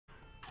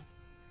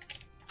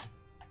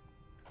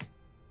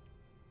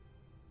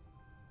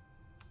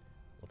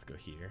let's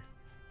go here.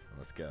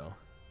 Let's go.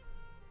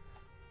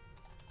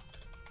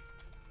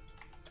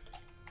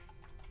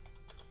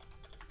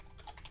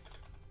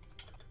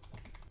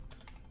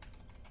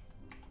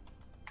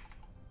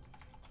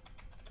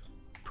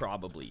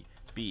 Probably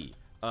be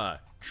a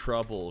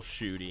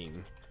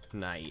troubleshooting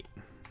night.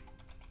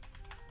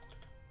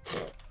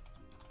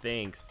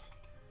 Thanks,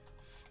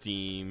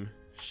 Steam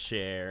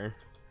Share.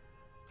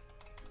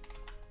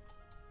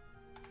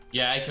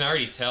 Yeah, I can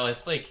already tell.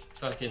 It's like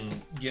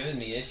fucking giving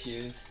me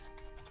issues.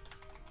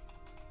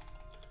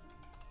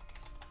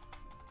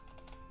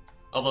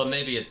 Although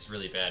maybe it's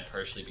really bad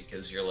partially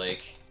because you're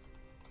like...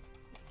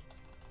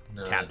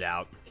 tabbed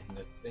out. In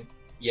the thing.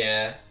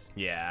 Yeah.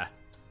 Yeah.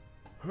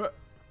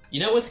 You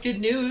know what's good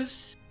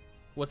news?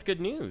 What's good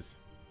news?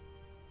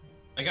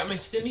 I got my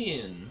stimmy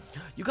in.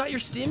 You got your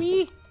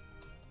stimmy?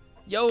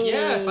 Yo!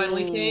 Yeah, it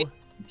finally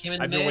came in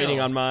the I've been mail. waiting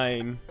on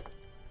mine.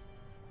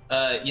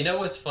 You know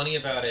what's funny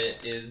about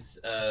it is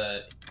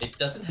it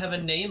doesn't have a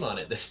name on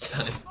it this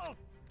time.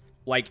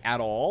 Like,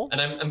 at all? And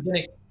I'm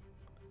gonna...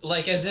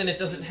 Like, as in, it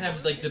doesn't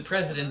have, like, the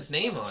president's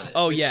name on it.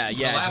 Oh, which yeah,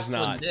 the last it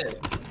does not. one did.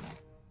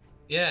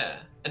 Yeah.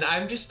 And I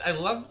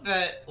love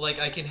that, like,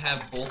 I can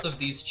have both of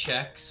these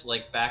checks,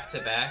 like, back to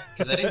back,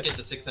 because I didn't get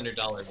the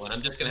 $600 one. I'm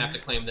just gonna have to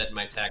claim that in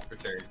my tax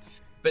return.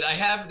 But I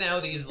have now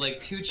these, like,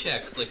 2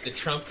 checks, like the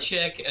Trump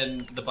check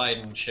and the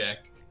Biden check.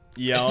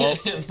 Yo.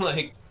 And,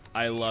 like...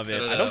 I love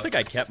it. I don't think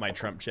I kept my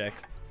Trump check.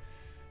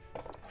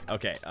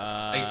 Okay,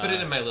 I put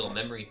it in my little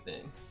memory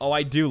thing. Oh,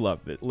 I do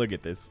love it. Look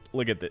at this.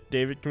 Look at that.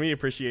 David, can we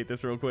appreciate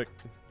this real quick?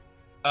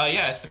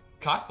 Yeah, it's the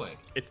cock plank.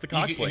 It's the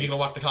cock plank. You gonna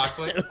walk the cock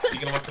plank? You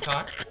gonna walk the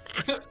cock?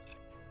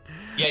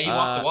 Yeah, you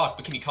walk the walk,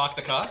 but can you cock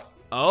the cock?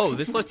 Oh,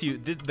 this lets you...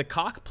 The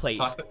cock plate...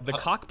 The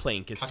cock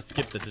plank is to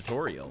skip the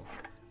tutorial.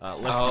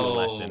 Let's do a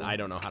lesson. I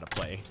don't know how to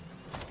play.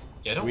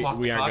 Yeah, don't walk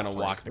the we aren't cock gonna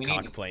plank. walk the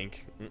cock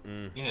plank.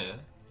 Mm-mm. Yeah.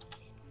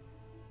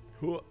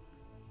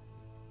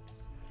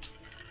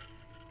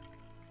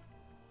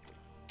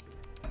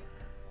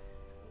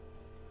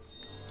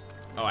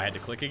 Oh, I had to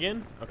click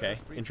again? Okay,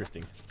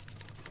 interesting.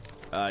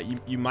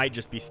 You might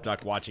just be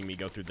stuck watching me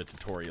go through the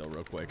tutorial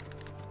real quick.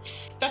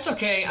 That's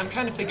okay, I'm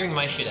kind of figuring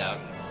my shit out.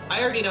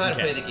 I already know how to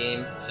play the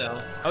game, so...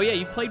 Oh yeah,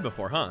 you've played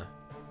before, huh?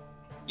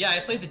 Yeah,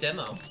 I played the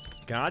demo.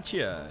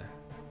 Gotcha.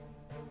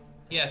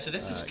 Yeah, so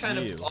this is kind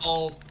of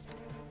all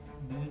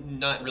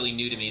not really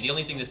new to me. The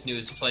only thing that's new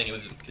is playing it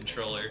with a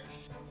controller.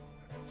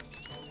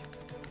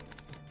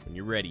 When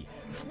you're ready,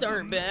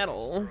 start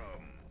battle.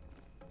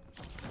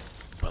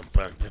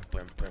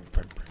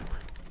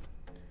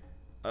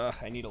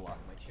 I need to lock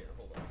my chair.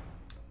 Hold on.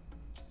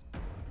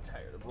 I'm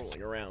tired of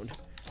rolling around.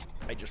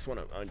 I just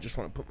wanna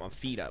put my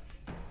feet up.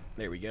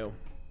 There we go.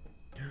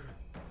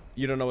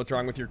 You don't know what's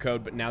wrong with your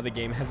code, but now the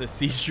game has a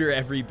seizure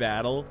every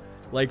battle.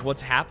 Like,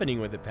 what's happening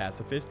with it,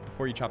 pacifist?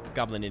 Before you chop this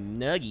goblin in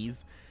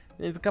nuggies,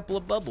 there's a couple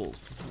of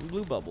bubbles.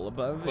 Blue bubble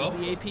above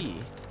the AP.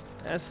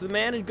 That's the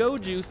man and go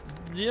juice.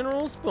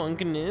 General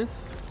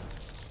spunkiness.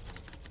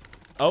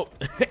 Oh,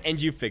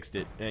 and you fixed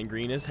it. And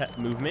green is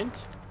movement.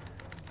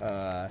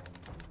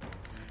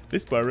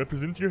 This bar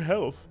represents your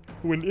health.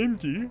 When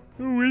empty,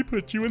 we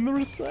put you in the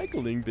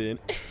recycling bin.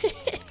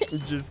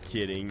 Just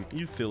kidding,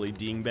 you silly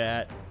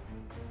dingbat.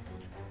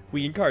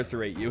 We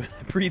incarcerate you.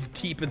 Breathe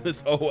deep in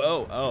this.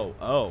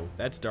 Oh.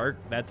 That's dark.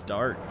 That's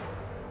dark.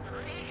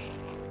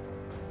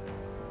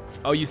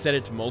 Oh, you set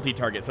it to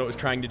multi-target, so it was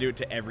trying to do it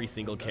to every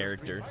single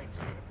character.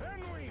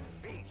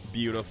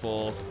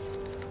 Beautiful.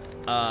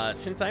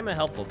 Since I'm a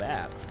helpful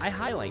BAP, I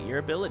highlight your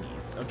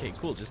abilities. Okay,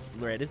 cool. Just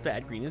red is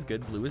bad, green is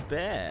good, blue is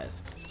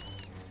best.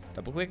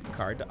 Double click the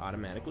card to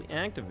automatically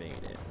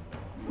activate it.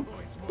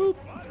 Boop.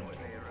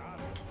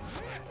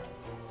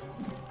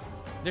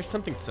 There's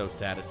something so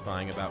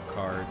satisfying about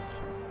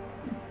cards.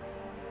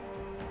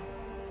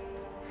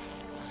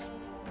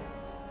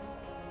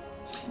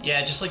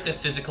 Yeah, just like the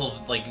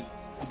physical, like,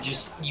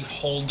 just you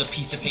hold the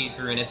piece of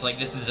paper and it's like,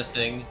 this is a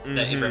thing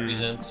that it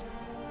represents.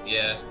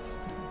 Yeah.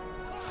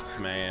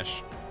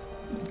 Smash.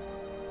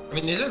 I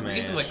mean, there's a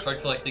reason why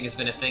card collecting has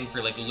been a thing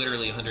for like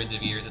literally hundreds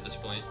of years at this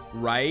point.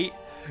 Right?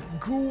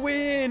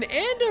 Gwyn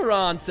and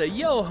Aranza,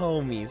 yo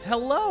homies,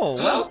 hello,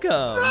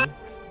 welcome.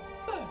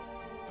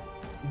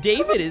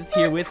 David is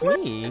here with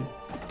me.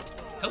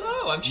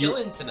 Hello, I'm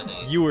chilling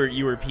tonight. You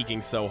were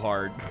peeking so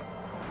hard.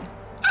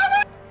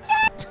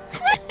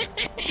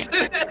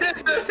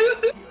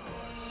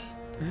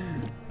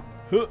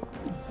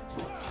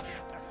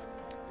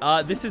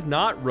 This is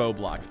not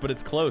Roblox, but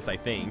it's close, I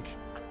think.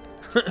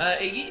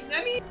 I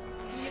mean,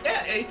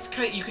 yeah, it's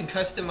kind of, you can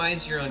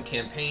customize your own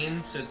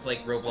campaigns, so it's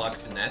like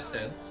Roblox in that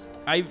sense.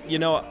 You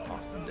know,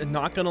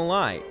 not gonna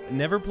lie,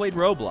 never played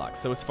Roblox,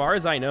 so as far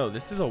as I know,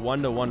 this is a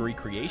one-to-one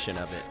recreation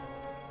of it.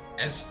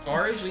 As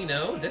far as we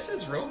know, this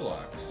is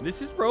Roblox.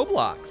 This is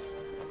Roblox.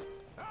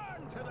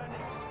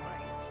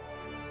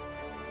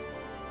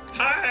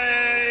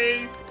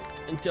 Hi!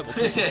 And double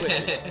click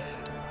it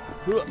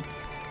quickly.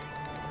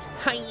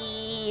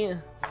 Hi!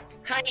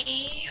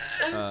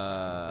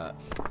 Hi!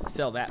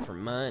 Sell that for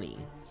money.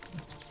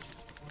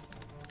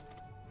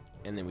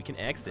 And then we can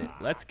exit.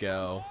 Let's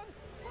go.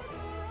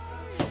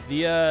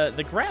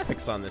 The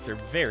graphics on this are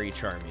very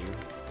charming.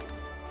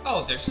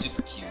 Oh, they're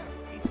super cute.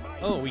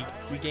 Oh, we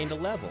gained a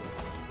level.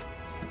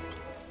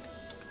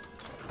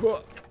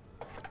 All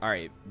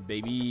right,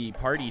 baby,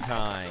 party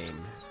time.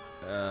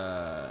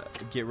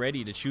 Get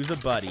ready to choose a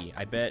buddy.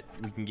 I bet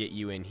we can get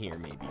you in here,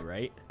 maybe,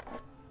 right?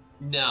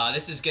 No,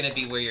 this is gonna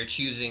be where you're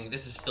choosing.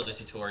 This is still the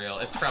tutorial.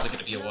 It's probably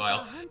gonna be a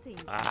while.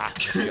 Ah,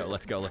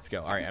 let's go.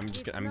 All right, I'm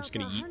just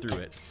gonna yeet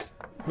through it.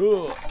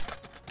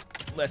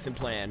 Lesson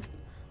plan.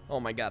 Oh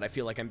my god, I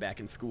feel like I'm back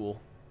in school.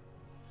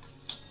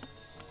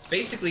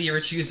 Basically, you were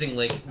choosing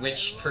like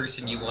which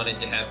person you wanted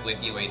to have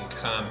with you in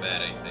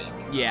combat, I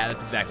think. Yeah,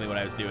 that's exactly what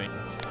I was doing.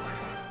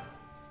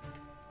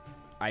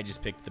 I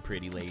just picked the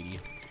pretty lady.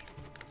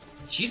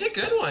 She's a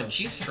good one.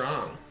 She's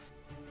strong.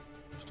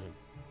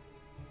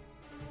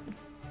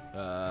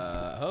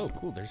 Oh,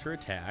 cool. There's her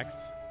attacks.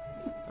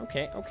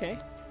 Okay.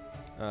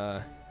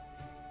 I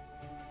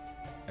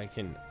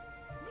can...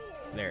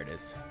 There it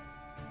is.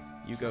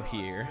 You go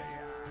here.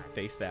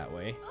 Face that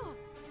way.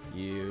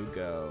 You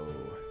go...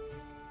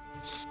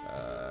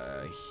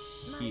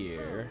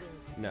 here.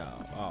 No.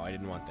 Oh, I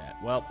didn't want that.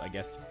 Well, I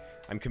guess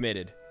I'm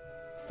committed.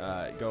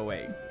 Go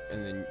away.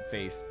 And then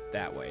face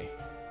that way.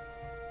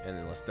 And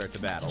then let's start the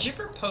battle. Did you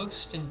ever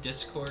post in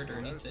Discord or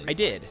anything? I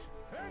did.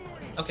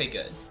 Okay,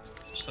 good.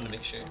 Just want to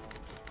make sure.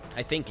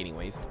 I think,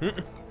 anyways. I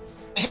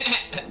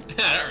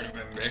don't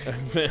remember.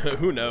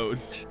 Who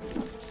knows?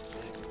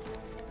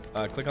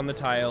 Click on the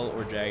tile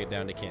or drag it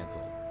down to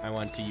cancel. I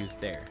want to use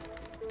there.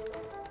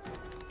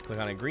 Click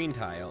on a green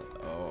tile.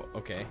 Oh,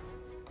 okay.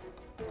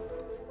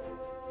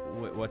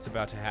 What's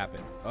about to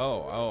happen?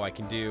 Oh, I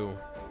can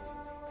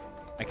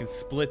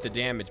split the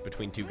damage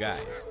between two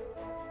guys.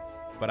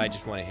 But I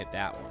just want to hit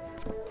that one.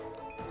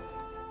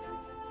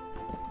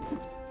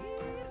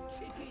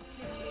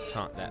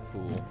 Taunt that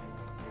fool.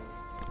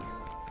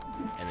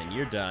 And then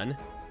you're done.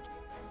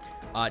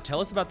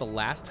 Tell us about the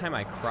last time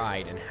I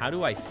cried and how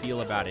do I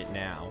feel about it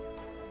now?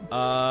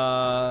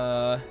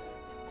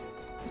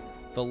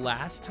 The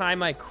last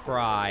time I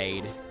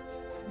cried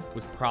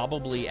was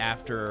probably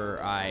after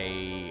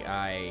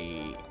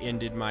I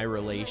ended my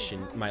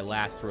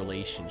last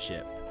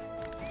relationship.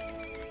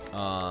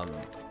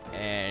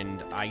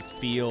 And I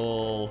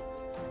feel,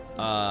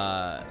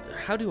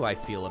 how do I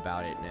feel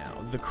about it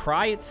now? The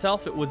cry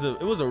itself, it was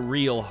a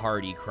real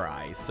hearty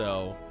cry,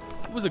 so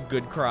it was a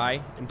good cry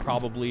and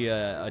probably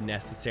a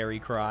necessary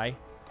cry.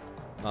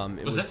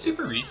 Was that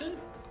super recent?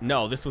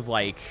 No, this was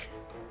like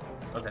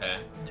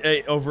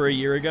over a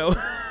year ago.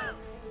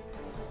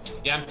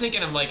 Yeah, I'm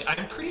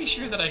pretty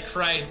sure that I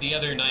cried the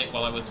other night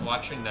while I was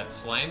watching that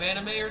slime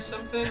anime or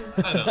something.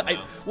 I don't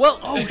know.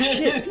 Oh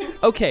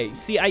shit. Okay,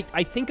 see,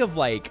 I think of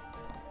like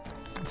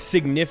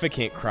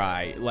significant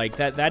cry, like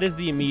that is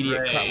the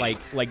immediate cry,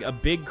 like a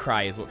big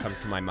cry is what comes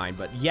to my mind.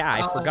 But yeah,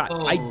 I forgot.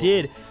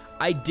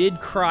 I did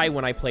cry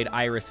when I played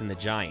Iris and the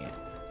Giant.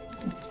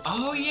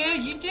 Oh yeah,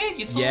 you did.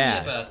 You told me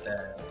about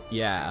that.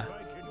 Yeah.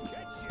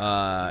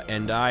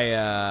 And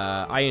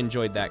I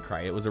enjoyed that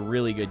cry. It was a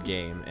really good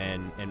game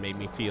and made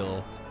me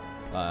feel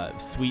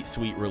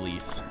sweet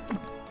release.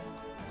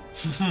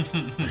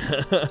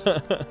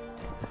 I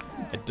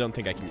don't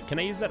think I can. Can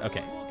I use that?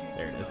 Okay,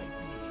 there it is.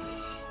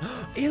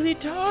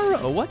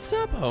 Elitaro, what's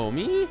up,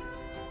 homie?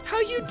 How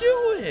you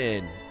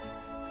doing?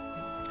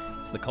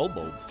 It's the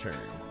kobold's turn.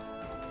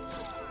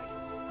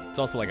 It's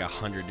also like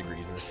 100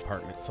 degrees in this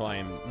apartment, so I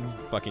am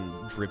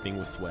fucking dripping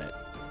with sweat.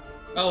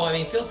 Oh, I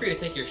mean, feel free to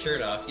take your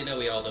shirt off. You know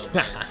we all don't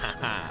mind.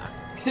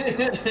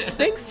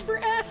 Thanks for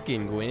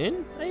asking,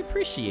 Gwen. I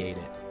appreciate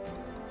it.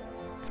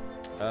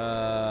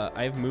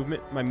 I have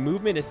movement. My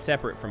movement is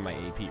separate from my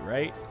AP,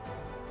 right?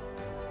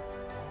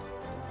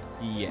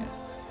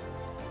 Yes.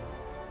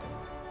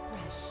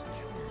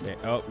 Okay.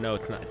 Oh, no,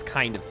 it's not. It's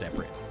kind of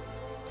separate.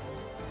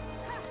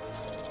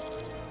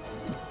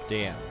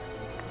 Damn.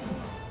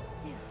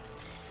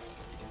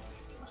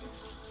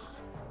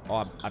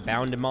 Oh, I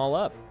bound them all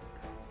up.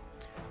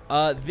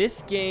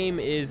 This game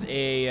is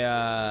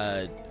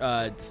a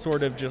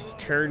sort of just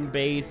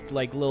turn-based,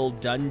 like, little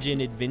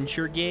dungeon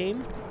adventure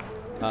game.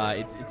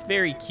 It's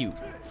very cute.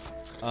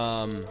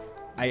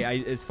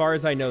 As far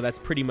as I know, that's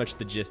pretty much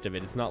the gist of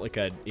it. It's not like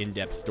an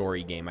in-depth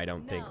story game, I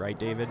don't think, right,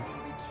 David?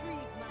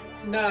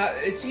 Nah,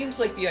 it seems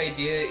like the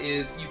idea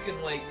is you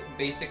can, like,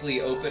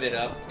 basically open it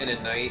up in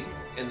a night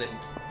and then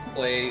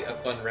play a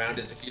fun round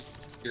as if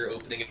you're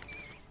opening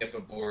up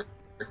a board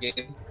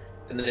game.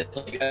 And then it's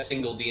like a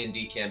single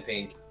D&D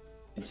campaign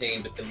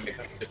contained within a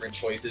couple different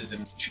choices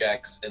and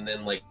checks, and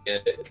then like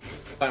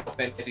Final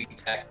Fantasy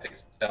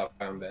Tactics style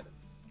combat.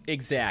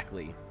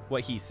 Exactly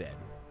what he said.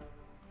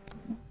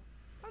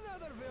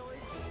 Another village.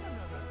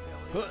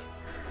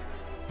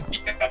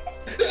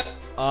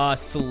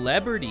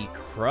 Celebrity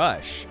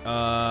crush.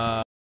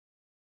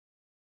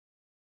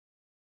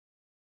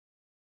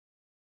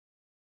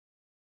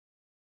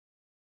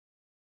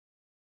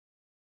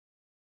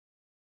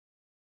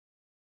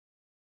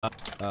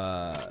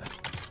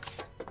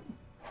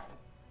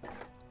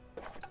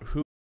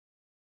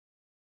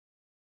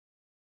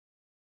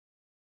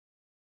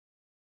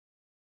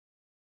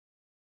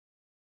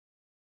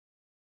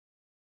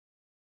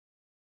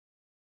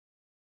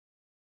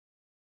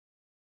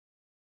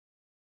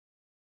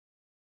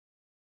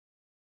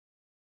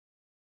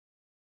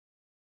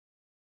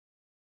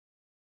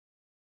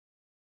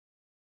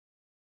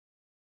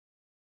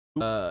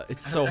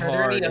 It's so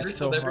hard. It's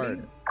so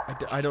hard.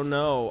 I don't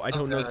know. I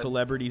don't know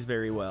celebrities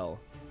very well.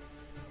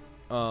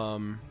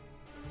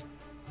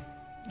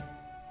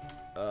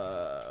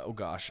 Oh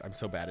gosh, I'm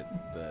so bad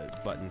at the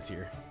buttons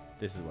here.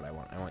 This is what I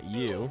want. I want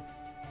you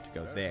to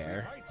go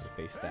there and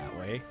face that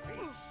way.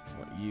 I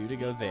want you to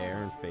go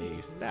there and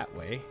face that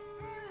way.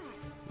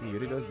 You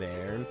to go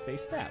there and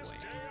face that way.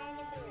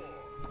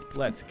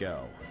 Let's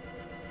go.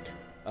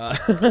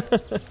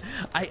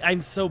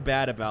 I'm so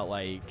bad about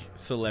like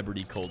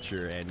celebrity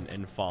culture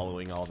and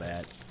following all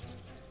that.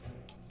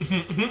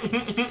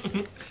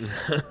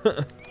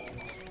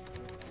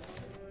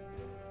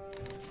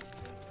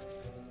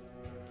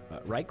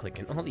 Right click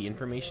and all the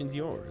information's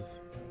yours.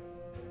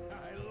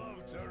 I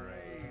love to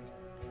raid.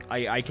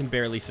 I can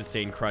barely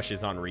sustain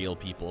crushes on real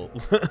people.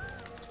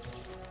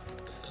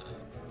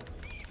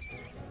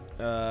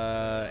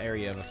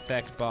 Area of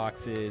effect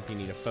boxes. You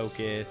need a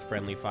focus.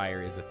 Friendly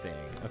fire is a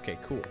thing. Okay,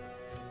 cool.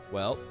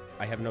 Well,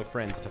 I have no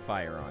friends to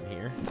fire on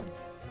here.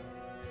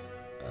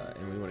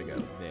 And we want to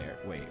go there.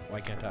 Wait, why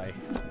can't I?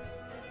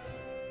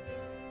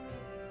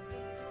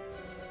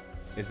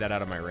 Is that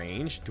out of my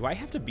range? Do I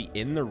have to be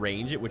in the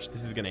range at which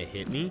this is going to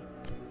hit me?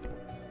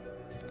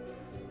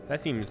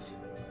 That seems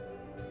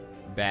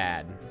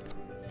bad.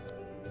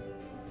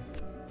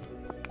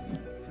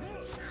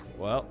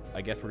 Well,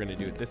 I guess we're going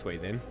to do it this way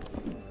then.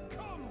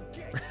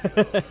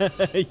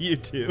 You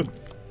too.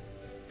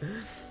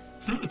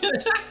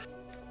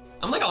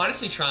 I'm like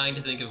honestly trying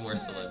to think of more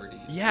celebrities.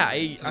 Yeah,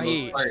 I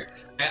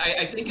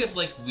think of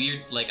like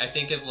weird, like I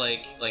think of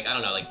like I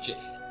don't know, like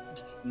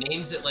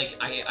names that like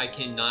I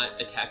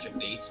cannot attach a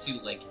face to,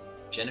 like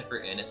Jennifer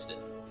Aniston.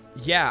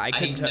 Yeah,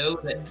 I know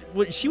that.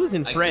 Well, she was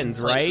in Friends,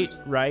 right?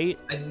 Right?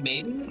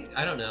 Maybe,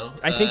 I don't know.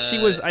 I think she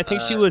was. I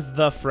think she was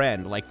the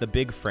friend, like the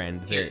big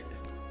friend. Here's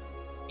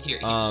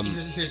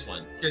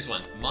one. Here's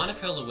one.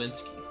 Monica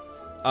Lewinsky.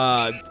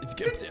 I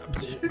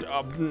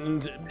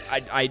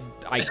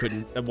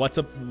couldn't. What's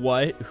up?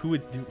 What? Who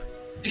would do?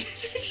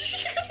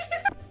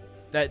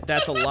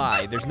 That's a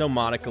lie. There's no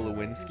Monica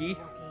Lewinsky.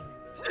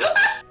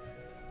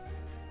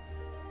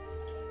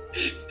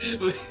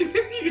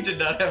 You did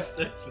not have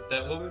sex with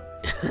that woman.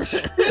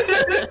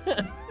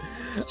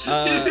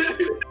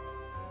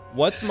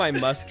 What's my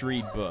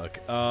must-read book?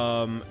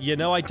 You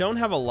know, I don't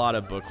have a lot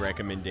of book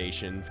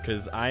recommendations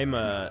because I'm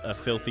a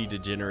filthy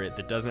degenerate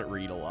that doesn't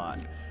read a lot.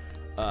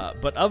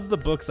 But of the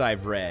books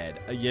I've read,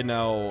 you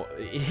know,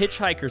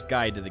 Hitchhiker's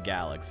Guide to the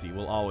Galaxy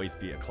will always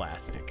be a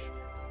classic.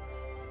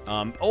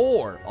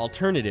 Or,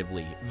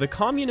 alternatively, The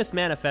Communist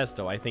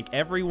Manifesto. I think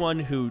everyone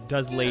who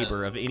does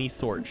labor of any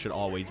sort should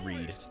always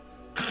read.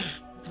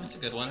 That's a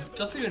good one.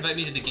 Feel free to invite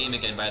me to the game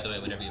again, by the way,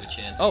 whenever you have a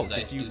chance. Oh,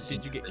 did you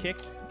get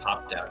kicked?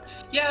 Popped out.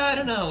 Yeah, I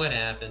don't know what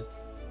happened.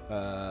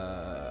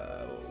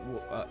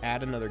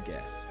 Add another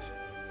guest.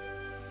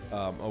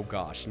 Oh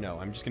gosh, no.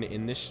 I'm just gonna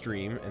end this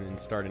stream and then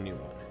start a new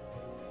one.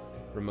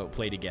 Remote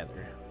play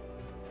together.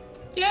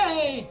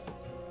 Yay!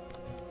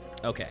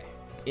 Okay.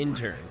 In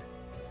turn.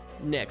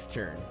 Next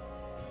turn.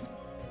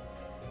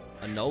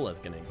 Anola's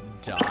gonna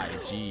die.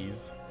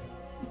 Jeez.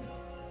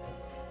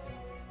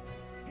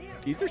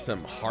 These are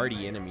some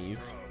hardy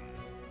enemies.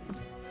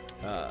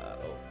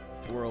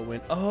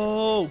 Whirlwind.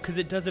 Oh, because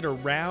it does it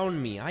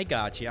around me. I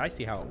got you. I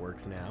see how it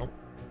works now.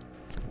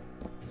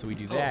 So we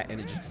do that, and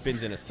it just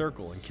spins in a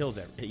circle and kills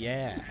everything.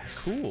 Yeah,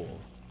 cool.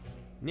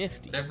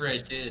 Nifty. Whatever I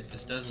did,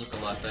 this does look a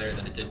lot better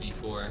than it did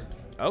before.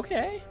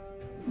 Okay.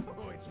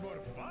 Oh, it's more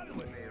fun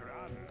when they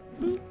run.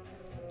 Boop.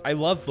 I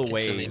love the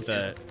way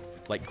the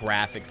like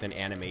graphics and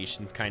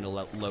animations kind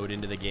of load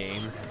into the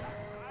game.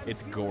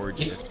 It's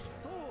gorgeous.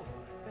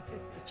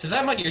 Since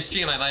I'm on your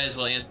stream, I might as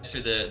well answer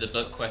the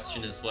book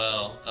question as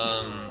well.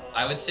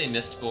 I would say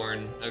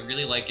Mistborn. I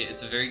really like it.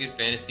 It's a very good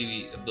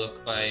fantasy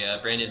book by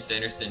Brandon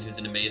Sanderson, who's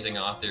an amazing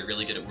author,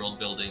 really good at world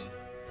building.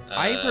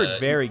 I've heard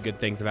very good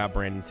things about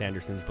Brandon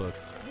Sanderson's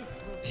books.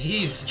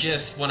 He's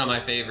just one of my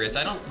favorites.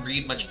 I don't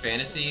read much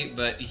fantasy,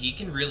 but he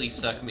can really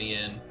suck me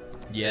in.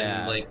 Yeah.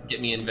 And like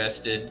get me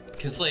invested.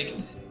 Cause like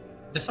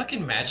the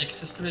fucking magic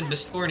system in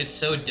Mistborn is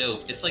so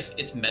dope. It's like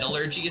it's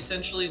metallurgy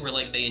essentially, where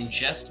like they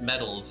ingest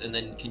metals and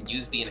then can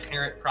use the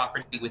inherent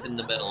property within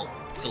the metal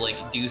to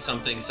like do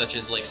something such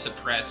as like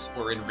suppress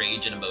or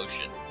enrage an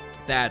emotion.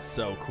 That's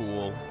so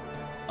cool.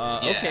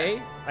 Yeah.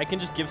 Okay, I can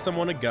just give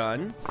someone a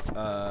gun.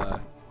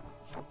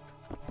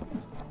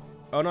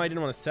 Oh no, I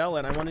didn't want to sell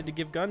it. I wanted to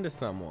give gun to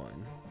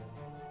someone.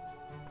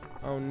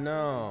 Oh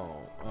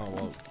no.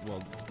 Oh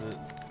well.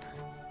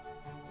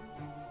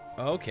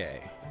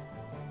 Okay.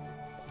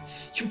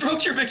 You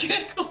broke your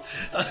mechanical.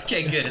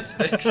 Okay, good. It's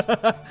fixed.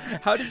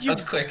 How did you?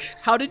 That's quick.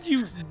 How did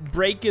you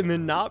break and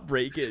then not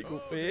break it?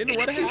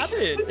 What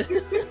happened?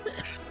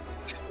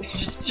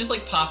 just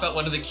like pop out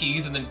one of the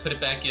keys and then put it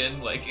back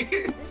in,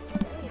 like.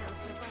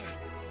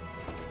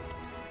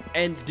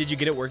 And did you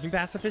get it working,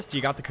 Pacifist?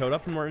 You got the code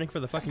up and running for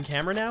the fucking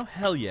camera now?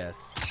 Hell yes.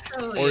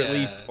 Hell or yeah.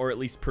 at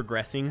least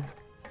progressing.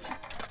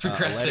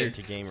 Progressing. A letter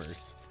to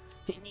gamers.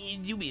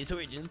 Dubious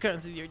origins,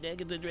 constantly your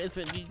deck at the dress.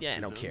 I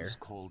don't care.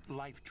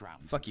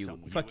 Fuck you.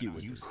 Fuck you,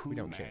 wizards. We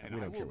don't care. We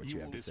don't care what you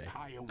have to say.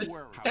 But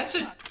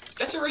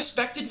that's a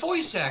respected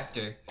voice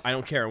actor. I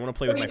don't care. I want to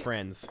play with my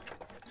friends.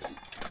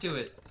 Do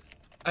it.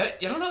 I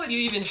don't know that you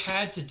even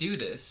had to do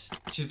this,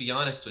 to be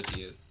honest with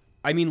you.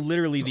 I mean,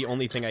 literally the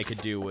only thing I could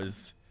do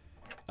was,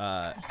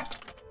 Oh,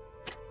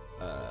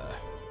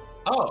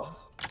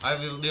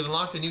 we've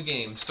unlocked a new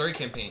game, story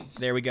campaigns.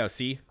 There we go.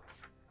 See?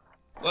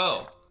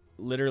 Whoa.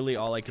 Literally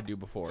all I could do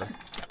before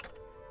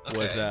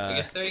was, I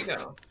guess there you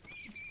go.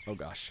 Oh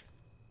gosh.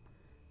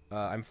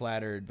 I'm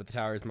flattered, but the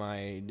tower is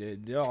my.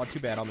 Oh, too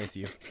bad. I'll miss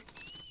you.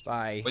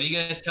 Bye. What are you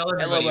gonna tell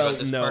everybody LOL, about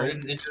this no. part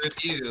in the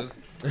review?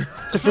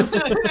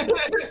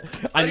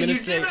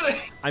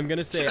 I'm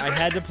gonna say I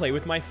had to play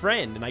with my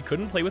friend, and I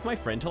couldn't play with my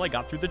friend till I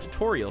got through the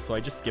tutorial, so I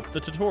just skipped the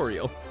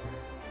tutorial.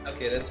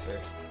 Okay, that's fair.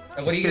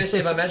 What are you gonna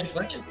say about Magic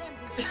Legends?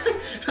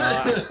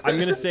 I'm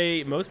gonna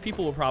say most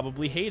people will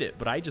probably hate it,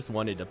 but I just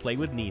wanted to play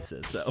with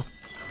Nisa, so.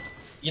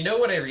 You know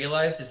what I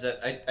realized is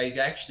that I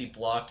actually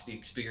blocked the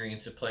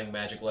experience of playing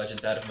Magic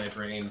Legends out of my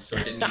brain, so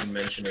I didn't even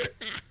mention it.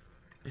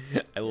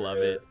 I love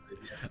it.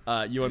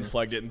 You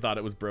unplugged it and thought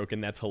it was broken.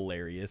 That's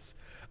hilarious.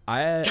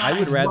 I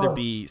would rather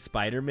be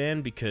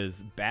Spider-Man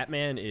because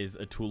Batman is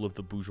a tool of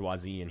the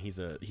bourgeoisie and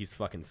he's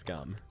fucking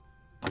scum.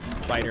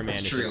 Spider-Man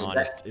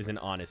is an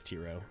honest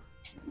hero.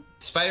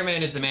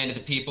 Spider-Man is the man of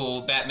the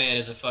people. Batman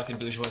is a fucking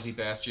bourgeoisie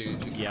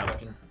bastard. Yeah.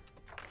 Fucking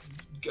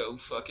go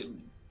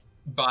fucking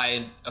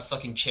buy a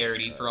fucking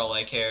charity for all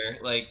I care.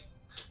 Like.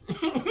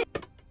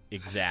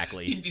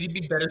 Exactly. He'd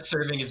be better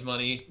serving his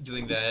money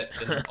doing that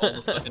than all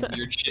the fucking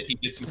weird shit he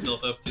gets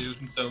himself up to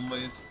in some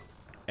ways.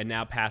 And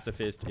now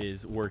Pacifist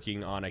is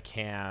working on a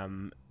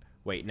cam.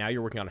 Wait, now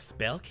you're working on a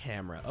spell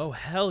camera. Oh,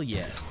 hell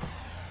yes.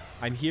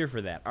 I'm here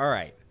for that. All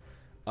right.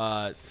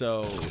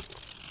 So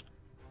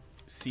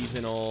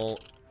seasonal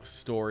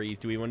stories.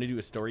 Do we want to do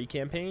a story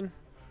campaign?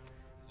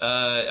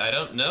 I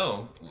don't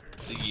know.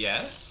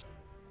 Yes?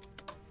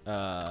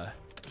 Wait,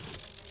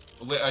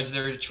 is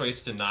there a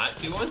choice to not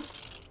do one?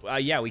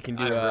 Yeah, we can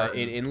do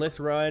an endless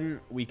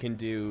run. We can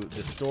do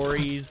the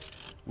stories.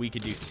 We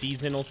could do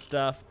seasonal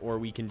stuff, or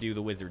we can do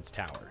the Wizard's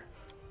Tower.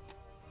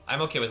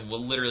 I'm okay with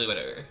literally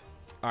whatever.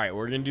 All right,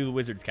 we're gonna do the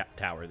Wizard's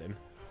Tower then.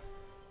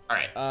 All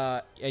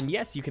right. And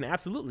yes, you can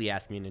absolutely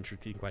ask me an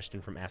interesting question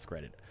from Ask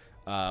Reddit.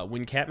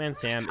 When if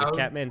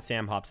Catman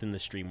Sam hops in the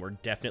stream, we're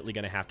definitely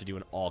gonna have to do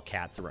an all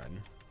cats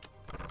run.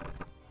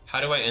 How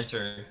do I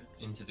enter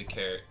into the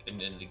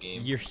into the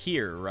game? You're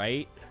here,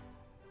 right?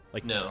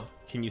 Like, no.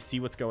 Can you see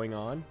what's going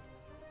on?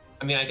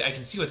 I mean, I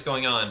can see what's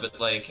going on, but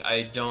like,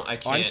 I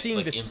can't. I'm seeing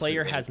like, this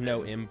player has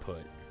no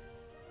input.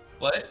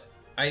 What?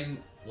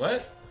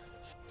 What?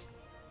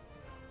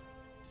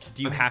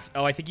 Do you have?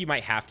 Oh, I think you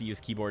might have to use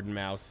keyboard and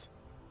mouse.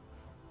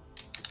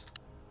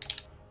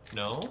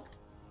 No.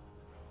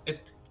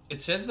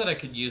 It says that I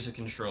could use a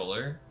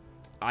controller.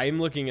 I'm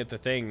looking at the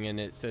thing, and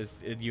it says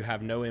you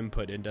have no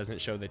input and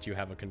doesn't show that you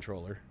have a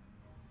controller.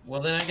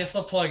 Well, then I guess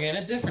I'll plug in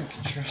a different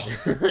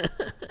controller.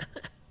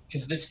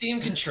 Because the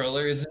Steam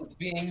controller isn't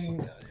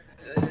being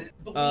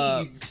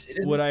believed.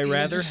 Would I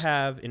rather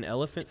have an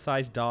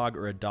elephant-sized dog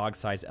or a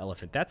dog-sized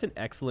elephant? That's an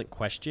excellent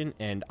question,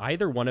 and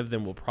either one of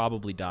them will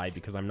probably die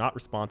because I'm not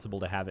responsible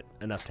to have it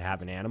enough to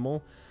have an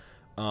animal.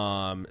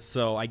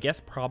 So I guess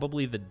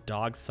probably the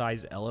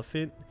dog-sized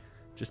elephant,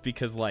 just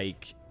because,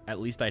 like, at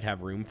least I'd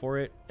have room for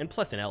it. And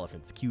plus, an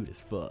elephant's cute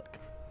as fuck.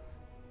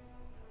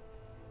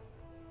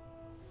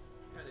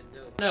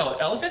 No,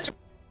 elephants are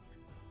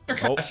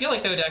I feel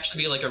like that would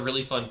actually be like a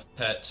really fun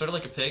pet, sort of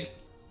like a pig.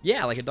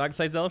 Yeah, like a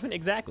dog-sized elephant.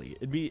 Exactly.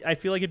 I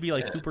feel like it'd be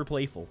like super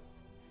playful.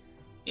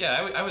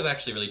 Yeah, I would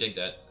actually really dig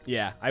that.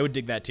 Yeah, I would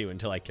dig that too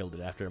until I killed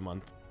it after a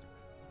month.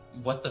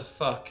 What the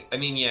fuck? I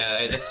mean,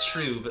 yeah, that's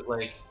true, but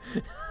like,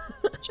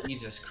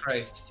 Jesus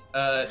Christ.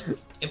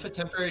 Input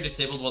temporary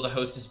disabled while the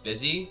host is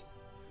busy.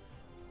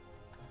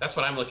 That's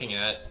what I'm looking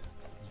at.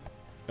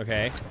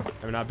 Okay,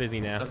 I'm not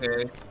busy now.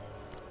 Okay.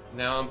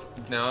 Now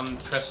I'm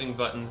pressing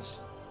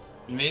buttons.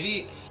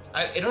 Maybe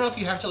I don't know if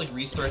you have to like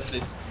restart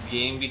the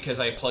game because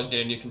I plugged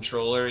in a new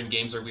controller and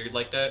games are weird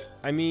like that.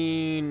 I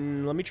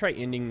mean, let me try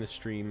ending the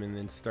stream and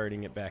then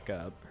starting it back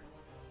up.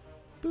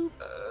 Boop.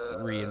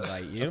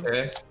 Re-invite you.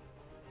 Okay.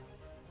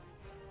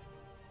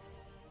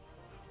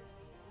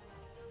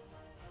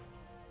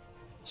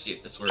 Let's see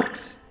if this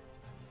works.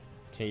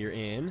 Okay, you're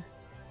in.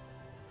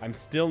 I'm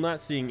still not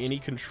seeing any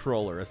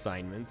controller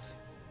assignments.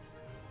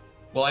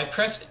 Well, I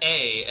pressed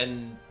A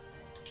and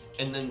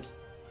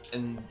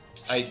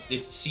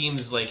it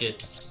seems like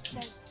it's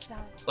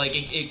like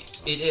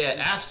it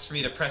asks for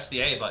me to press the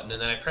A button,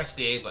 and then I press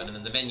the A button, and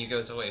then the menu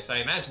goes away. So I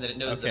imagine that it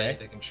knows that I hit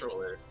the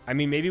controller. I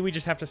mean, maybe we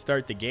just have to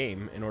start the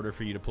game in order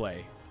for you to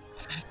play.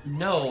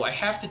 No, I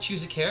have to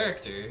choose a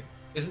character.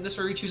 Isn't this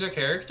where we choose our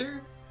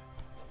character?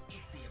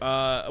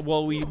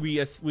 Well,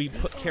 we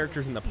put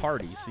characters in the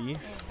party. See?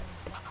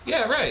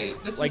 Yeah, right.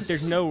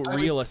 There's no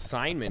real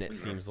assignment. It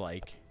seems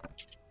like.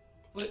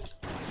 What?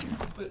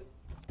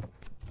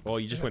 Well,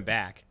 you just went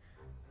back.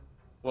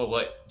 Well,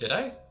 what? Did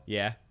I?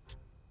 Yeah.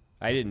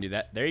 I didn't do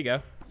that. There you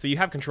go. So you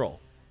have control.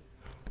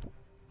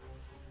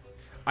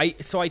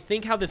 So I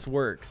think how this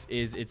works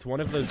is it's one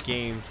of those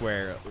games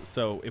where,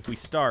 so if we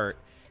start,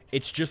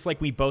 it's just like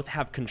we both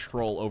have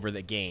control over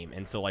the game,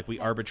 and so like we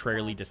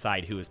arbitrarily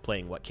decide who is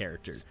playing what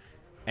character,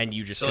 and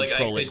you just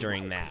control it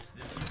during that.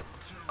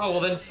 Oh, well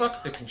then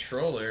fuck the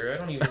controller. I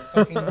don't even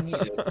fucking need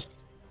it.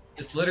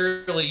 It's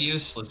literally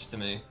useless to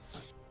me.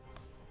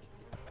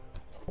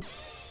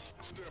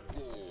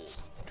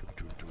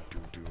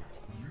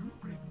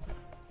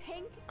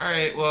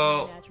 Alright,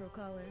 well,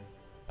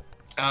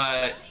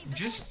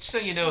 just so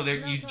you know,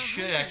 you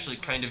should actually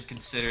kind of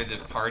consider the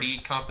party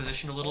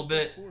composition a little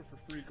bit.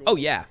 Oh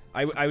yeah,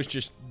 I was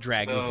just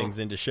dragging things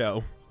into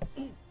show.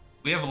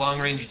 We have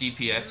long-range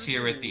DPS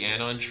here with the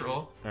Anon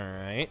Troll. All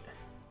right.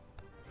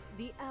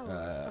 We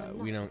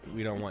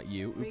don't want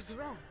you. Oops.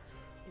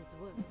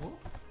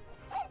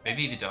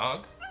 Maybe the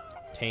dog.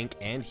 Tank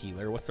and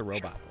healer. What's the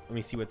robot? Let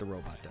me see what the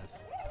robot does.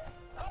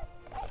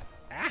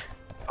 Ah.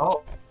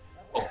 Oh.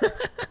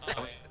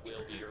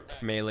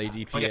 Melee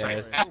DPS. Oh, yeah,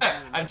 sorry.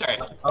 I'm sorry.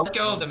 I'll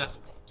go the mess.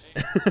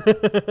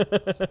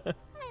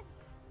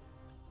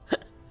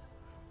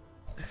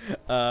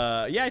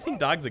 Yeah, I think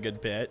dog's a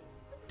good pet.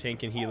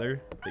 Tank and healer.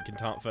 They can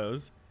taunt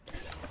foes.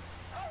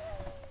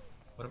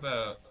 What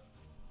about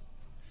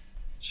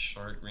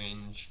short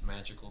range,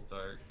 magical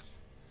dark,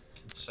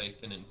 can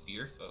siphon and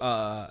fear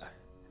foes?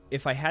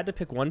 If I had to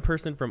pick one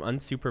person from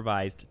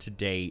unsupervised to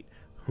date,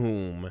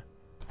 whom?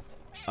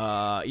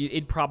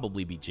 It'd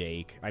probably be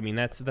Jake. I mean,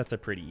 that's a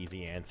pretty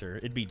easy answer.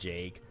 It'd be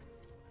Jake.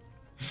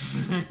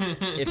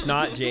 If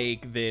not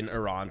Jake, then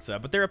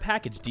Aranza. But they're a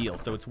package deal,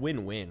 so it's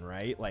win-win,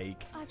 right?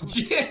 Like,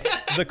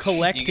 the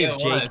collective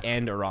Jake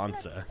and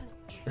Aranza.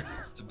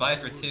 It's a buy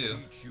for two.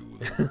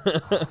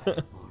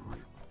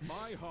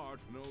 My heart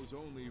knows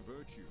only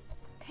virtue.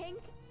 Pink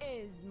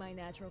is my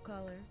natural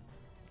color.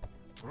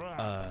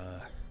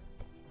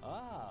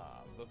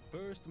 The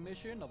first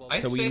mission of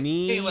I'd so we say,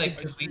 need like,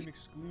 'cause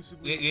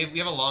we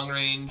have a long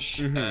range.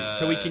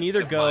 So we can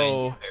either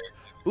go.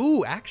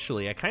 Ooh,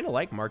 actually, I kind of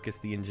like Marcus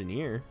the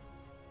Engineer.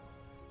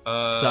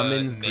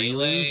 Summons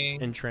melee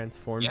greens and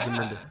transforms them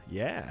into.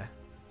 Yeah.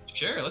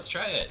 Sure, let's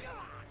try it.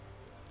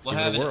 We'll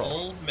have an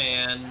old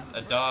man,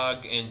 a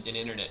dog, and an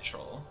internet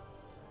troll.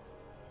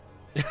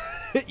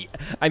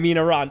 I mean,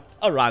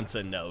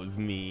 Aranza knows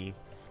me.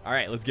 All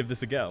right, let's give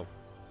this a go.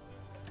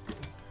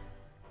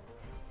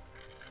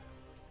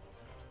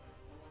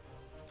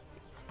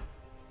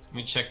 Let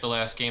me check the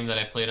last game that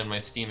I played on my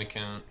Steam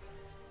account.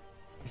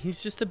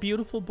 He's just a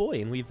beautiful boy,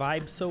 and we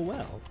vibe so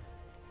well.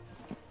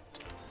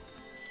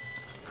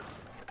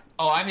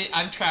 Oh,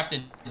 I'm trapped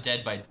in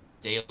Dead by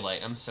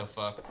Daylight. I'm so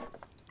fucked.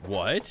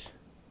 What?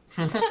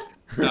 No,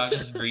 I'm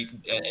just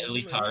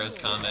Litaro's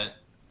comment.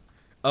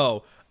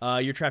 Oh,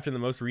 you're trapped in the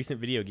most recent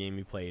video game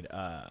you played.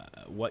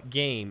 What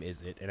game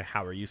is it, and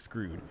how are you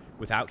screwed?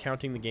 Without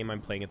counting the game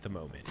I'm playing at the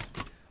moment.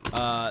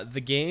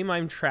 The game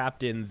I'm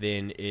trapped in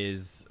then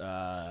is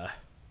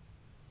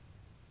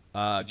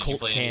Did you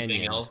play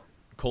anything else?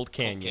 Colt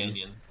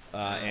Canyon.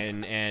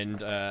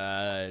 And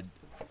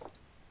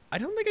I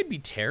don't think I'd be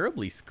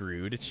terribly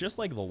screwed. It's just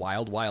like the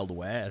Wild Wild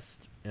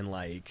West, and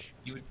like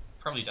you would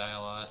probably die a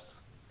lot.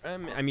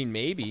 I mean,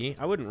 maybe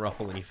I wouldn't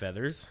ruffle any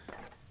feathers.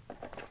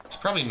 It's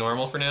probably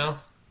normal for now.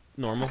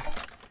 Normal.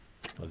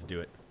 Let's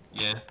do it.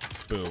 Yeah.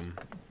 Boom.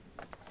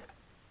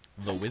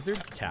 The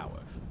Wizard's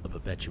Tower. A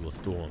perpetual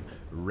storm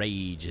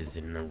rages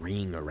in a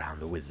ring around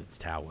the Wizard's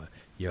Tower.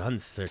 You're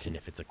uncertain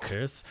if it's a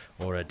curse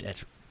or a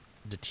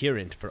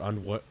deterrent for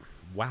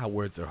wow,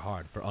 words are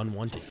hard. For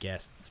unwanted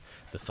guests,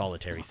 the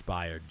solitary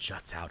spire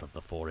juts out of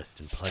the forest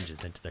and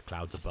plunges into the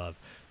clouds above.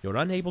 You're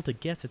unable to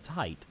guess its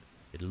height.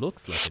 It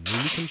looks like a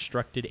newly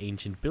constructed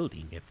ancient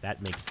building, if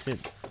that makes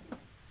sense.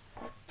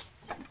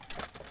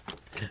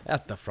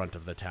 At the front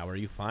of the tower,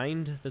 you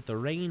find that the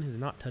rain has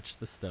not touched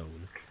the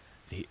stone.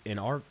 An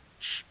arc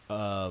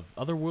of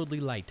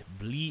otherworldly light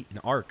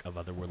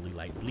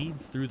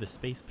bleeds through the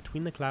space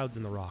between the clouds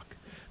and the rock.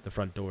 The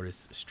front door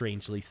is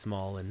strangely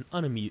small and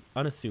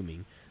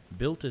unassuming,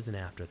 built as an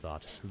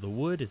afterthought. The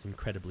wood is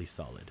incredibly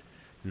solid.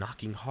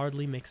 Knocking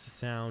hardly makes a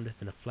sound,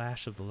 then a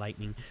flash of the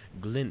lightning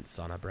glints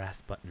on a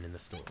brass button in the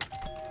store.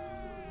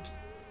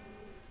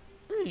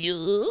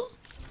 You?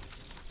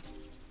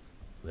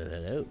 Well,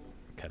 hello.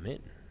 Come in.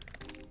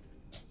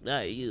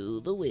 Are you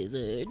the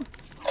wizard?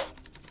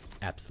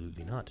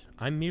 Absolutely not.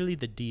 I'm merely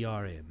the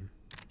DRM.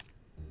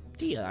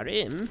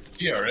 DRM?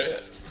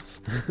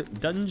 DRM?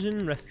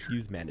 Dungeon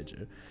Rescues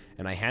Manager.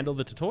 And I handle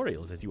the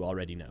tutorials, as you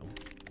already know.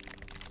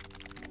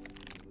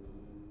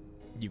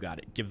 You got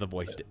it. Give the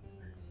voice.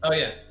 Oh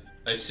yeah,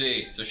 I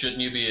see. So shouldn't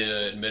you be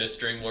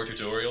administering more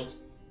tutorials?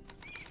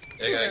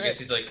 I guess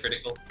he's like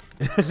critical.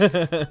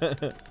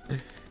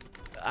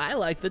 I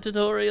like the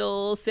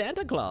tutorial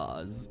Santa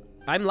Claus.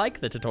 I'm like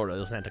the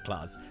tutorial Santa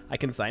Claus. I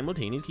can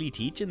simultaneously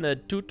teach in the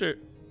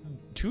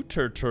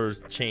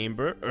tutor's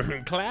chamber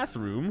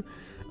classroom.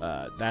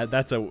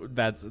 That's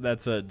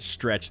a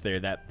stretch there.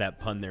 That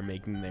pun they're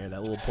making there.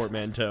 That little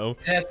portmanteau.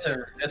 That's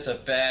a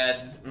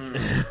bad. I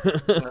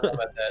don't know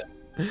about that.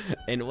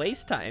 and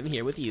waste time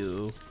here with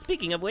you.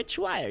 Speaking of which,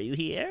 why are you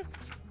here?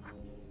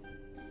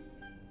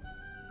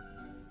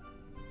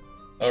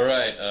 All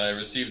right, I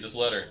received this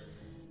letter.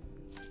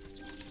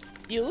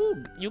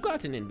 You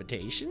got an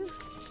invitation.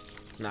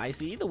 I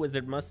see the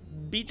wizard must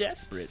be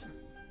desperate.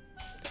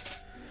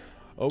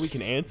 Oh, we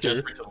can answer.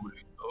 Desperate to lose.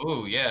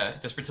 Oh, yeah.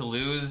 Desperate to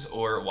lose,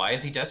 or why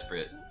is he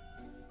desperate?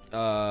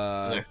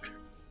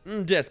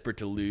 Desperate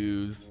to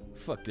lose.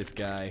 Fuck this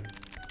guy.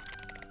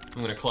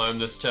 I'm gonna climb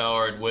this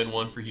tower and win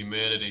one for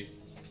humanity.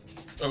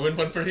 I win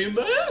one for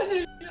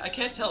humanity! I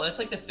can't tell. That's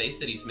like the face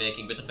that he's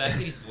making, but the fact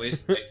that he's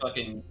voiced by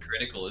fucking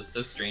Critical is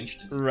so strange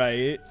to me.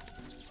 Right.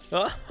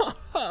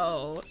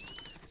 Oh,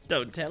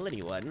 don't tell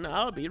anyone.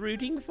 I'll be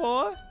rooting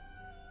for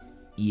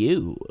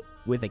you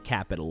with a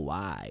capital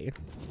Y.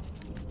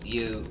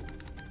 You.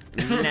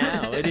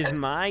 Now it is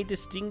my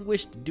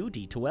distinguished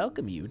duty to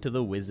welcome you to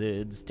the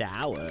Wizard's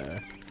Tower.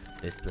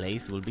 This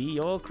place will be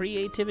your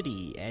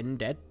creativity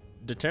and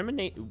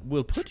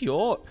will put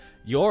your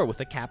with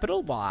a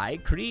capital Y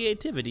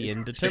creativity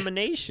and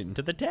determination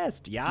to the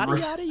test. Yada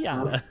yada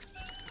yada.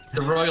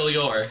 The Royal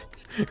Yor.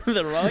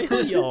 The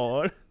Royal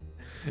Yor.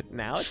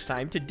 Now it's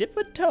time to dip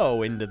a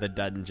toe into the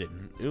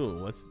dungeon.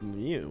 Ooh, what's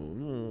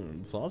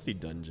you? Saucy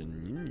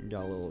dungeon. You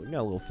got a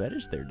little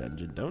fetish there,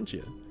 dungeon, don't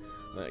you?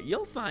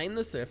 You'll find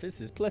the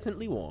surface is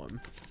pleasantly warm,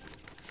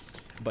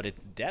 but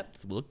its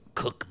depths will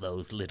cook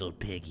those little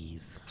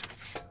piggies.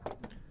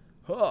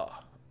 Oh,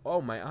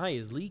 my eye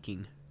is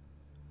leaking.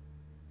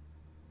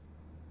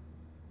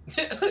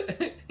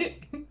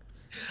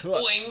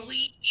 Oh, I'm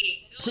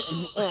leaking.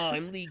 Oh,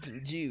 I'm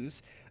leaking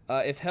juice.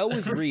 If hell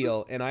was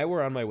real and I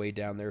were on my way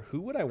down there, who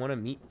would I want to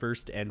meet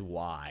first and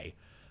why?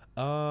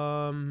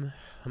 Who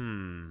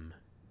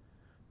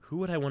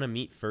would I want to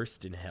meet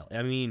first in hell?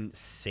 I mean,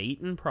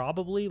 Satan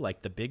probably,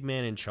 like the big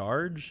man in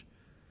charge.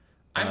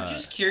 I'm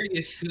just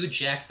curious who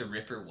Jack the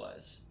Ripper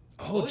was.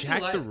 Oh,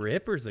 Jack the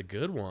Ripper's a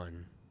good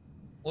one.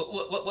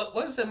 What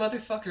was that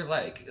motherfucker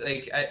like?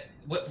 Like,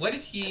 what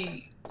did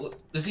he?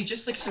 Was he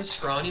just like some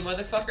scrawny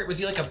motherfucker? Was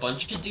he like a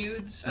bunch of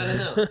dudes? I don't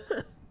know.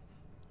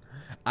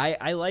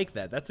 I like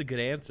that. That's a good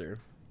answer.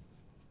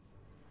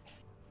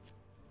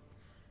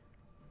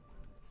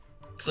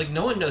 It's like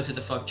no one knows who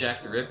the fuck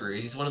Jack the Ripper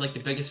is. He's one of like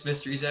the biggest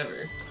mysteries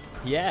ever.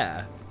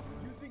 Yeah.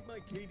 You think my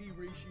KD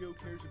ratio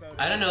cares about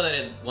I don't know that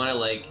I'd want to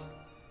like,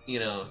 you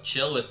know,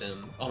 chill with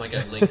him. Oh my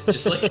god, Link's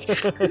just like,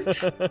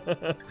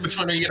 which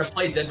one are you gonna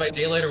play, Dead by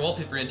Daylight or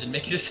Wallpaper Engine?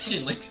 Make a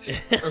decision, Link's.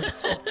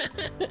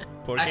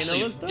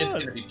 Actually, it's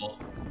gonna be both.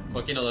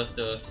 Por qué no los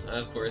dos?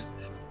 Of course.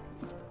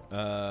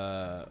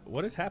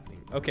 What is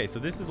happening? Okay, so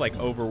this is like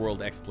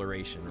overworld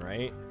exploration,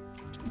 right?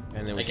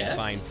 And then we can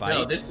find fights.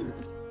 No,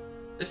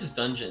 this is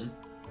dungeon.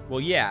 Well,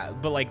 yeah,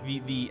 but like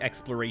the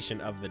exploration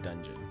of the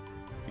dungeon,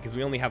 because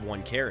we only have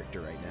one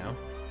character right now.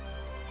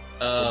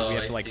 Oh, we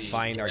have to I like see.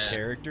 find our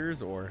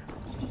characters, or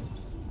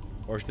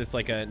is this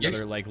like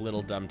another like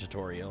little dumb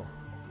tutorial?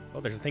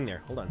 Oh, there's a thing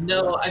there. Hold on.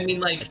 No, I mean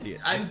like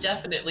I'm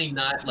definitely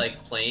not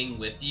like playing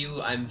with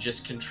you. I'm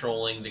just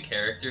controlling the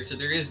character. So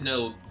there is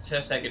no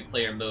second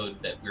player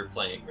mode that we're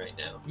playing right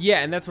now.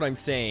 Yeah, and that's what I'm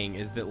saying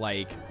is that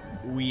like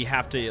we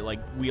have to like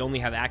we only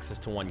have access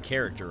to one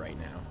character right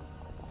now.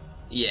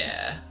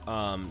 Yeah.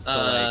 So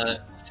like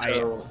I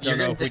don't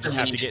know if we just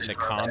have to get into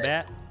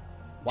combat.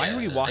 Why are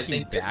we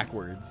walking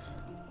backwards?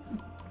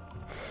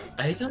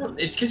 I don't.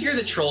 It's because you're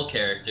the troll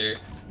character.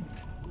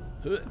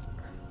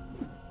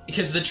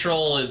 Because the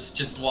troll is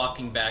just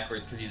walking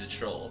backwards because he's a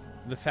troll.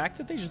 The fact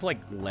that they just like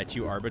let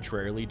you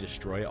arbitrarily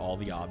destroy all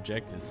the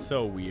objects is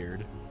so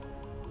weird.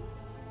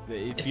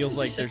 It feels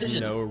like there's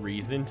no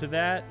reason to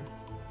that.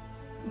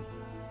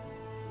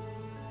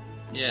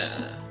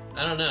 Yeah,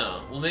 I don't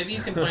know. Well, maybe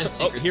you can find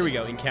secrets. Oh, here we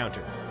go,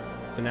 encounter.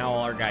 So now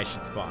all our guys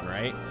should spawn,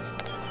 right?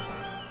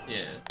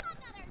 Yeah.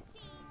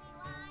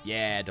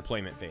 Yeah,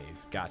 deployment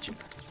phase. Gotcha.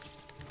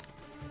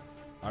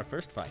 Our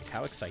first fight.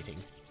 How exciting.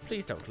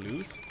 Please don't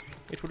lose.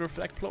 It would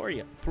reflect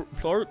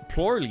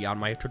poorly on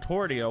my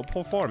tutorial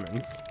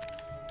performance.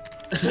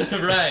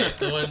 Right,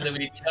 the one that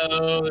we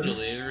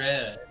totally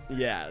read.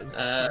 Yes.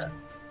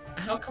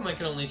 How come I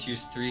can only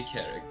choose 3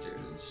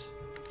 characters?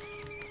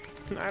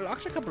 I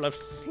locked a couple of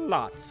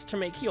slots to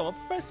make your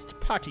first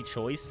party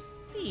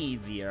choice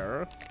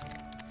easier.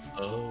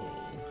 Oh,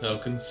 how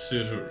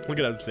considerate. Look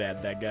at how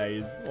sad that guy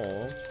is.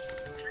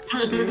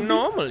 Aww.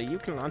 Normally, you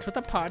can launch with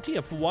a party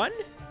of 1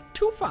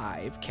 to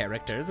 5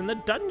 characters, and the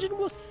dungeon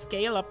will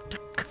scale up to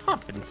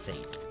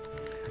compensate.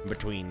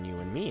 Between you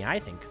and me, I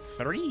think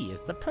 3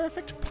 is the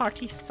perfect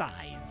party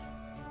size.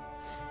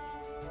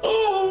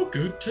 Oh,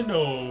 good to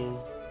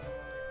know.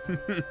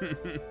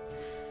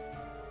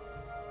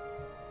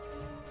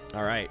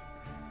 All right.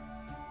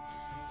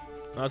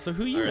 So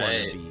who you want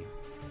to be?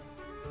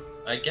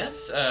 I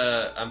guess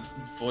I'm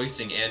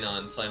voicing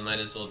Anon, so I might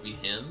as well be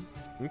him.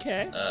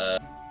 Okay.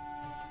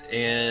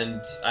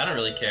 And I don't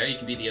really care. You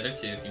can be the other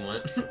 2 if you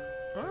want.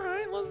 All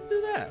right, let's do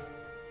that.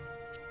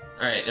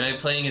 All right, am I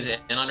playing as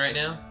Anon right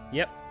now?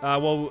 Yep.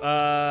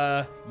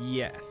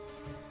 Yes.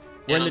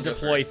 We're in the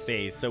deploy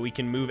phase, so we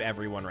can move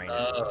everyone right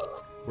now.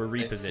 Oh. We're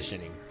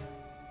repositioning.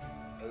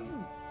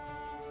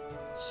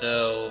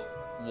 So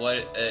what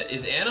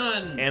is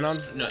Anon?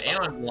 Anon's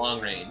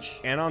long range.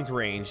 Anon's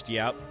ranged.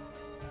 Yep.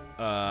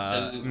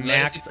 So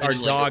Max, what our if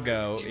you put him, like,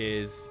 doggo, over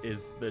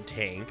is the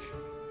tank.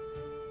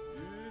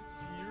 It's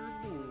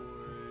your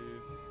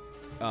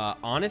boy.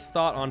 Honest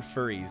thought on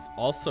furries.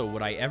 Also,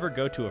 would I ever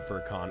go to a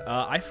fur con?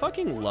 I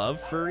fucking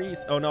love furries.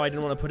 Oh no, I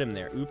didn't want to put him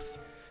there. Oops.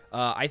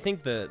 I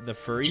think the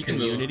furry You can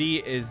move. community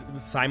is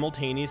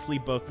simultaneously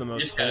both the You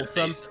most just gotta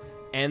wholesome face him.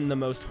 and the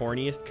most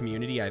horniest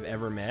community I've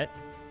ever met.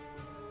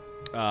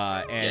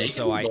 And you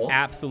so can I move both.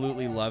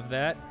 absolutely love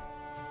that.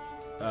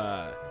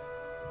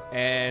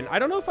 And I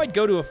don't know if I'd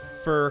go to a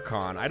fur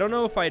con. I don't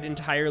know if I'd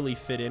entirely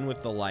fit in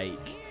with the like.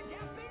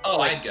 Oh,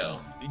 I'd go.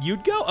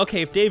 You'd go?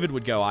 Okay, if David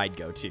would go, I'd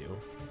go too.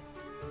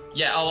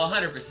 Yeah,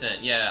 100%.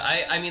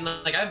 Yeah, I mean,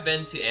 like, I've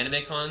been to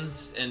anime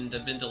cons and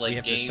I've been to, like, We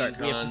have to game start.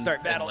 cons. We have to start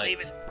and, battle, like...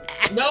 David.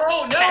 No,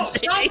 stop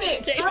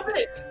David, it! Stop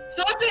it!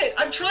 Stop it!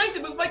 I'm trying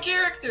to move my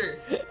character!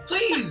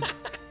 Please!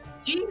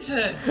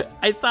 Jesus!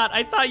 I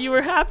thought you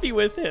were happy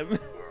with him.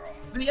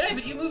 But yeah,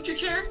 but you moved your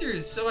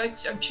characters, so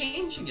I'm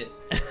changing it.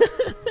 My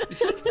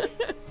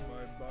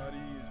body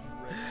is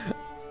ready.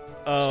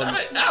 Stop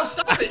it! Ow,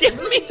 stop I it! You're didn't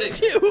moving mean things.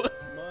 to.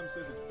 Mom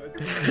says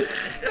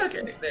it's bedtime.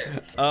 Okay,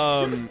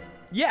 there.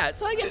 Yeah,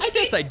 so I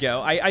guess I'd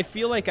go. I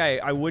feel like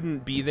I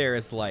wouldn't be there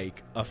as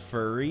like a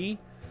furry,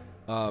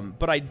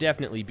 but I'd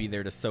definitely be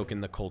there to soak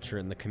in the culture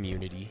and the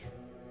community.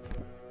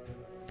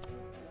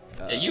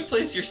 Yeah, you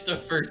place your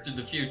stuff first in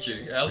the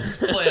future. I'll just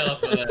play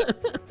off of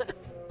that.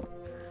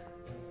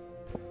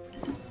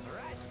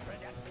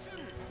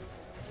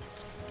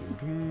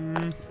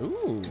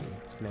 Ooh,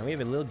 now we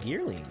have a little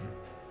gearling.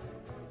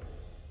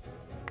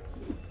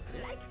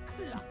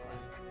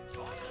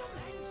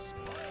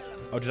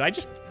 Oh, did I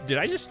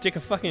just stick a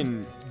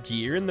fucking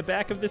gear in the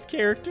back of this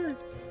character?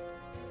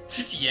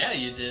 Yeah,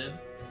 you did.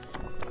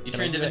 You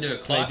Can I turned do him that- into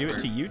a Can I clock. do it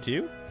to you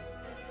too?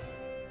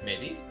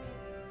 Maybe.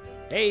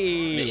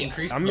 Hey,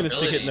 increased I'm gonna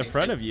stick it in the mobility.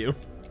 front of you.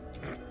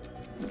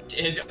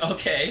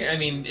 Okay, I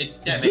mean,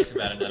 that makes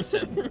about enough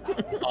sense. It's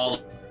all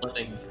the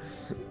things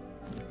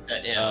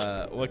that,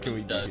 yeah. What can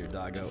we do does, here,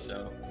 doggo?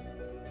 So,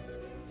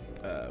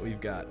 We've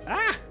got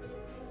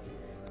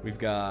We've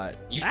got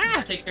you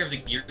should take care of the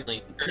gear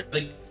link.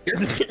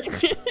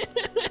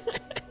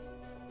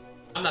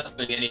 I'm not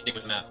doing anything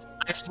with the mouse.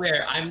 I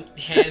swear, I'm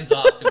hands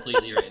off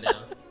completely right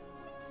now.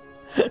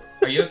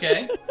 Are you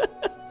okay?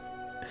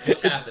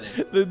 What's happening?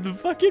 The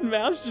fucking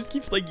mouse just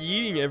keeps like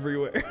yeeting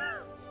everywhere.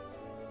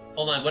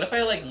 Hold on, what if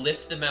I like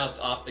lift the mouse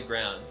off the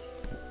ground?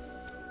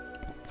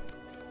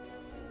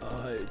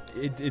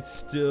 It's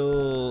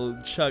still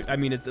I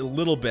mean, it's a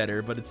little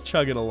better, but it's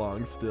chugging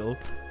along still.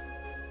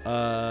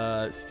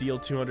 Steel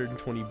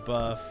 220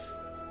 buff,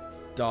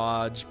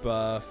 dodge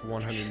buff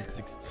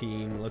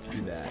 116. Let's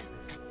do that.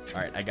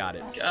 All right, I got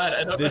it. God,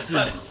 I don't This know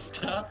how to is-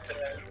 stop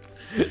that.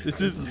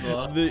 This is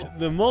awful.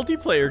 the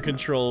multiplayer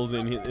controls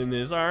in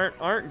this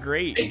aren't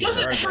great. It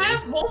doesn't are they?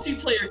 have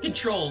multiplayer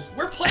controls.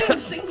 We're playing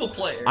single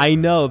player. I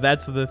know,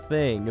 that's the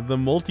thing. The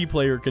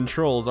multiplayer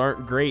controls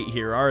aren't great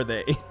here, are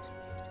they?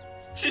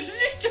 They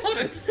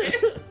don't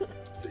exist.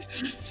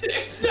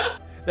 There's no.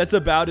 That's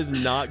about as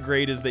not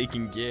great as they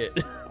can get.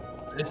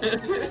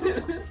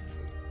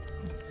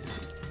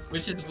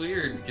 Which is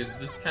weird because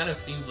this kind of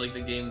seems like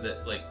the game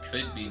that like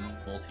could be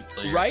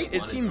multiplayer. if Right? it It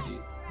wanted seems to be.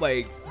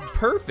 like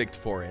perfect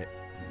for it.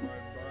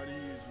 My body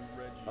is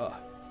ready.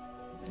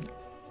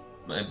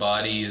 My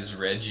body is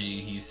Reggie,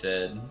 he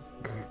said.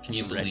 Can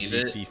you believe Reggie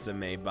it?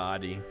 Fils-Aimé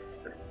body.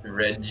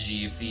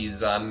 Reggie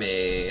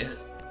Fils-Aimé.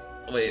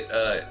 Wait,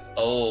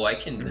 oh, I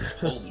can.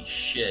 Holy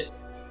shit.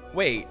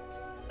 Wait,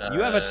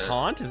 you have a Uh,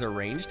 taunt as a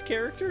ranged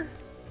character?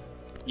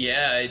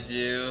 Yeah, I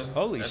do.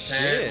 Holy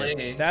Apparently.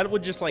 shit. That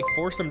would just like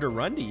force him to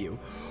run to you.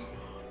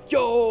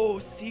 Yo,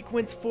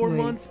 sequence 4 Wait.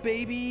 months,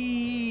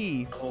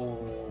 baby.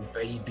 Oh,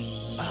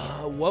 baby.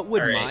 What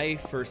would All my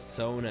right.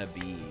 persona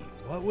be?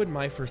 What would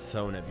my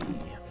persona be?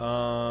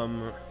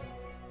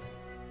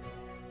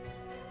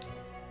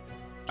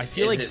 I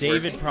feel Is like it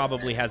David working?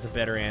 probably has a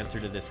better answer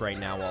to this right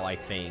now while I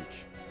think.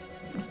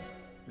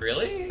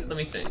 Really? Let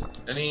me think.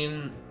 I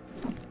mean,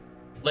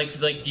 like,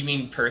 do you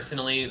mean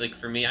personally? Like,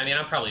 for me? I mean,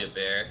 I'm probably a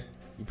bear.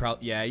 You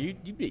probably, yeah,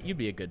 you'd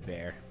be a good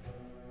bear.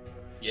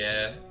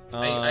 Yeah.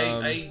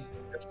 I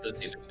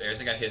associate with bears.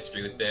 I got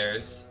history with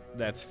bears.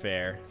 That's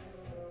fair.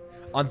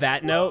 On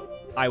that note,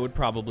 I would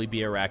probably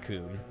be a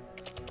raccoon.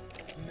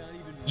 Not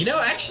even You know,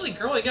 actually,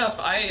 growing up,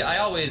 I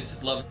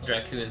always loved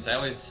raccoons. I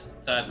always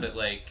thought that,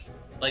 like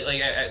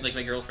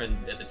my girlfriend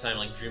at the time,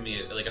 like, drew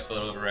me, like, a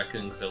photo of a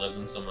raccoon because I loved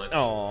them so much.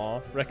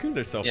 Aw, raccoons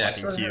are so Yeah, I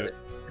fucking still have cute. it.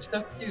 They're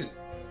so cute.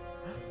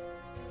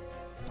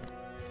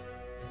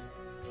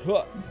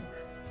 Huh.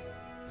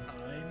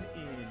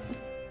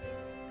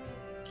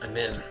 I'm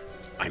in.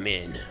 I'm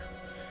in.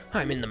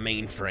 I'm in the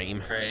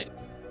mainframe. Alright.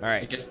 All I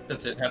right, guess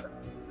that's it.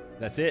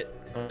 that's it.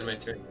 My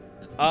turn.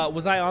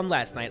 Was I on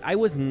last night? I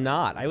was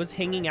not. I was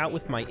hanging out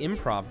with my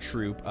improv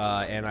troupe,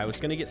 and I was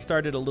gonna get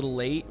started a little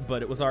late,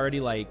 but it was already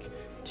like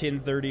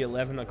 10:30,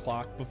 11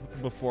 o'clock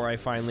before I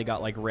finally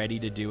got like ready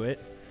to do it.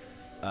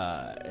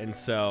 And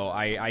so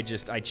I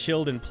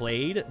chilled and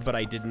played, but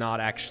I did not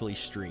actually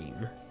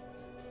stream.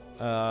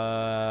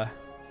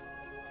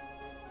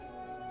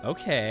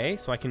 Okay,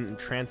 so I can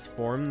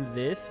transform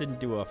this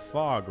into a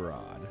fog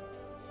rod.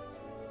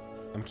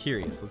 I'm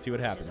curious. Let's see what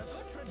happens.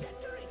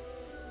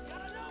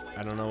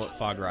 I don't know what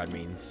fog rod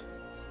means.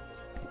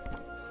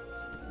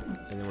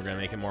 And then we're gonna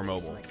make it more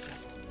mobile.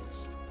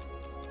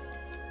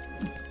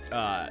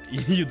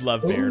 You'd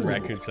love bear and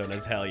raccoon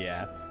sonas, hell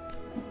yeah.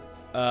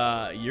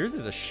 Yours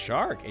is a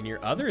shark, and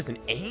your other is an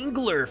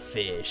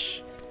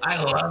anglerfish.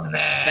 I love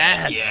that.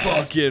 That's yes.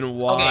 fucking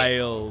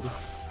wild. Okay.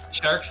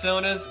 Shark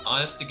sonas,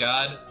 honest to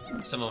God,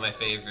 some of my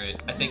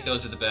favorite. I think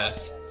those are the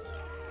best.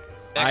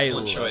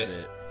 Excellent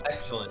choice.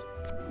 Excellent.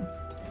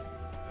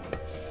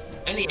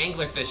 And the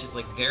anglerfish is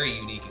like very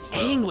unique as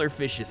well.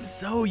 Anglerfish is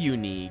so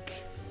unique.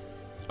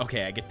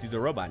 Okay, I get through the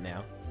robot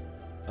now.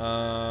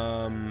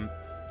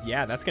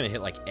 Yeah, that's gonna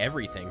hit like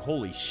everything.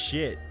 Holy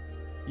shit.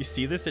 You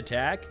see this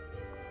attack?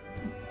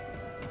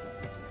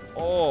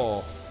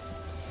 Oh.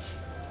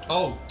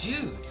 Oh,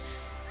 dude.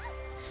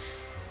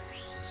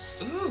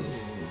 Ooh.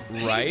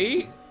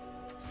 Right?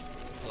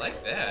 I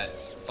like that.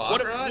 Fog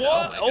What? rod?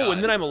 What? Oh, my God.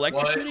 And then I'm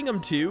electrocuting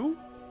them too?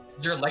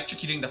 You're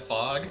electrocuting the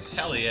fog?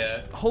 Hell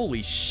yeah.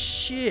 Holy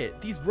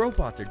shit. These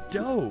robots are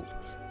dope.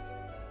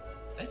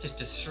 That just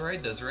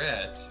destroyed those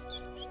rats.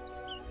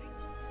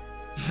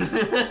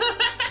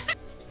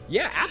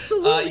 Yeah,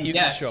 absolutely. You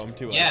yes, can show them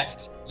to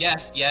yes,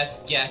 yes,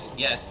 yes, yes,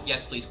 yes,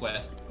 yes, please,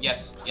 Quest.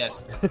 Yes,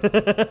 yes.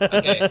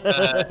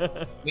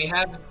 Okay, we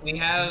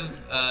have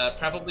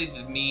probably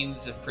the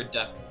means of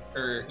production.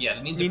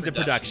 The means of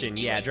production.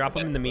 Yeah, like drop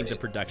them in the means way. of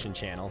production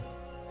channel.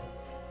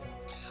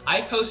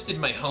 I posted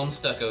my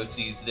Homestuck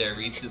OCs there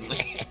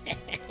recently.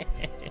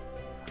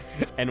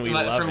 And we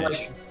love from it.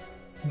 like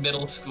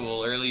middle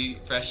school, early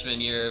freshman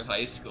year of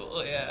high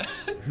school. Yeah.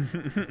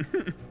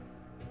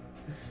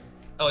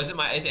 Oh, it's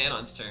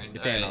Anon's turn.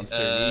 It's All Anon's right,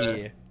 turn.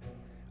 Yeah.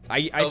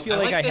 I feel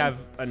like I the- have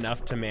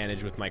enough to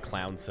manage with my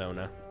clown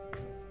sona.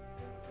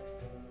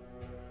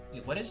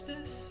 Wait, what is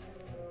this?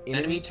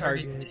 Enemy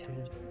target.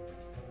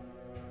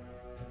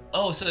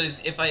 Oh, so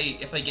if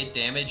I get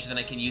damaged, then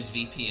I can use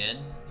VPN.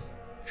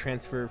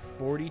 Transfer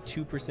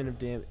 42% of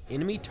damage.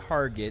 Enemy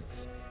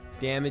targets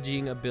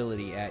damaging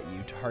ability at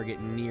you.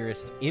 Target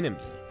nearest enemy.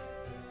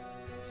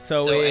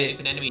 So if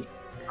an enemy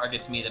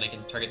targets me, then I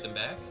can target them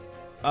back?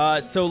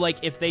 So like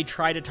if they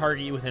try to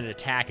target you with an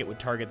attack, it would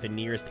target the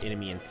nearest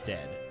enemy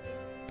instead.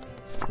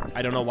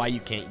 I don't know why you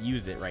can't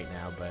use it right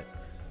now, but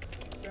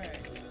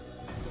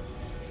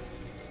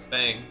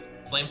Bang.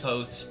 Flame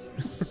post.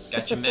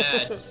 Got you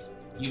mad.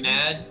 You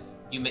mad?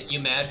 You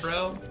mad,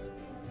 bro?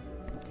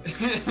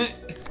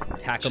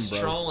 hack 'em, Just bro.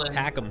 trolling.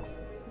 Hack 'em.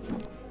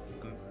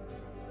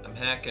 I'm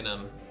hacking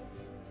them.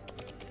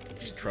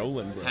 Just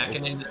trolling, bro.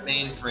 Hacking into the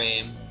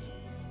mainframe.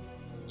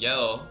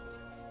 Yo,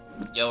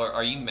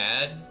 are you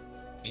mad?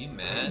 Are you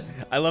mad?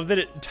 I love that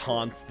it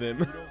taunts them.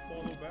 You don't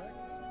follow back?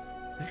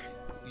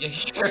 Yeah,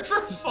 you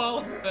never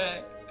fall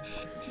back.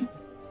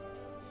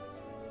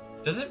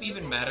 Does it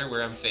even matter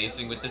where I'm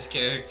facing with this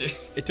character?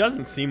 It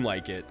doesn't seem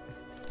like it.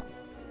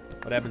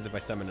 What happens if I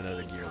summon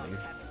another gearling?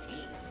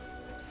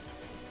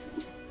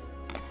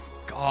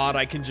 God,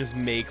 I can just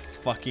make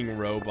fucking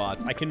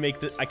robots. I can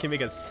make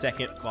a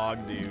second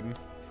fog dude.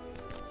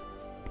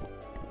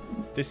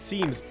 This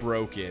seems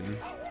broken.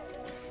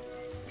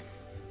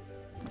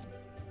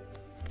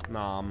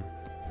 Nom.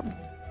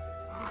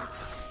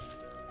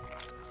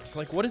 It's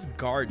like, what does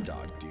guard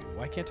dog do?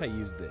 Why can't I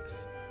use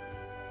this?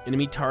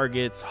 Enemy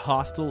targets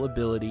hostile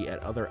ability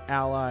at other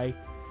ally.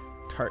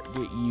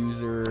 Target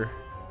user.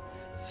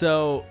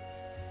 So,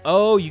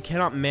 oh, you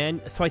cannot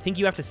so I think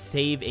you have to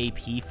save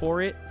AP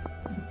for it.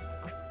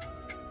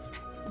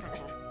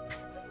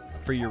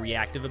 For your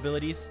reactive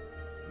abilities.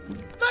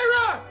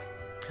 Nyrock!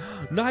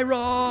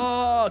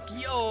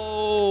 Nyrock!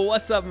 Yo,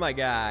 what's up, my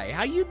guy?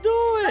 How you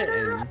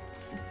doing?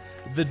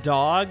 The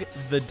dog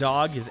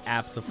is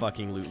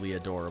abso-fucking-lutely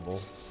adorable.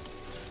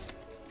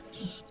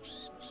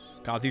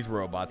 God, these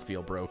robots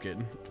feel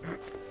broken.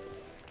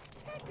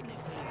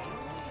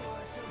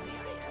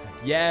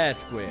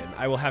 Yes, Gwen.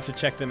 I will have to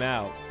check them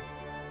out.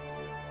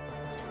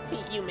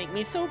 You make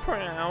me so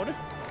proud.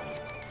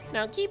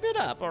 Now keep it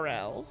up, or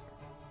else.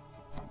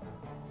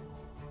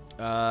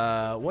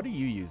 What are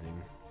you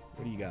using?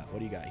 What do you got? What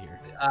do you got here?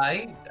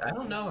 I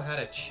don't know how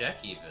to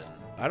check even.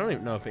 I don't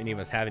even know if any of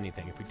us have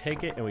anything. If we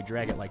take it and we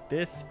drag it like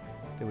this,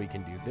 then we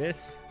can do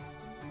this.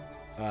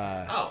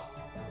 Oh.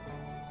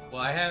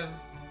 Well, I have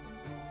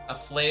a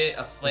flail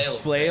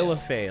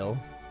of fail.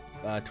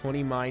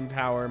 20 mind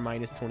power,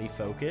 minus 20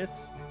 focus.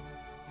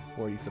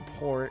 40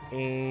 support,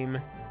 aim.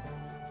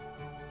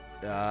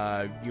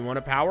 You want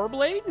a power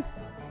blade?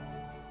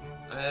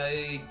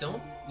 I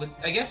don't.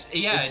 I guess,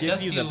 yeah, it it gives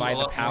does you do the by a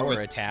the lot power more with,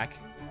 attack.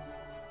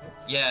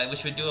 Yeah,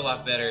 which would do a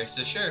lot better.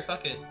 So sure,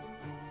 fuck it.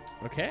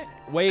 Okay.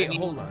 Wait, I mean,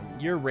 hold on.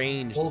 You're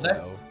ranged, well,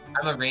 though.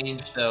 I'm a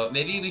ranged though.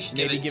 Maybe we should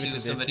Maybe give it to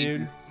this somebody.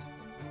 dude.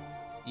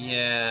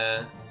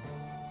 Yeah.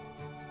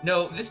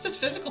 No, this does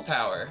physical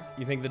power.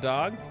 You think the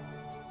dog?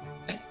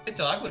 I think the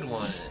dog would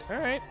want it. All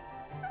right.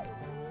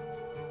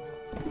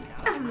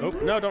 Oh,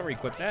 no, don't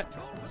re-equip that.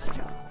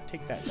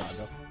 Take that,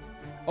 doggo.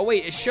 Oh,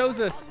 wait, it shows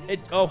us...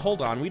 Oh,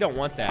 hold on. We don't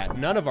want that.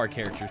 None of our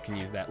characters can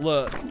use that.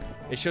 Look,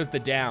 it shows the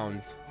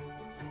downs.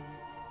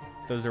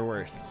 Those are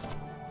worse.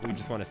 We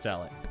just want to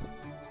sell it.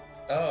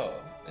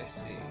 Oh, I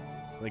see.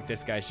 Like,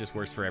 this guy's just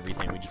worse for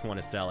everything. We just want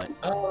to sell it.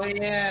 Oh,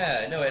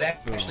 yeah. No, it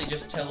actually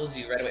just tells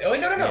you right away. Oh, wait,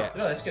 no. Yeah.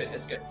 No, that's good.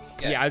 That's good.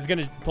 Yeah, I was going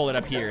to pull it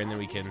up here, and then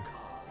we can...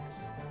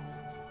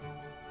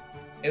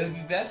 It would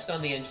be best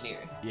on the engineer.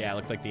 Yeah, it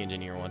looks like the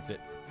engineer wants it.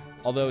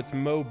 Although it's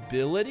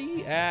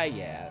mobility?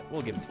 Yeah.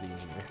 We'll give it to the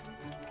engineer.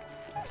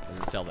 And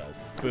then sell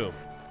those. Boom.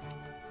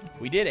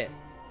 We did it.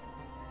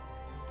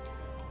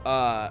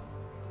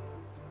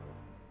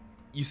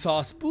 You saw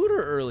a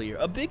spooter earlier.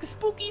 A big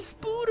spooky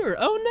spooter.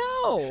 Oh,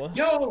 no.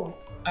 Yo!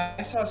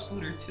 I saw a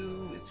spooter,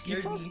 too. It scared me.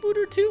 You saw a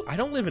spooter, too? I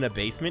don't live in a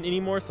basement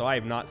anymore, so I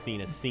have not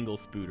seen a single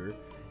spooter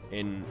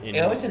in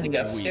Yeah, I was in the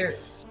weeks.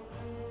 upstairs.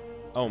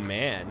 Oh,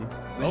 man.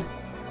 Oh.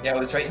 Yeah, I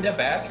was right in the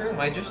bathroom.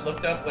 I just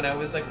looked up when I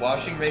was like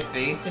washing my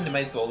face into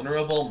my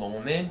vulnerable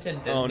moment,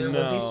 and then there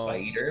was a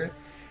spider.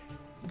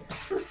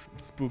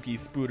 Spooky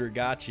spooter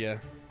gotcha.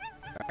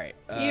 All right.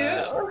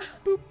 Yeah.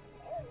 Boop,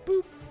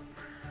 boop.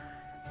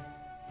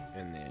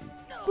 And then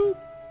boop,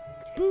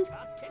 boop.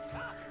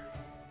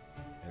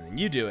 And then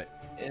you do it.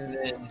 And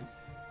then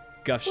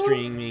Guff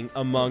streaming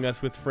Among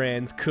Us with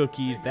friends,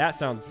 cookies. That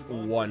sounds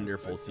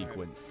wonderful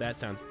sequence. That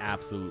sounds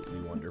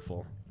absolutely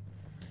wonderful.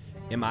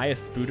 Am I a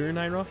spooter,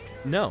 Naira?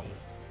 No.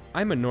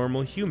 I'm a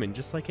normal human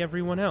just like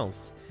everyone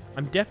else.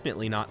 I'm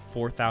definitely not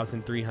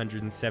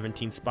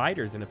 4,317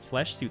 spiders in a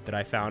flesh suit that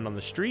I found on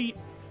the street.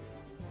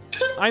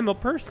 I'm a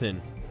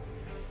person.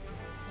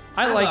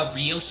 I'm a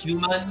real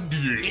human.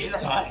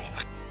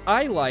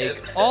 I like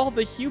all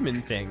the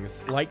human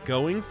things, like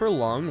going for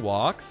long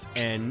walks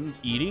and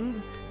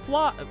eating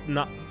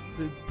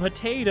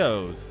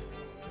potatoes.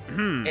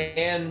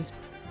 And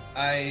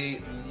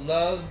I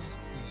love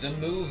the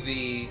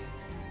movie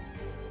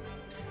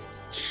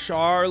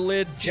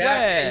Charlotte's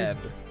Jack Web.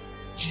 and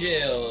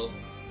Jill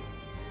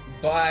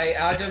by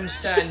Adam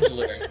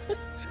Sandler.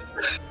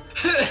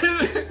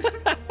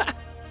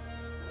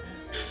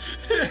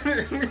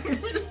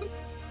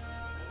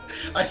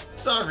 I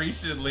saw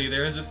recently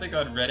there was a thing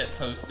on Reddit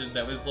posted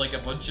that was like a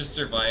bunch of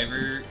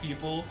Survivor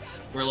people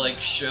were like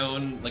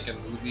shown like a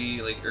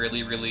movie like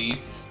early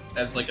release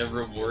as like a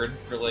reward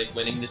for like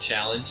winning the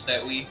challenge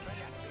that week.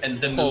 And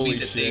the movie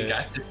that they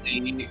got to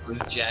see was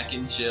Jack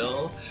and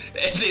Jill,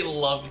 and they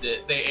loved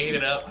it. They ate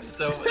it up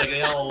so like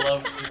they all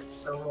loved it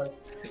so much.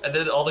 And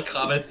then all the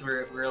comments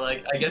were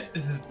like, I guess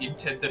this is the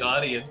intended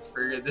audience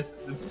for this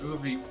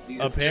movie.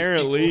 It's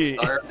apparently, just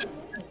people starved in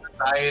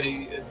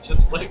society and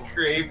just like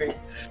craving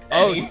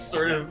any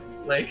sort of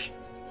like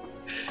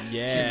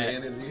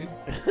humanity.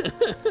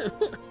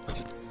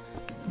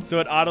 So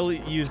it auto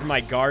used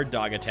my guard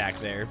dog attack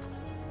there.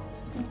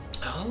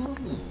 Oh,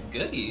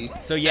 goody.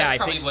 So yeah, that's I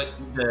probably think what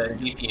the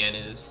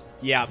VPN is.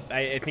 Yeah,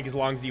 I think as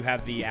long as you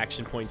have the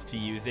action points to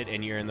use it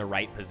and you're in the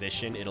right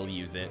position, it'll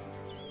use it.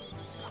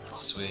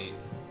 Sweet.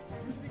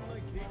 You think my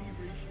KD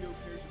ratio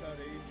cares about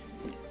age?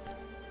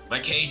 My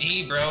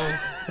KD, bro.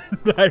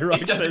 Nyrog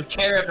He doesn't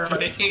care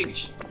about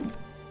age.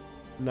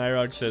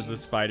 Nyrog says the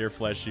spider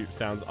flesh shoot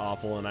sounds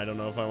awful, and I don't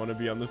know if I want to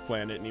be on this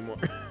planet anymore.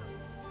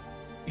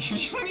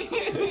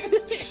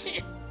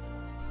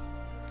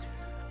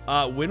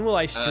 When will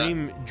I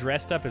stream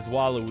dressed up as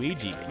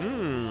Waluigi?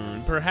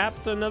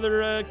 Perhaps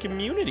another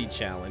community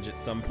challenge at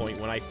some point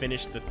when I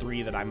finish the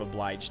 3 that I'm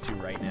obliged to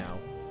right now.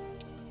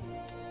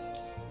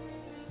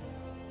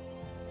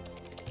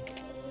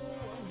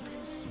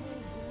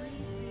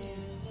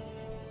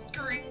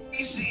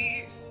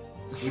 Greasy.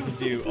 We could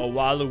do a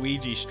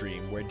Waluigi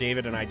stream where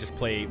David and I just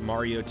play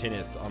Mario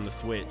Tennis on the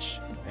Switch,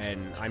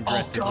 and I'm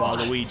dressed as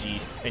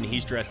Waluigi, and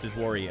he's dressed as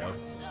Wario.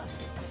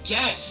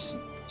 Yes!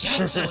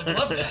 Yes, I would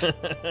love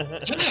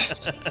that!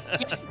 Yes!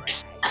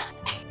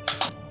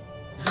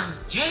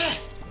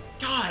 Yes!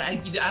 God, I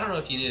don't know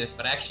if you knew this,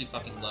 but I actually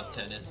fucking love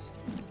tennis.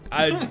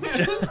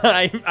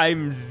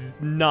 I'm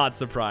not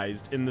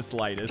surprised in the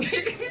slightest.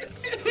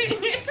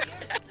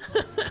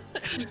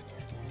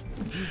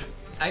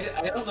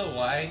 I don't know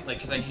why, like,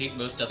 because I hate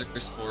most other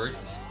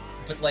sports,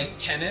 but like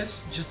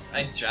tennis, just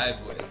I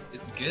jive with.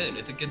 It's good.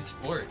 It's a good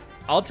sport.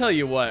 I'll tell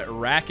you what,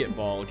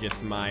 racquetball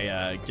gets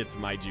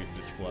my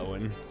juices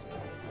flowing.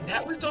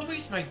 That was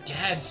always my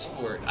dad's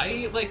sport.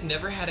 I like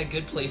never had a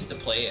good place to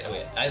play it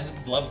with. I'd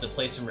love to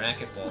play some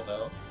racquetball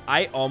though.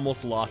 I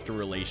almost lost a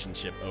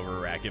relationship over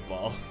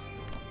racquetball.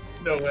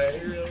 No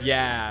way, really?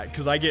 Yeah,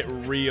 because I get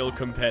real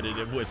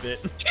competitive with it.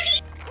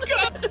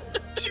 Got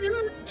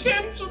 2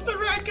 attempts with the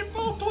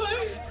racquetball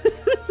play.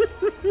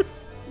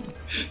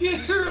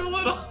 You're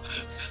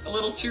a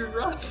little too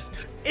rough.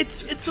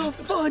 It's a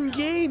fun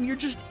game. You're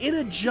just in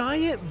a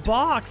giant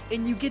box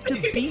and you get to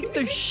beat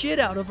the shit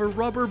out of a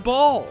rubber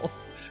ball.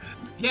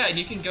 Yeah,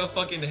 you can go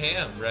fucking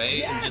ham, right?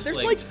 Yeah, and just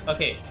there's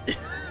okay.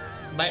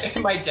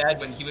 My dad,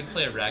 when he would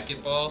play a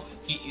racquetball,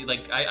 he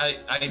like I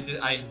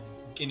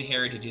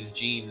inherited his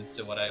genes,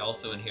 so what I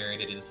also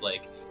inherited is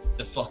like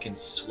the fucking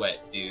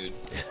sweat, dude.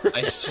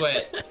 I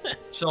sweat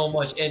so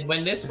much, and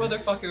when this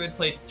motherfucker would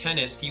play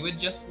tennis, he would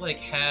just like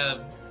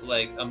have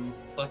like a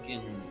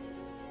fucking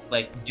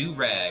like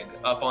do-rag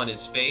up on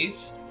his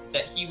face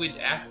that he would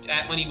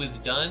at when he was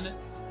done,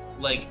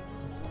 like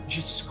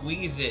just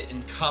squeeze it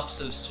and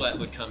cups of sweat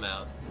would come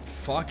out.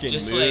 Fucking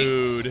just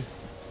mood.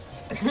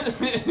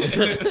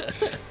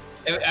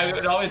 It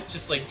would always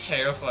just like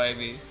terrify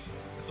me.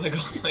 It's like,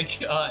 oh my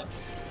god.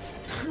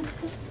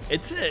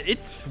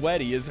 It's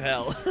sweaty as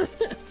hell.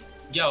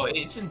 Yo,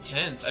 it's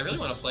intense. I really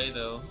want to play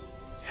though.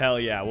 Hell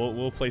yeah,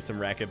 we'll play some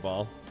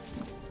racquetball.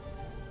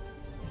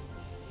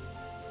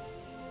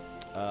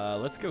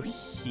 Let's go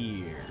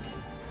here.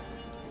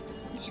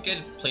 It's a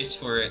good place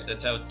for it.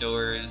 That's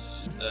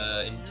outdoors,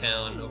 in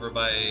town, over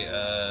by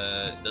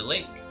the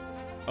lake.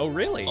 Oh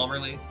really? Palmer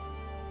Lake,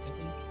 I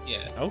think.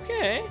 Yeah.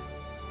 Okay.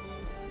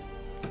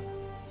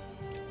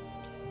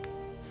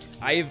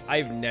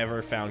 I've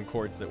never found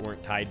courts that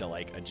weren't tied to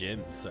like a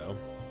gym, so.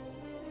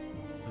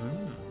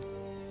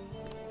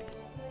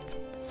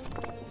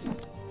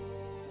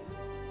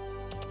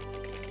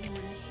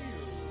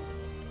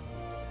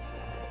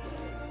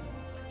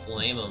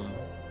 Blame him.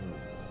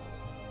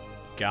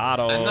 Got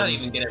him. I'm not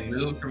even gonna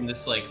move from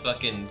this like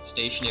fucking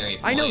stationary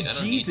point. I know, don't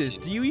Jesus.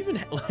 need to. Do you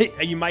even like?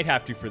 You might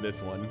have to for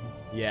this one.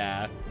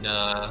 Yeah.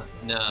 Nah.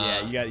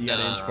 Yeah, you got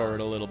to inch forward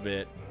a little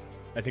bit.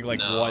 I think like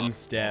one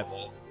step.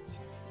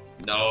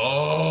 No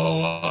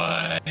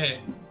way. I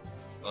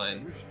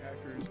Fine. wish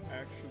hackers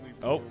actually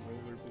Oh. wore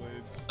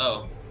rollerblades.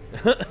 Oh.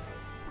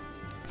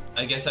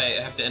 I guess I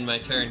have to end my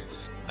turn.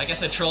 I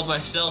guess I trolled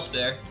myself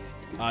there.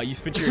 You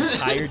spent your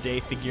entire day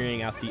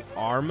figuring out the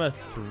Arma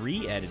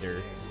 3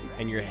 editor,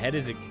 and your head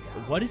is.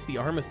 What is the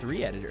Arma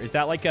 3 editor? Is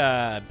that like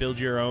a build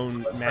your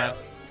own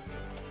maps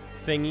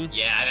thingy?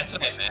 Yeah, that's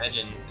what I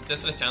imagine.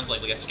 That's what it sounds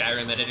like a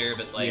Skyrim editor,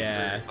 but like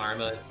for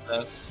Arma and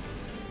stuff.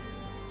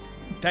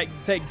 That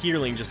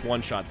gearling just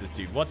one-shot this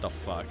dude. What the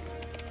fuck?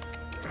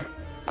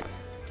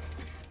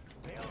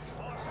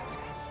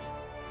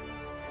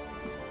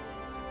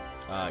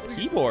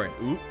 Keyboard.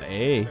 Ooh,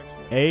 hey,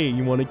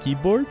 you want a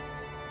keyboard?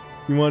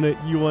 You want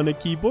a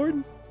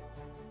keyboard?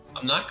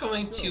 I'm not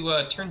going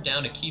to turn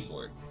down a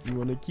keyboard. You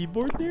want a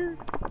keyboard there?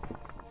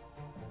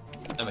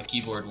 I'm a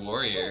keyboard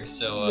warrior,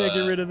 so Yeah,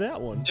 get rid of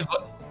that one.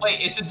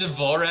 Wait, it's a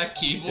Dvorak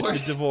keyboard?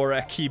 It's a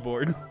Dvorak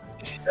keyboard.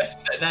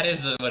 That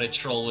is what a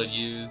troll would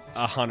use.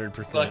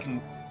 100%.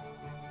 Fucking.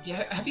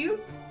 Yeah, have you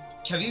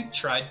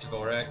tried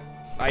Dvorak?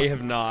 I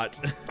have not.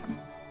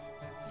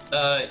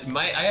 I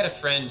had a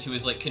friend who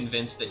was like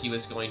convinced that he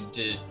was going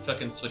to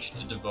fucking switch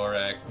to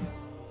Dvorak.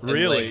 And,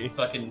 Really? like,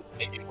 fucking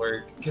make it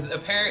work. Because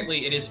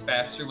apparently it is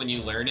faster when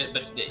you learn it,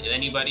 but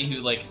anybody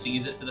who like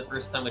sees it for the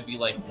first time would be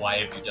like, why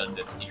have you done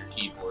this to your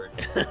keyboard?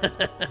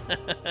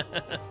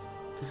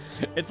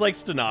 It's like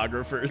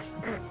stenographers.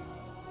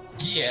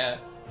 Yeah.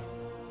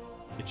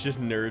 It's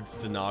just nerd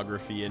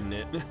stenography, isn't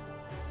it?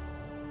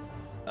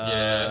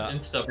 Yeah,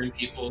 and stubborn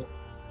people.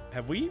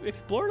 Have we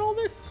explored all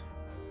this?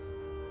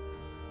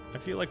 I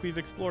feel like we've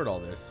explored all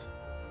this.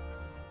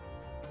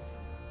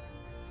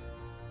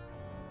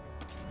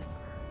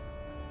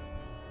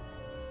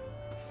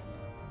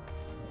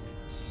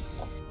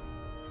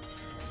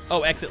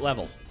 Oh, exit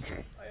level.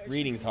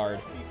 Reading's hard.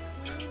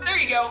 There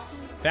you go.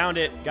 Found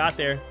it. Got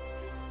there.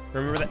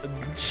 Remember that?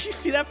 Did you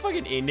see that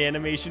fucking end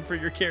animation for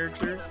your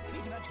character?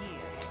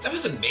 That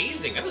was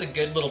amazing. That was a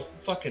good little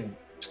fucking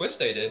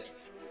twist I did.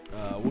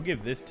 We'll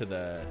give this to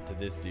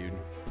this dude.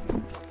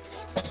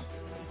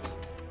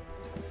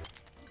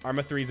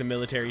 Arma 3 is a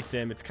military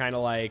sim. It's kind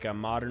of like a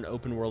modern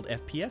open world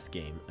FPS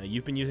game.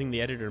 You've been using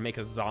the editor to make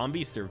a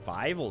zombie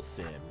survival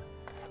sim.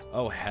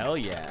 Oh, hell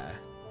yeah.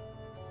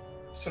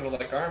 Sort of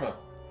like Arma.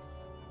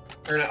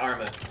 Or not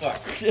Arma.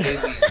 Fuck.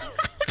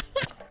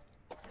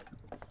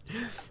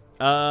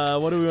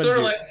 What do we want to do? Sort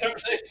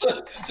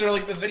of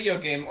like the video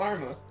game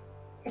Arma.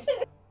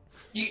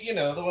 you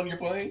know, the one you're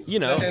playing? You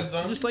know,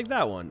 just like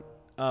that one.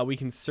 We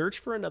can search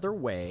for another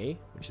way,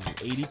 which is an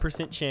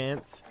 80%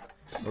 chance,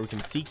 or we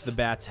can seek the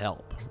bat's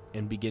help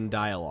and begin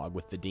dialogue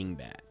with the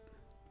dingbat.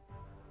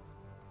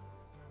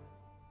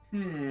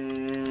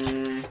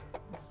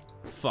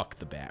 Fuck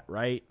the bat,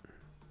 right?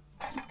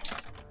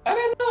 I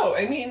don't know.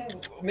 I mean,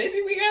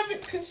 maybe we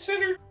haven't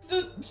considered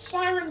the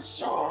siren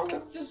song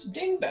of this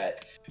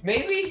dingbat.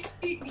 Maybe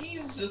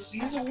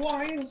he's a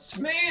wise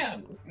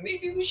man.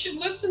 Maybe we should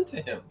listen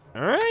to him.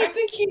 All right. I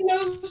think he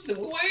knows the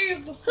way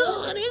of the forest.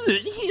 What is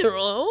it,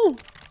 hero?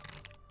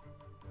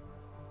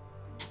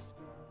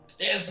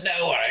 There's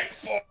no way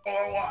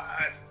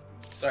forward.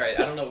 Sorry,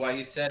 I don't know why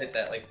you said it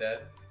like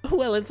that.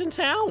 Well, it's a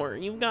tower.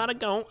 You've got to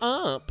go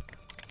up.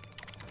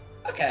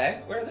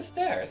 Okay, where are the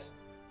stairs?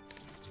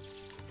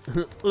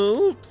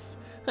 Oops.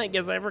 I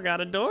guess I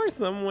forgot a door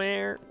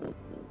somewhere.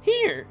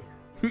 Here,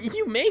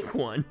 you make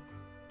one.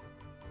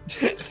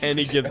 And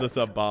he gives us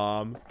a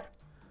bomb.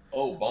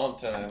 Oh, bomb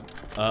time.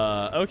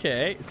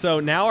 Okay. So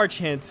now our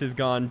chance has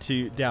gone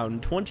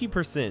down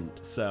 20%.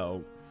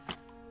 So.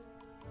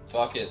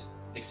 Fuck it.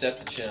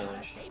 Accept the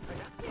challenge.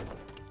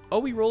 Oh,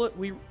 we roll it.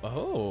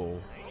 Oh.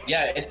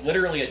 Yeah, it's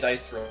literally a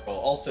dice roll.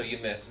 Also, you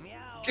missed.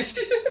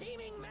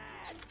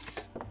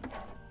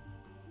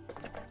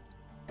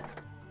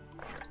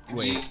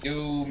 Wait.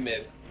 You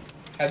missed.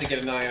 Had to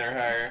get a 9 or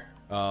higher.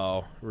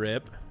 Oh,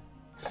 rip.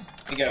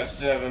 You got a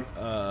 7.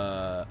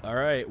 All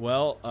right.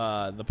 Well,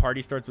 the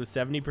party starts with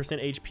 70%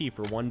 HP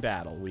for one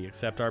battle. We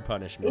accept our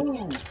punishment.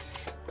 Ooh.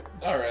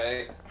 All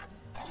right.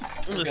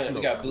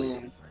 We got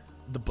booms.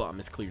 The bomb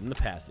is cleared in the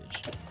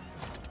passage.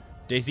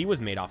 Daisy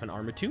was made off an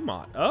Arma 2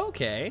 mod.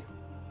 Okay.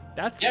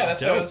 That's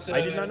that's dope. how it's,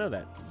 I did not know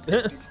that.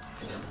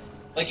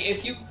 Like,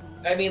 if you...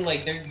 I mean,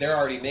 like, they're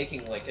already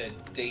making, like, a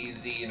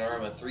Daisy and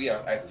Arma 3,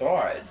 I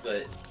thought,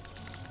 but...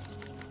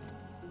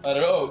 I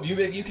don't know.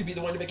 You could be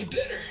the one to make it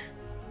better.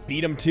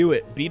 Beat him to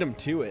it. Beat him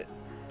to it.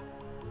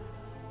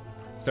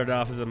 Started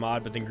off as a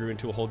mod, but then grew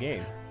into a whole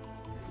game.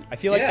 I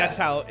feel like that's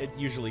how it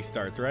usually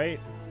starts, right?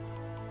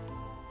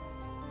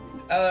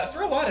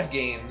 For a lot of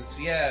games,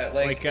 yeah.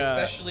 Like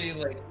especially,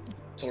 like,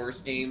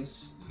 Source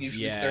games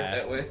usually start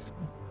that way.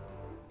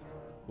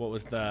 What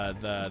was the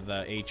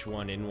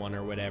H1N1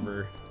 or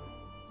whatever?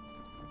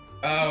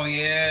 Oh,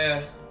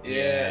 yeah.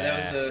 Yeah,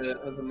 that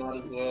was a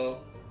mod as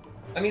well.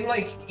 I mean,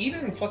 like,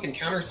 even fucking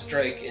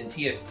Counter-Strike and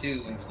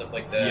TF2 and stuff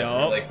like that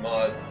are, like,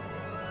 mods.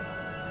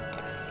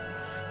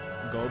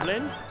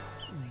 Goblin?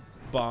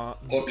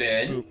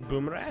 Goblin.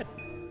 Boomrat?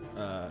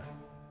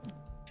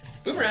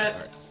 Boomerang.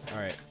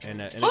 Alright,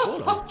 and a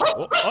golem.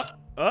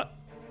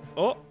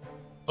 Oh!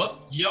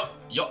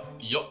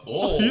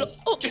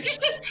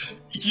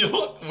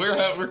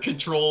 We're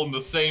controlling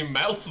the same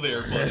mouse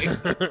there, buddy.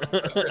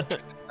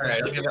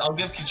 Alright, I'll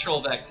give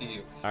control back to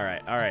you.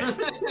 Alright.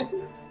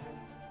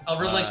 I'll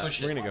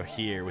relinquish We're it. gonna go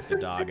here with the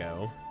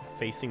doggo,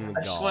 facing the golem.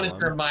 I just wanted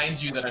to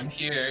remind you that I'm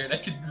here, and I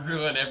could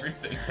ruin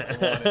everything if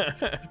I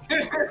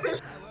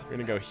wanted. We're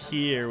gonna go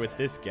here with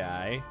this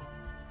guy.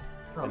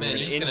 Oh, and man,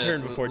 we're gonna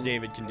intern before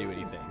David can do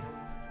anything.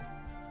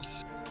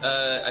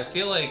 I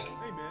feel like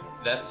Hey, man.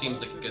 that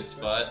seems like a good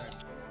spot.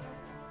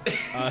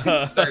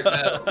 Uh, Start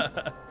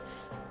battle.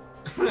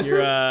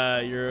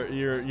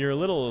 You're a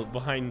little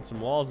behind some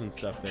walls and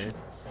stuff there.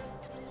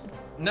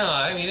 No,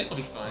 I mean, it'll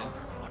be fine.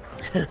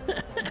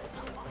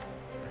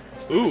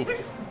 Oof.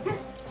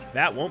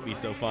 That won't be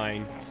so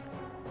fine.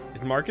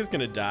 Is Marcus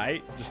gonna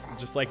die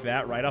just like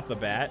that right off the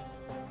bat?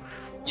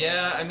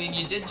 Yeah, I mean,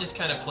 you did just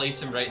kind of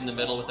place him right in the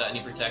middle without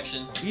any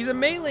protection. He's a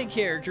melee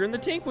character, and the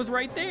tank was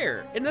right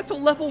there, and that's a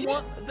level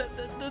 1.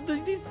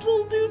 These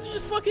little dudes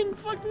just fucking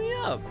fucked me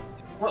up.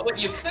 What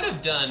you could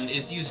have done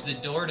is use the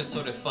door to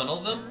sort of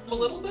funnel them a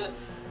little bit.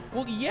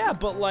 Well, yeah,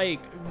 but like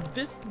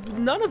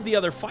none of the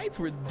other fights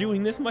were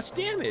doing this much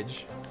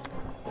damage.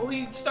 Well,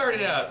 we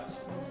started out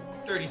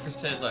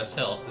 30% less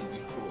health than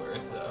before,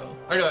 so.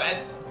 Or no,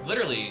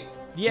 literally.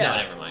 Yeah,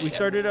 no, never mind. we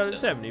started out at 70%.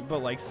 70, but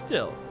like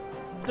still,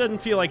 doesn't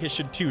feel like it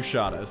should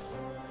two-shot us.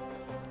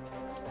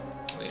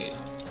 Wait.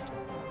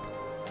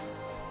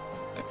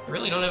 I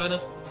really don't have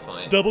enough.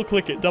 Fine. Double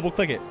click it. Double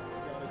click it.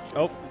 Gotta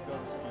Oh. chase the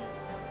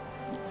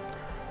Duskies.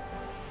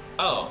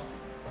 Oh.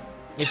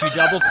 If you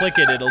double click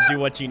it, it'll do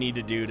what you need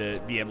to do to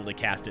be able to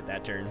cast it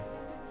that turn.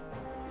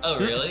 Oh,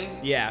 really?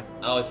 Yeah.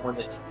 Oh, it's 1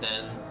 to 10.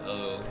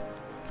 Oh.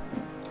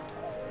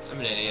 I'm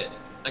an idiot.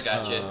 I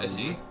gotcha. I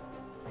see.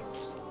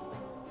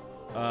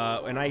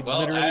 And I Well,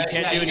 literally can't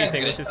yeah, do you guys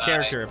anything gonna with this die.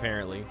 character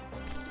apparently.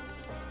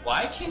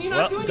 Why can you Well,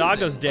 not do anything?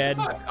 Doggo's What the dead.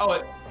 fuck?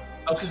 Oh,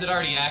 because it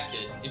already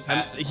acted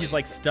impassively. He's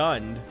like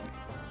stunned.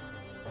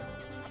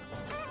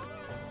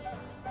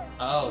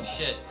 Oh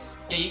shit.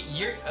 Yeah,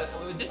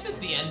 you're. This is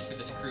the end for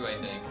this crew, I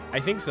think. I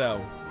think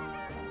so.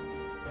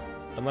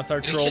 Unless our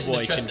We troll shouldn't have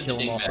boy can trusted kill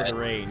the him off with a dingbat.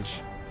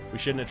 range. We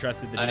shouldn't have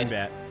trusted the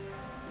dingbat.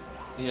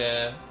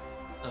 Yeah.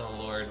 Oh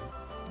lord.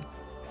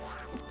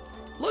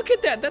 Look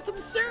at that! That's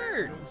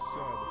absurd! No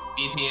sub.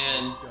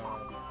 VPN.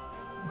 God.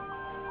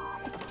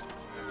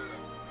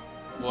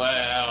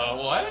 Wow.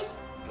 What?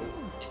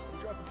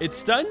 Drop the It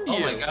stunned you! Oh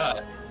my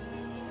god.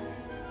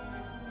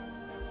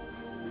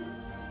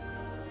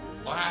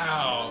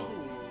 Wow.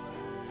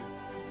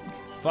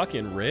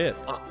 Fucking rip.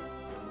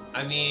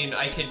 I mean,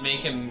 I could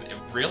make him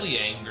really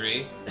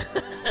angry.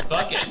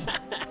 Fuck it.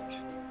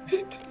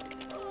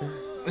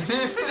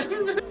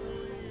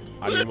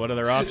 I mean, what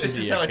other options This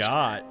do is you how it-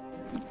 got?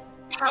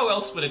 How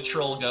else would a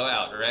troll go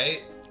out,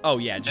 right? Oh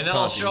yeah, just And then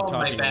I'll taunting, show him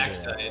my taunting him to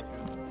death. backside.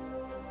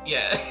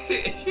 Yeah.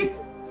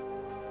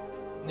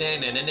 Nah,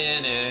 nah, nah, nah,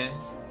 nah.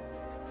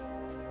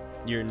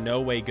 You're no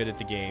way good at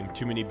the game.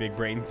 Too many big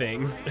brain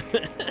things.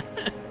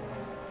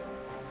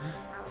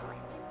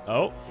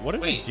 Oh, what are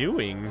they Wait.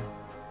 doing?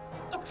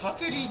 What the fuck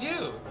did he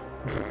do?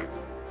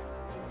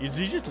 Did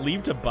he just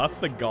leave to buff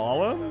the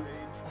golem?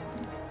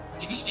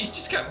 He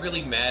just got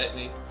really mad at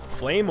me.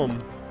 Flame him.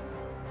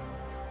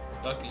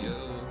 Fuck you.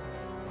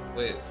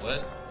 Wait,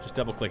 what? Just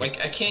double click Like,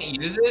 it. I can't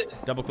use it?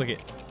 Double click it.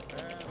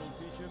 That'll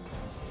teach him.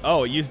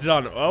 Oh, it used it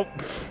on. Oh,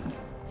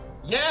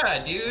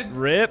 Yeah, dude.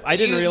 rip. I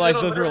didn't Use realize it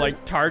on those were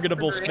like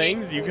targetable for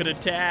things you anything. could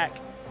attack.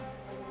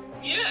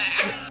 Yeah.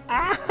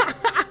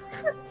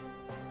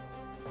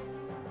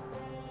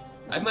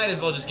 I might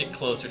as well just get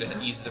closer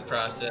to ease the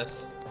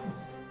process.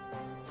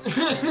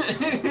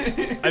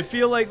 I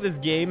feel like this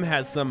game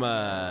has some,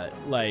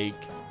 like,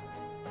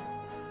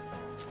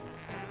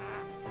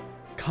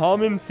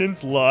 common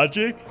sense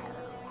logic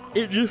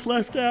it just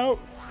left out.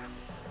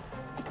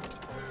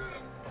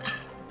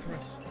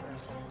 Press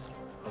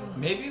F.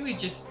 Maybe we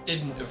just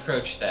didn't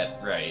approach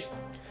that right.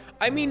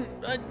 I mean,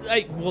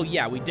 well,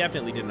 yeah, we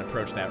definitely didn't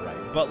approach that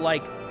right. But,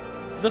 like,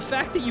 the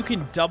fact that you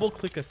can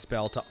double-click a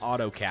spell to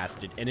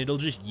auto-cast it, and it'll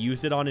just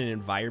use it on an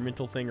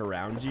environmental thing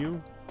around you.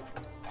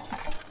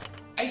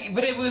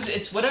 But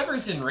it's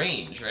whatever's in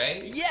range,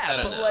 right?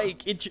 Yeah, but, know.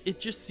 like, it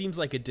just seems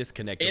like a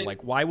disconnect.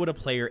 Like, why would a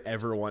player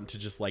ever want to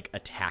just, like,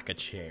 attack a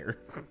chair?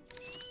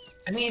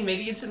 I mean,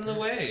 maybe it's in the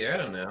way. I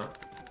don't know.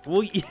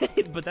 Well, yeah,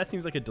 but that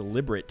seems like a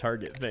deliberate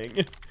target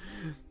thing.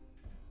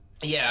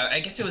 Yeah, I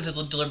guess it was a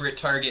deliberate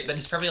target, but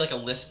it's probably like a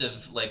list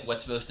of like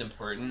what's most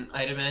important.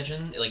 I'd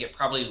imagine, like it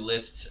probably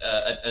lists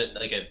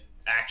like an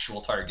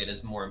actual target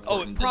as more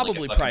important. Oh, it probably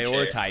than, like, a fucking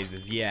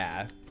prioritizes,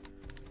 yeah.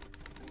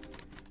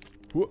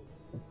 Whoa.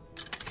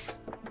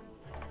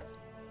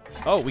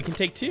 Oh, we can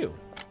take 2.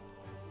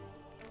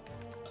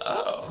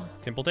 Oh.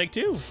 Temple take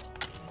 2.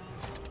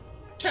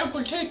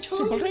 Temple take 2.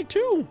 Temple take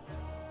 2.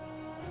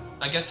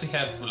 I guess we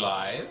have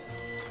live.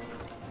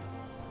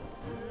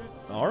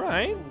 All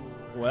right.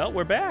 Well,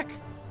 we're back.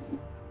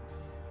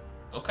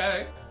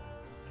 Okay.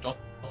 Don't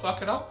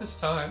fuck it up this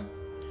time.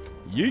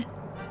 Yeet.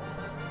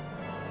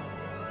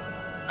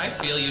 I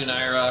feel you,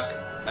 Nyrok.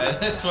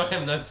 That's why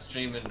I'm not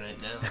streaming right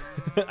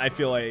now. I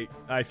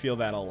feel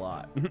that a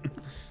lot.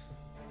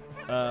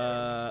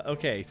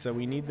 Okay, so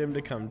we need them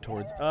to come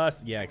towards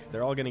us. Yeah, because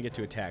they're all going to get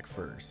to attack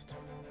first.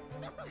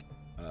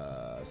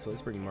 So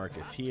let's bring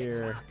Marcus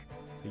here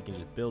so he can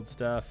just build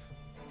stuff.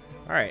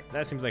 All right,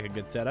 that seems like a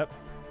good setup.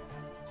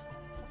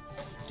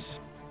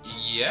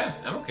 Yeah,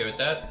 I'm okay with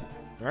that.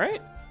 All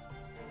right.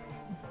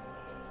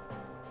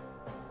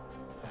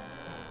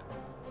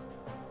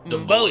 The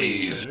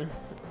Bully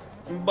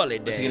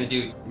What's he gonna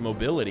do?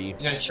 Mobility.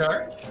 You gonna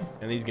charge?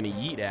 And then he's gonna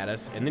yeet at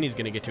us, and then he's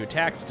gonna get to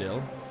attack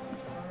still.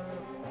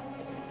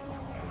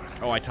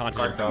 Oh, I taunted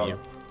him from you.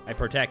 I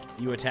protect,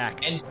 you attack.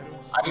 And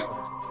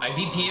I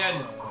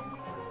VPN.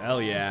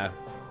 Hell yeah.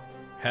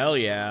 Hell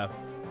yeah.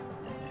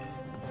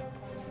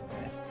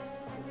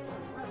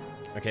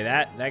 Okay,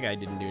 that guy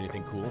didn't do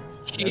anything cool.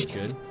 That's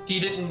good. He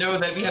didn't know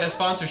that we had a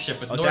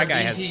sponsorship with Oh, that guy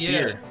has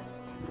spear.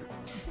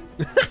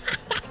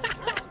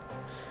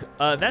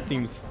 That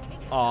seems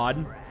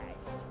odd.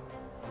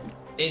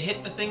 It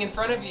hit the thing in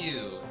front of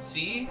you.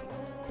 See?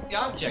 The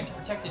object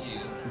protected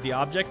you. The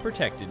object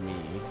protected me,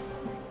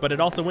 but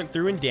it also went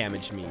through and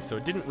damaged me, so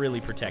it didn't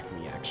really protect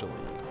me, actually.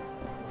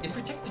 It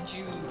protected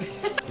you.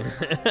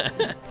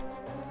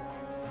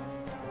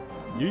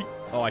 Yeet.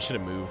 Oh, I should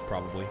have moved,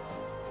 probably.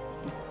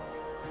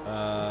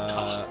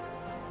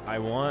 I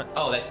want...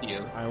 Oh, that's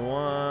you. I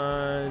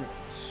want...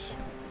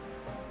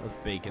 Let's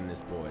bacon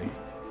this boy.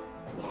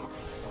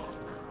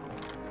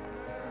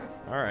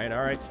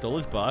 Alright, stole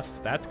his buffs.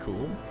 That's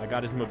cool. I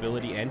got his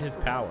mobility and his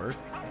power.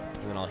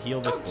 And then I'll heal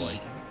this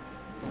boy.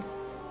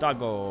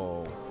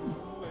 Doggo.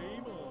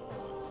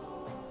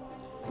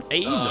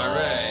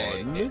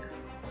 Alright.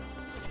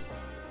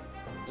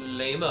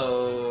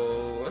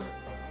 Lame-o.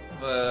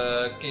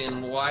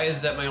 Fucking, why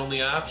is that my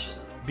only option?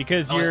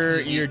 Because Oh,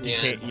 your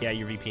VPN. yeah,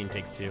 your VPN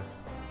takes 2.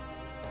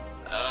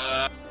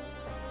 I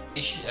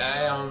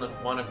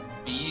don't want to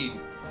be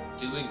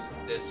doing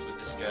this with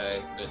this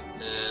guy, but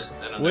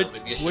I don't know.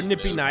 Maybe I should Wouldn't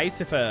it be move.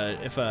 nice if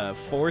a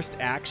forced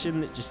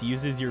action that just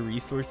uses your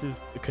resources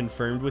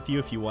confirmed with you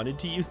if you wanted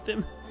to use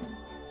them?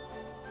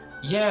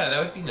 Yeah, that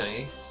would be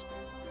nice.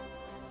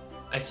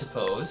 I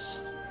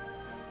suppose.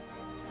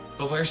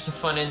 But where's the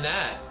fun in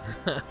that?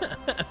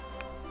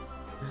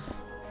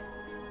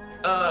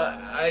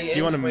 Do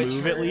you want to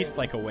move at least,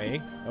 like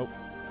away? Oh.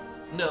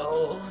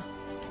 No.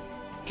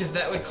 Because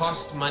that would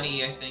cost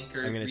money, I think,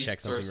 or I'm gonna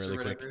check something resource really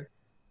or quick.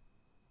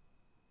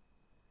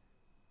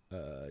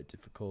 whatever.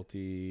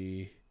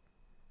 Difficulty,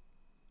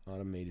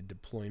 automated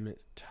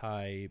deployment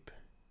type.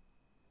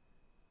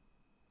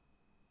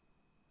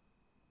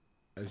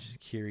 I was just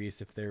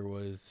curious if there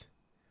was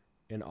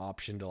an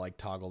option to like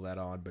toggle that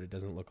on, but it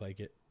doesn't look like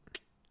it.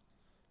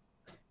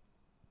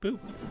 Boop.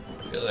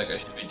 I feel like I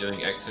should be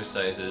doing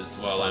exercises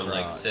while I'm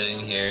like sitting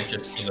here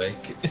just to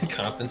like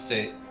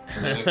compensate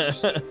for no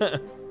exercise.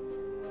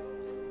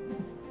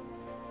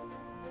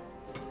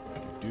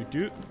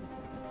 Doot.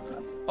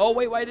 Oh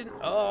wait, why didn't?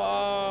 Oh,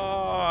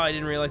 I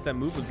didn't realize that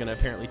move was gonna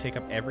apparently take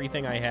up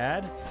everything I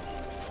had.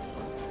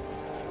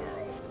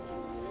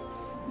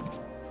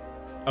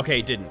 Okay,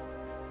 it didn't.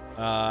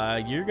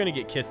 You're gonna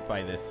get kissed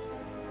by this,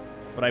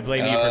 but I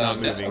blame you for not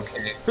moving.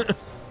 That's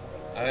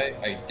okay.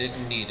 I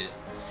didn't need it.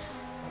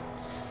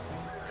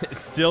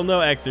 Still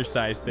no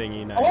exercise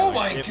thingy now. Oh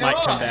my It might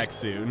come God! back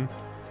soon.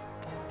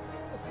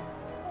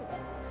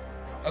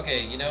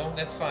 Okay, you know,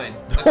 that's fine.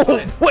 That's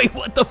fine. Wait,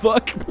 what the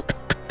fuck?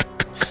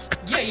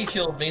 Yeah, you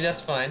killed me,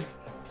 that's fine.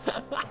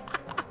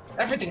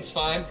 Everything's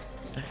fine.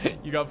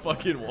 You got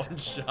fucking one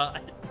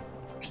shot.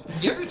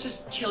 You ever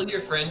just kill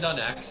your friend on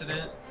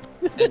accident?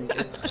 And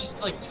it's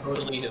just like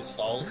totally his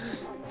fault.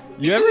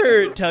 You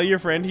ever tell your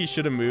friend he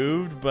should have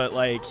moved, but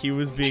like he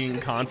was being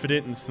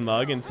confident and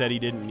smug and said he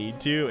didn't need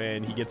to,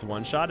 and he gets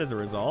one shot as a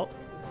result?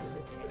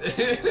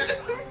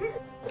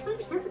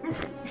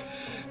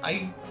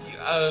 I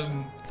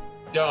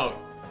don't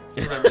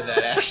remember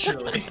that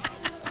actually.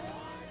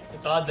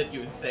 It's odd that you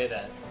would say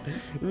that.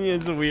 Yeah,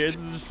 it's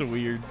just a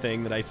weird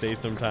thing that I say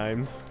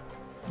sometimes.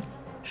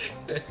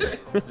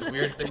 It's a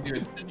weird thing to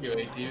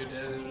insinuate, dude.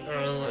 I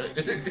don't know what.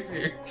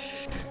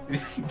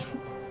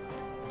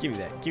 Give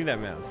me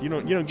that mouse. You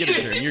don't get a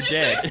turn. You're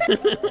dead.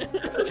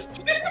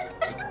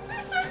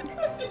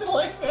 You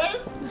like that?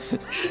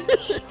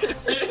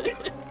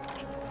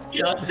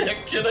 Yeah, that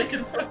kid, I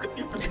can fuck with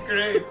you from the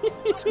grave.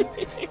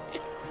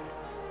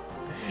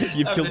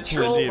 You've I'm killed the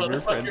troll, plenty of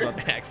your friends motherfucker. on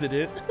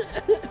accident.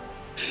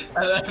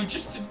 I'm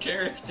just in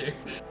character.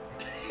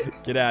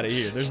 Get out of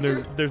here.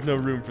 There's no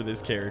room for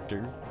this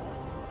character.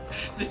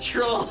 The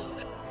troll.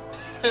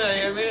 I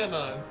am in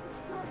on.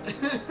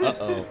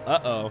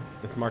 Uh-oh.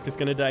 Is Marcus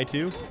gonna die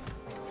too?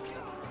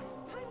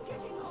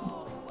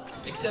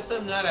 Except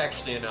I'm not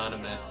actually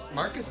anonymous.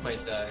 Marcus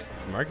might die.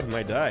 Marcus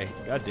might die.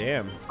 God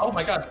damn. Oh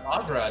my god,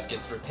 Ogrod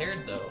gets repaired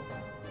though.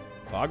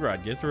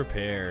 Fogrod gets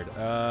repaired.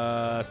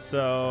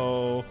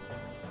 So...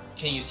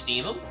 Can you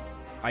steam him?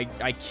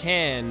 I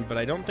can, but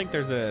I don't think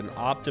there's an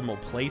optimal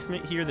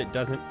placement here that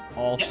doesn't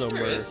also Yes,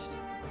 there work is.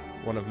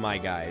 one of my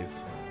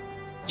guys.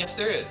 Yes,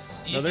 there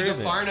is. No, If there you go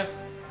isn't. far enough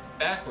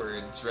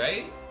backwards,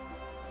 right?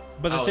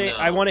 But the Oh, thing, no.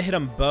 I want to hit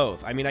them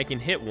both. I mean, I can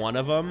hit one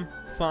of them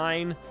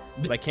fine,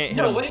 but I can't hit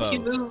No, them what both. if you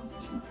move?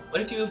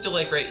 What if you move to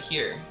like right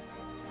here?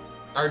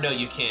 Or no,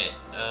 you can't.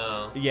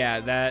 Oh, Yeah,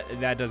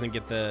 that doesn't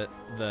get the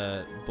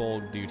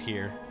bull dude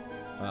here.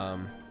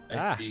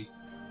 I see.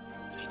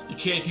 You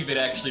can't even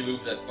actually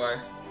move that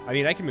far. I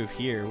mean, I can move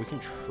here. We can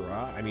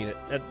try. I mean,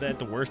 at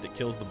the worst, it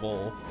kills the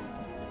bull.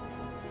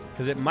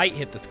 Because it might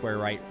hit the square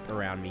right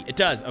around me. It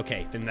does.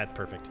 Okay, then that's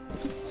perfect.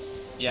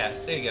 Yeah,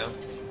 there you go.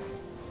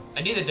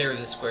 I knew that there was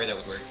a square that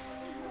would work.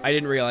 I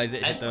didn't realize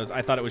it hit those.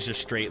 I thought it was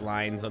just straight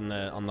lines on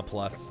the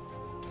plus.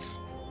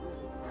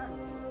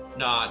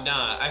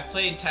 Nah. I've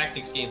played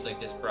tactics games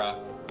like this,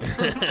 bro.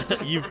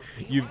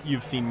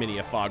 you've seen many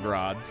a fog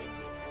rods.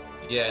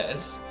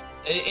 Yes,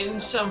 in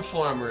some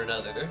form or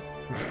another.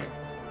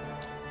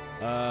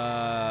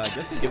 I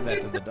guess we give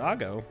that to the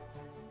doggo.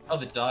 Oh,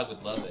 the dog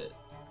would love it.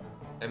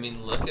 I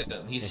mean, look at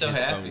him. He's And so his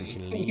happy. bone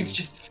can leave.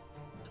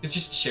 He's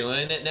just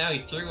chewing it now. He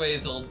threw away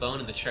his old bone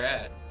in the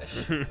trash.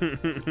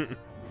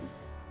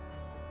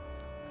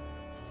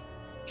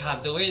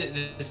 God, the way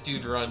that this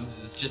dude runs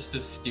is just the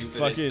stupidest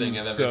fucking thing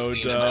I've ever so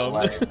seen dumb. in my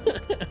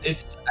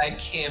life. I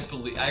can't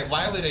believe.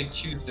 Why would I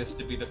choose this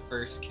to be the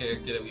first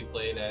character that we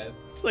played as?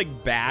 It's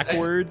like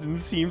backwards and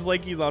seems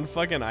like he's on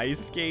fucking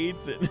ice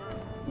skates. And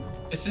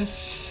This is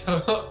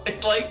so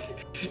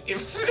like.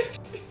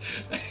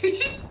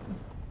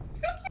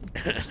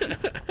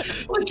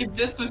 Like if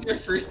this was your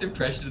first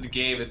impression of the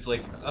game, it's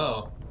like,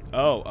 oh,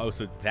 oh,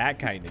 so it's that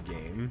kind of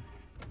game.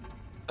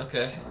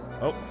 okay.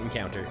 Oh,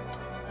 encounter.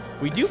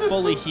 We do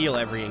fully heal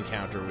every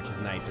encounter, which is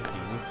nice, it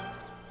seems.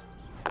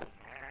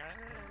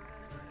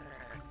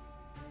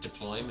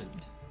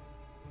 Deployment.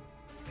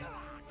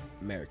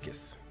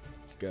 Marcus,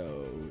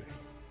 go.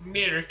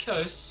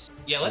 Miracos.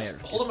 Yeah, let's There,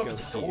 hold him up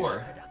just at go the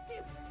door.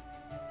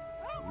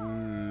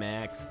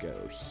 Max, go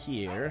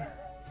here.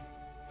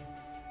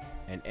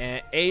 And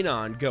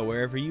Anon, go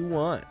wherever you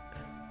want.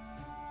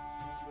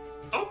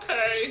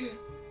 Okay.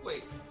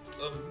 Wait.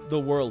 The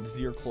world is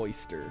your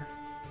cloister.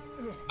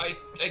 I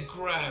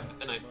grab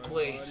and I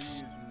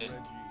place. My body is And,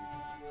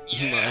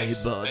 Reggie.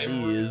 yes. My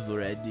body is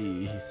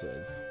ready, he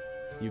says.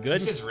 You good?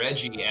 This is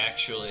Reggie,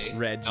 actually.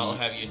 Reggie. I'll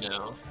have you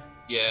know.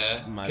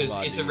 Yeah, My because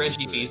it's a body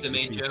Reggie is Visa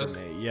made Visa joke.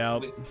 made,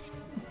 Yep. With-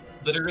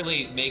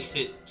 Literally makes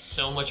it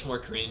so much more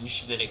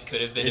cringe than it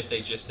could have been if they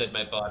It's- just said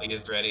my body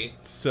is ready.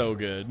 So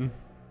good.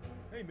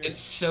 Hey man, It's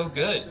so it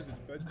good. says it's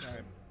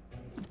bedtime.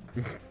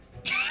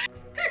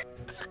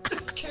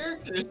 This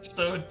character is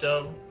so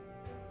dumb.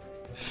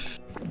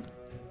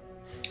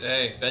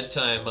 Hey,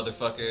 bedtime,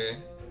 motherfucker.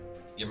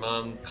 Your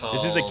mom called.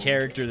 This is a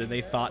character that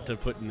they thought to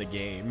put in the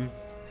game.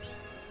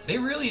 They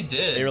really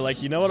did. They were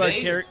like, you know what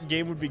They- our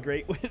game would be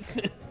great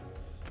with?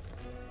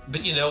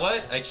 But you know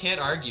what? I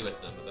can't argue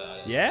with them about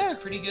it. Yeah? It's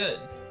pretty good.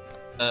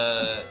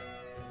 Oh,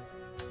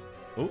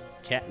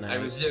 cat I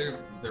knife. reserve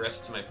the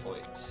rest of my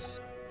points.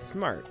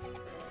 Smart.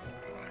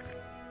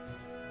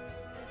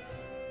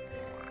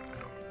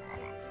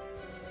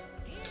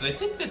 Because I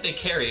think that they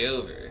carry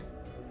over.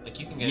 Like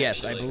you can get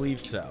Yes, I believe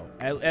so.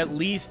 At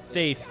least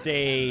they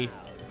stay.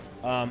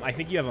 I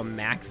think you have a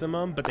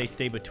maximum, but they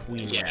stay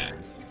between Yeah.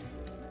 rounds.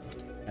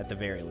 At the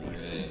very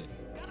least. Right.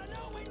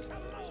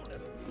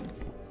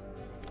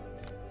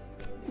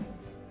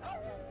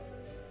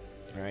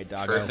 All right,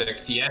 doggo.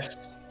 Perfect.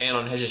 Yes.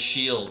 Anon has a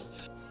shield.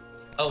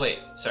 Oh wait,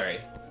 sorry.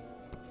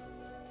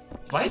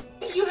 Why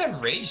do you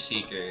have Rage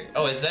Seeker?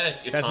 Oh, is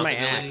that a That's taunt my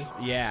ability? axe.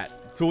 Yeah.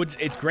 So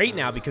it's great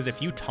now because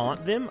if you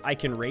taunt them, I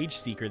can Rage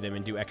Seeker them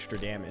and do extra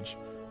damage.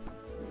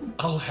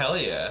 Oh, hell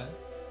yeah.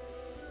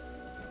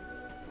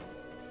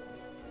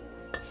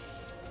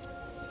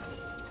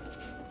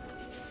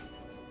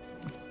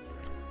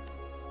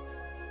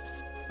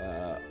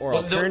 Or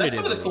Well, that's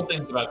alternatively, one of the cool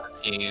things about this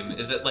game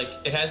is that like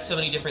it has so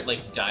many different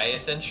like die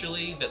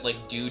essentially that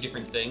like do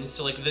different things.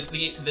 So like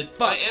the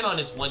Anon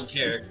is one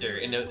character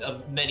in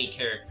of many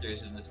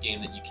characters in this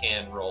game that you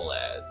can roll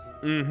as.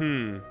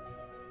 Mm-hmm.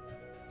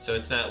 So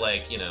it's not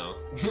like, you know.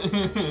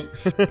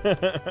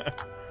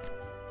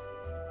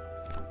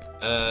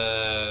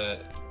 Oh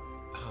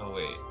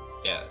wait.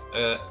 Yeah.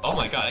 Oh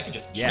my god, I can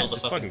just kill the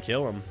just fucking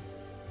kill him.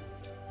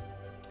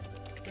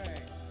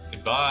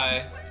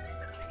 Goodbye.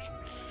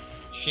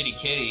 Shitty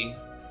kitty.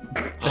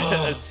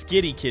 A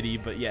skitty kitty,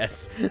 but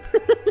yes. That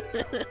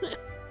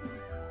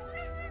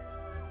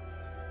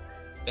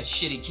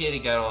shitty kitty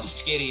got all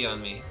skitty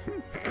on me.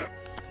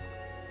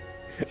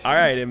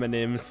 Alright,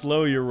 Eminem,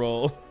 slow your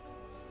roll.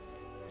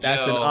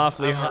 That's Yo, an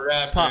awfully I'm a hot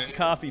rapper.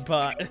 coffee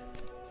pot.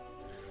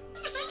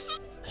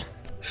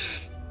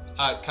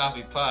 Hot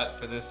coffee pot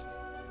for this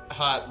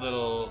hot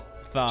little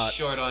Thought.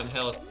 short on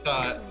health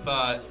thought.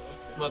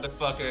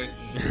 Motherfucker,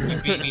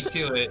 you beat me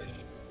to it.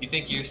 You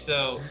think you're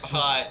so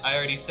hot, I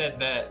already said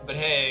that, but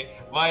hey,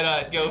 why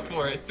not go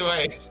for it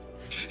twice?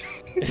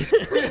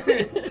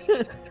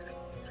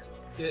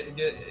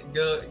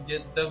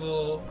 get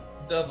double.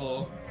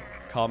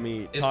 Call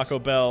me Taco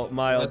Bell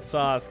mild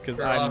sauce, cause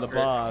I'm the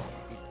boss.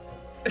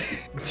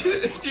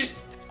 Just,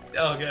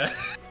 oh god.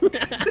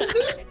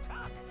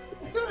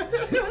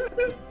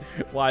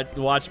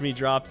 Watch me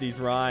drop these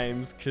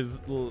rhymes, cause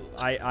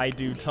I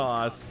do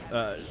toss.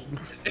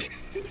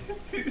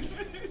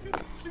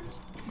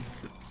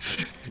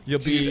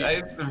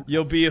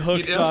 You'll be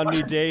hooked on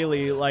me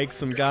daily like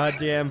some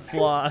goddamn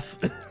floss.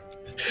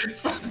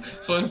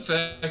 Fun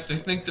fact, I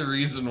think the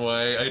reason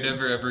why I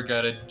never ever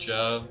got a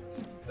job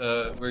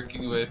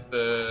working with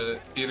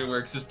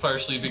TheaterWorks is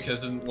partially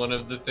because in one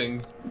of the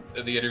things,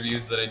 the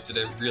interviews that I did,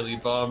 I really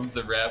bombed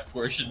the rap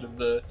portion of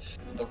the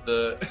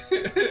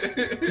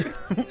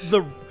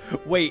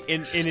Wait,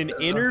 in an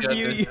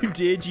interview you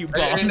did, you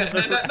bombed no,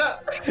 it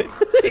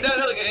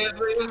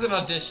was an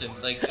audition,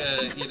 like,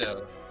 you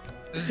know.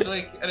 It was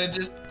like, and I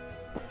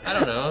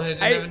don't know, I didn't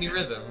have any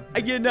rhythm.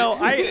 You know,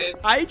 I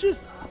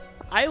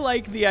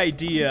like the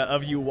idea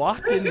of you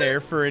walked in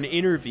there for an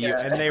interview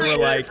and they were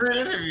like,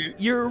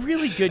 you're a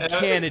really good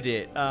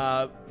candidate.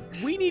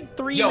 We need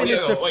 3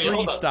 minutes of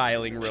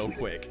freestyling real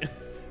quick.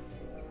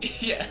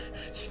 Yeah.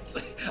 It's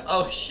like,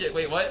 oh shit,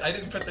 wait, what? I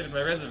didn't put that in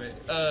my resume.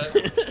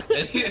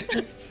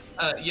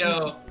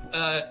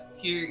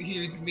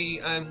 Here's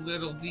me, I'm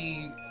Little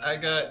D. I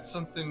got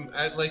something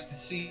I'd like to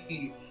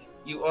see.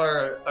 You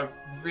are a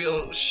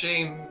real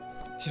shame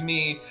to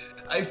me.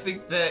 I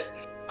think that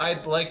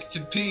I'd like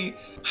to be.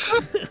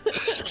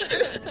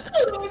 Shit,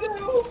 I don't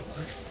know.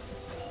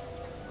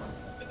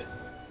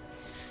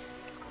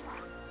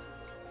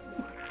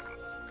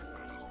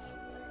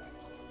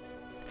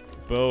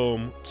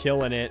 Boom,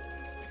 killing it.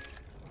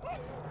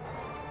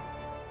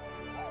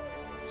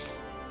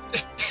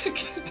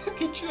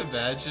 Could you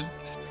imagine?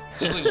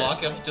 Just like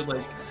walk up to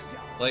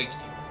like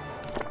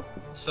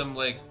some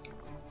like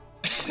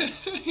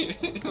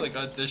like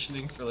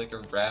auditioning for like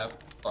a rap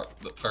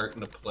part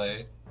in a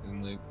play,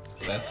 and like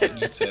that's what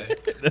you say.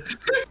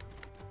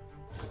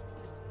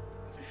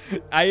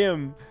 I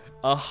am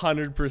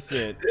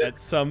 100% at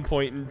some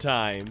point in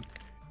time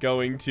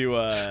going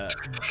to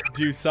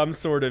do some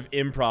sort of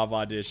improv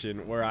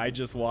audition where I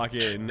just walk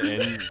in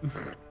and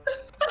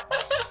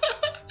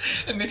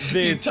this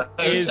is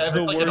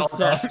the worst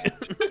song.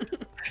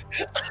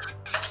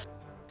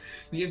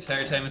 The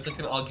entire time it's like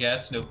an all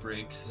gas, no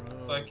breaks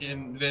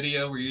fucking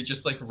video where you're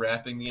just like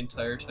rapping the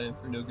entire time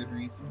for no good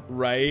reason.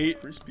 Right?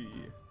 Crispy.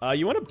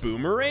 You want a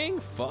boomerang?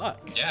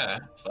 Fuck. Yeah,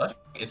 fuck.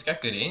 It's got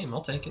good aim.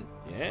 I'll take it.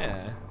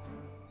 Yeah.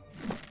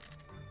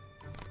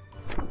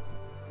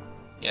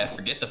 Yeah,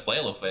 forget the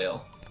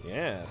flail-o-fail.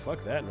 Yeah,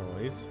 fuck that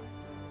noise.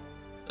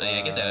 Oh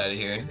yeah, get that out of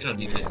here. You don't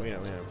need it. We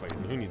don't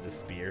fucking. Who needs a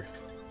spear?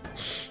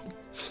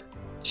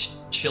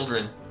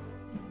 Children.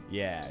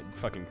 Yeah,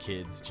 fucking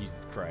kids.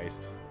 Jesus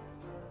Christ.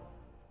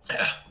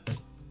 Yeah.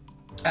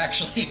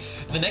 Actually,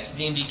 the next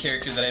D&D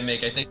character that I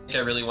make, I think I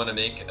really want to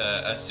make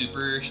a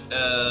super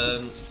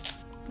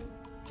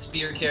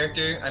spear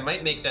character. I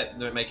might make that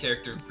my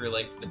character for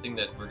like the thing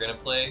that we're gonna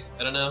play.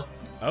 I don't know.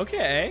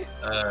 Okay.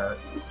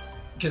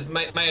 Because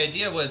my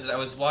idea was I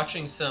was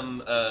watching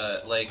some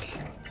like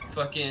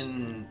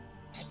fucking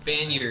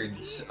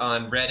Spaniards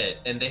on Reddit,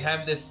 and they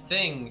have this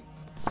thing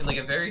in like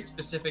a very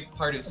specific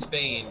part of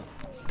Spain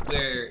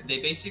where they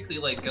basically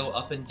like go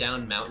up and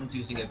down mountains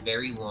using a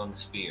very long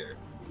spear.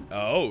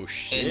 Oh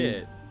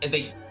shit. And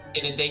they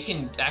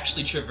can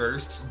actually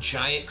traverse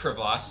giant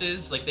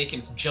crevasses, like they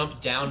can jump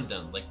down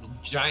them, like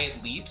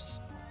giant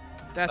leaps.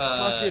 That's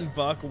fucking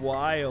buck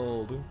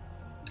wild.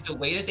 The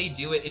way that they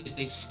do it is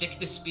they stick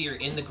the spear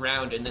in the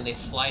ground and then they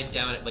slide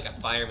down it like a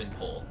fireman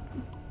pole.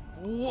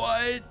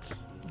 What?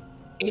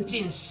 It's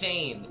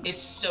insane.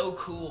 It's so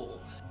cool.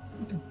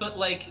 But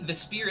like the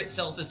spear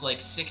itself is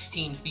like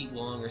 16 feet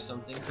long or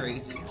something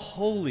crazy.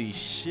 Holy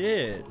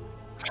shit.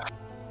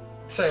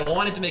 So I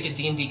wanted to make a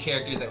D&D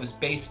character that was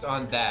based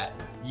on that.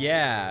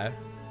 Yeah.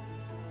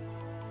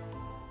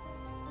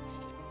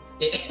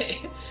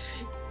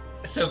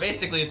 So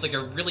basically, it's like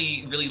a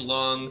really, really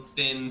long,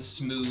 thin,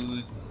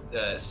 smooth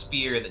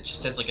spear that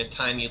just has like a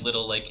tiny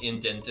little like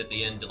indent at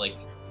the end to like,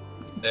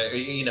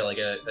 you know, like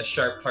a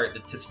sharp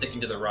part to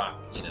sticking to the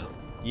rock, you know.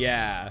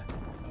 Yeah.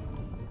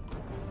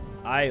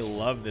 I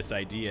love this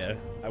idea.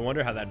 I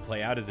wonder how that'd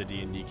play out as a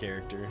D&D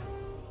character.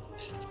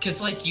 Because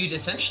like you'd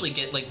essentially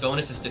get like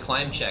bonuses to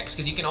climb checks,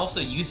 because you can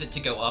also use it to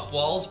go up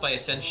walls by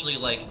essentially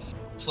like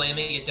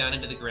slamming it down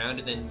into the ground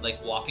and then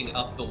like walking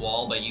up the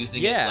wall by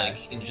using it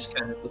like and just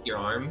kind of with your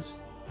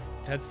arms.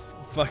 That's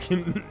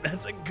fucking,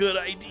 that's a good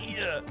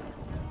idea.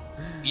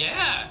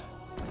 Yeah.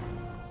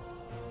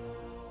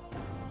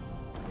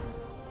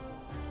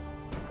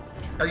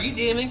 Are you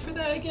DMing for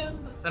that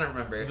again? I don't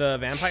remember. The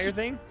vampire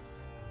thing?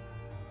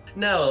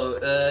 No,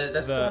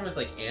 that's the one with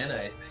like Anna, I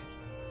think.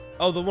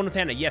 Oh, the one with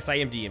Anna. Yes, I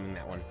am DMing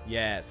that one.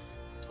 Yes.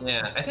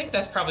 Yeah, I think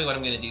that's probably what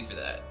I'm gonna do for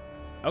that.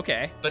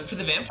 Okay. But for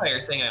the vampire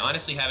thing, I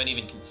honestly haven't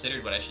even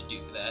considered what I should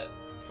do for that.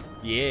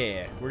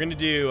 Yeah, we're gonna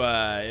do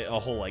a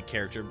whole like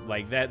character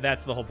like that.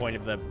 That's the whole point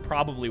of the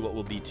probably what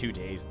will be 2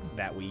 days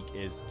that week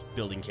is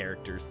building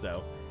characters.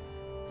 So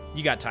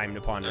you got time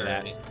to ponder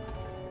that.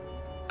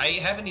 I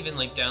haven't even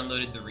like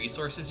downloaded the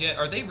resources yet.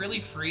 Are they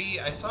really free?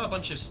 I saw a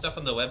bunch of stuff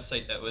on the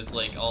website that was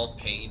like all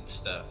paid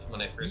stuff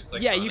when I first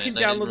clicked on it. Yeah, you can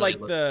download like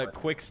the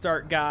quick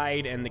start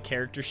guide and the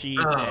character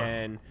sheets,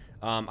 and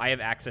I have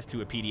access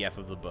to a PDF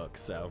of the book.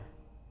 So.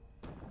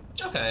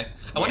 Okay.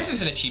 I wonder if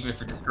there's an achievement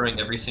for destroying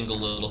every single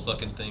little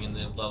fucking thing in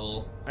the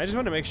level. I just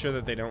want to make sure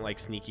that they don't like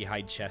sneaky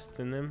hide chests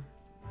in them.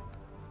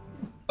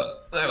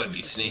 That would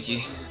be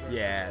sneaky.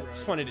 Yeah,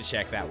 just wanted to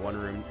check that one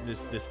room,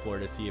 this floor,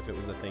 to see if it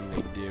was a thing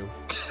they'd do.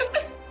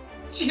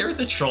 Did you hear what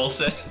the troll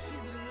said?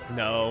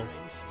 No.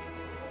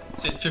 It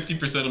said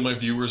 50% of my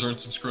viewers aren't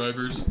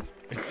subscribers.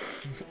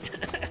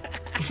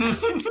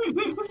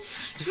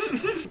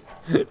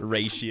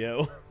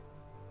 Ratio.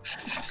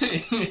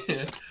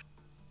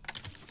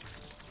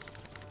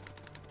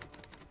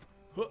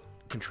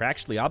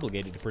 Contractually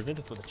obligated to present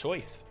us with a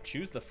choice.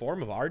 Choose the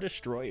form of our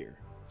destroyer.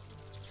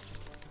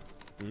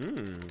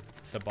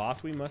 The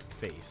boss we must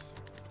face.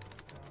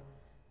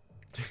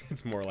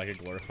 It's more like a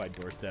glorified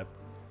doorstep.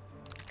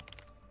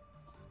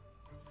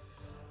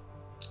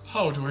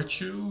 How do I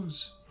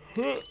choose?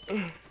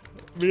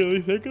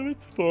 Merely think of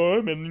its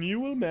form and you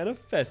will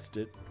manifest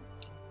it.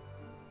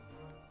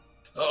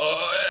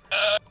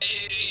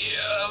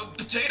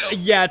 Potato.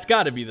 Yeah, it's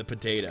gotta be the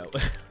potato.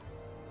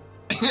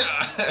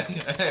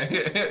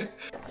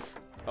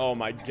 Oh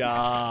my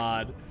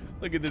god.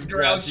 Look at this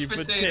grouchy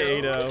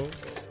potato.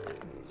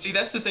 See,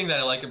 that's the thing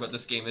that I like about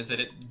this game, is that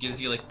it gives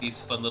you like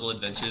these fun little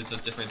adventures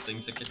of different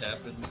things that could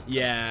happen.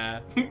 Yeah.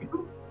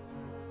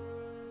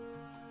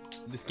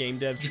 This game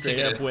dev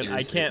straight up went,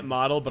 I can't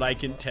model, but I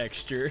can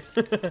texture.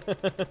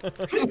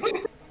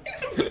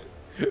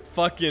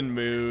 Fucking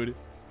mood.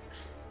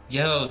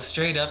 Yo,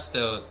 straight up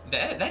though,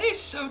 that is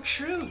so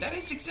true. That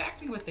is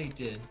exactly what they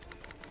did.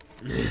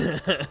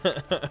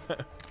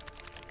 That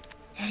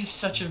is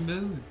such a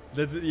mood.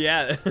 That's,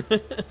 yeah.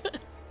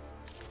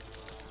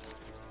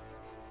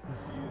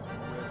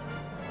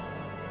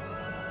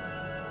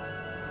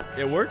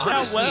 It worked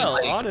Honestly, out well,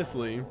 like,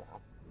 honestly.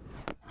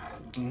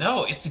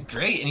 No, it's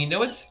great. And you know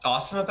what's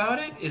awesome about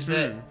it is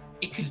that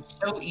it could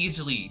so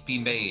easily be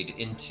made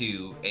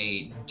into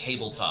a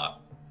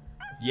tabletop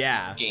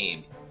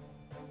game.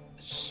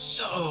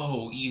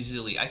 So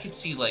easily. I could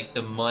see like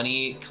the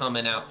money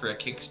coming out for a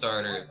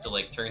Kickstarter to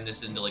like turn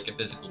this into like a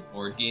physical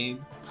board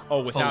game.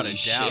 Oh, without Holy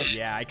a doubt. shit.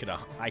 Yeah, I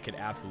could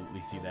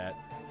absolutely see that.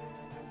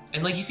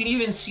 And like you can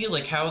even see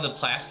like how the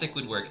plastic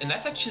would work. And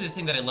that's actually the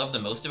thing that I love the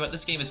most about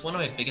this game. It's one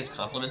of my biggest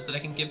compliments that I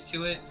can give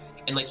to it.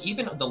 And like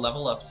even the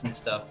level ups and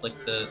stuff,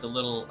 like the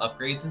little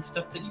upgrades and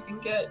stuff that you can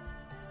get.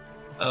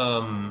 You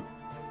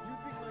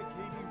think my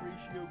KD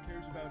ratio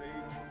cares about age?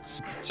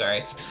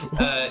 Sorry.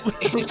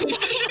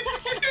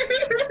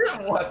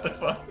 What the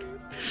fuck?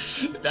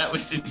 That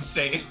was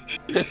insane.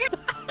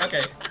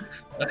 Okay.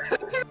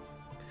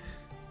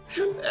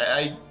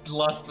 I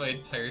lost my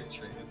entire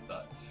train of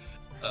thought.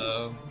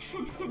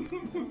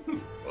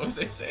 What was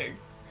I saying?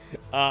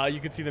 You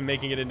could see them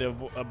making it into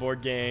a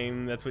board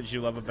game. That's what you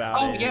love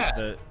about it. Oh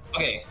yeah.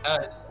 Okay.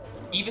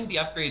 Even the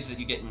upgrades that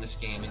you get in this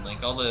game and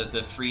like all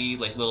the free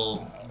like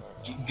little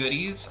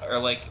goodies are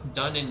like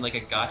done in like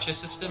a gacha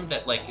system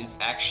that like is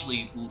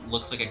actually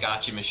looks like a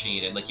gacha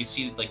machine, and like you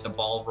see like the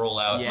ball roll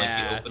out and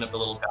like you open up a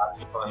little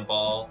gacha fun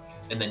ball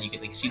and then you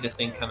can like see the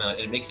thing come out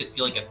and it makes it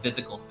feel like a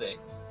physical thing.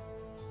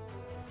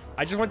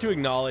 I just want to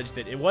acknowledge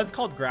that it was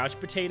called Grouch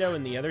Potato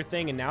and the other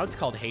thing, and now it's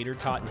called Hater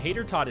Tot, and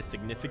Hater Tot is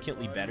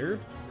significantly better.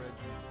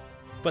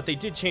 But they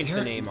did change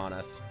the name on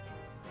us.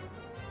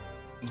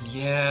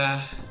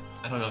 Yeah,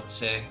 I don't know what to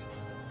say.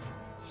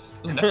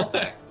 Ooh, knuckle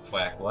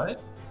thwack,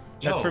 what?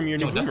 That's from your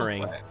new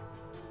boomerang.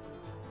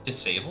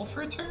 Disable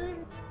for a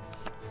turn?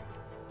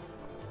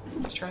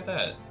 Let's try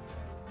that.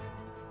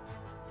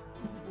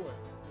 What?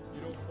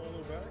 You don't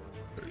follow back?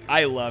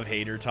 I love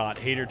Hater Tot.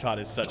 Hater Tot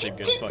is such a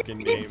good fucking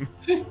name.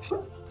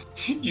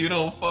 You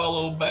don't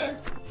follow back?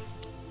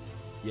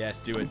 Yes,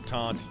 do it.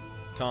 Taunt.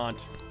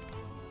 Taunt.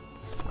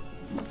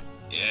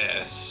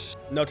 Yes.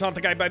 No, taunt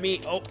the guy by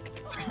me. Oh.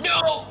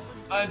 No!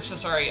 I'm so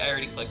sorry. I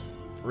already clicked.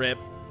 Rip.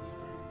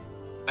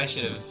 I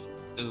should have.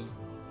 Oof.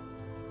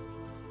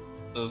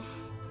 Oof.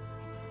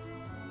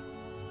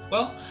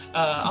 Well,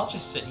 I'll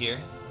just sit here.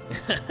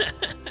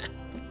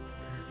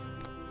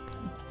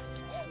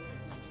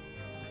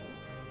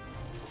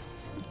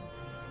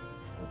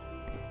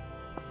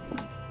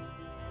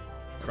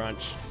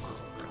 Crunch.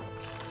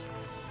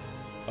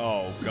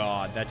 Oh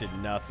god, that did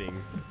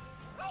nothing.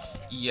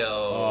 Yo,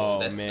 Oh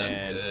that's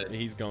man, not good.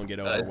 he's gonna get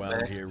Max.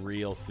 overwhelmed here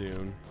real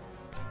soon.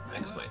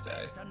 Max might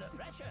die.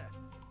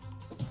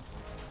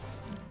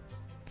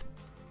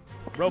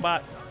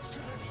 Robot.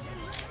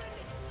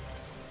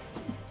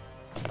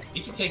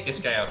 You can take this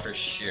guy out for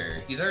sure.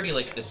 He's already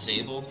like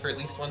disabled for at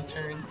least one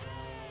turn.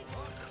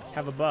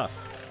 Have a buff.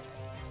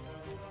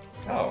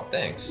 Oh,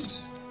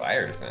 thanks.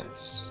 Fire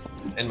defense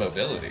and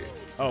mobility.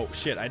 Oh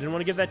shit, I didn't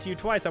want to give that to you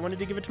twice. I wanted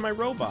to give it to my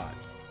robot.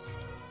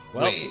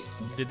 Well, Wait,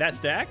 did that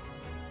stack?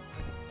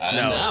 I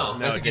don't know. No,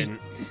 That's it a good.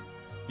 didn't.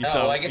 You, Oh,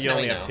 still, I guess you now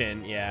only we have know.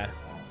 10, yeah.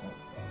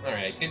 All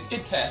right,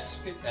 good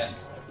test. Good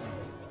test.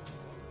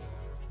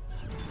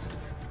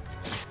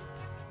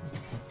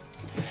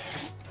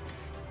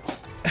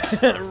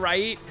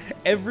 Right?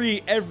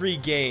 Every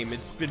game,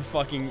 it's been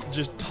fucking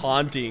just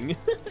taunting.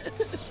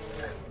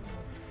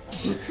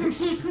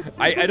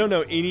 I don't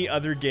know any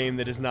other game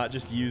that has not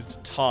just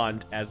used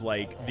taunt as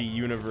like the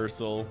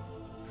universal.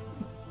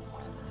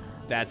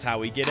 That's how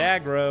we get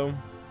aggro.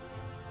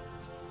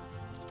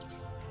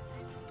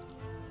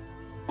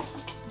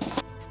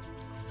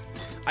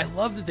 I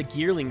love that the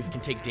gearlings can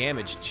take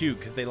damage too,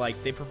 because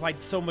they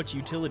provide so much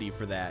utility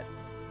for that.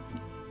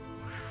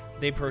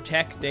 They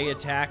protect, they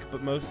attack,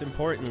 but most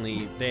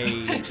importantly,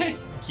 they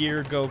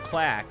gear go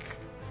clack.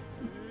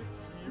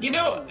 You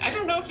know, I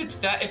don't know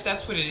if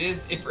that's what it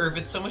is, or if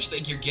it's so much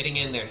that you're getting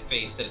in their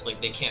face that it's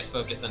like they can't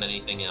focus on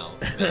anything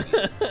else.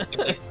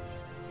 Maybe.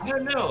 I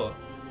don't know.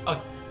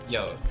 Oh,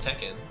 yo,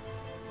 Tekken.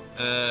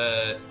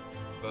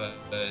 But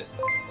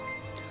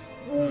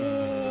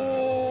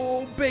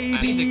Oh, baby!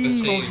 I need to go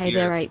save Hey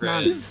there, your 8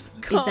 friend. months.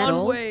 Is that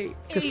all? Conway, 8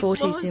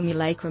 Gafortu months.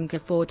 simulacrum,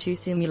 Gafortu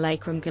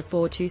simulacrum,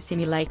 Gafortu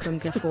simulacrum,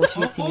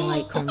 Gafortu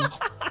simulacrum.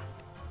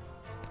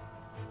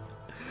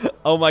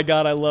 Oh my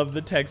god, I love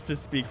the text to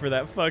speak for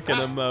that fucking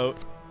emote.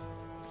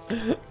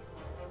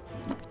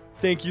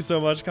 Thank you so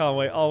much,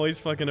 Conway. Always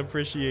fucking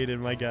appreciated,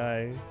 my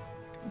guy.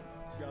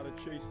 Gotta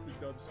chase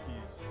the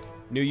dubskis.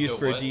 New use Yo,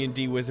 for a what?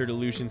 D&D wizard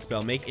illusion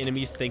spell. Make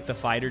enemies think the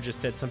fighter just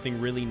said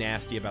something really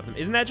nasty about them.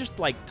 Isn't that just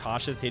like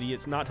Tasha's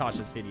hideous... Not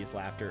Tasha's hideous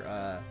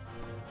laughter.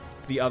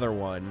 The other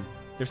one.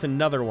 There's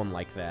another one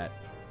like that.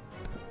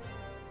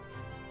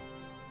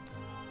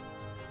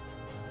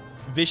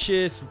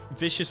 Vicious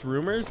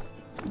Rumors?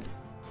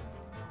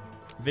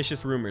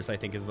 Vicious Rumors, I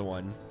think, is the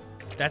one.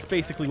 That's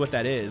basically what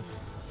that is.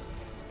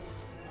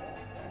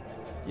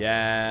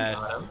 Yes.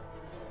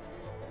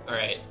 All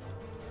right,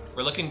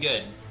 we're looking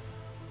good.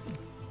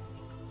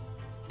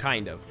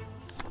 Kind of.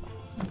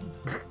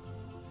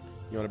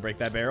 You want to break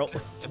that barrel?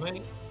 Am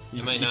I?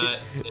 Am I not?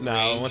 In No,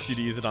 I range? want you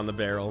to use it on the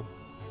barrel.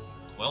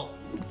 Well,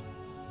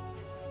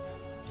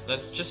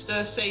 let's just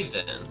save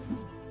then.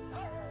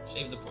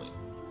 Save the point.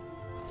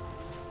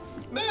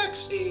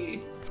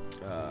 Maxi.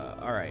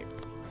 All right.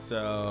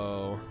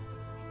 So,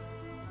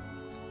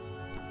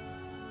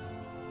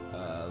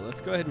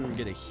 let's go ahead and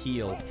get a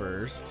heal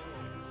first.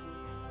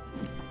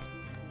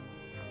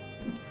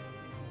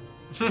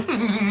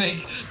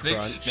 make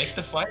Crunch.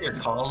 the fighter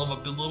call him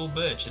a little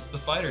bitch. It's the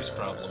fighter's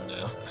problem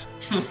now.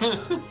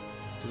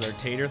 Does our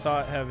Tater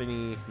Thought have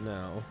any?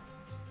 No.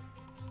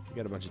 We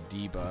got a bunch of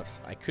debuffs.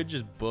 I could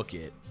just book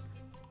it.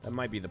 That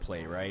might be the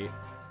play, right?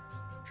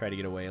 Try to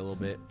get away a little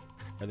bit.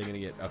 Are they gonna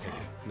get? Okay,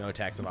 good. No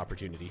attacks of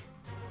opportunity.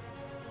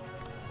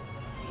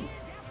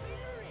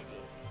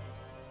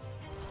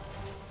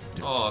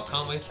 Oh,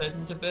 Conway's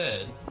heading to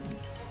bed.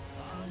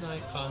 Good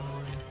night,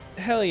 Conway.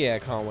 Hell yeah,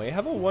 Conway.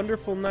 Have a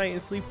wonderful night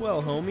and sleep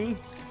well, homie.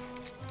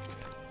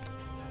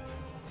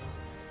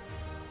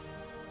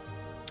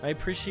 I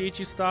appreciate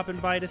you stopping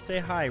by to say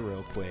hi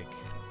real quick.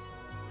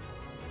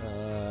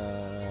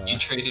 You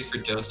traded for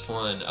dose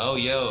 1. Oh,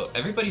 yo,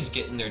 everybody's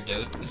getting their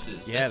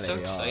doses. Yeah, That's so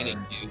they exciting,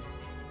 are. dude.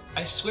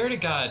 I swear to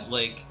God,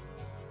 like,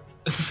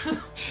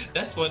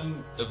 that's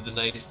one of the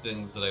nice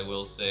things that I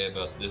will say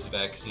about this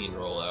vaccine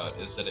rollout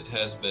is that it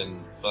has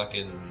been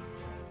fucking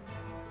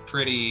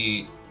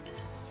pretty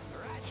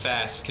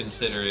fast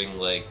considering,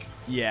 like,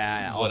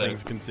 Yeah, all What a-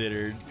 things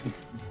considered.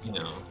 you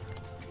know.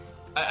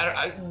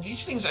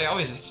 These things, I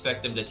always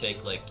expect them to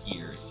take, like,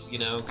 years, you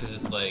know? Because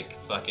it's,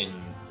 like, fucking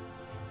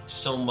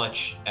so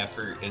much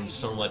effort and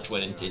so much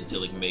went into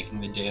like,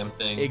 making the damn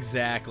thing.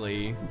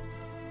 Exactly.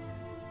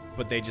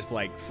 But they just,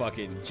 like,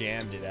 fucking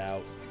jammed it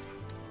out.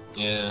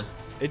 Yeah.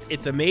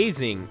 It's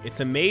amazing. It's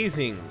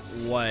amazing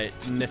what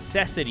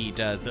necessity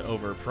does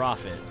over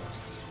profit.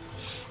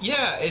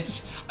 Yeah,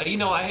 it's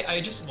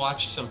I just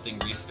watched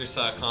something or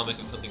saw a comic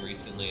of something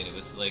recently, and it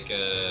was like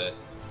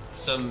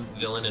some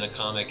villain in a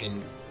comic,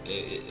 and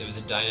it was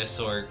a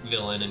dinosaur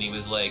villain, and he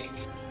was like,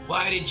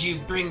 "Why did you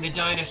bring the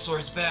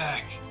dinosaurs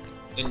back?"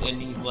 And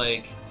he's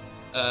like,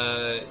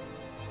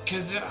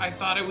 "'Cause I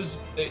thought it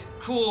was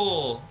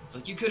cool." It's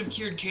like, you could have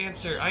cured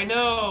cancer. I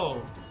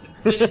know,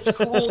 but it's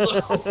cool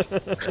though.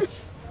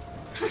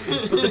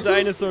 But the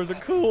dinosaurs are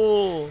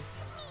cool.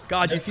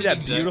 God, do you That's see that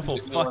exactly beautiful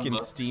what Elon fucking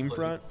Musk is steam like.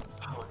 front?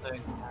 Oh,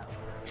 thanks.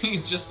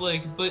 He's just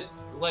like, but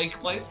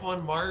like life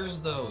on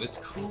Mars though, it's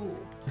cool.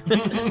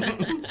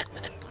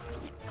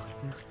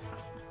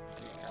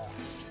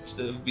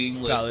 Instead of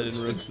being like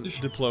Paladin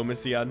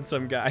diplomacy on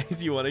some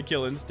guys you want to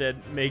kill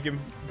instead, make him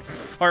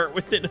fart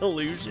with an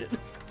illusion.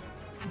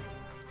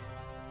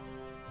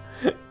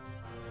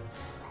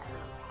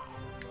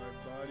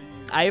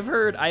 I've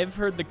heard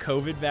the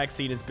COVID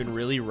vaccine has been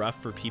really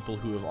rough for people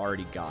who have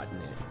already gotten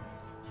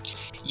it.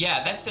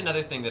 Yeah, that's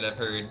another thing that I've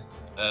heard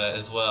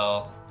as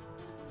well.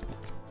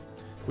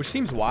 Which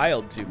seems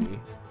wild to me.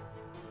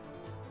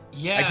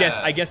 Yeah.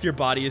 I guess your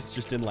body is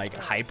just in like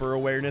hyper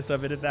awareness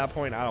of it at that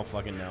point. I don't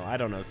fucking know. I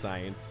don't know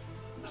science.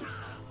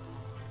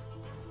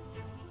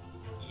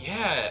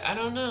 Yeah, I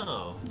don't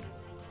know.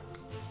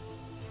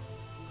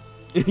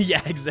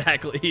 Yeah,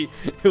 exactly.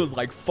 It was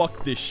like,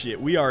 fuck this shit.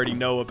 We already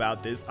know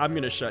about this. I'm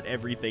gonna shut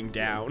everything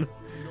down.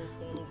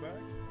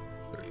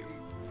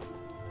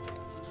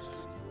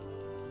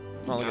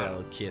 Oh, look at that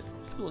little kiss.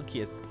 Just a little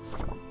kiss.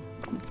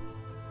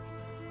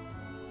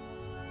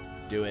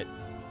 Do it.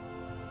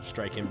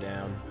 Strike him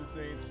down. This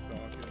ain't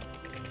stalking.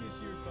 Kiss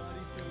your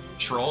body, pillow.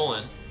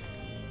 Trolling.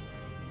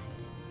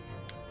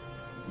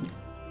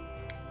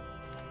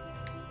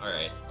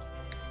 Alright.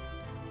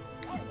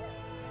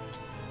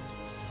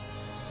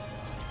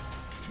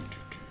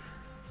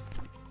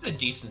 It's a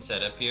decent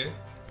setup here. You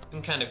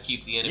can kind of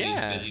keep the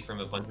enemies busy from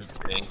a bunch of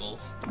different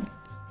angles.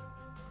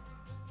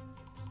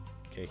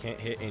 Okay, can't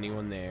hit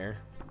anyone there.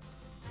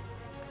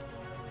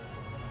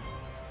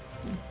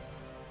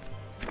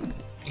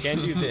 Can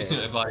do this.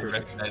 I've already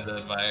recognized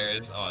that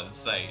virus on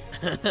site.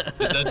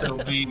 That's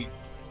OP. This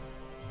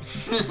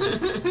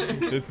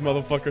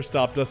motherfucker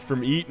stopped us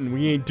from eating.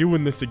 We ain't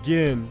doing this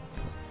again.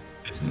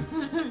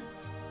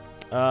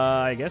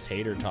 I guess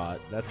Hater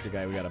taught. That's the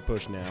guy we gotta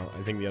push now.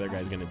 I think the other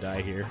guy's gonna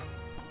die here.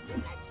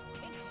 Let's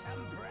kick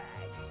some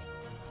brass.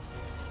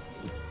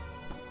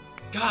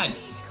 God,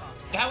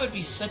 that would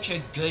be such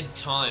a good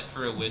taunt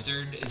for a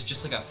wizard. It's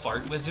just like a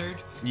fart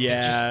wizard. Yeah.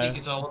 I just think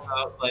it's all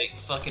about like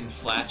fucking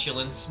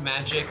flatulence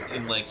magic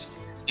and like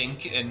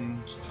stink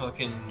and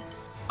fucking.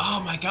 Oh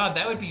my god,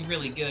 that would be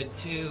really good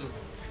too.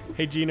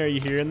 Hey Gene, are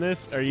you hearing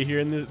this? Are you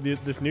hearing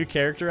this new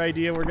character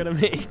idea we're gonna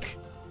make?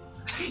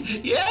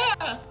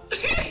 Yeah.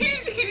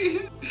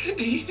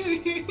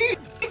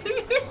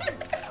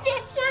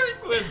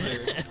 Fart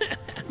wizard.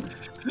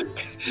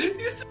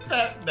 Isn't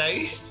that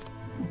nice?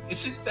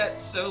 Isn't that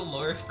so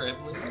lore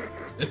friendly?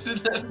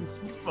 Isn't that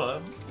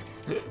fun?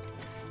 The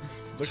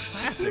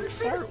classic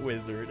fart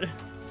wizard.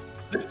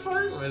 The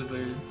fart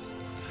wizard.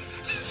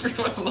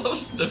 Everyone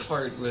loves the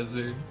fart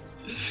wizard.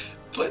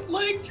 But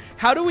like,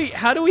 how do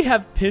we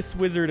have piss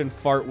wizard and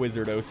fart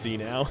wizard OC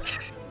now?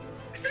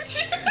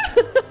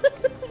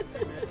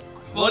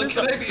 well,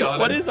 can I be honest?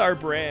 What is our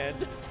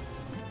brand?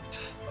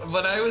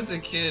 When I was a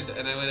kid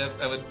and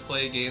I would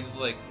play games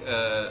like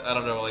I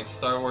don't know, like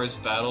Star Wars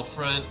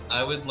Battlefront,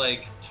 I would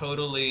like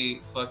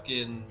totally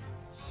fucking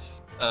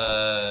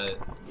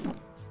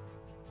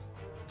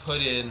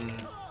put in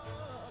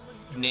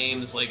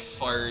names like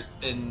fart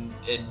and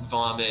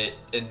vomit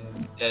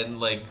and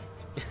like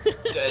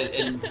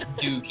and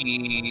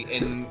dookie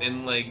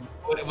and like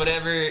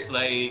whatever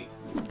like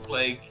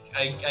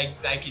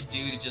I could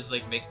do to just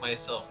like make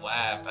myself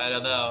laugh. I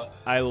don't know.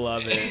 I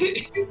love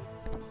it.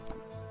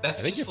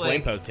 That's I think your just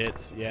flame like, post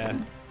hits, yeah.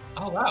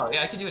 Oh wow,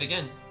 yeah, I can do it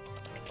again.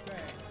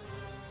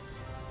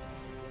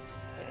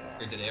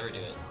 Or did I ever do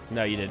it?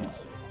 No, you didn't.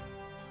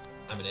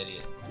 I'm an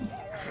idiot.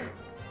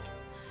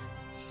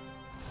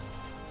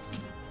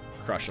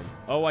 Crush him.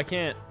 Oh, I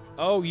can't.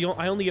 Oh,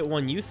 I only get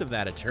one use of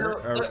that a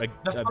turn. So,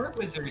 the fart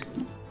wizard.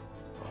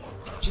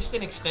 It's just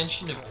an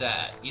extension of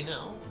that, you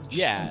know? Just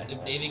Yeah.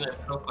 Naming my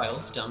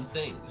profiles dumb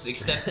things.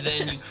 Except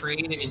then you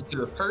create it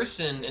into a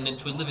person and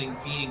into a living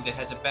being that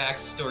has a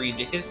backstory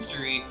into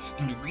history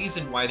and the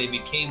reason why they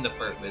became the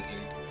fart wizard.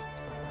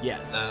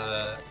 Yes.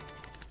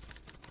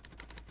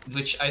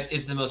 Which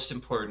is the most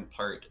important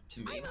part to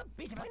me. I'm a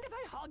bit mind if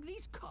I hog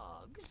these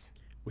cogs.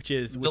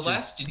 The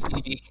last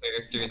D&D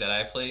character that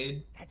I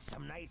played That's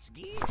some nice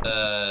gear.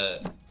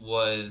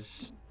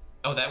 was...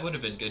 Oh, that would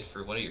have been good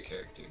for one of your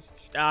characters.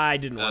 I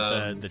didn't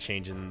want the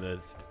change in the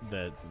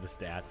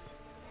stats.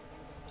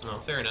 Oh,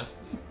 fair enough.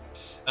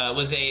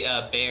 Was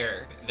a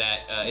bear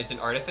that is an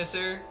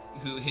artificer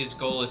who his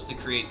goal is to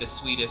create the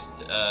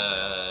sweetest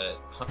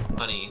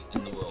honey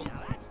in the world.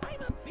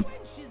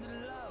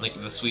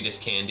 Like the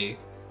sweetest candy.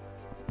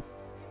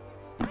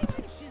 I'm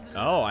a chisel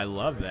Oh, I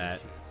love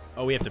that.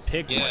 Oh, we have to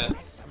pick Yeah.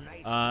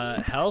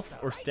 one. Health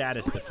or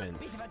status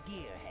defense?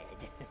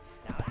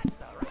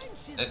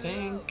 I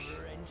think feel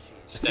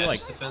status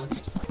like-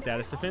 defense.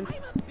 Status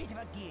defense?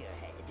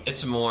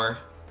 It's more.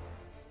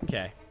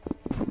 Okay.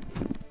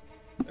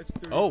 That's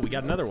 30. Oh, we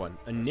got another one.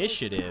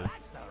 Initiative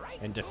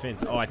and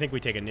defense. Oh, I think we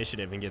take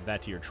initiative and give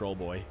that to your troll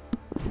boy.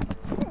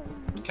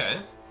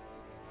 Okay.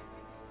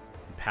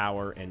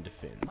 Power and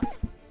defense.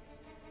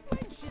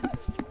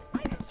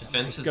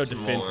 Defense Let's go is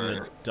defense more. and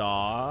the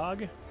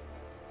dog.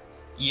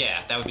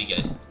 Yeah, that would be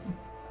good.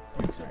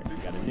 Alright, so we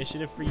got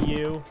initiative for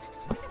you.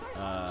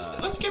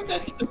 Let's give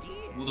that to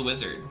the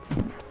wizard.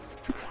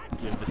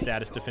 Give the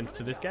status defense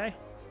to this guy.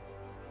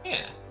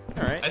 Yeah.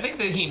 Alright, I think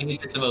that he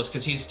needs it the most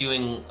because he's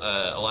doing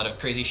a lot of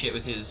crazy shit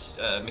with his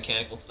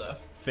mechanical stuff.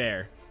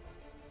 fair.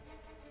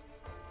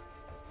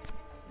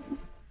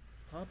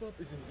 Pop-up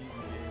is an easy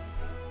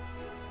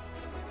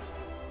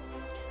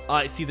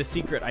game. See the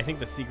secret. I think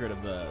the secret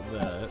of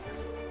the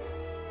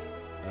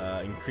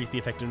increase the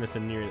effectiveness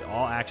of near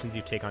all actions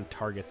you take on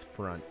target's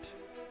front.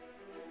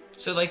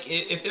 So like,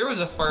 if there was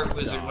a fart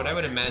wizard, what I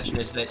would imagine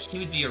is that he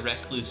would be a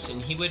recluse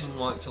and he wouldn't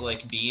want to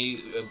like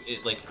be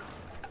like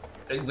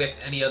with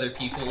any other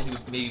people. He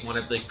would maybe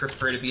want to like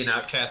prefer to be an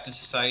outcast of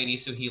society.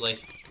 So he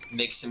like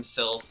makes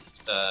himself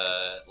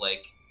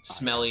like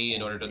smelly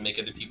in order to make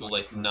other people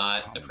like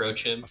not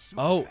approach him.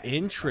 Oh,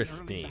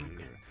 interesting.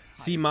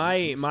 See,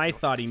 my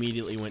thought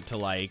immediately went to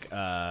like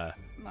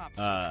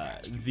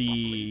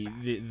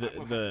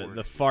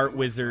the fart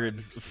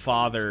wizard's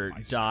father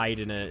died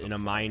in a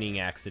mining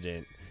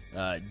accident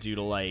due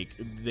to like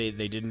they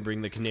didn't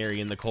bring the canary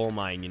in the coal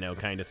mine, you know,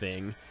 kind of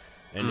thing.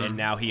 And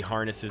now he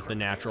harnesses the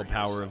natural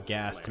power of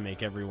gas to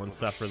make everyone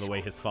suffer the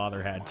way his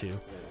father had to.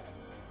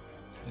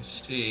 I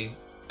see.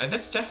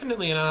 That's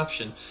definitely an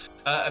option.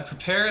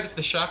 Prepare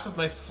the shock of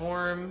my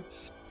form.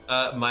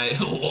 My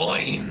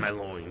loin. My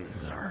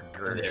loins are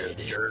They're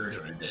girded.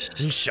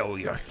 girded. Show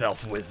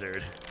yourself,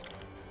 wizard.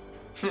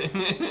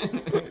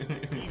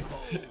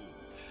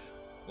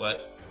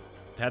 What?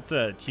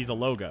 He's a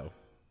logo.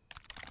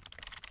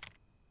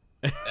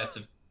 That's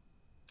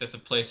a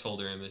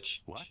placeholder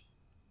image. What?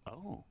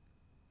 Oh.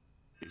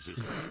 Is it?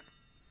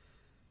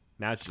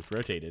 Now it's just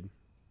rotated.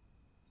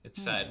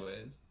 It's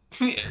sideways.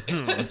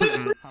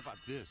 How about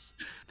this?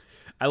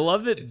 I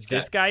love that It's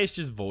this got- guy is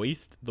just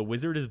voiced. The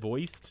wizard is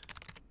voiced,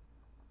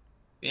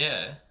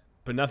 Yeah.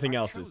 but nothing I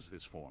else chose is.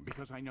 this form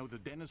because I know the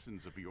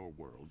denizens of your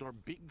world are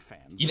big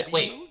fans You know- of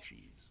wait.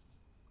 emojis.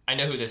 I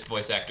know who this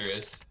voice actor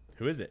is.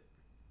 Who is it?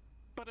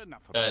 But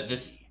enough about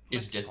This me.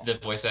 is Let's just talk the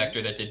voice about actor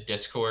you. that did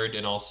Discord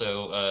and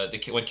also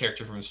one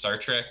character from Star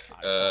Trek.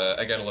 saw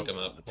I gotta you look him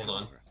on up. the Hold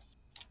on. tower.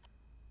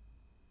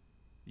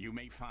 You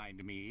may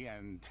find me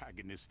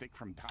antagonistic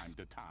from time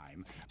to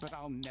time, but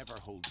I'll never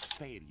hold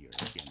failure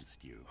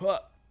against you.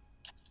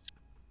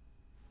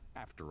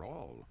 After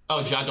all, Oh,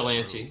 this John is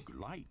Delancey. rogue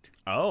light.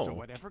 Oh. So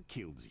whatever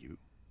kills you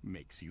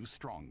makes you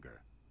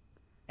stronger.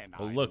 And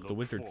Oh, I look, the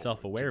wizard's forward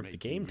self-aware to of the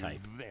making game you type.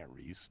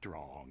 Very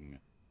strong.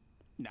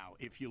 Now,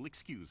 if you'll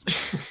excuse me,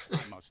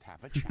 I must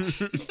have a chat.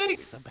 Is that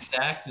with the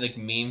exact like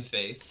meme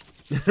face?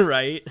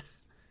 Right?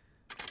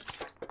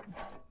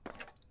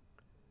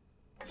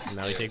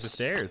 Now we take the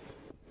stairs.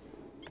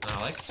 Oh,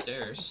 I like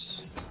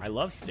stairs. I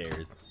love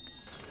stairs.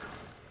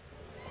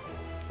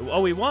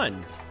 Oh, we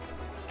won.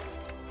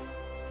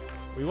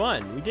 We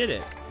won. We did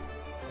it.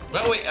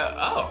 Well, wait.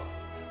 Oh.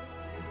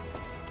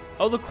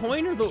 Oh, the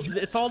coin or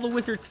it's all the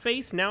wizard's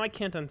face. Now I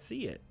can't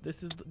unsee it.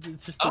 It's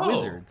just the Oh.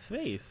 wizard's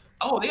face.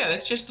 Oh yeah,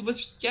 that's just the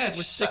wizard. Yeah, it's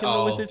We're just sticking the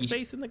oh, wizard's he-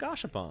 face in the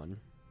gashapon.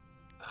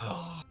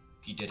 Oh,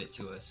 he did it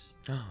to us.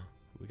 Oh,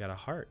 we got a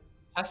heart.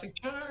 Classic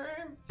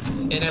charm.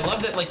 And I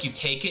love that like you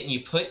take it and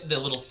you put the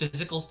little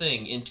physical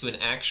thing into an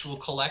actual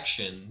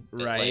collection.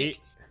 That, Right. Like,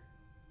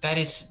 that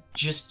is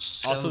just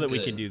so Also that we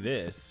good. can do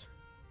this.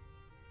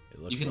 It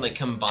looks You can like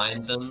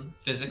combine them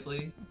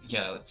physically.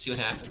 Yeah, let's see what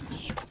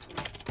happens.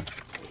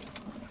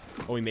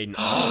 Oh, we made an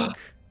arc.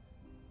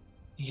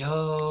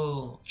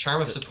 Yo,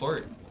 charm of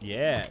support.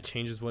 Yeah, it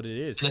changes what it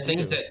is. And the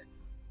things too. that,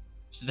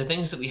 so the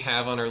things that we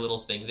have on our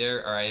little thing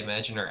there are, I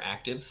imagine, our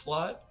active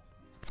slot.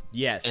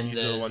 Yes, and these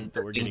are the then ones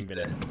that we're getting things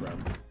that- benefits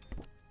from.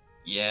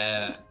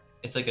 Yeah,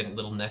 it's like a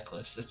little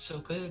necklace. It's so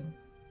good.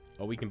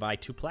 Oh, we can buy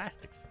 2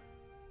 plastics.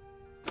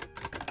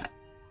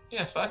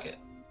 Yeah, fuck it.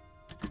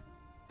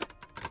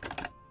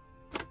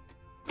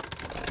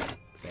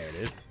 There it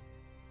is.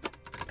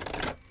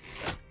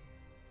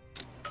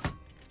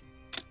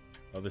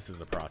 Oh, this is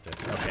a process.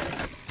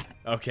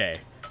 Okay.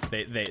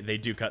 Okay. They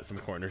do cut some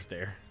corners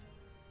there.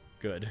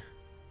 Good.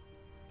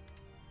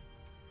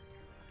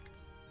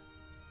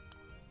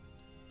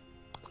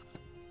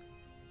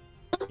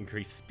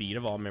 Increase speed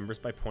of all members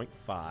by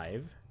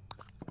 0.5.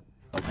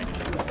 What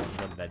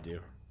did that do?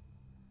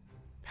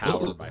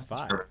 Power by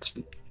 5.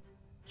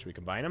 Should we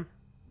combine them?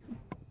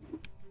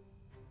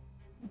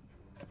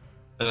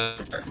 Uh,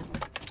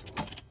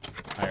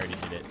 I already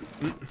did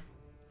it.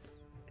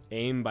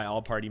 Aim by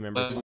all party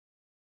members.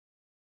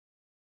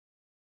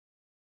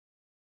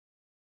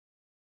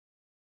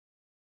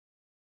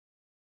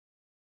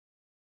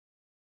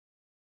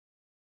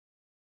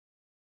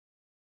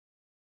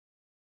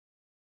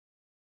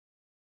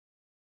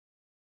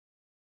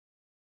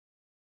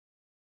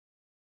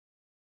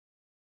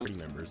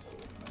 members.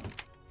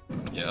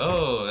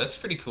 Yo, that's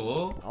pretty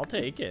cool. I'll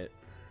take it.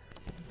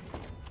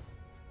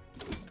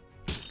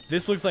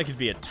 This looks like it'd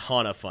be a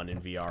ton of fun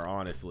in VR,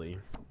 honestly.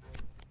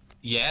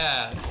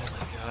 Yeah. Oh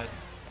my god.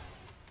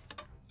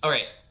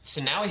 Alright,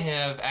 so now we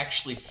have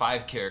actually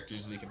 5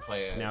 characters we can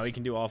play as. Now we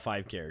can do all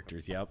 5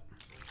 characters, yep.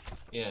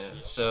 Yeah,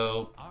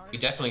 so we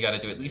definitely gotta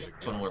do at least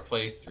one more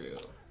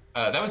playthrough.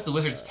 That was the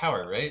Wizard's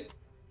Tower, right?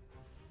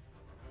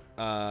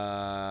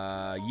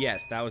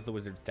 Yes, that was the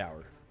Wizard's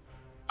Tower.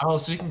 Oh,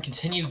 so we can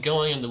continue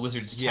going on the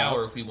Wizard's Yeah.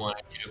 Tower if we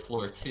wanted to do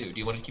floor 2. Do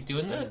you want to keep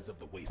doing that?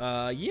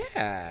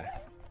 Yeah.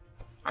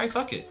 Alright,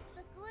 fuck it.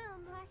 The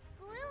gloom less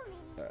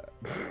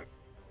gloomy.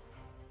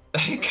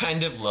 I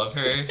kind of love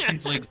her.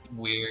 She's like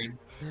weird.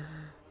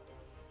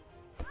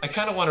 I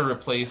kind of want to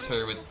replace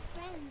her with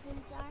Friends in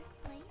dark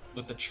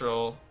places. the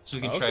troll, so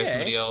we can try Okay.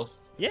 somebody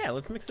else. Yeah,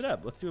 let's mix it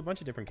up. Let's do a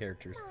bunch of different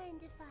characters. Mind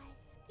if I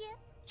skip?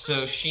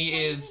 So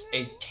she is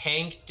a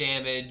tank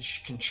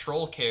damage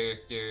control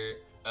character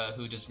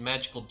who does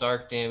magical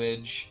dark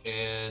damage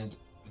and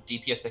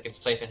DPS that can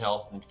siphon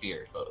health and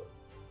fear foe.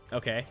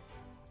 Okay.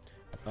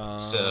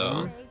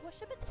 So- May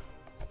worship it.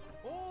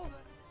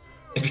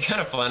 It'd be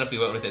kind of fun if we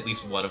went with at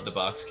least one of the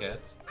box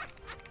cats.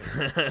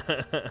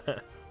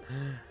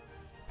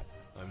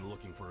 I'm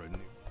looking for a new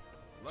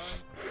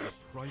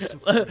price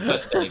of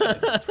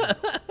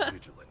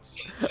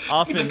vigilance.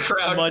 Often The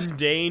crowd.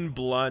 mundane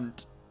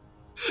blunt.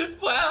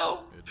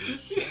 Wow! It is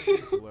shame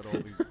to let all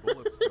these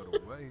bullets go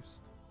to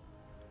waste.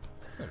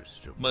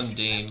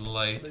 Mundane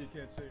light. You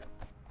can't say it.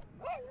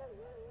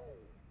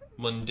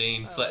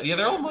 Mundane yeah,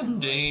 they're all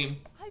mundane.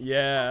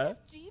 Yeah.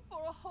 FG for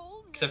a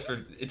whole Except for,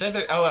 minute. it's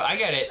either, oh, I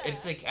get it.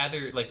 It's like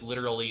either like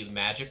literally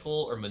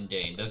magical or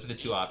mundane. Those are the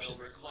 2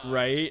 options.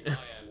 Right.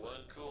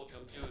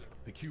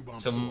 The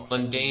Q-bomb's So to a whole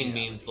mundane reality.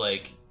 means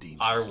like Demons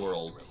our get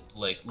world, broke.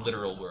 like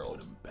literal Put world.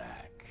 'em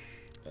back.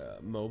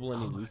 Mobile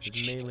and Oh, elusive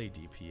shit. melee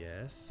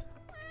DPS.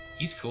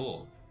 He's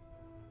cool.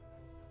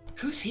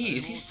 Who's he?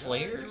 Is he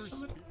Slayer or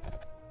something?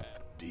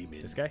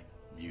 Demons. This guy?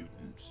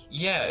 Mutants.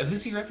 Yeah,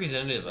 who's he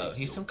representative of?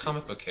 He's some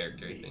comic book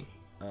character, I think.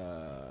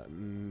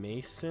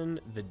 Mason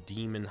the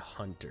Demon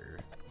Hunter.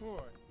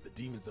 The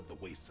demons of the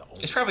wastes are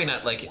only It's probably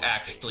not like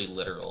actually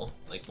literal,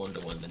 like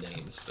 1-to-1 the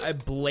names,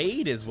 but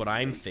Blade is what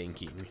I'm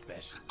thinking.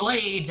 profession.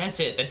 Blade. That's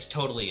it. That's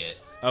totally it.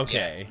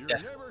 Okay. Yeah,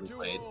 definitely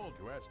Blade.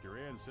 to ask your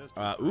ancestors.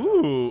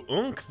 Ooh,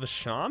 Unk the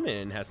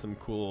Shaman has some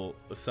cool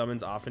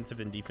summons offensive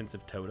and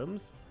defensive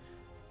totems.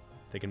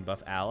 They can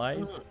buff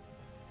allies.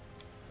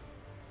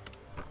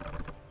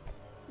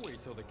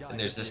 Wait till the guy And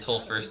there's this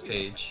whole first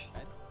page.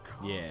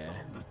 Yeah.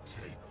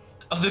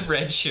 Oh, the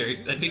red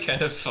shirt. That'd be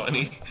kind of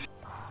funny.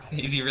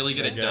 Is he really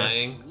good at Okay.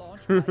 dying?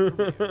 launch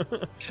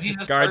Because he's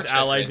a Star Guards Trek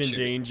allies red in shirt.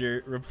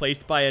 danger.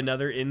 Replaced by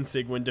another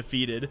Insig when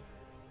defeated.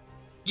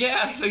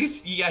 Yeah, so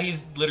he's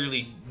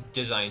literally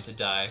designed to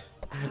die.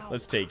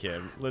 Let's take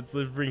him. Let's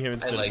bring him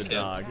instead like of the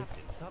him. dog.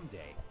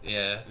 Someday.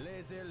 Yeah.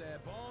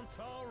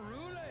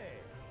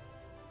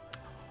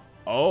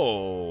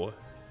 Oh,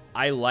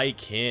 I like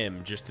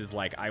him just as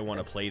like I want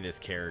to play this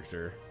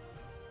character.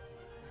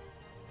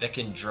 That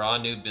can draw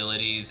new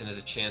abilities and has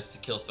a chance to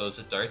kill foes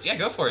with darts. Yeah,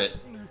 go for it.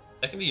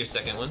 That can be your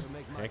second one.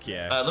 Heck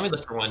yeah. Let me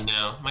look for one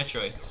now. My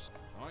choice.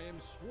 I am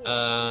sworn.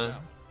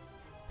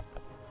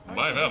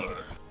 My hammer.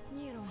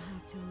 You don't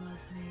have to love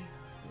me.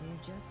 You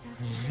just have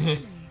to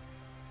love me.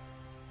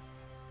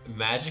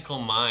 Magical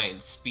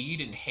Mind.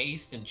 Speed and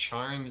haste and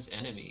charms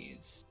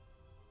enemies.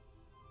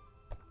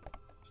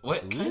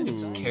 What kind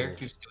Ooh. of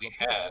characters do we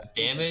have?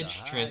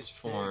 Damage,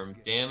 transform,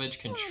 damage,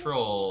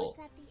 control,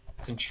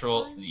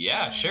 control.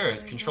 Yeah, sure.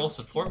 Control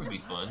support would be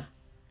fun.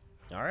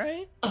 All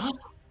right. I'll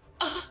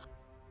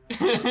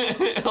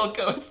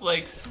go with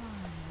like Oh,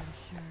 I'm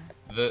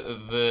sure.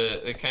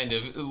 the kind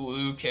of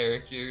ooh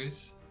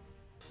characters.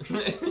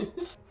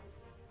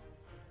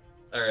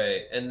 All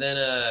right, and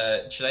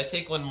then should I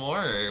take one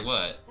more or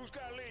what?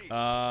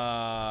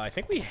 I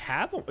think we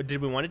have.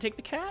 Did we want to take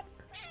the cat?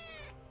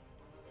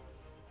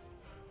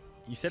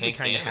 You said Tank we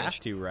kind of damage. have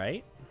to,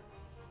 right?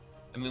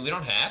 I mean, we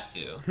don't have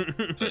to,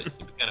 but it'd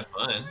be kind of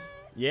fun.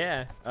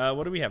 Yeah.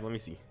 What do we have? Let me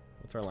see.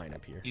 What's our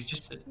lineup here? He's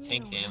just a You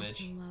tank don't have damage.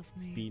 to love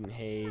me. Speed and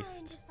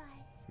haste,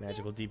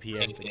 magical DPS,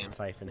 Tank that can damage.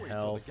 siphon Wait till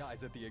health. the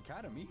guys at the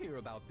academy hear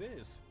about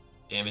this.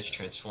 Damage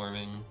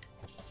transforming.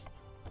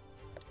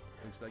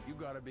 Looks like you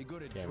gotta be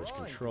good at Damage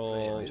drawing to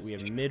control. play this We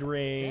have game.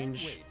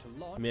 mid-range, Can't wait to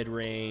launch.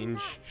 mid-range,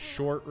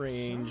 short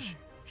range,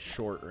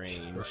 short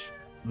range.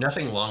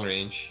 Nothing long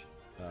range.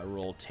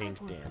 Roll tank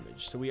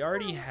damage. So we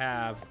already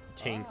have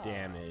tank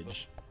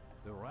damage.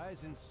 The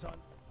rising sun.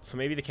 So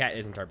maybe the cat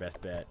isn't our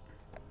best bet.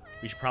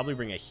 We should probably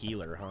bring a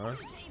healer, huh?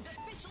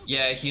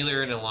 Yeah, a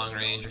healer in a long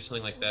range or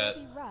something like that.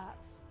 Maybe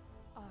rats.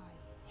 I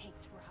hate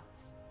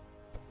rats.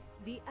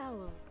 The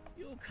owl.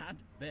 You can't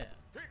bear.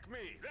 Pick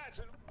me. That's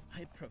an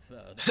I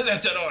prefer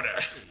That's an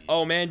order.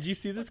 Oh man, do you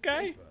see this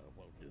guy?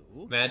 will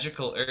do.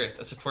 Magical Earth,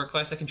 a support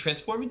class that can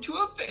transform into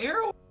a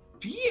bear or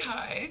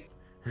beehive.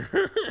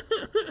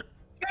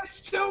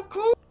 That's so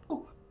cool.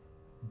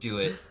 Do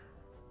it.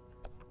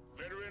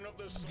 veteran of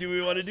the Do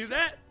we want to do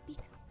that?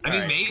 I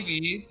mean, Alright.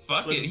 maybe.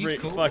 Fuck it, he's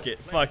cool. Fuck it,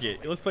 fuck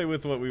it. Let's play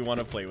with what we want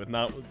to play with,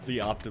 not with the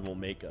optimal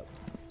makeup.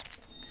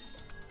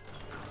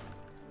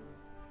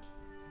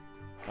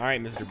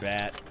 Alright, Mr.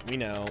 Bat. We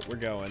know. We're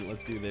going.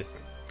 Let's do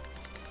this.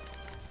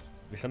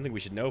 There's something we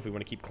should know if we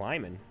want to keep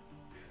climbing.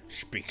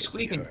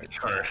 Squeaking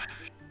guitar.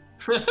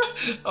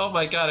 Oh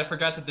my god, I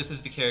forgot that this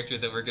is the character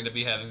that we're going to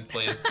be having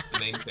play as the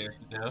main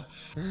character now.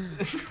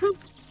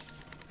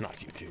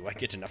 Not you two. I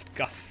get enough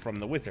guff from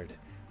the wizard.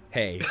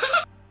 Hey.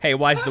 Hey,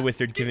 why's the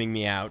wizard giving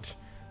me out?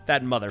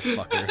 That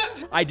motherfucker.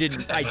 I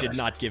did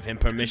not give him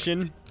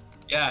permission.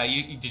 Yeah,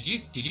 did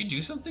you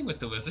do something with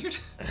the wizard?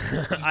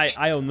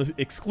 I own the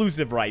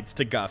exclusive rights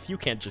to guff. You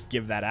can't just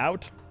give that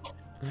out.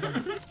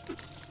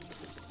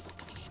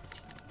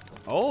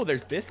 Oh,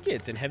 there's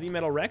biscuits and heavy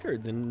metal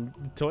records and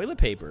toilet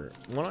paper.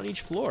 One on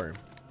each floor.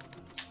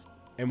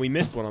 And we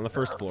missed one on the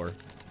first floor.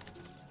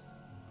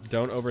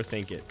 Don't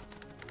overthink it.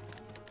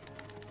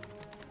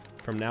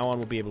 From now on,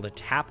 we'll be able to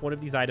tap one of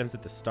these items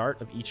at the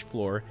start of each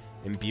floor,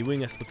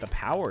 imbuing us with the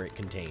power it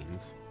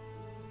contains.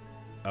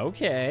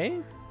 Okay.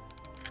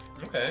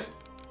 Okay.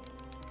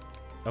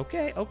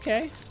 Okay,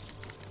 okay.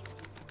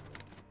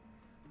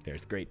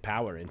 There's great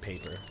power in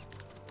paper.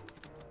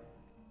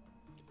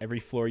 Every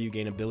floor you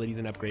gain abilities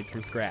and upgrades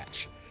from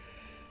scratch.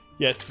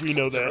 Yes, we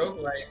know that.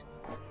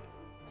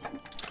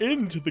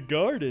 Into the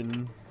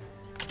garden.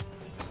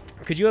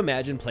 Could you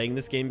imagine playing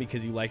this game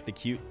because you like the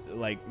cute,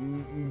 like,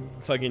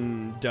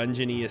 fucking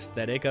dungeon-y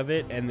aesthetic of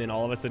it, and then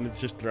all of a sudden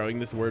it's just throwing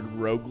this word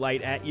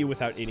roguelite at you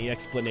without any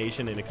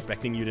explanation and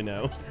expecting you to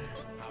know?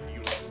 How do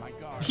you like my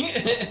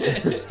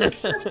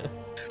garden?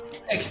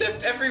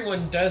 Except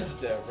everyone does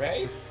though,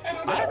 right? I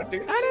don't know,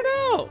 dude. I don't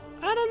know.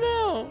 I don't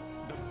know.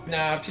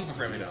 Nah, people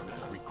probably don't know.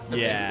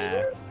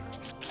 Yeah.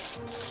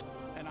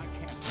 And I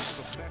can't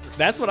think of a better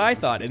That's what I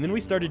thought. And then we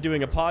started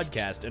doing a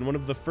podcast, and one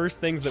of the first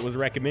things that was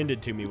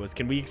recommended to me was,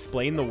 can we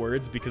explain the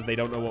words because they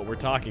don't know what we're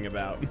talking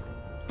about?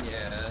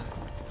 Yeah.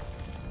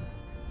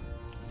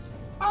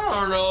 I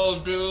don't know,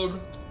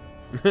 dude.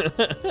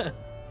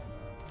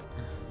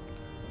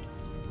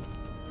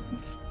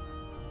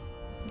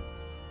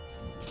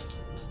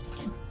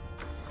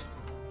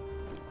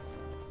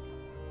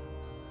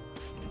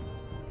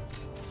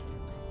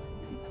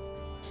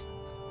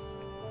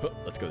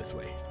 Let's go this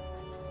way.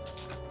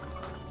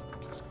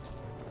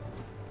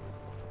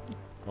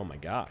 Oh my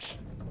gosh.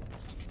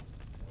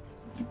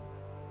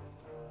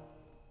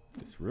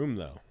 This room,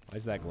 though. Why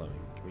is that glowing?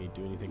 Can we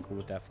do anything cool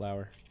with that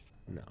flower?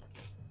 No.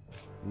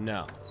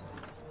 No.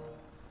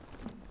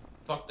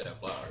 Fuck that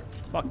flower.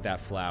 Fuck that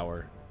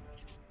flower.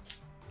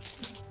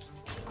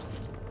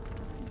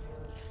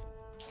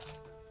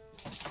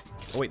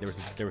 Oh wait, there was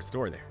a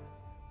door there.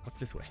 What's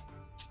this way?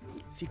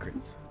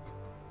 Secrets.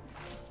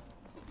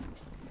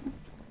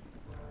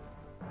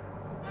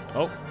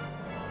 Oh.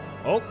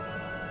 Oh.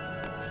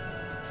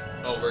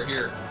 Oh, we're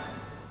here.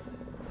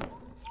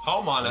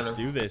 Hall monitor. Let's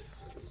do this.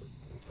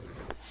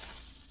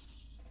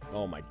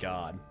 Oh my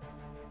god.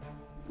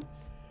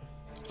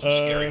 It's a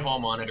scary hall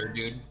monitor,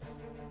 dude.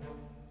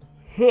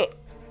 You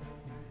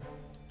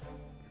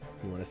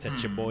want to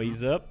set your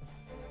boys up?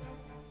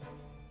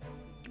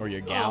 Or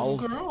your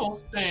gals? Oh,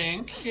 girl,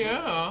 thanks,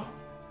 yeah.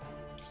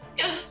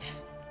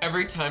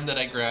 Every time that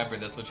I grab her,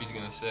 that's what she's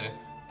gonna say.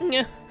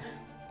 Yeah.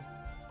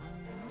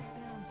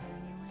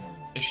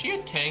 Is she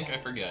a tank? I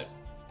forget.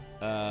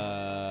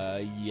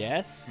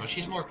 Yes. No,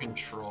 she's more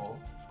control.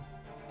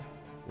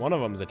 One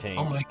of them's a tank.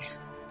 Oh my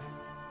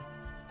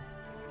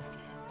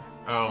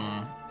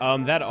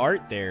god. That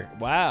art there.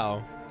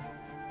 Wow.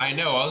 I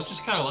know. I was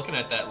just kind of looking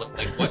at that,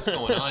 like, what's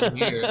going on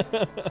here?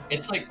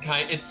 It's like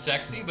it's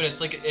sexy, but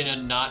it's like in a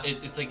not.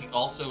 It's like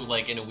also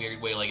like in a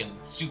weird way, like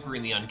super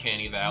in the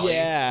uncanny valley.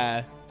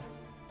 Yeah.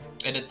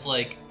 And it's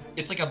like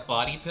a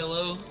body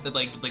pillow that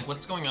like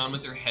what's going on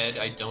with her head,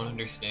 I don't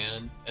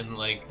understand, and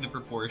like the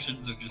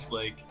proportions are just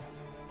like.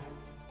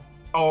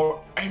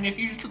 Oh, and if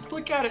you just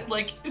look at it,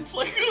 like it's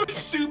like a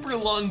super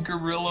long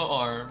gorilla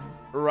arm.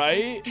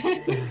 Right?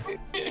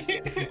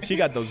 She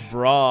got those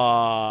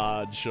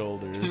broad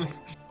shoulders.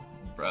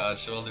 Broad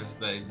shoulders,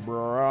 babe.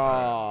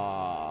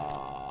 Broad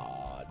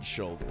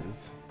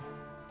shoulders.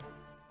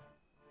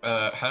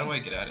 How do I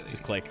get out of there?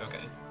 Just click.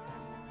 Okay.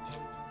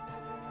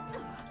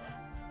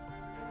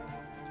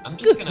 I'm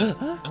just gonna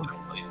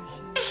play.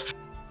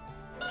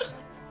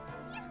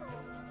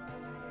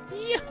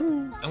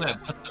 I'm gonna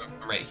put them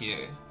right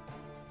here.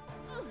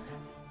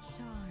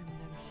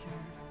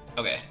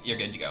 Okay, you're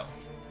good to go.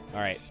 All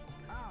right.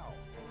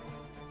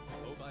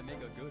 Hope I make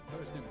a good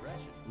first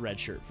impression. Red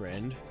shirt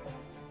friend.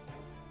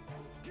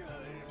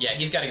 Yeah,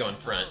 he's got to go in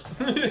front.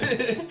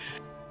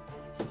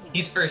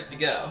 He's first to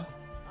go.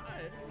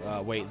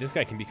 Wait, this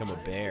guy can become a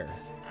bear.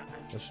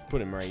 Let's just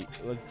put him right.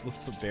 Let's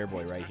put Bear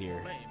Boy right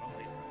here.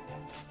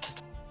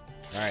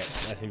 All right,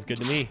 that seems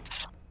good to me.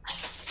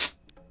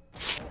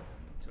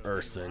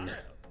 Urson.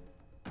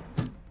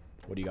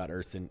 What do you got,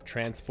 Urson?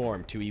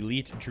 Transform to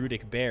Elite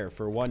Druidic Bear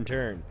for 1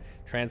 turn.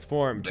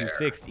 Transform to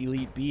Fixed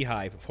Elite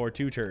Beehive for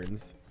 2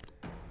 turns.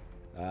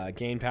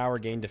 Gain power,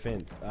 gain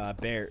defense.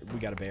 Bear. We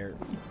got a bear.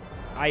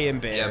 I am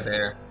bear. Yeah,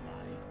 bear.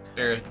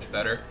 Bear is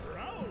better.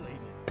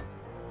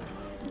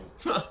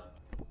 The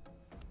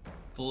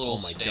little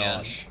Oh my stand.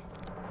 gosh.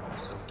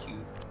 So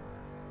cute.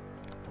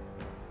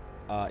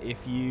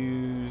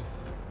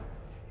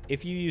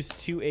 If you use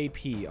 2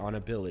 AP on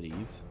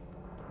abilities,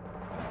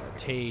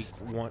 take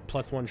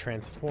 +1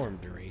 transform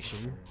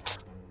duration,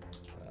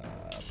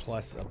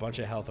 plus a bunch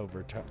of health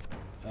over time.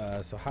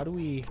 So how do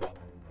we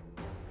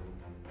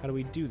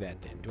do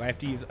that then? Do I have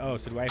to use? Oh,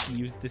 so do I have to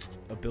use this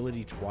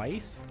ability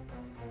twice?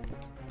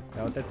 Is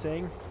that what that's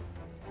saying?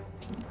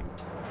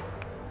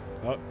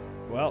 Oh,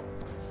 well.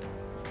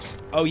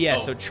 Oh yeah,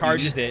 so it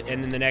charges it,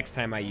 and then the next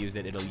time I use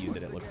it, it'll use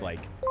it. It looks like.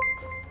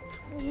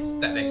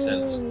 That makes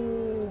sense.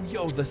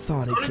 Yo, the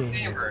Sonic Gamer.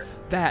 Gamer.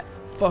 That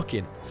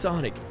fucking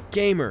Sonic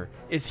Gamer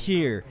is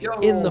here Yo.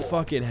 in the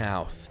fucking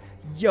house.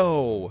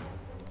 Yo,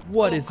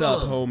 what is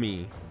up,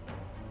 homie?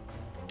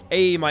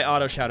 Hey, my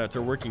auto shoutouts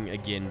are working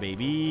again,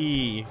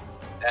 baby.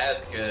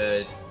 That's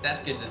good.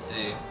 That's good to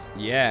see.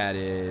 Yeah, it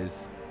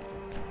is.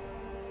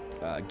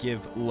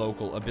 Give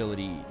local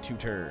ability 2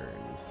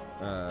 turns.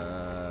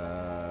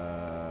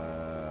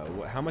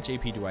 How much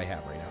AP do I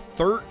have right now?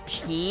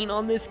 13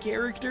 on this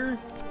character?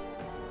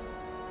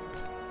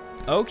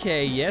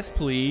 Okay, yes,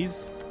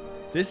 please.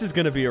 This is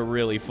gonna be a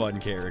really fun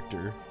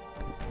character.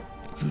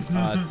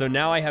 So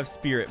now I have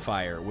Spirit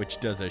Fire, which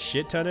does a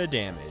shit ton of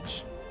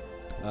damage.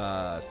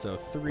 So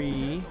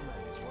 3.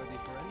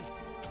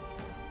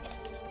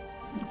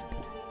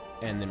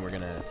 And then we're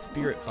gonna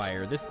Spirit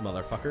Fire this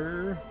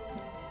motherfucker.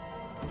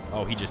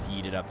 Oh, he just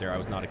yeeted up there. I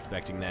was not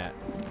expecting that.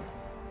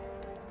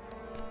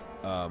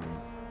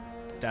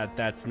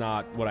 That's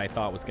not what I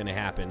thought was gonna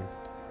happen.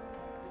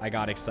 I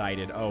got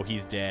excited. Oh,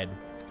 he's dead.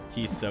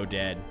 He's so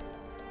dead.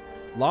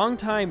 Long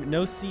time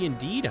no see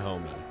indeed,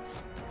 homie.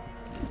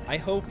 I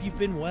hope you've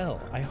been well.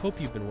 I hope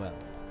you've been well.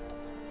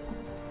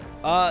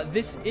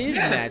 This is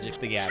Magic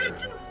the Gathering.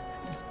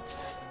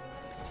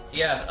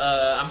 Yeah,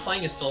 I'm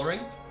playing as Soul Ring.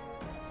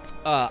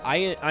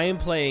 I am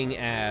playing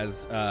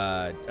as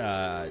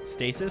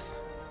Stasis.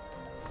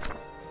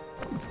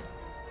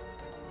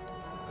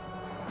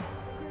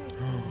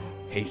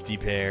 Hasty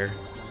Bear.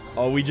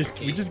 Oh, we just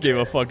gave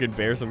a fucking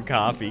bear some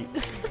coffee.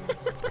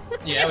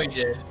 Yeah, we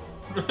did.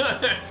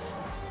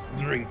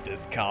 Drink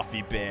this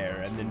coffee,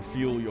 bear, and then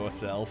fuel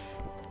yourself.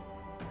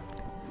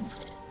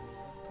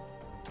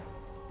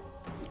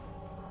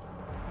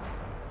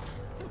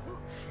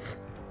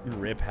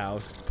 Rip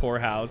house. Poor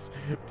house.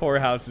 Poor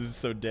house is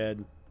so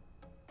dead.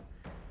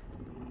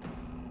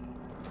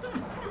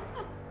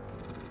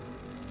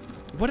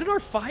 What did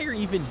our fire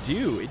even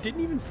do? It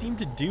didn't even seem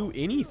to do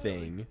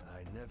anything.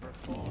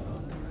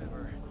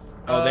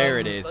 Oh, there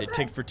it is. It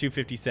ticked for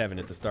 257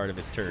 at the start of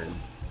its turn.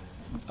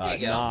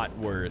 Not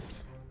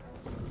worth.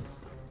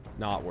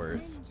 Not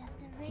worth.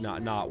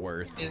 Not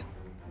worth.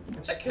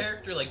 Is that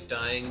character like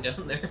dying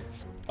down there?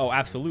 Oh,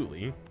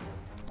 absolutely.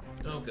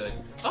 Oh, good.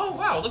 Oh,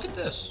 wow, look at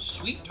this.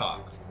 Sweet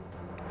Talk.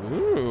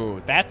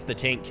 Ooh, that's the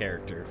tank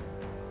character.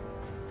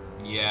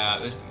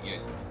 Yeah,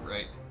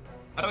 right.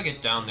 How do I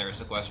get down there is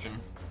the question.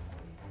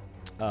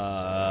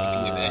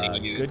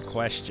 Good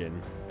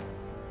question.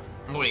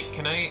 Wait,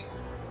 can I...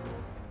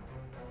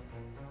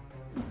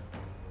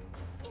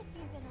 If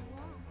you're gonna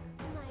walk,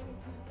 might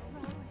as well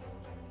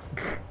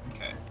frolic.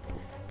 Okay.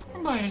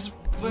 Might as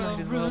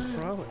well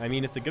run. I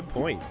mean, it's a good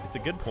point. It's a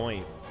good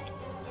point.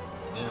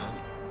 Yeah.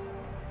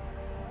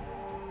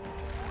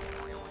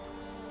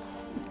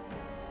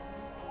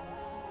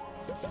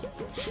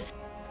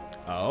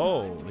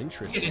 Oh,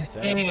 interesting. Get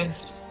it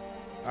danced.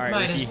 All right,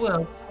 Might Ricky. as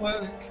well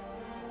work.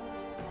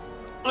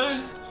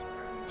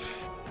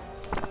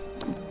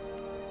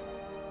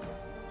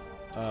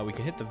 We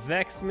can hit the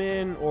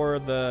Vexman or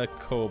the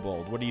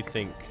Kobold. What do you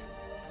think?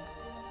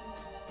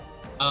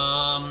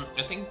 I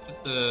think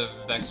that the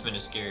Vexman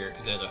is scarier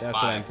because it has a 5. That's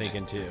what I'm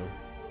thinking too.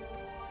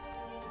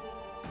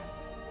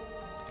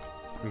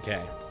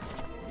 Okay.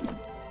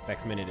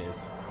 Vexman it is.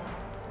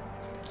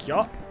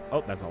 Yeah.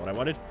 Oh, that's not what I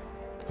wanted.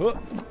 Huh.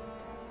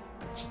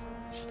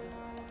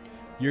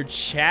 Your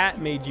chat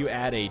made you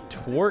add a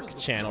twerk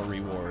channel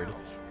reward.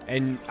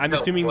 And I'm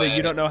assuming that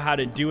you don't know how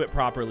to do it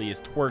properly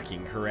is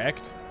twerking,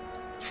 correct?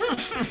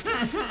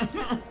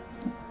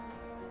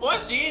 Well,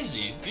 it's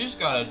easy. You just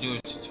gotta do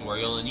a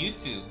tutorial on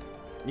YouTube.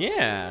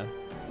 Yeah.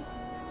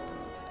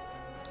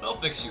 I'll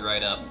fix you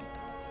right up.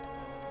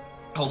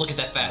 Oh, look at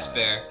that fast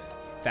bear.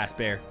 Fast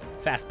bear.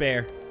 Fast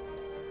bear.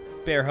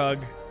 Bear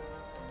hug.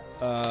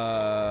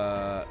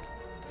 That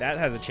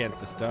has a chance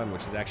to stun,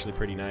 which is actually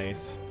pretty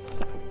nice.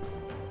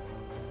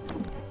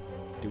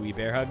 Do we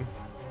bear hug?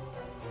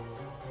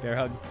 Bear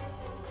hug?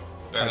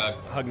 Bear hug.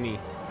 Hug me.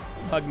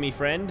 Hug me,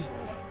 friend.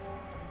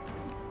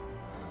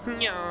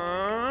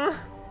 Nyah.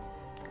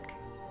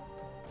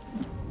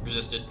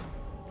 Resisted.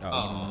 Oh,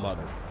 you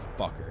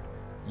motherfucker.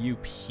 You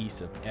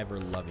piece of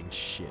ever-loving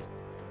shit.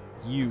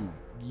 You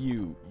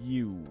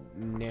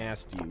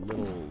nasty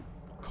little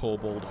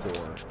kobold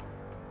whore.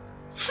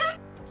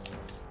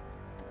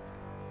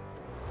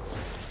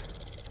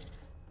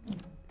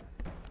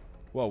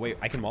 Whoa, wait,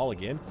 I can maul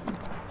again?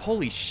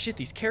 Holy shit,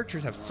 these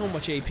characters have so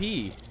much AP.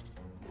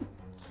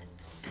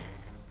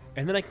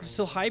 And then I can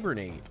still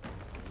hibernate.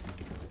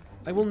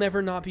 I will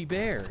never not be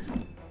Bear.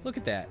 Look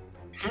at that.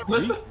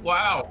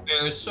 Wow,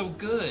 Bear is so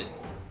good.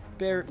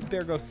 Bear,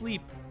 go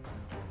sleep.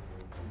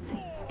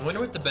 I wonder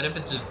what the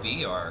benefits of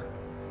V are.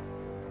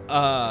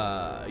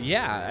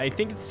 Yeah, I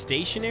think it's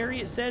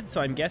stationary, it said,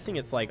 so I'm guessing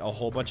it's like a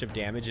whole bunch of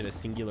damage at a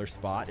singular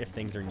spot if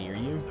things are near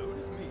you.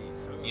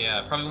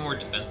 Yeah, probably more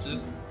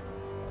defensive.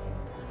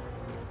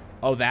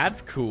 Oh,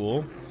 that's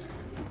cool.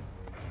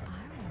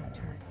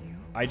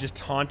 I just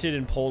taunted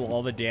and pulled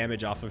all the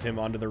damage off of him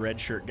onto the red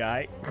shirt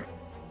guy.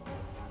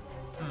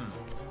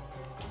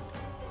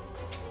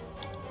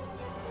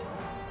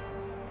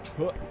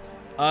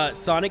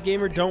 Sonic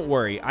Gamer, don't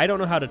worry. I don't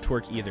know how to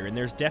twerk either, and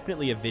there's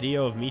definitely a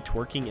video of me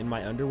twerking in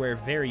my underwear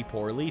very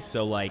poorly,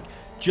 so, like,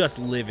 just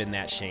live in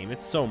that shame.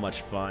 It's so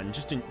much fun.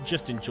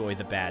 Just enjoy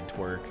the bad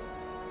twerk.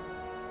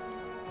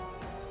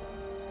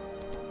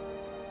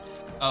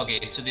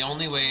 Okay, so the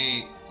only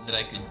way that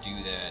I could do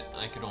that,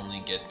 I could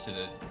only get to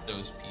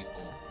those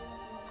people,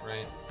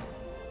 right?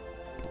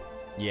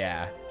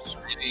 Yeah. So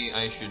maybe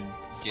I should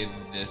give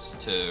this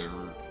to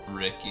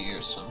Ricky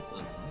or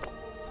something.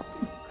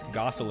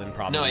 Gosselin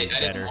probably No, I is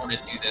better. didn't want to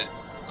do that.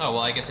 Oh,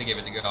 well, I guess I gave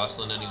it to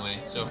Gosselin anyway,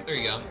 so there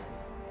you go.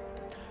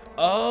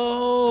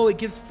 Oh, it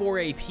gives 4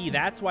 AP.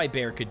 That's why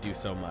Bear could do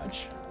so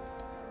much.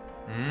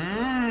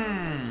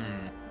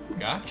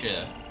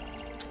 Gotcha.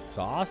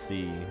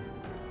 Saucy.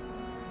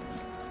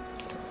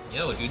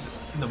 Yo, dude,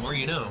 the more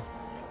you know.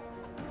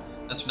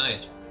 That's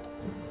nice.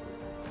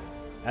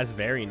 That's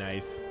very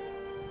nice.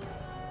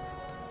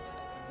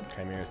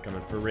 Chimera's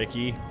coming for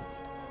Ricky.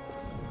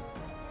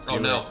 Oh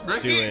no,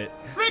 Ricky! Do it.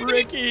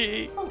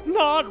 Ricky!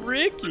 Not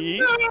Ricky!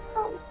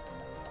 No!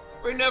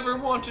 We never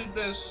wanted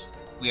this.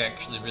 We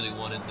actually really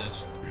wanted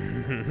this.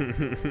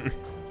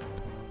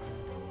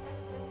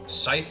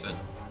 Siphon.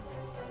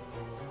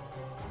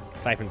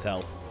 Siphon's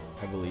health,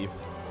 I believe.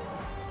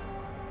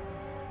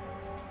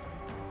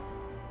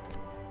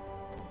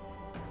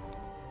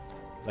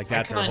 Like,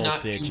 that's her whole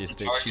sitch, is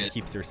that she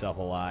keeps herself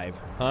alive.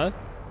 Huh?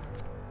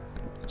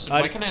 So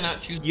why can I not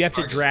choose You have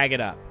to drag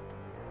it up.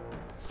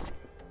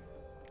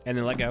 And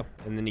then let go,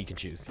 and then you can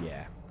choose,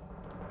 yeah.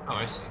 Oh,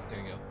 I see. There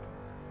you go.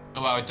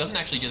 Oh, wow, it doesn't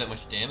actually do that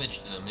much damage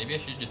to them. Maybe I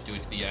should just do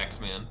it to the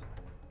Axeman.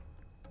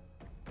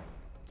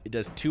 It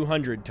does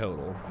 200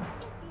 total. If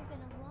you're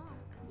gonna walk,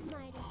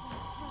 might as well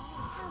crawl.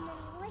 How many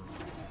licks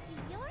to get to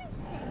your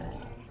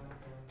center?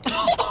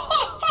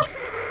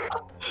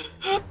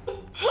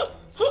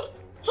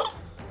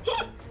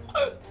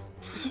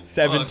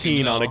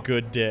 17 on a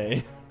good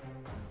day.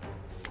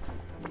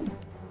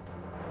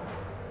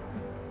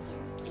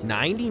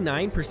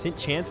 99%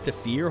 chance to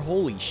fear?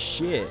 Holy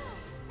shit.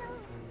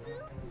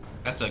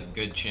 That's a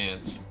good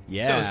chance.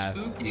 Yeah. So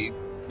spooky.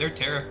 They're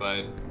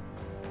terrified.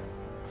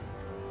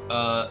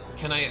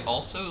 Can I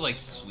also, like,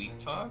 sweet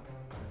talk?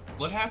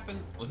 What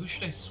happened? Well, who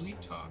should I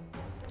sweet talk?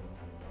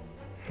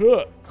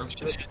 Huh. Or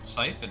should I just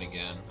siphon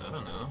again? I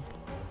don't know.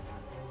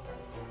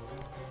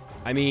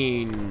 I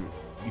mean,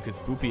 you could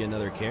spoopy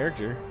another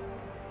character.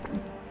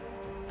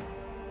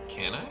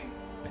 Can I?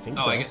 I think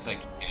so. so. I guess I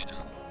can.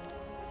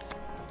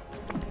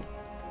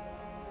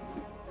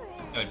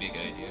 That would be a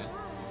good idea.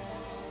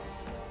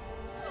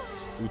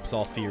 Just oops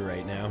all fear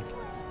right now.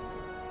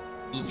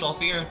 Oops all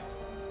fear.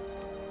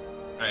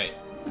 Alright.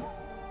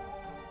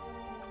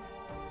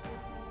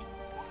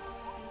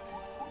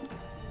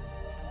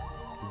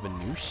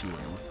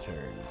 Venusian's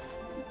turn.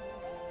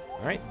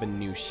 Alright,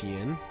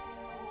 Venusian.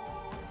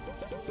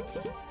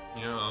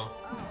 Yeah.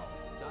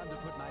 Time to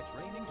put my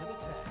training to the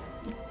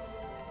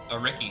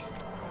test. Ricky.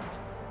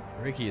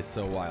 Ricky is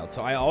so wild.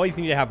 So I always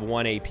need to have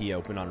 1 AP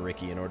open on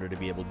Ricky in order to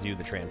be able to do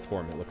the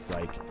transform, it looks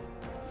like.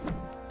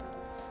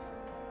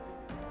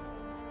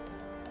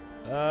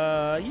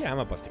 Yeah, I'm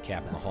gonna bust a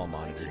cap on the hall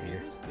monitor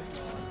here.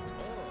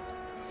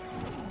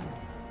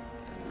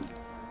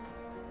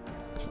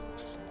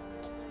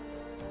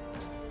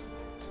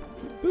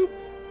 Boop.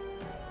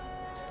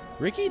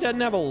 Ricky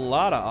doesn't have a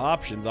lot of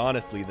options,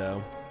 honestly,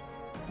 though.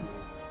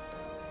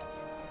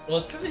 Well,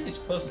 it's because he's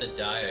supposed to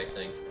die, I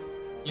think.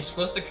 You're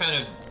supposed to kind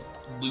of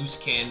loose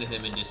cannon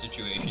him into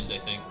situations, I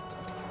think.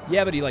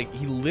 Yeah, but he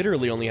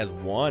literally only has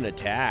 1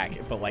 attack,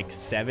 but like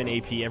 7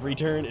 AP every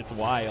turn. It's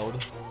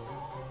wild.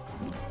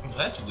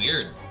 That's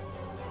weird.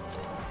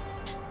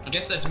 I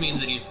guess that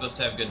means that he's supposed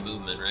to have good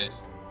movement, right?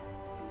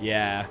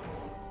 Yeah.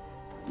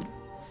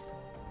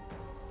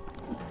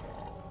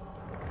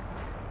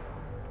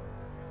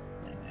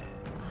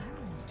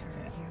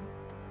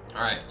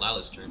 Alright,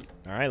 Lila's turn.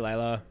 Alright,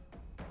 Lila.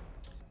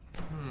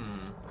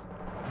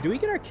 Do we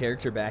get our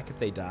character back if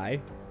they die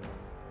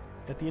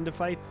at the end of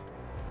fights?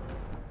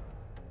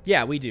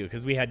 Yeah, we do,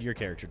 because we had your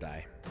character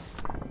die.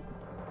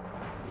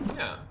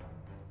 Yeah.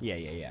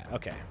 Yeah.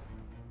 Okay.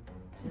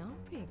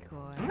 Don't be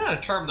coy. I'm gonna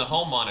charm the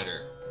hall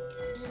monitor.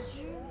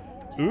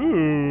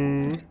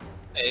 Ooh.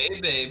 Hey,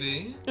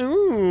 baby.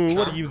 Ooh,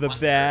 what Charm are you, the the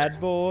bad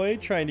boy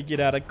trying to get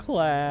out of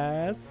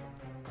class?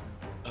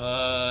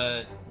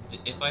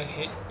 If I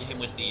hit him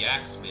with the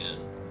Axeman,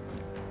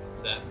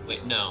 Is that?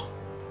 Wait, no.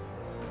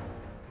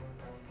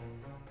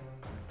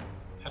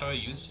 How do I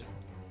use him?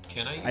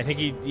 Can I use I think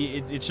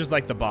it's just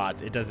like the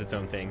bots. It does its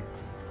own thing.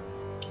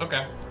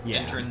 Okay. Yeah.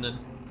 Enter and then.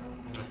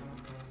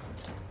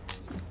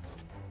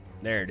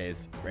 There it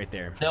is, right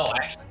there. No,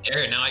 actually,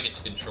 there. Now I get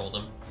to control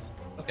them.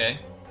 Okay.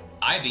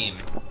 I-beam.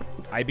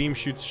 I-beam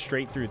shoots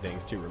straight through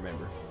things too,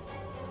 remember.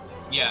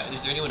 Yeah,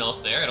 is there anyone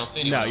else there? I don't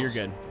see anyone else. No, you're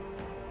good.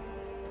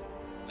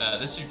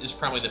 This is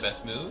probably the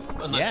best move.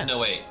 Unless, Yeah. no,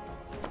 wait.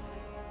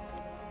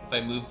 If I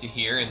move to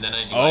here and then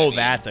I do Oh, I-beam.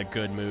 that's a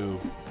good move.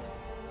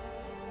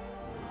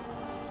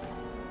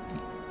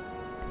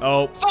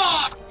 Oh.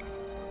 Fuck!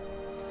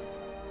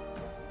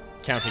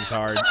 Counting's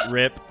hard.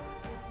 Rip.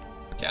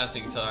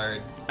 Counting's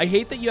hard. I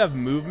hate that you have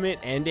movement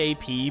and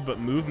AP, but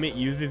movement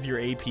uses your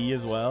AP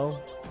as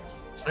well.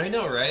 I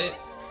know, right?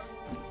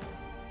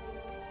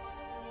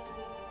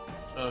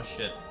 Oh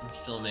shit, it's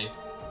still me.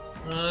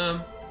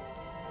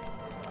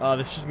 Oh,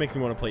 this just makes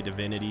me want to play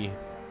Divinity.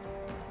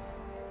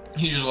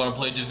 You just want to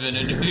play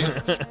Divinity?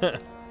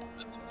 That's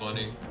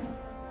funny.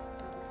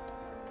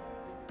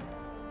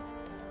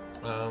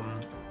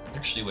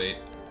 Actually, wait.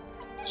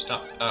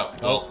 Stop. Oh,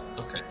 well,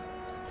 okay.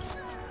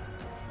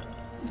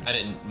 I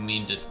didn't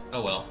mean to.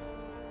 Oh well.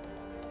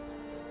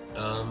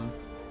 Well,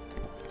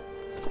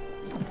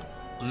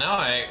 now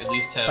I at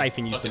least have.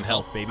 Siphon you fucking some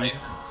health, baby. right?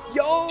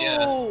 Yo,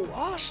 Yeah.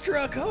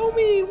 Awestruck,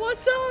 homie,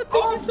 what's up?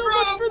 Thank you so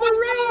much Awestruck, for the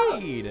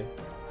raid.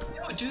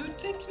 Yo, dude,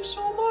 thank you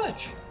so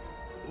much.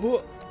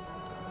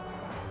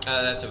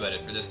 That's about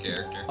it for this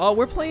character. Oh,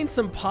 we're playing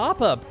some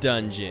Popup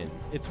Dungeon.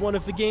 It's one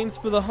of the games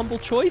for the Humble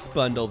Choice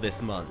bundle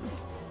this month.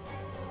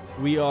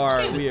 We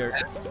are.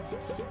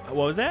 What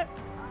was that?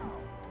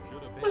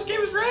 This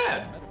game is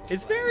rad.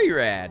 It's very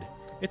rad.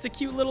 It's a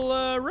cute little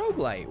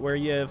roguelite where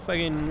you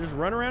fucking just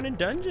run around in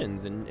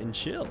dungeons and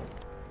chill.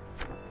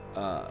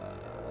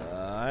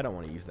 I don't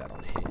want to use that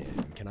on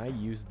him. Can I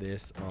use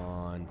this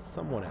on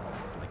someone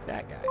else, like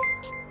that guy?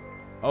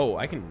 Oh,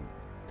 I can.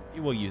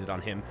 We'll use it on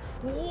him.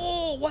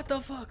 Whoa, what the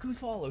fuck? Who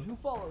followed? Who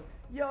followed?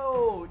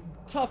 Yo,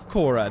 Tough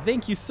Cora,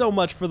 thank you so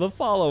much for the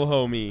follow,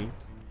 homie.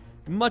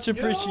 Much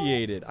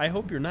appreciated. I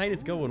hope your night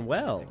is going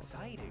well.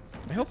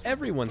 I hope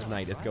everyone's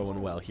night is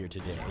going well here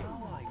today.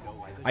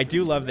 I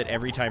do love that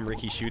every time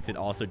Ricky shoots, it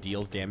also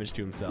deals damage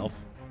to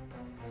himself.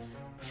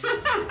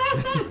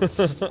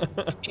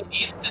 He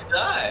needs to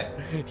die.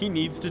 He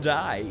needs to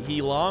die.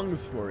 He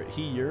longs for it.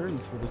 He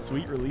yearns for the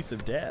sweet release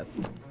of death.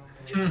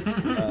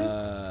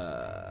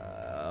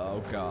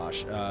 Oh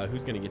gosh,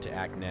 who's gonna get to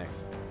act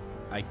next?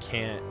 I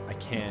can't.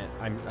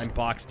 I'm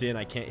boxed in.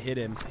 I can't hit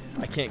him.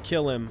 I can't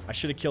kill him. I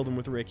should have killed him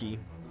with Ricky.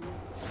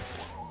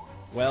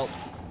 Well,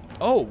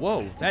 oh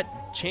whoa,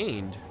 that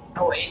chained.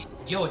 Oh wait,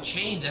 yo,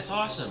 chained. That's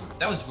awesome.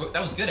 That was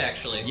good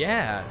actually.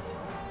 Yeah.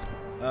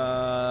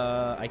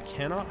 I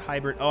cannot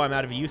hibernate. Oh, I'm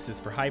out of uses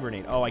for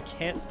hibernate. Oh, I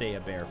can't stay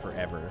a bear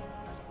forever.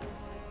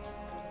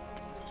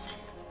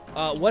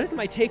 What is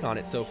my take on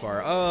it so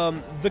far?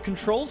 The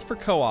controls for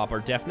co-op are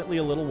definitely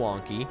a little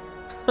wonky.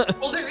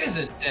 Well, there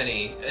isn't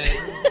any,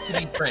 to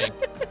be frank.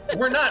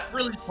 We're not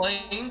really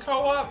playing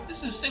co-op.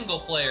 This is single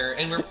player,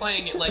 and we're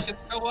playing it like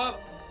it's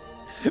co-op.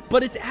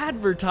 But it's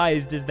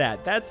advertised as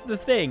that. That's the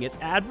thing. It's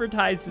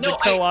advertised as a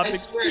co-op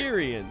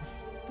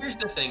experience. Here's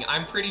the thing.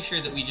 I'm pretty sure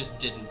that we just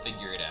didn't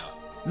figure it out.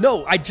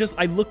 No,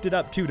 I looked it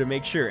up too to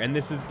make sure, and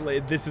this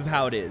is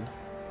how it is.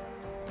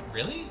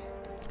 Really?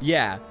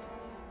 Yeah.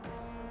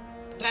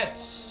 That's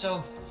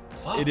so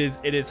fucked.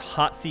 It is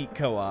hot seat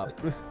co-op.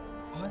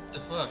 What the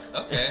fuck?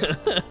 Okay.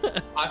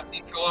 Hot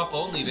seat co-op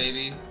only,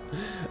 baby.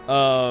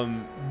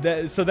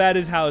 So that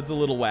is how it's a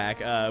little whack.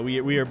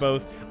 We are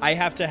both. I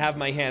have to have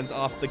my hands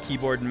off the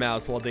keyboard and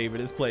mouse while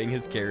David is playing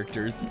his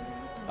characters.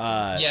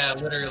 Yeah,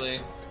 literally.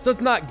 So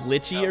it's not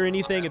glitchy or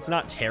anything. It's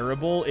not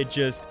terrible.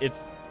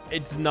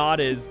 It's not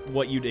as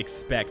what you'd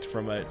expect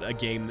from a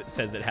game that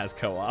says it has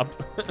co-op.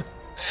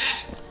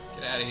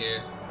 Get out of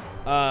here.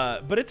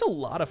 But it's a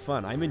lot of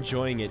fun. I'm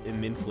enjoying it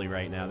immensely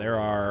right now. There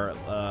are,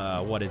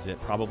 what is it?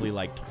 Probably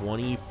like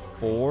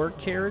 24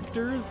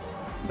 characters.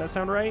 Does that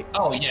sound right?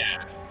 Oh,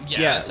 yeah.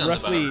 Yeah, that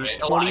sounds roughly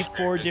about right.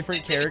 24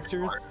 different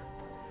characters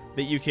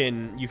that you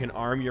can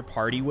arm your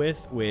party with,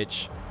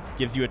 which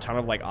gives you a ton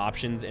of like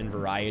options and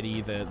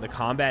variety. The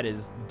combat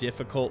is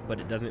difficult, but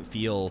it doesn't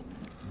feel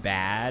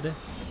bad.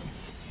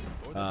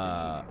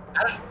 I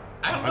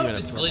don't know if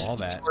it's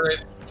glitchy or if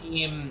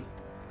Steam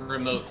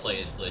Remote Play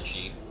is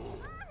glitchy.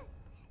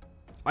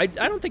 I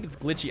don't think it's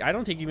glitchy. I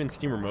don't think even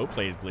Steam Remote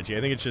Play is glitchy.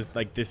 I think it's just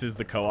like this is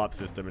the co-op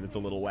system and it's a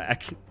little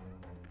whack.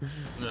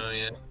 Oh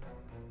yeah.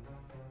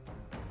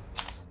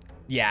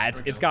 Yeah,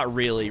 it's got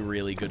really,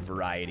 really good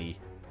variety.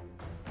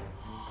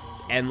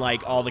 And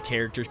like all the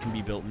characters can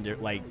be built in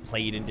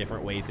played in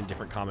different ways in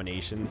different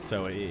combinations,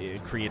 so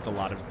it creates a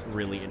lot of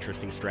really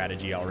interesting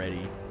strategy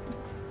already.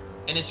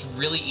 And it's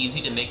really easy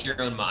to make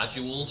your own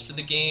modules for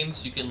the game,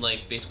 so you can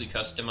like basically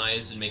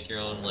customize and make your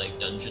own like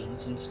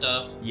dungeons and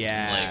stuff.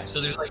 Yeah.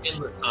 So there's like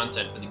endless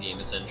content for the game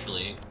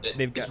essentially.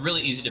 It's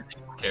really easy to make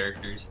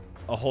characters.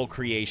 A whole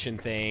creation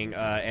thing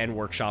and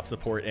workshop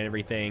support and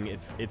everything.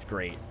 It's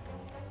great.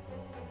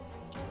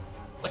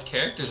 What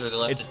characters are there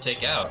left It's to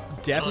take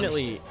out?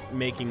 Definitely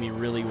making me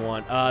really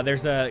want.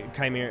 There's a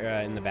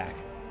chimera in the back.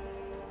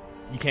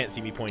 You can't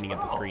see me pointing at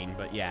the screen,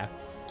 but yeah.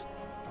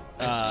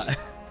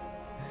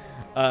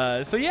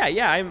 So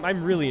yeah,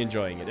 I'm really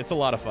enjoying it. It's a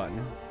lot of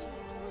fun.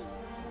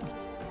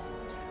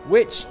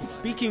 Which,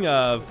 speaking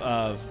of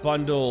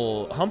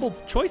humble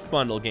choice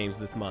bundle games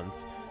this month,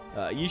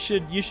 you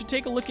should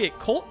take a look at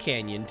Colt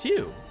Canyon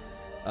too.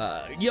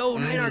 Yo,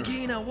 Night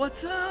Arcana,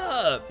 what's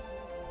up?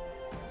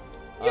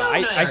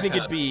 I think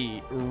it'd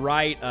be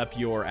right up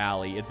your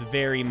alley. It's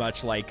very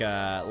much like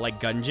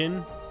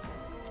Gungeon.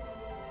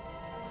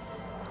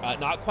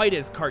 Not quite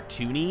as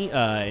cartoony,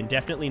 and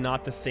definitely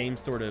not the same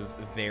sort of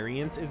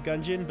variance as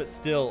Gungeon, but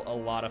still a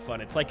lot of fun.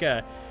 It's like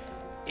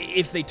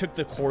if they took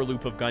the core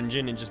loop of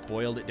Gungeon and just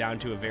boiled it down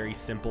to a very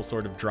simple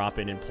sort of drop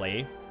in and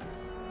play.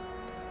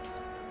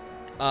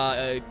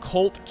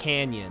 Colt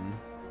Canyon.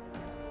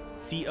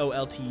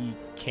 Colt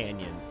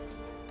Canyon.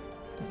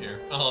 Here,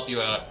 I'll help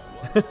you out.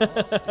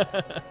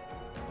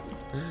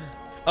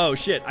 Oh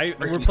shit,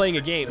 we're playing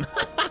a game.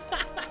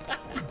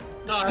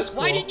 No, that's cool.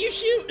 Why didn't you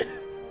shoot?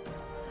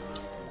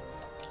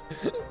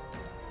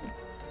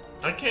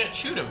 I can't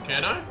shoot him,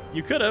 can I?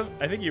 You could have.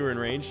 I think you were in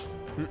range.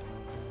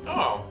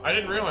 Oh, I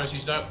didn't realize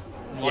he's that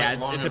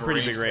long it's a of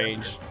pretty big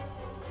range.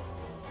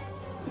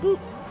 Boop.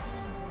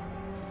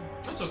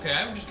 That's okay.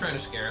 I'm just trying to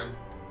scare him.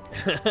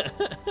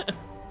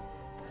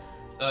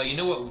 You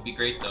know what would be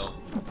great though?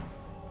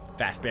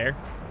 Fast bear.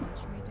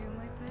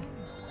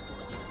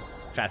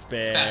 Fast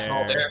bear. Fast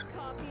small bear.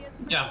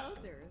 Yeah.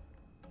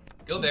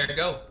 Go bear,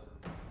 go.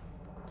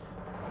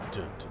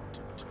 Dun, dun,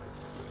 dun, dun.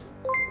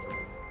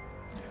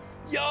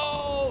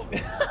 Yo!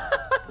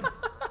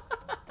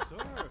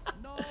 Sir,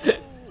 no!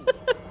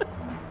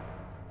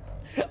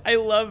 I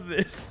love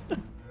this.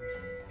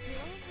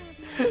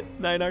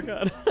 9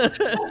 Arcana.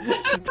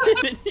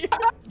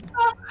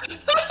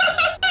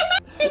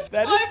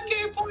 That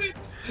 5K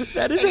points.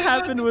 That has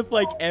happened with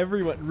like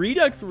everyone.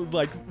 Redux was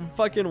like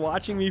fucking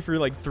watching me for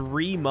like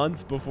 3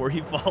 months before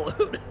he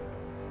followed.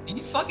 Are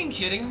you fucking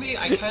kidding me?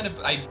 I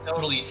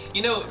totally.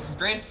 You know,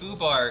 Grand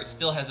Fubar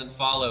still hasn't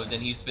followed,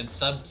 and he's been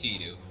subbed to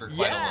you for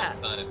quite a long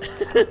time.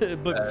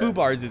 But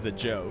Fubar's is a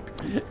joke.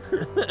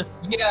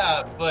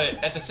 Yeah,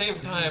 but at the same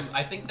time,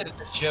 I think that it's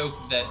a joke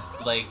that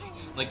like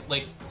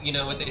you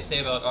know what they say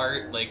about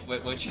art, like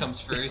which comes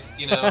first,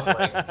 you know?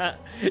 Like...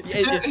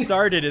 it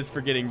started as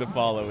forgetting to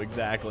follow,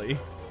 exactly.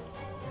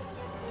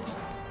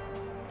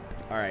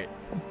 All right,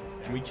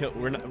 can we kill?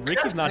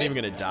 Ricky's not even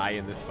gonna die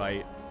in this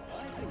fight.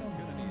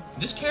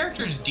 This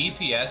character's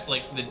DPS,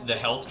 like the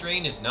health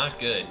drain, is not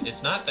good.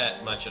 It's not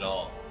that much at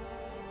all.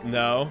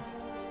 No.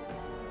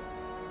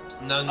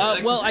 None.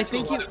 Well, I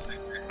think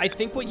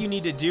what you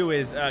need to do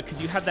is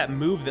because you have that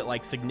move that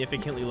like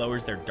significantly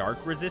lowers their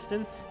dark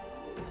resistance.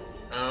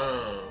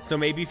 Oh. So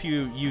maybe if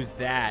you use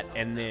that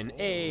and then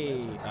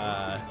and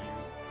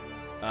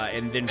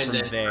then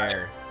from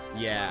there,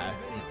 yeah.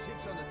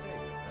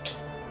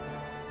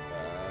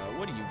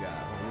 What do you got,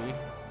 homie?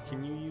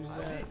 Can you use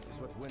that? This is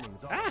what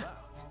winning's all Ah! about.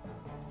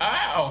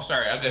 Oh,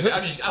 sorry. I'll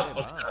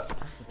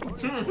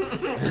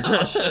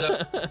shut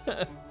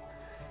up.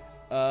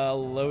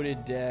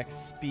 Loaded deck,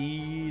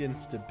 speed and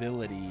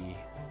stability.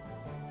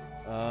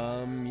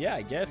 Yeah,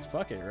 I guess.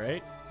 Fuck it,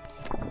 right?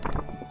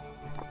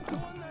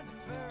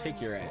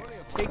 Take your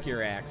axe. Take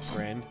your axe,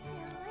 friend.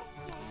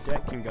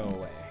 Deck can go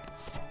away.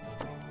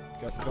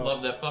 Go. I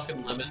love that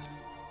fucking lemon.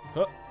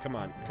 Oh, come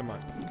on, come on.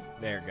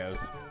 There it goes.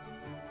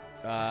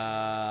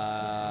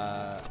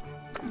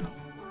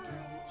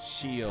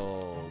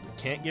 Shield.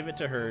 Can't give it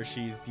to her.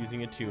 She's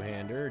using a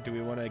two-hander. Do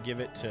we want to give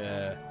it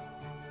to...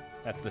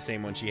 That's the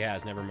same one she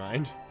has. Never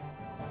mind.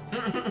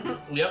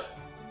 Yep.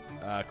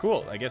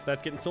 Cool. I guess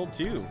that's getting sold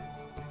too.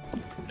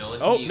 No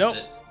one Oh, can no. use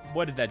it.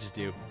 What did that just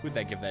do? Who'd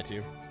that give that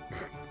to?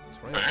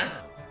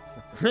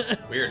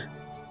 Weird.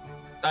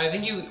 I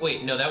think you...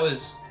 Wait, no, that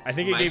was... I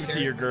think it gave it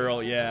to your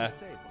girl, yeah.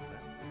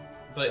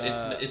 But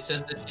it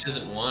says that she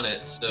doesn't want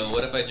it, so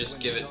what if I just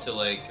give it to,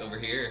 like, over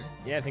here?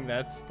 Yeah, I think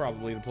that's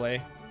probably the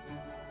play.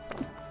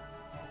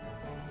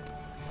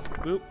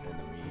 Boop.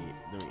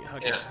 And then we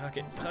hug it, hug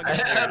it, hug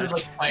it. There I it was is.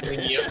 like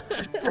fighting you.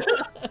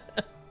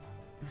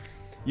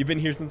 You've been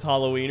here since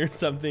Halloween or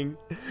something.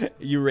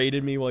 You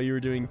raided me while you were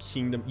doing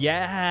Kingdom.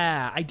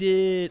 Yeah, I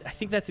did. I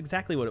think that's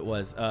exactly what it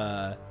was.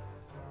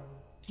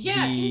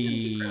 Yeah,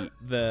 Kingdom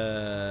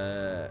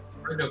the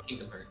or no,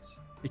 Kingdom Hearts.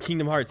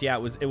 Kingdom Hearts.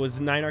 Yeah, it was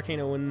 9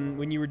 Arcana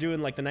when you were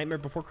doing like the Nightmare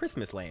Before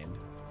Christmas land.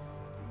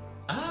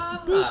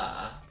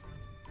 Ah.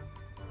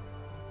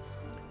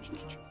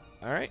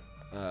 All right.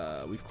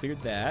 We've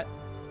cleared that.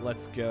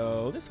 Let's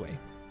go this way.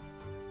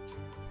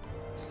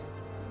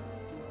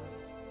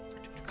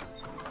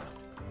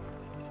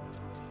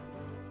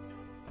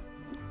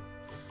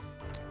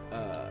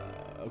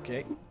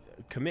 Okay.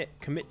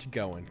 Commit to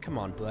going. Come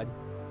on, bud.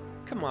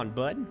 Come on,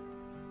 bud.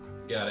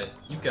 Got it.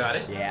 You got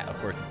it. Yeah, of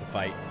course it's a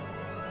fight.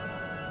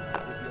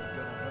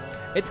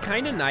 It's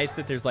kind of nice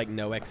that there's like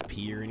no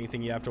XP or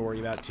anything you have to worry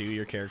about too.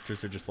 Your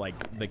characters are just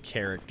like the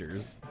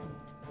characters.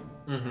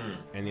 Mm-hmm.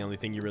 And the only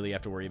thing you really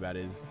have to worry about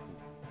is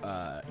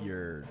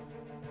your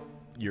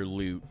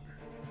loot.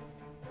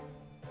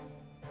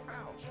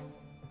 Ouch.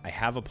 I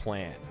have a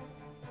plan.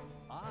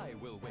 I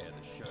will wear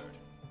the shirt.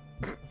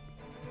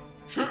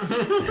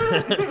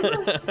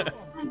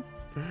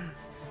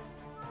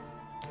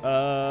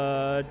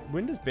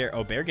 When does bear?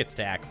 Oh, bear gets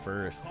to act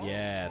first.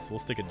 Yes, we'll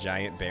stick a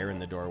giant bear in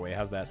the doorway.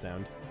 How's that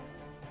sound?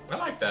 I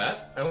like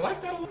that. I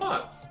like that a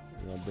lot.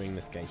 And I'll bring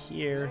this guy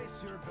here.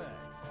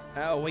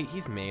 Oh wait,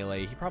 he's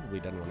melee. He probably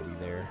doesn't want to be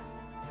there.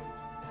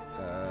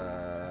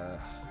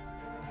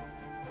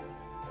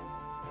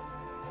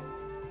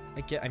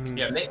 I mean,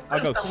 Yeah,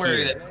 I'll go somewhere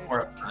here. that's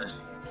more fun.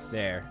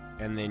 There,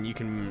 and then you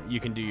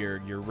can do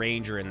your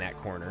ranger in that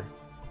corner.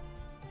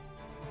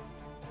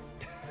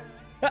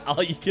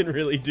 All you can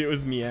really do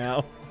is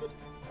meow.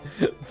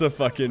 It's a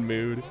fucking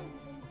mood.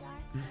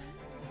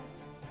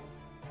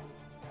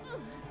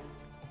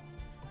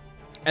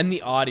 And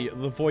the audio,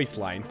 the voice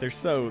lines, they're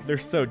so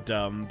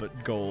dumb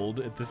but gold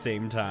at the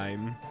same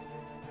time.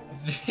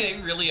 They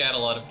really add a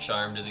lot of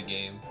charm to the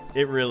game.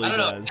 It really I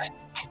don't does. know.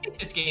 I think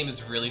this game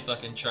is really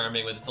fucking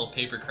charming with its whole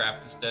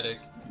papercraft aesthetic.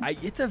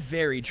 It's a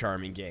very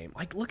charming game.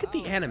 Like, look at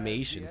the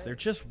animations. They're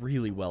just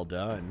really well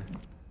done.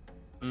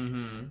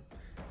 Mm-hmm.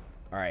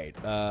 All right.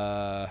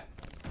 I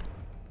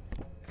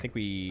think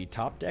we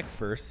top deck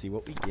first, see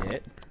what we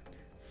get.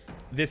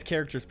 This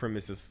character's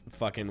premise is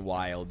fucking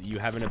wild. You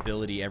have an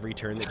ability every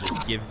turn that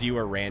just gives you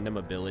a random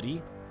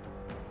ability.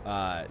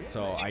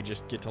 So I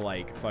just get to,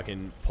 like,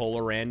 fucking pull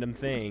a random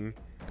thing,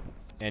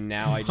 and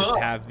now I just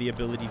have the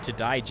ability to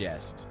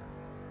digest.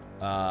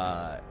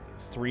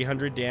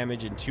 300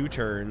 damage in 2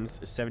 turns,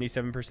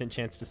 77%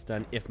 chance to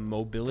stun if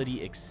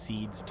mobility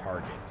exceeds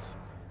targets.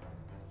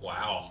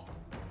 Wow.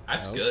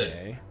 That's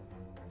good.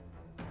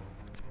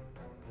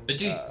 But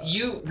dude,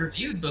 you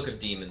reviewed Book of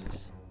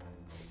Demons.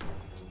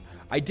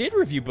 I did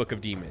review Book of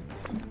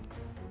Demons.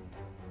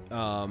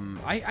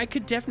 I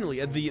could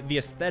definitely, the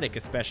aesthetic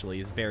especially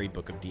is very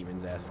Book of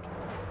Demons-esque.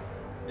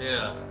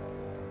 Yeah.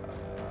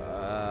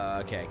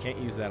 Okay, I can't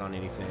use that on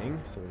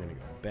anything, so we're gonna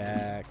go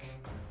back.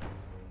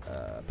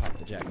 Pop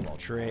the Jack of all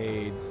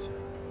trades.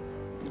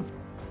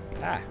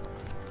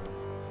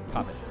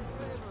 Pop it.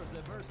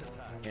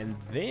 And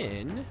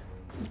then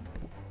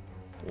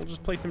we'll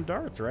just play some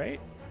darts, right?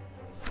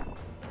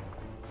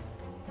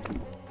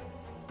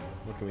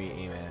 What can we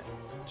aim at?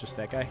 Just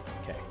that guy?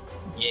 Okay.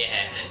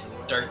 Yeah.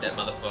 Dart that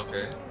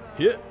motherfucker.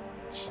 Hit.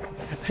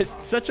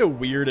 It's such a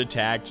weird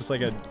attack, just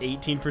like an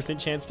 18%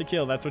 chance to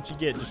kill. That's what you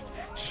get. Just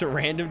a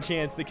random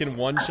chance that can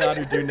one-shot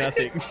or do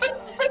nothing.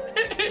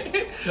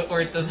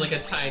 Or it does like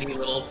a tiny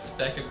little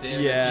speck of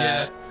damage.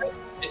 Yeah.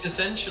 It's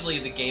essentially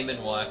the Game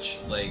 & Watch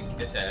like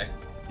attack.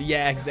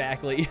 Yeah,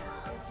 exactly.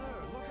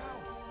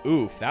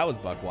 Oof, that was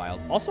buck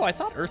wild. Also, I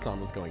thought Urson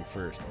was going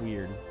first.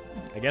 Weird.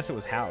 I guess it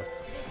was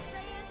House.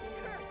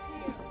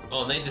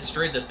 Oh, and they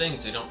destroyed the thing,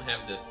 so you don't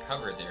have the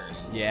cover there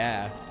anymore.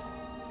 Yeah.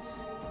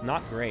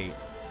 Not great.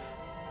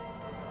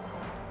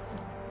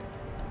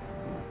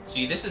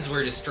 See, this is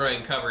where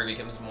destroying cover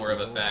becomes more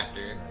of a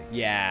factor.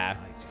 Yeah.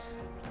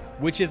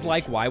 Which is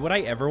like, why would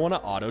I ever want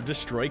to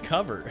auto-destroy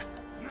cover?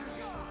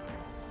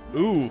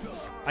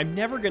 Oof. I'm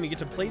never going to get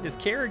to play this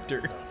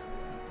character.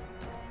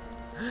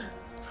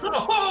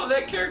 Oh,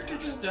 that character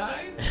just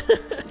died?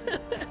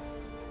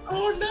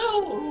 Oh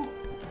no!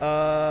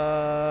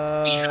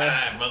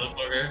 Beehive,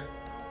 motherfucker.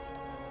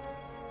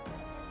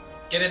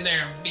 Get in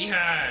there,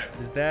 beehive!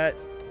 Does that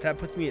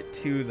puts me at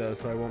 2 though,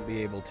 so I won't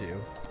be able to.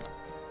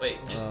 Wait,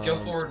 just go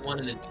forward 1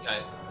 and then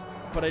beehive.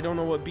 But I don't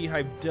know what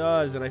beehive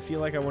does, and I feel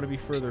like I want to be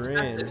further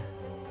in.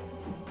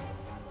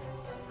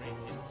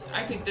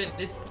 I think that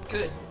it's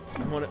good.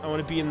 I want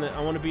to be in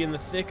the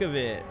thick of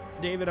it,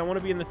 David. I want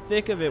to be in the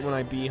thick of it when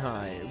I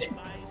beehive.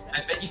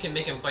 I bet you can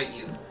make him fight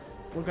you.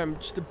 Look, I'm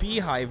just a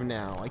beehive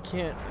now. I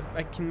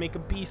can make a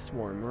bee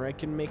swarm, or I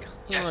can make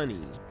honey.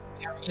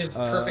 You have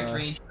perfect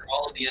range for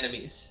all of the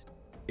enemies.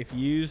 If you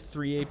use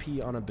 3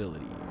 AP on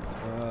abilities.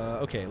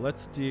 Okay,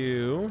 let's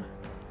do...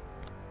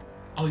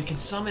 Oh, you can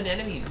summon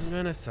enemies. I'm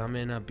gonna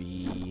summon a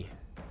bee.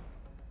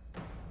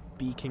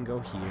 Bee can go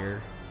here.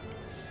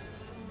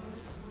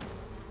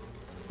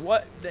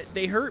 What?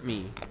 They hurt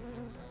me.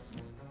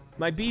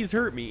 My bees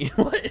hurt me.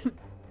 What?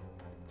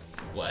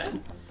 What?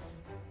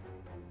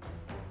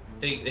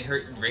 They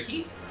hurt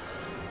Ricky?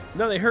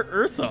 No, they hurt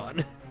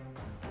Urson.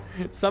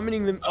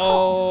 Summoning them.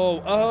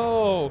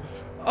 Oh,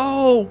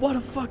 what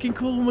a fucking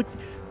cool.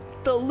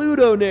 The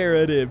Ludo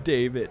narrative,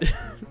 David.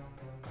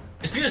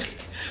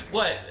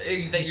 What?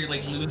 That you're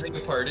like losing a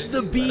part of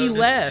The bee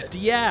left.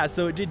 Yeah,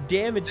 so it did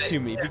damage to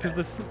me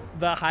because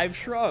the hive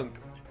shrunk.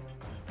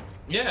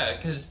 Yeah,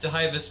 because the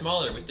hive is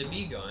smaller with the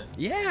bee gone.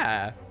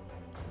 Yeah.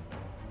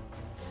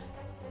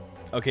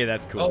 Okay,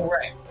 that's cool. Oh,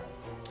 right.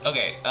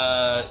 Okay,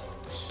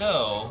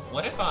 so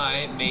what if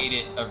I made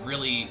it a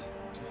really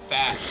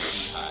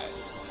fast beehive?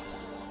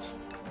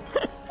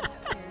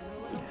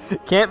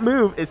 Can't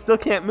move. It still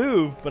can't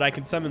move, but I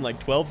can summon like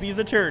 12 bees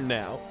a turn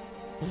now.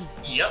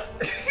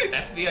 Yep,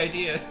 that's the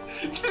idea.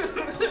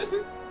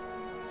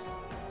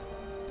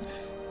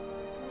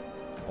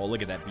 Oh,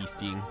 look at that bee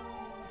sting.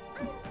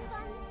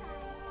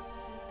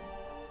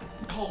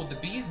 Oh, the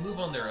bees move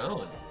on their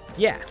own.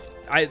 Yeah,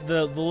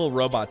 the little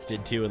robots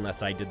did too,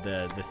 unless I did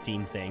the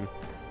steam thing.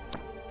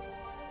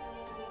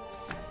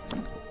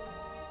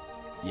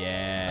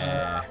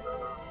 Yeah.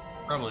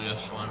 Probably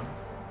this one.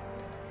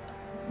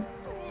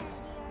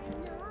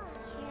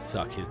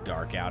 Suck his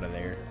dark out of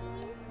there.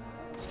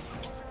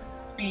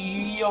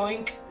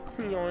 Yoink.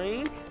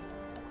 Yoink.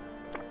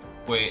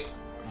 Wait,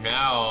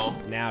 now.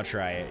 Now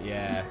try it,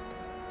 yeah.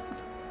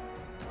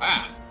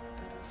 Ah.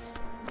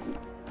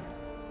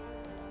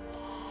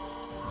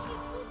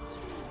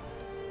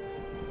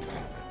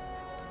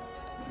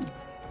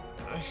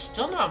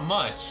 Still not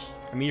much.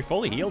 I mean, you're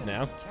fully healed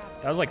now.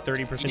 That was like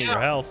 30% of your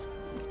health.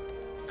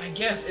 I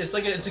guess it's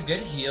like it's a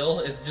good heal.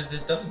 It's just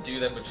it doesn't do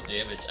that much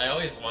damage. I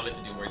always wanted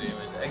to do more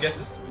damage. I guess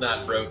it's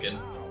not broken.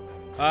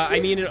 I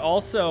mean, it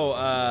also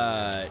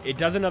it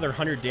does another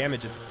 100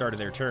 damage at the start of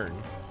their turn.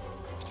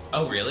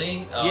 Oh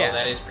really? Oh, yeah.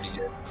 That is pretty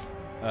good.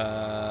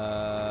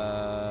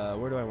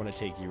 Where do I want to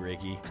take you,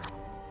 Ricky?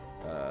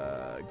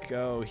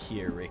 Go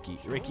here, Ricky.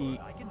 Ricky,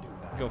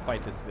 go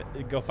fight this.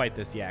 Go fight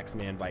this Yaks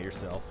man by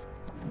yourself.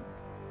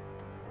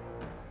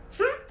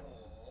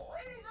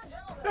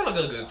 I'll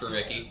go for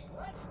Ricky.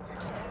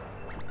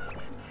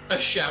 A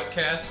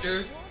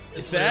shoutcaster.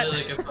 It's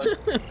literally like a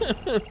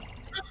fucking.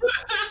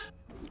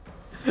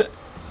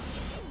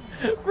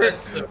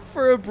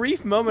 For a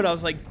brief moment, I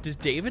was like, does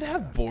David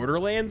have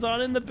Borderlands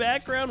on in the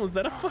background? Was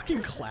that a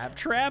fucking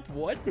claptrap?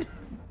 What? Nope,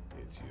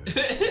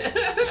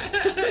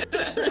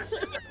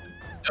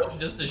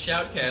 just a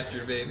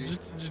shoutcaster, baby.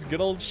 Just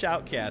good old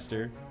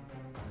shoutcaster.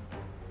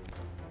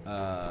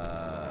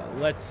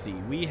 Let's see.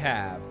 We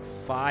have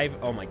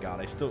 5. Oh my god,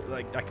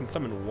 I can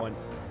summon 1.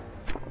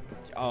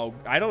 Oh,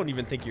 I don't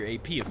even think your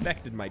AP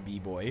affected my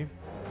B-boy.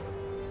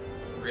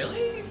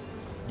 Really?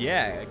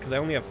 Yeah, because I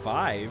only have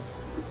 5.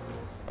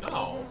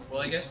 Oh,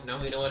 well I guess now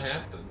we know what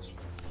happens.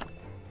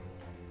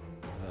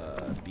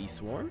 Bee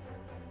Swarm?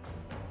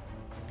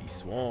 Bee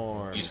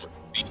Swarm.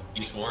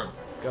 Bee Swarm.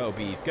 Go,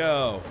 bees,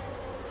 go!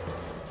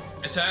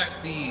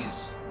 Attack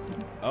bees!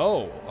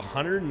 Oh,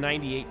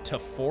 198 to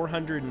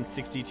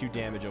 462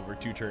 damage over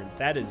 2 turns.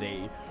 That is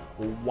a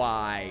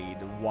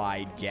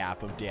wide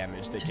gap of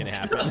damage that can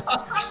happen.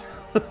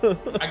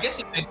 I guess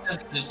it makes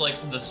sense because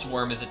like the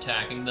swarm is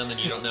attacking them and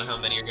you don't know how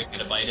many you're going to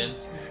get a bite in.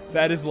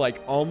 That is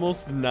like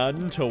almost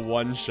none to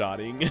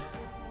one-shotting.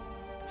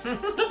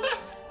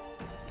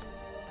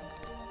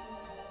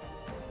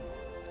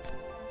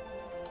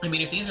 I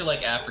mean, if these are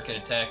like African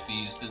attack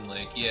bees, then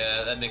like,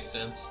 yeah, that makes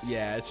sense.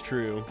 Yeah, it's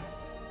true.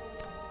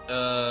 Should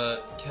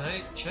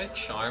I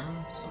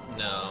charm?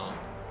 No.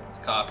 It's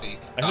copy.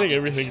 I think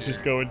everything's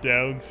just going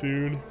down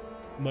soon.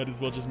 Might as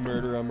well just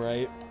murder them,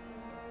 right?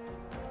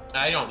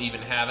 I don't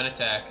even have an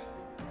attack.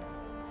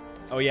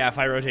 Oh yeah, if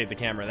I rotate the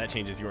camera, that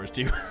changes yours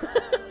too.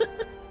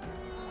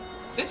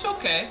 It's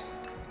okay.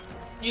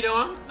 You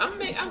know,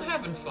 I'm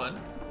having fun.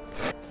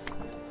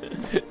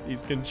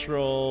 These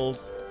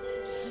controls.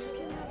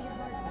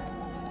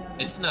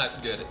 It's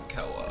not good at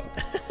co-op.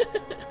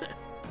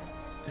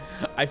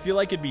 I feel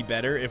like it'd be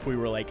better if we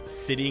were like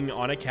sitting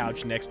on a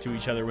couch next to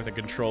each other with a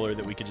controller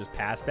that we could just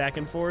pass back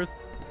and forth.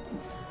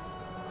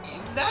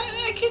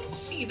 I can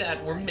see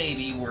that we're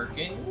maybe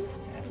working.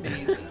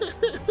 Maybe.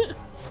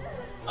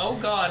 Oh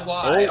god,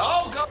 why?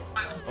 Oh god!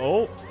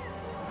 Oh.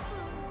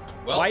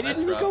 Well, why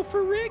didn't you go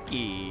for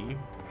Ricky?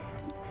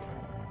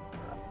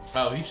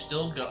 Oh, he's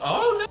still go.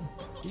 Oh no!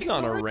 He's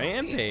on a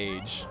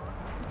rampage.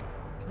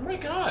 Oh my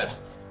god!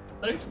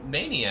 What a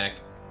maniac!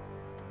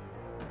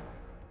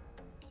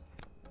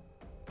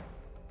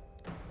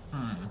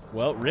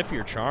 Well, rip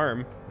your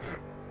charm.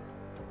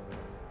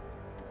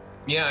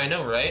 Yeah, I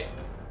know, right?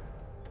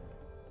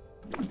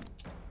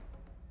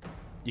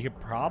 You could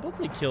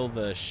probably kill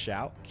the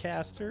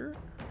shoutcaster.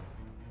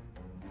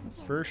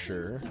 For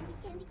sure.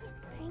 Candy,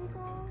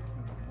 sprinkles,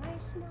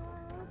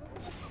 marshmallows.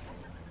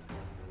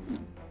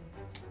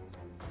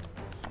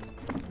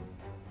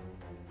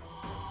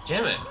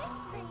 Damn it.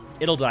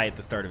 It'll die at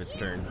the start of its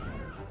turn.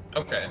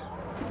 Okay.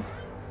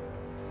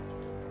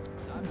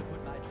 Time to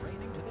put my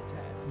training to the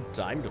test.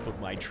 Time to put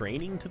my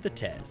training to the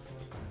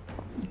test.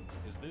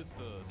 Is this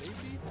the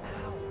safety?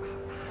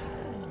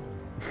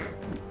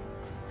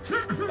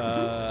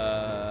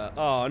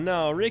 Oh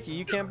no, Ricky,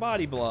 you can't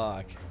body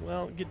block.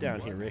 Well, get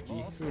down here,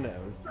 Ricky. Who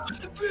knows? Not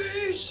the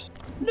bees!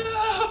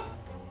 No!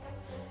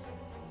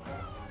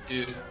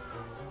 Dude.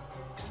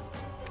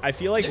 I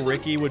feel like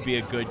Ricky would be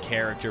a good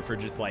character for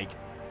just like,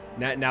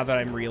 now that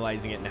I'm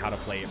realizing it and how to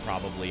play it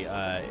probably,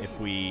 if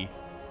we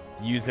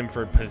use him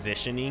for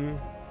positioning.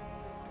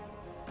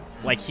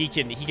 Like he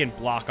can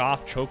block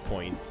off choke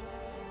points.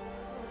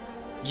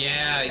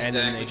 Yeah, exactly. And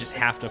then they just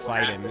have to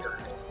fight him.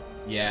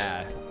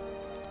 Yeah.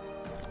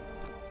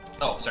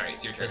 Oh, sorry,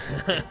 it's your turn.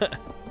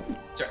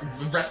 Sorry,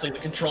 wrestling the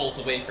controls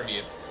away from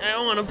you. I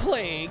don't want to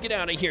play. Get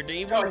out of here,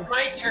 David. Oh, it's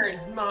my turn,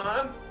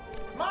 Mom.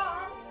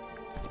 Mom.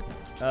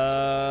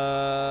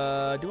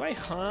 Do I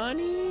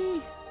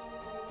honey?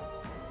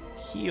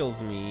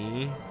 Heals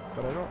me,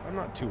 but I'm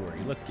not too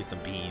worried. Let's get some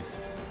bees.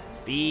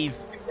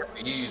 Bees.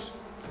 Bees.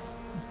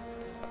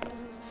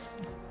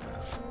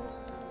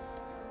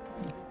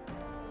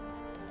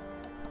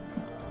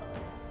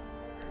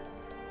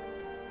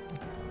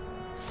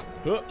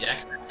 Huh. The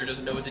Axe Master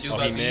doesn't know what to do Oh,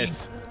 about he me.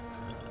 missed.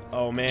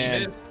 Oh,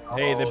 man. missed.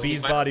 Hey, the Oh, he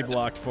bee's might body have-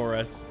 blocked for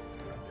us. I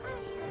have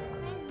friends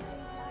in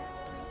dark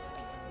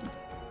places.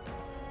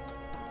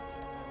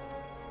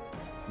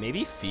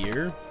 Maybe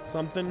fear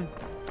something?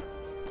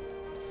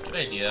 Good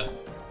idea.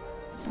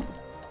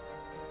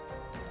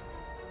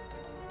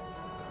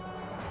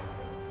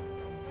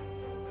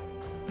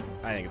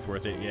 I think it's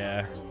worth it,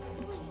 yeah. These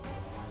sweets.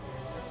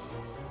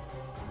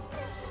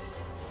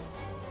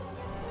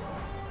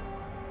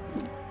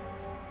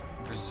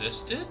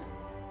 Resisted?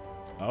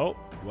 Oh,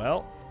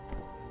 well,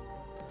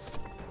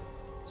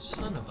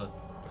 Son of a...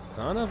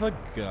 son of a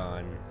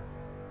gun.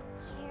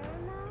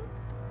 Caramel?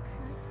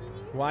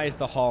 Cookies? Why is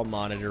the hall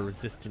monitor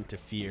resistant to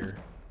fear?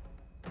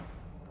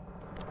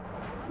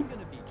 I'm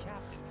gonna be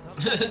captain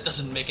someday. It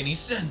doesn't make any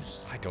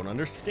sense. I don't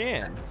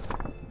understand.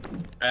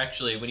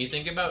 Actually, when you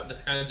think about the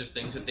kinds of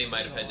things that they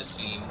might have had to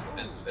see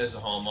as a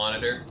hall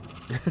monitor,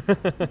 I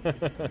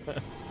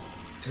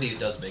think it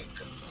does make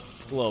sense.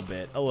 A little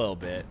bit, a little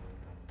bit.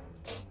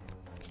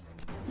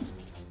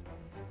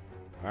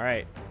 All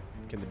right,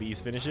 can the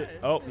bees finish it?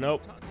 Oh,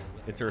 nope,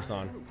 it's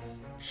Urson.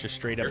 Just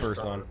straight up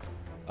Urson.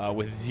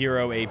 With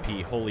 0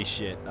 AP, holy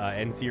shit,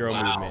 and 0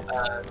 Wow.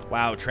 movement.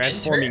 Wow,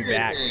 transforming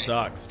back Enter.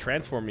 sucks.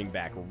 Transforming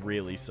back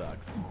really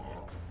sucks.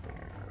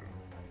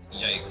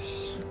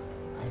 Yikes.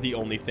 The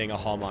only thing a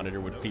hall monitor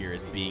would fear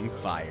is being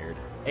fired.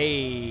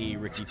 Hey,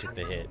 Ricky took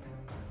the hit.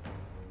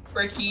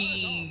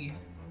 Ricky!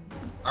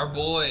 Our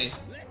boy.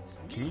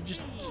 Can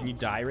you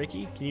die,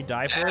 Ricky? Can you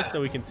die for us Yeah. so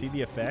we can see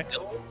the effect?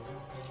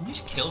 Can you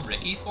just kill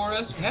Ricky for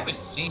us? We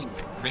haven't seen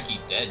Ricky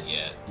dead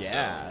yet. so-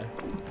 Yeah.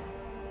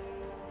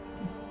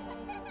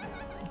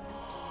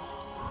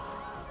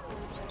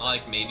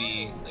 Like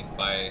maybe like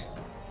by.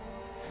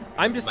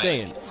 I'm just by-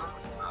 saying,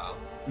 Wow.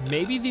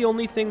 maybe the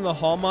only thing the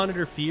hall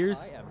monitor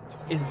fears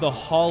is the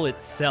hall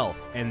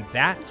itself, and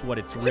that's what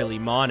it's really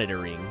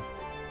monitoring.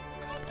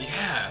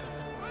 Yeah.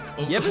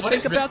 Well, You ever what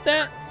think if about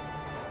that?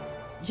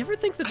 You ever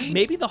think that I-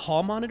 maybe the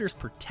hall monitor's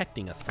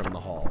protecting us from the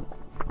hall?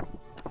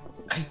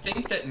 I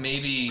think that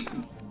maybe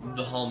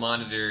the hall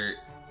monitor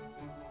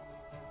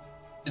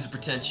is a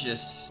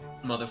pretentious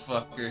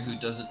motherfucker who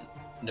doesn't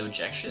know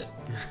jack shit.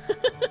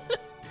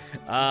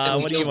 And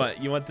we What do you don't- want?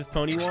 You want this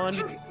pony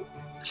wand?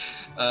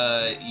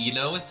 You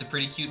know, it's a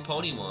pretty cute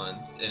pony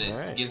wand, and it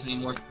Alright. gives me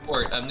more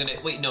support. I'm gonna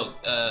wait. No,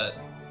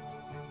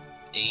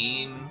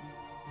 aim,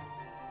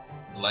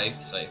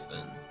 life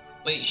siphon.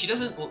 Wait, she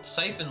doesn't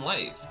siphon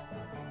life.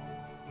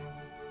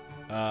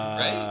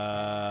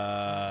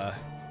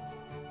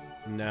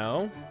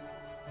 No.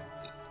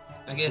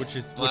 I guess. Which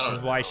is well, I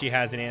don't know. why she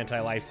has an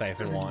anti-life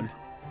siphon wand.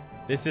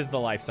 This is the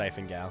life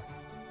siphon gal.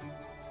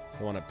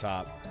 The one up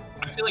top.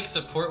 I feel like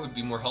support would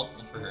be more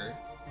helpful for her.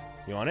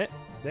 You want it?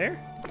 There?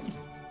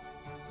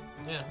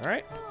 Yeah.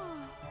 Alright.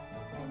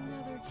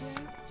 Another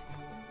gift.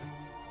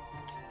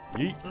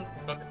 Yeet.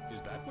 Fuck.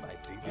 Is that what I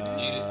think it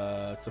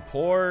is?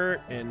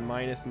 Support and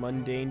minus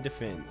mundane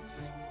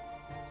defense.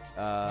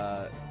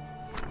 Oh,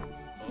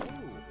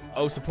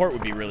 support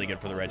would be really good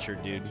for the red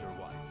shirt dude.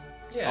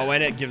 Yeah. Oh,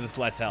 and it gives us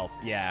less health.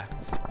 Yeah.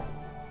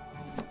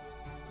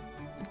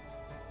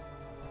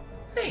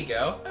 There you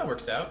go. That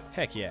works out.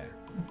 Heck yeah.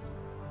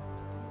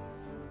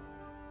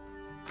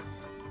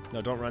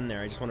 No, don't run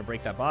there. I just want to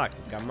break that box.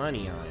 It's got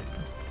money on it.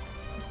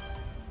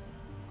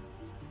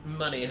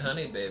 Money,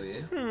 honey,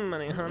 baby.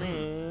 Money,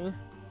 honey.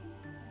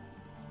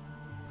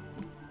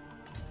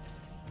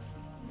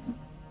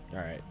 All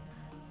right.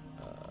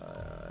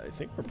 I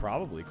think we're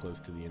probably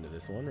close to the end of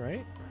this one,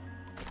 right?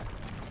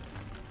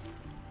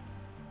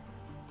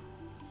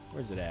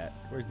 Where's it at?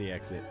 Where's the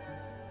exit?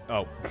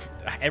 Oh,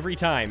 every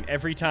time, I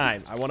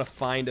want to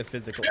find a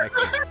physical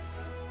exit.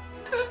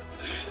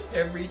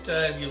 Every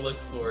time you look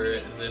for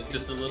it, and it's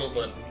just a little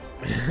button.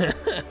 I care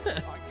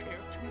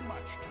too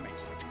much to make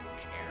such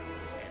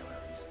careless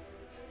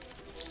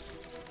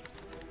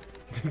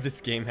errors. This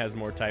game has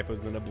more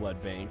typos than a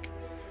blood bank.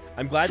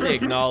 I'm glad they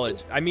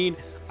acknowledge. I mean,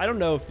 I don't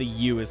know if the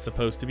U is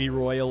supposed to be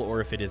royal or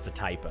if it is a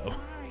typo.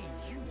 Why,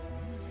 you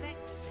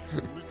vexing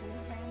little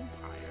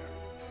vampire.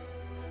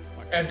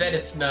 I bet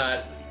it's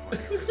not.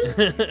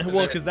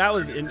 Well, because that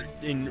was in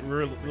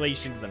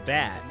relation to the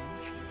bat.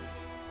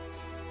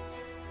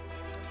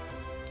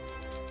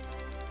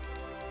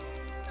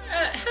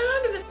 How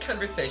long is this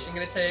conversation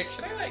gonna take?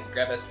 Should I like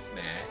grab a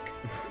snack?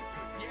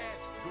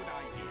 Yes, good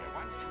idea.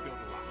 Why don't you go to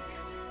lunch?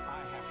 I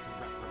have to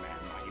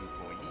reprimand my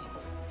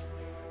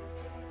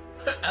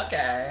employee.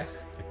 Okay.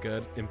 A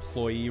good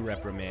employee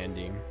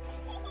reprimanding.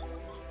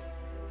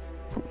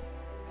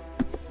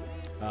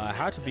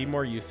 How to be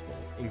more useful.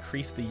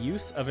 Increase the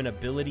use of an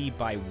ability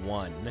by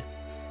 1.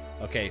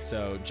 Okay,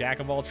 so Jack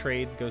of all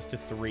trades goes to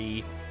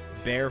 3.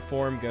 Bear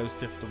form goes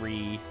to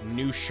 3.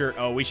 New shirt.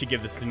 Oh, we should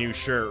give this a new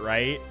shirt,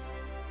 right?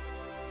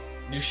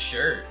 New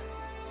shirt.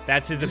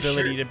 That's his New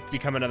ability shirt. to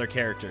become another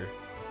character.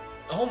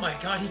 Oh my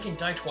god, he can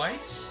die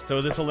twice?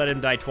 So this will let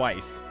him die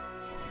twice.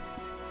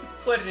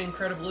 What an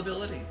incredible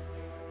ability.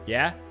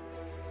 Yeah?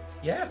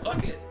 Yeah,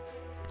 fuck it.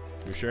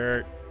 New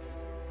shirt.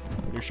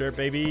 New shirt,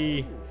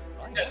 baby.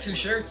 I Got 2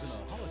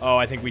 shirts. Oh,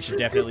 I think we should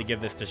definitely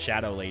give this to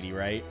Shadow Lady,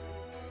 right?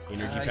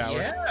 Energy power.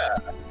 Yeah,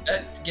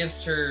 that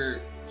gives her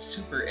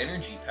super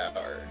energy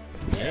power.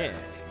 Yeah. It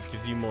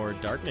gives you more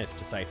darkness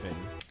to siphon.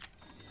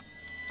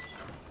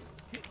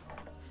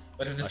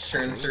 What if this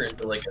turns her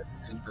into like a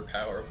super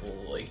powerful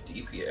like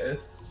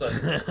DPS?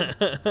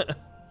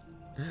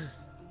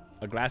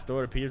 A glass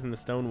door appears in the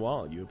stone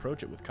wall. You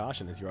approach it with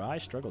caution as your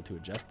eyes struggle to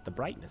adjust the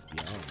brightness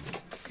beyond.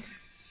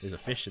 There's a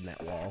fish in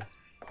that wall.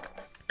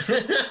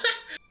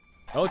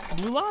 Oh, it's the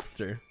Blue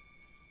Lobster.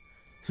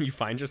 You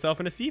find yourself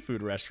in a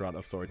seafood restaurant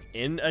of sorts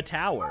in a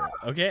tower.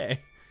 Okay.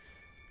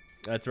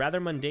 It's rather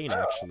mundane,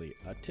 actually.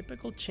 A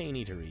typical chain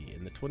eatery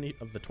in the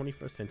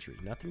 21st century.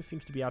 Nothing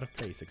seems to be out of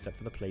place except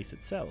for the place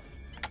itself.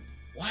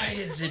 Why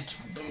is it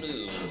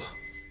blue?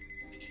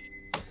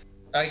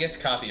 I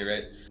guess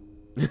copyright.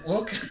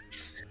 Welcome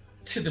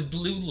to the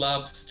Blue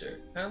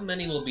Lobster. How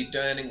many will be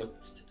dining with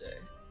us today?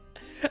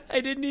 I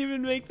didn't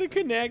even make the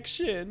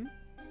connection.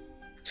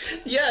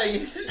 Yeah, you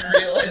didn't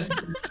realize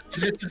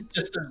this is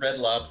just a Red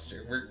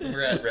Lobster.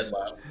 We're at Red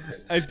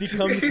Lobster. I've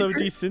become so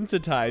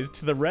desensitized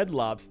to the Red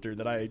Lobster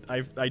that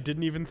I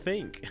didn't even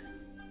think.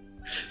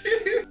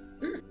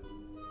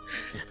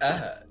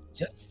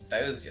 Just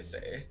those, you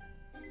say.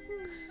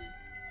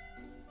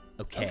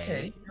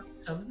 Okay.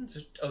 Summons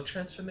or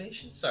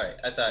transformation? Sorry,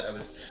 I thought I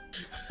was...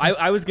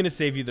 I was gonna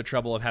save you the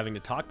trouble of having to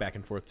talk back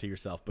and forth to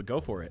yourself, but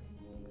go for it.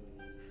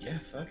 Yeah,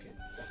 fuck it.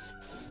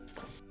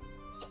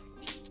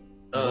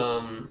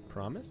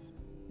 Promise?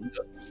 No,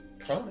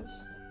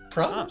 promise.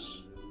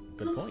 Promise.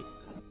 Good point.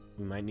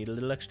 We might need a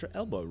little extra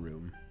elbow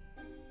room.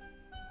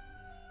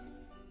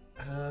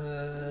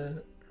 I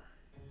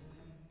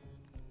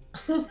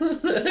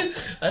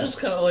just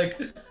kind of like...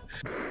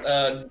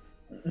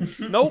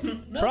 Nope.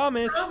 No,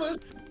 Promise.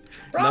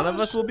 None of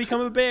us will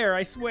become a bear,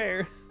 I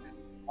swear.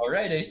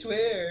 Alright, I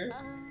swear.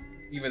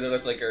 Even though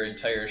that's like our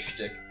entire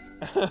shtick.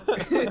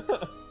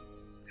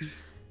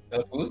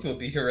 A booth will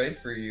be right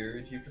for you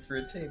if you prefer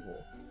a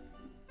table.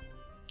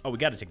 Oh, we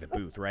gotta take the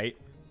booth, right?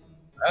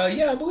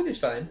 Yeah, a booth is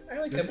fine. I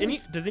like that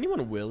booth. Does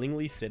anyone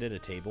willingly sit at a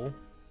table?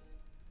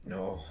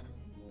 No.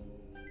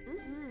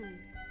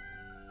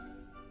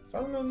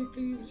 Follow me,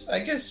 please. I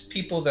guess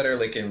people that are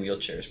like in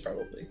wheelchairs,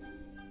 probably.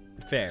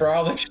 Fair.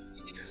 Frolic.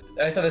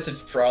 I thought that said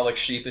frolic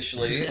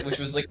sheepishly, which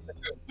was like such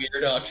a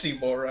weird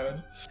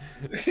oxymoron.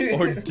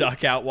 Or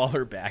duck out while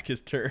her back is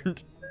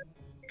turned.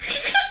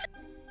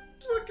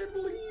 Fucking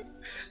leave.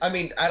 I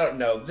mean, I don't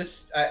know.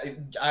 This,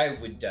 I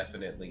would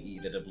definitely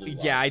eat at a Blue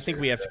Lobster. Yeah, I think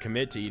we have to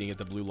commit to eating at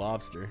the Blue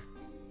Lobster.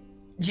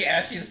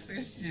 Yeah,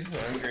 she's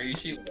hungry.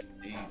 She wants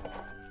to eat.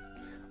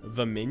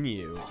 The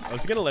menu. I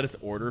was gonna let us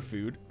order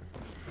food.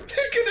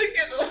 They're gonna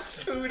get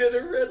food at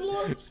a Red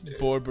Lobster.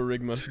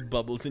 Borborygmus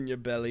bubbles in your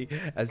belly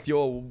as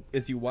you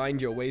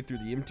wind your way through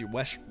the empty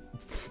restaurant.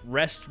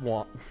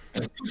 Restaurant.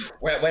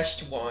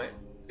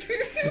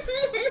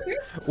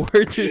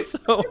 Words are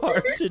so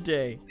hard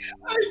today.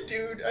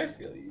 Dude, I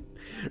feel you.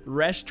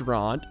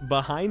 Restaurant.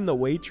 Behind the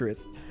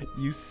waitress,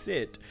 you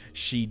sit.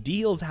 She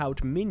deals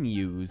out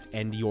menus,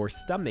 and your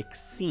stomach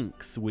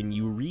sinks when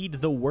you read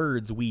the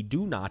words "We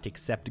do not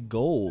accept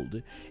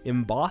gold"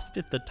 embossed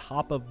at the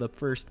top of the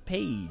first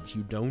page.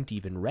 You don't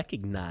even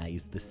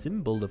recognize the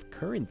symbol of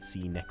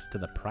currency next to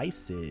the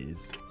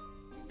prices.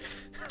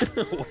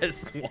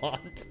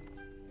 Westwant.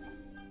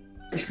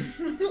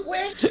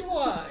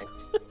 Restaurant.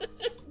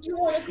 You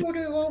want to go to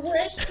a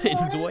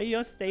restaurant? Enjoy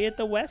your stay at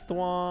the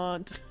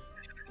Westwant.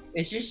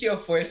 Is this your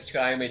first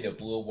time in the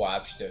Blue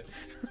Lobster?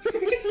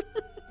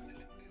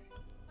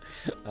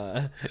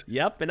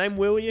 Yep, and I'm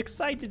really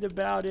excited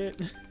about it.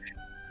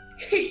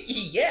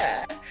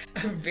 Yeah,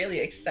 I'm really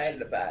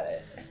excited about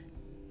it.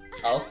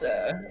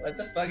 Also, what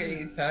the fuck are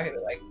you talking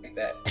like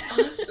that?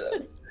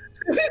 Awesome.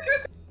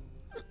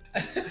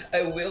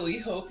 I really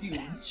hope you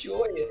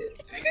enjoy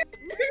it.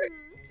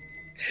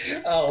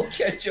 I'll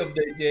catch up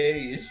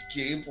today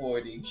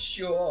skateboarding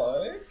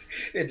shark.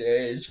 And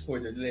as for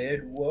the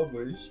land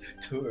warmers,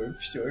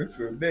 turf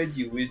surfer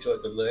menu is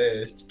on the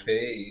last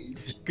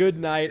page. Good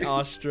night,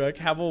 Awestruck.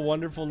 Have a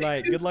wonderful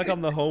night. Good luck on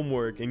the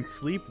homework and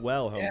sleep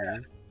well, homie. Yeah.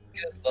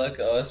 Good luck,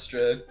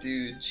 Awestruck.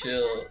 Dude,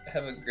 chill.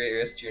 Have a great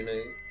rest of your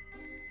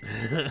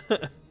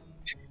night.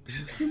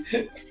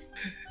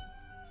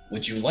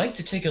 Would you like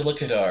to take a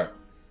look at our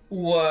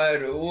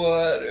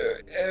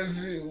water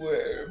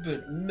everywhere,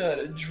 but not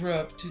a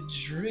drop to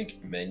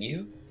drink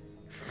menu?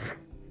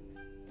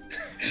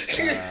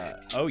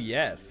 Oh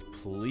yes,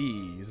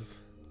 please.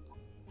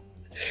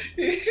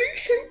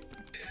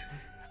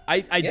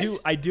 I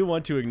do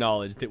want to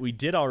acknowledge that we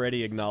did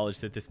already acknowledge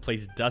that this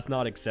place does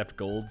not accept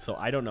gold, so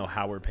I don't know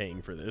how we're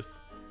paying for this.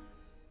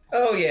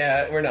 Oh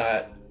yeah, we're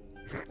not.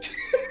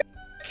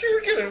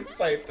 We're gonna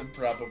fight them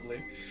probably.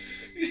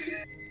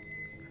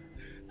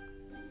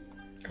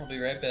 I'll be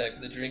right back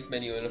with a drink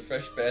menu and a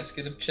fresh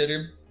basket of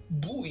cheddar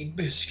buoy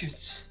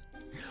biscuits.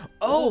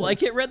 Oh,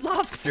 like at Red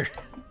Lobster.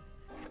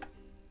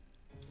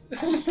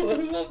 I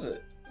love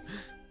it.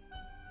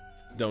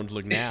 Don't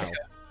look now,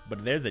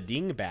 but there's a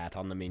dingbat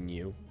on the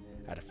menu.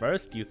 At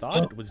first, you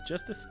thought it was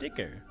just a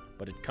sticker,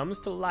 but it comes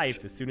to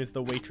life as soon as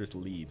the waitress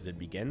leaves and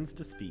begins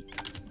to speak.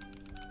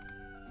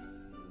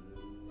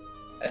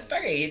 What the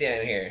fuck are you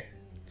doing here?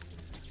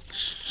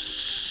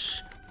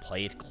 Shh.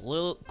 Play it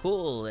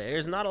cool.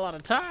 There's not a lot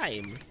of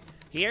time.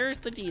 Here's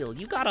the deal.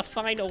 You gotta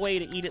find a way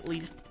to eat at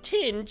least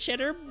 10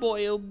 cheddar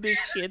boil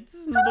biscuits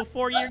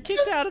before you're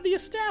kicked out of the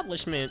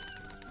establishment.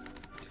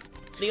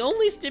 The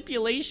only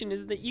stipulation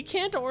is that you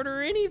can't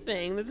order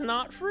anything that's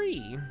not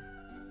free.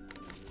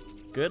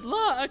 Good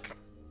luck.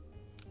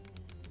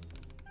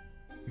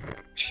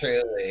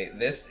 Truly,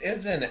 this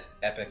is an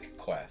epic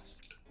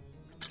quest.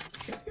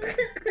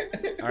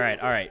 All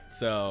right.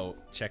 So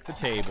check the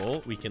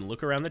table. We can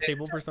look around the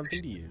table for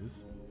something to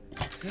use.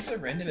 Is this a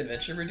random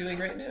adventure we're doing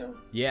right now?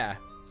 Yeah.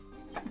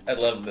 I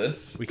love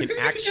this. We can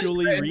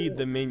actually read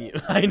the menu.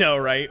 I know,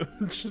 right?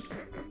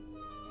 Just...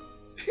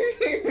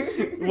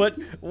 What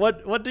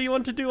do you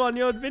want to do on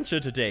your adventure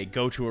today?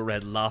 Go to a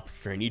Red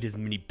Lobster and eat as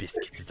many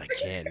biscuits as I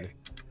can.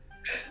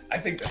 I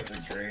think that's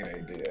a great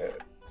idea.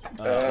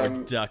 Or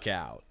duck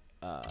out.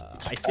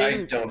 I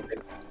think...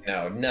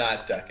 No,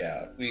 not duck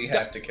out. We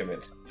have to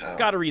commit somehow.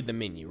 Gotta read the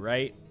menu,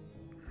 right?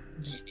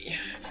 Yeah.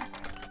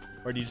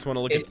 Or do you just want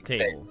to look at the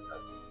table?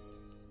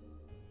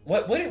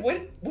 What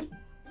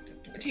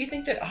do you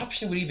think that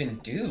option would even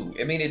do?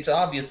 I mean, it's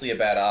obviously a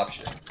bad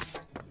option.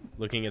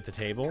 Looking at the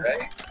table?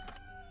 Right?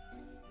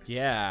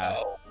 Yeah.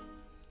 Oh.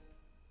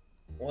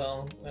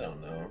 Well, I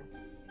don't know.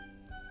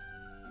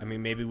 I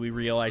mean, maybe we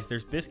realize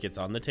there's biscuits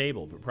on the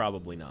table, but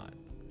probably not.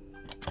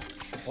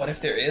 What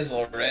if there is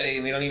already?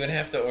 We don't even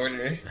have to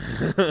order.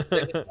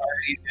 It's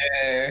already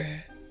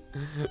there.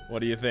 What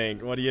do you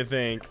think? What do you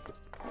think?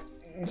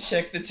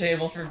 Check the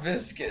table for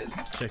biscuits.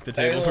 Check the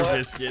table for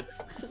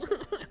biscuits.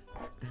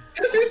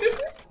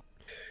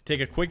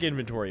 Take a quick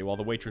inventory while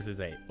the waitress is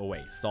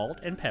away. Salt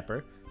and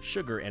pepper,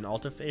 sugar and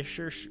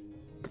artificial.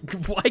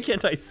 Why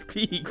can't I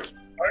speak?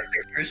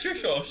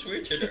 Artificial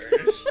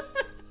sweeteners.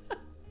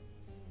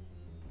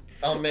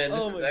 Oh man,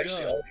 this is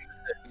actually all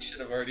that we should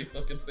have already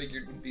fucking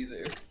figured would be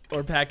there.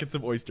 Or packets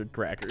of oyster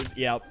crackers.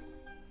 Yep.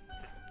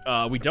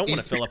 We don't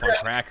want to fill up on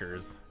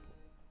crackers.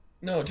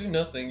 No, do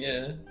nothing.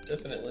 Yeah,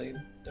 definitely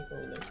not.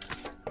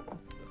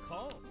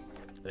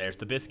 There's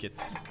the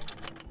biscuits.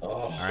 Oh.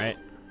 All right.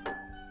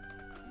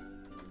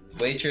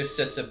 Waitress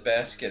sets a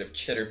basket of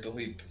cheddar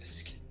boy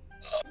biscuit.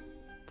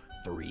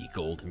 3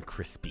 golden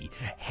crispy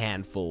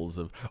handfuls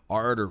of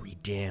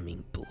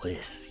artery-damning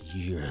bliss.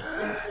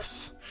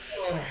 Yes.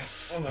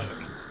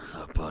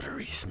 A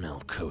buttery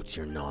smell coats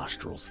your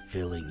nostrils,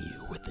 filling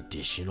you with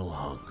additional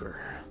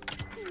hunger.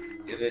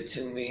 Give it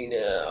to me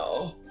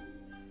now.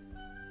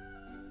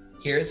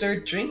 Here's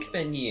our drink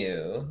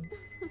menu.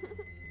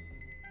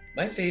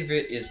 My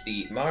favorite is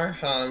the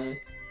Marhang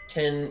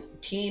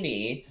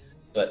Tentini,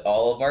 but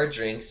all of our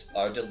drinks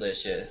are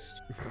delicious.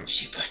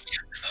 She put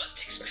down the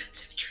most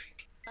expensive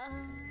drink.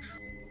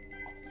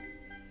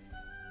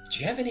 Do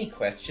you have any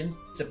questions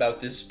about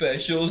the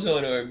specials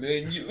on our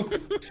menu?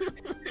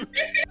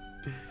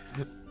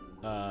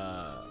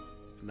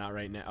 Not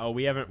right now. Oh,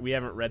 we haven't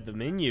read the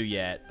menu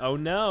yet. Oh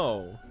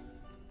no.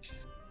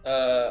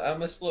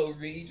 I'm a slow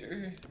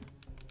reader.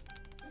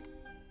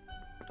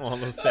 All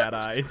those sad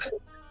eyes.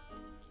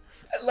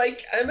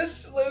 Like, I'm a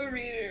slow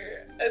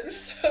reader. I'm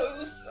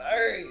so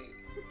sorry.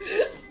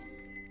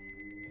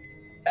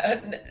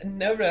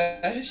 No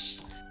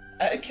rush.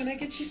 Can I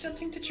get you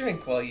something to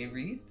drink while you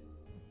read?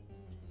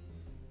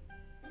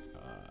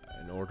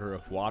 An order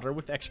of water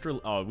with extra...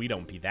 Oh, we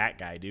don't be that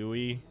guy, do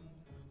we?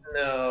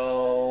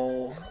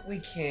 No, we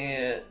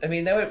can't. I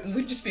mean, we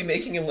would just be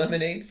making a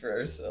lemonade for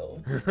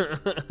ourselves.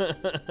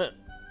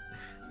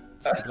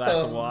 Just a glass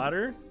of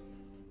water?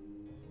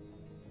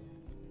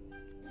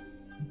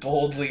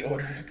 Boldly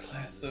order a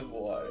glass of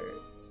water.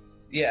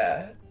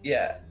 Yeah.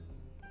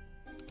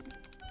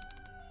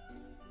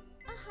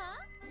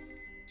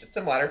 Just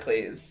some water,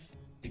 please.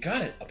 You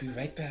got it. I'll be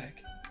right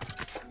back.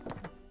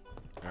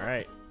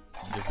 Alright.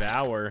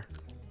 Devour.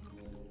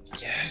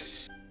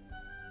 Yes.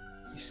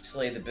 You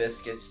slay the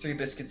biscuits. 3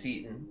 biscuits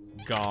eaten.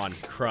 Gone.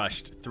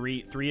 Crushed.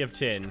 3 of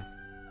 10.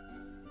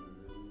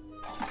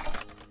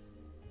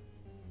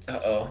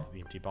 Uh-oh. The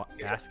empty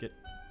basket.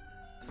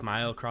 A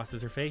smile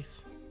crosses her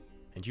face,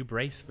 and you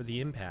brace for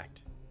the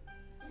impact.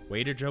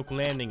 Waiter joke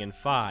landing in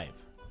 5.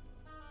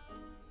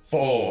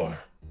 4.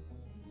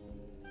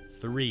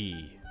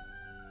 3.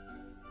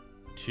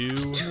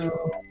 2.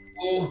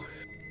 Oh.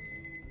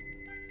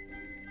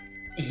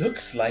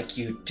 Looks like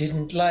you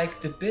didn't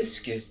like the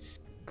biscuits.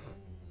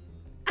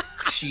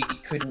 She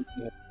couldn't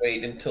even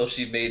wait until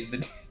she made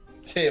the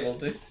table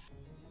to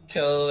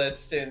tell that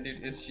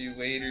standard issue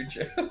waiter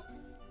joke.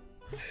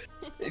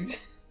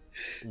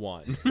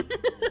 1.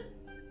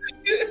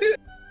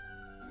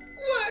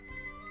 What?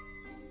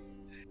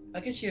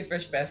 I'll get you a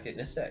fresh basket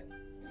in a sec.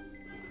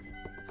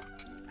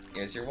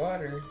 Here's your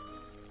water.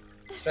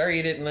 Sorry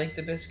you didn't like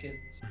the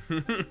biscuits.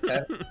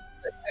 Have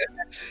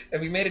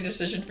we made a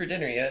decision for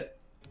dinner yet?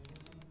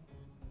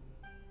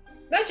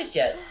 Not just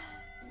yet.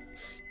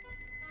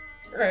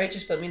 Alright,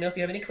 just let me know if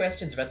you have any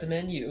questions about the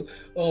menu.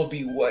 I'll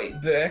be right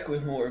back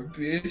with more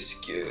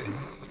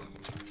biscuits.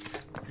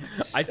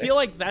 I feel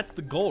like that's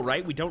the goal,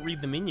 right? We don't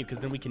read the menu because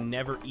then we can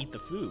never eat the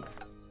food.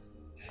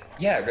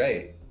 Yeah,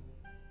 right.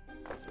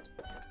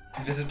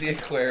 Visit the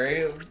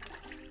aquarium.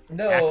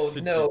 No,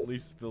 Accidentally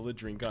spill a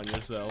drink on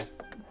yourself.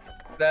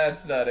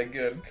 that's not a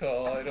good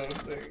call, I don't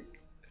think.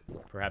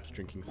 Perhaps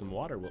drinking some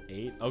water will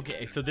aid.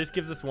 Okay, so this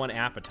gives us 1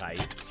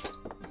 appetite.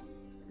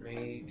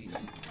 Maybe.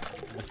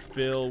 The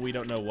spill, we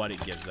don't know what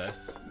it gives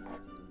us.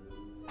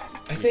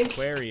 I think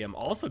Aquarium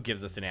also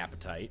gives us an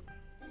appetite.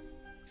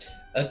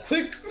 a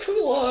quick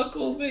walk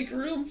will make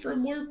room for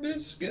more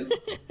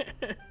biscuits.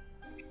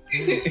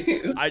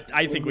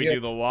 I think we do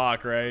the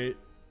walk, right?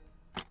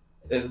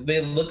 It may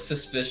look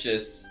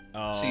suspicious.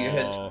 Oh. So you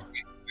head to the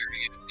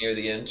aquarium near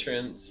the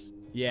entrance.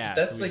 Yeah.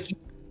 That's so we like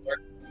just- more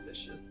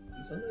suspicious,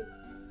 isn't it?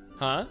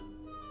 Huh?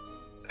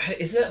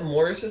 Is that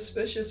more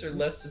suspicious or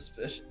less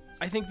suspicious?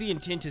 I think the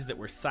intent is that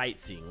we're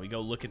sightseeing. We go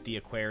look at the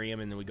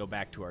aquarium and then we go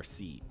back to our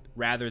seat,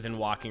 rather than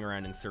walking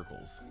around in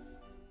circles.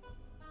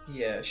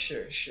 Yeah,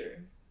 sure.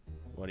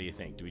 What do you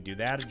think? Do we do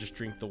that or just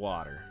drink the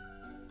water?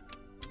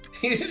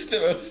 He's the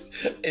most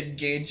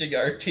engaging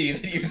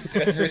RP that you've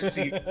ever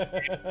seen.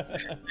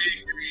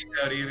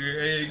 I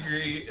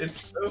agree.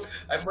 It's so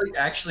I'm like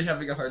actually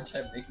having a hard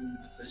time making the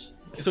decision.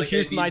 It's So like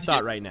here's I need my to thought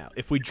get- right now.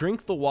 If we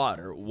drink the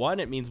water, 1,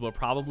 it means we'll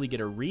probably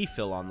get a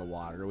refill on the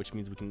water, which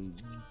means we can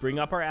bring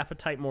up our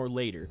appetite more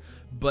later.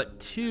 But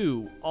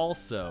 2,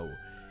 also,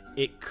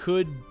 it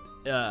could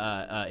It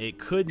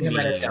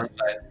might have mean,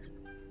 downsides.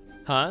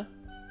 huh?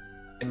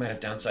 It might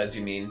have downsides,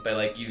 you mean, by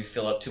like you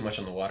fill up too much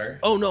on the water?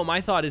 Oh no, my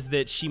thought is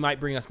that she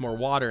might bring us more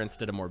water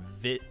instead of more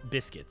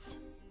biscuits.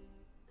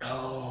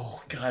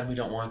 Oh god, we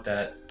don't want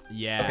that.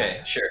 Yeah.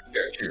 Okay, sure.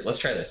 Let's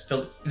try this.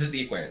 Visit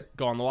the aquarium.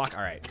 Go on the walk.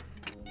 All right.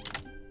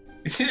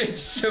 It's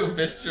so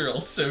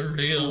visceral, so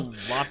real. Ooh,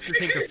 lobster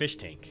tank or fish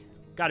tank?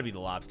 Got to be the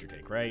lobster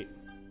tank, right?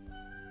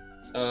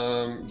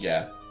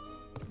 Yeah.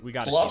 We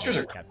got to Lobsters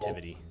see are them in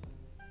captivity.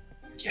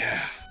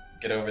 Yeah.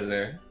 Get over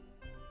there.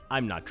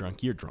 I'm not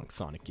drunk. You're drunk,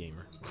 Sonic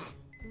Gamer.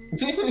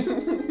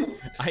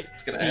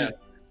 It's gonna happen.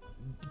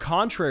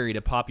 Contrary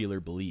to popular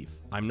belief,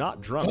 I'm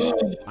not drunk.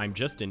 I'm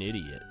just an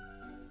idiot.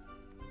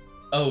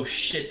 Oh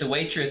shit, the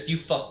waitress, you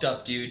fucked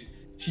up, dude.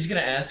 She's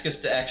gonna ask us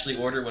to actually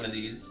order one of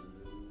these.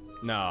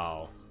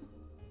 No.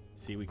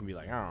 See, we can be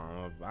like,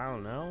 I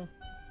don't know.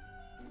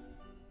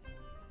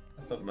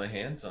 I'll put my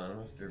hands on them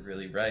if they're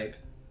really ripe.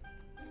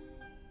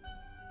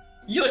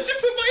 You like to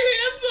put my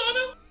hands on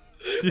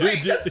them?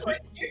 Wait, that's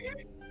like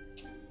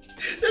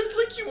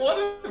you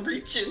want to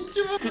reach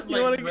into them and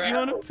You want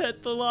to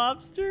pet the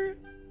lobster?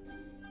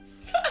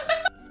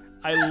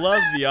 I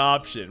love the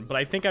option, but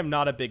I think I'm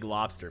not a big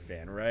lobster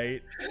fan,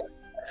 right?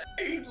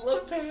 I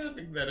love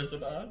having that as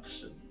an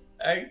option.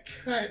 I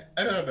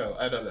don't know.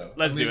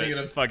 Let's I'm do leaving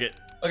it. Fuck it.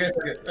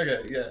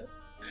 Okay, yeah.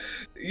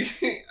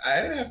 I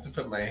have to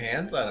put my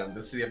hands on them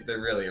to see if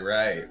they're really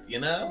ripe, you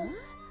know?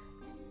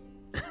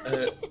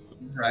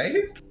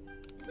 Ripe?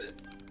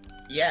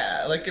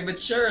 Yeah, like a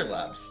mature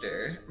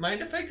lobster.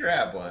 Mind if I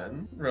grab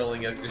one?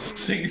 Rolling up your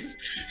sleeves.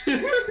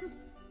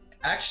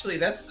 Actually,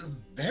 that's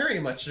very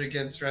much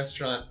against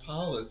restaurant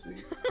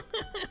policy.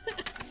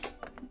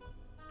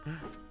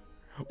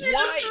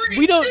 Why?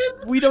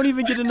 We don't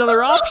even get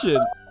another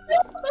option.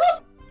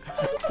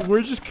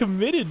 We're just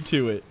committed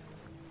to it.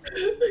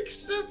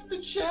 Accept the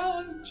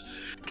challenge.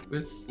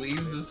 With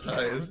sleeves as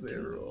high as they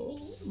roll.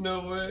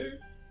 No way.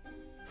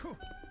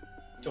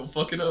 Don't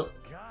fuck it up.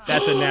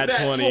 That's a nat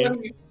Nat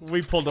 20.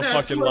 We pulled a Nat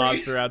fucking 20.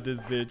 lobster out this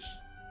bitch.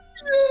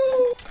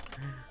 No.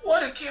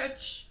 What a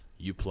catch.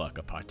 You pluck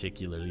a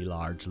particularly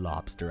large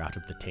lobster out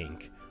of the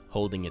tank,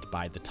 holding it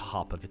by the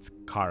top of its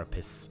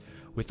carapace,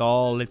 with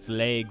all its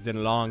legs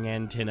and long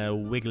antenna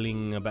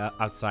wiggling about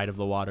outside of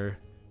the water.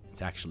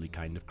 It's actually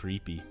kind of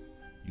creepy.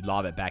 You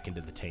lob it back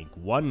into the tank,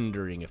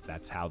 wondering if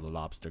that's how the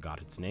lobster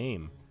got its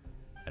name.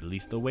 At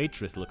least the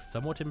waitress looks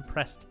somewhat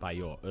impressed by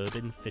your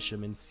urban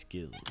fisherman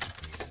skills.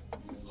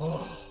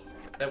 Oh,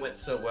 that went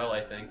so well,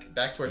 I think.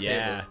 Back to our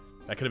Yeah, table.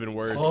 that could have been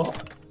worse. Oh.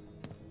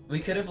 We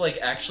could have, like,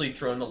 actually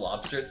thrown the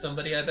lobster at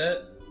somebody, I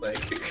bet. Like...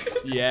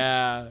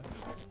 Yeah.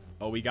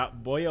 Oh, we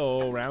got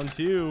boyo, round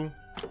 2.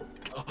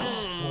 Oh,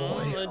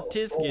 boy. A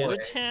tisket, a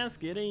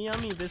tasket, a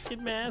yummy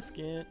biscuit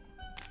basket.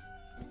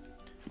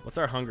 What's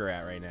our hunger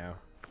at right now?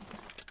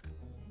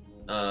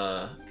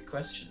 Good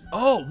question.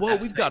 Oh, whoa,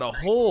 we've Appetite got a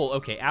 3. whole...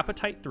 Okay,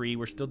 appetite 3.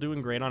 We're still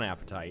doing great on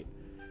appetite.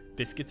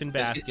 Biscuits and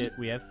Biscuits basket,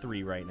 we have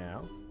 3 right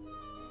now.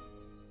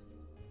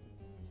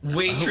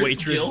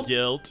 Waitress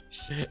guilt?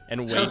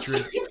 And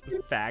waitress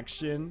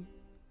faction.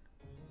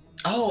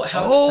 Oh,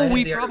 how Oh, excited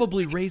we they are.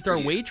 probably raised our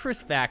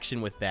waitress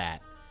faction with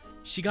that.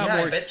 She got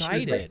more I bet she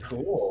was, excited. like,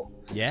 cool.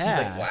 Yeah.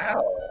 She's like,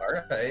 wow,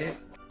 alright.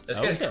 This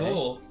guy's Okay.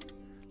 cool.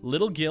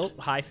 Little guilt,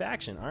 high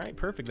faction. All right,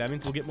 perfect. That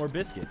means we'll get more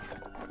biscuits.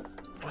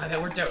 Wow,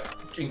 that worked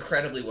out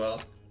incredibly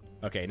well.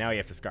 Okay, now you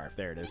have to scarf.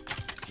 There it is.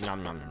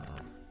 Nom, nom, nom,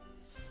 nom.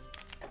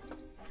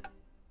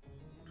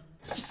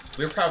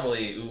 We're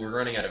probably... Ooh, we're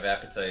running out of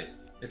appetite.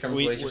 Here comes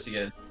waitress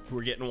again.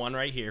 We're getting one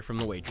right here from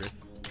the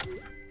waitress.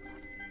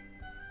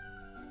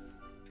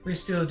 We're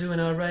still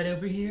doing all right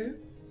over here.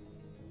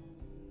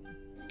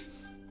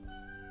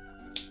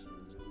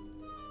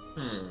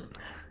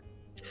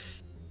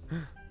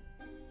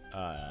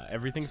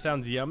 Everything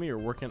sounds yummy or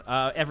working.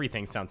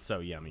 Everything sounds so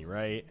yummy,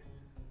 right?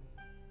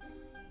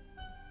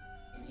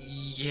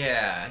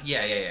 Yeah.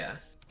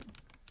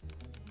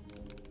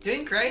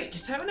 Doing great.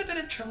 Just having a bit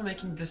of trouble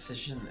making a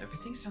decision.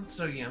 Everything sounds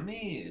so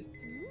yummy.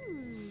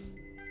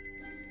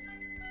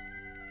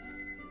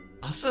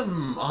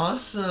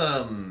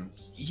 Awesome.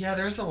 Yeah,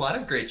 there's a lot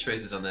of great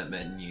choices on that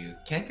menu.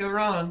 Can't go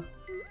wrong.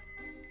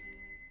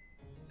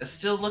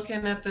 Still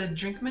looking at the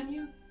drink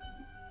menu?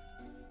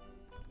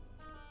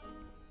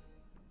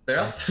 They're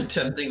also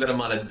tempting, but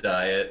I'm on a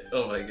diet.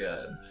 Oh my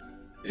god.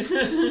 Is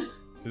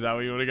that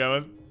what you want to go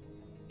with?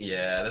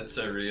 Yeah, that's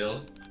so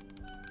real.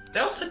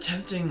 They're also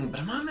tempting,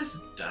 but I'm on this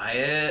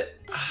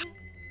diet.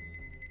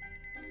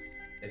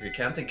 If you're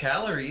counting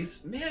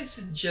calories, may I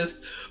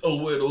suggest a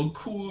little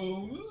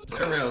cruise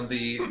around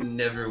the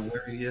never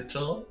worry at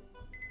all?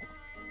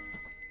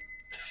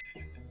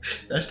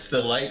 That's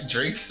the light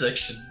drink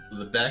section of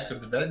the back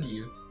of the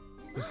menu.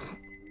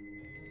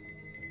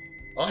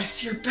 Oh, I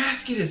see your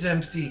basket is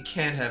empty.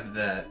 Can't have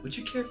that. Would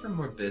you care for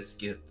more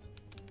biscuits?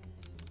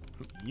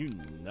 You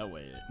know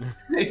it.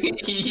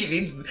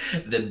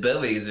 The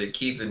bellies are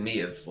keeping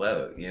me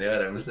afloat, you know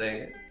what I'm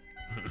saying?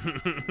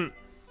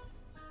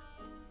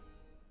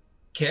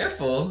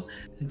 Careful,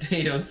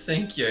 they don't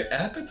sink your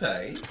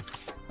appetite.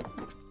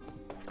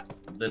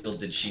 Little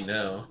did she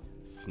know.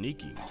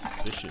 Sneaking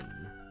suspicion.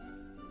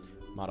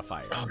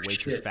 Modifier. Oh,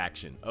 waitress shit.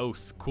 faction. Oh,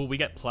 cool. We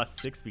got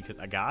 +6 because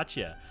I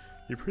gotcha.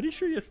 You're pretty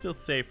sure you're still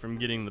safe from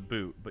getting the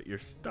boot, but you're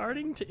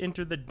starting to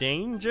enter the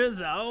danger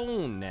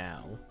zone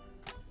now.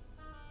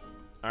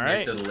 All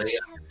right. You have to lay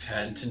out your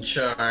patent and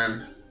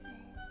charm.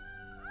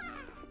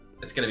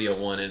 It's gonna be a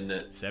 1, isn't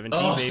it? 17,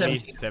 Oh, baby.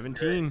 17.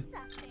 17.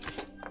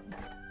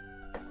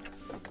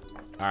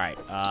 All right.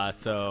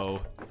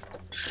 So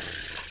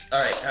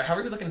Alright, how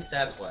are we looking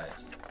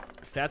stats-wise?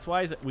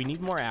 stats-wise, we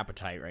need more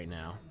appetite right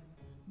now.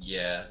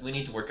 Yeah, we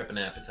need to work up an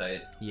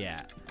appetite. Yeah.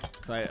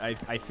 So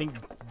I think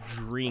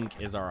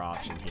drink is our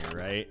option here,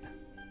 right?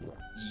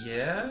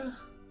 Yeah?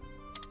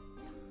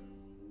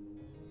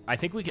 I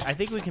think we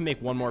can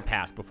make one more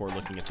pass before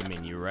looking at the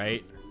menu,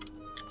 right?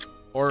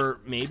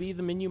 Or maybe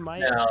the menu might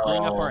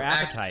bring up our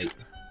appetite.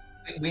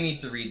 We need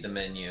to read the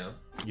menu.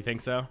 You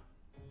think so?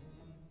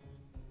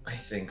 I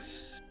think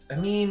so. I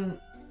mean...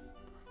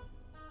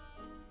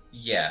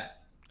 Yeah.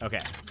 Okay.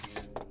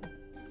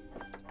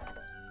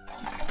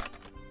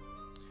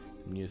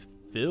 The menu is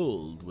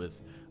filled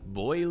with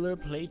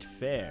boilerplate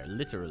fare,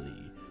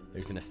 literally.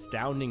 There's an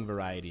astounding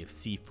variety of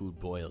seafood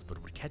boils,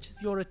 but what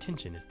catches your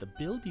attention is the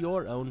build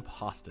your own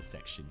pasta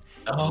section,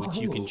 in which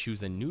you can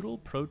choose a noodle,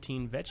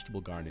 protein,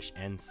 vegetable garnish,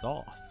 and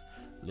sauce.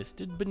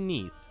 Listed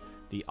beneath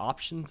the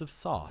options of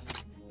sauce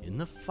in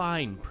the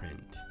fine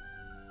print,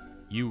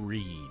 you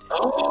read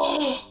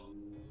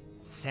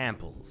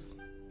samples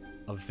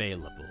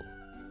available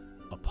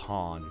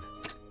upon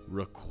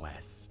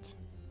request.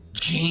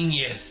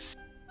 Genius!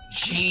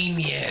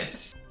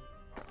 Genius!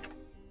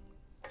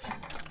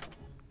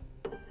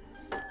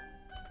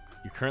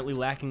 You're currently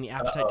lacking the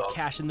appetite to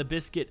cash in the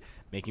biscuit.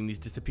 Making these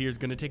disappear is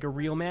going to take a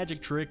real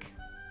magic trick.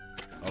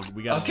 Oh,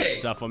 we got to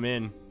stuff them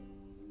in.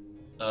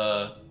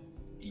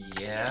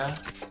 Yeah.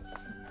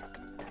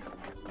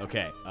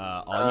 Okay,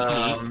 all you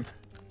can eat.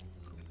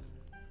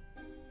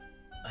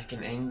 Like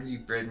an angry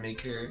bread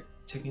maker,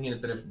 taking in a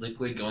bit of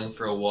liquid, going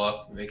for a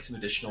walk, make some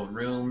additional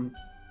room,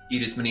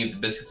 eat as many of the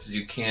biscuits as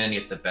you can,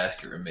 yet the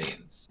basket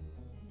remains.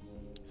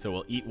 So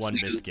we'll eat one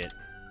biscuit,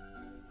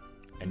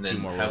 and then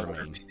 2 more will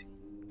remain.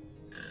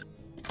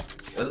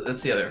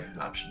 That's the other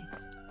option.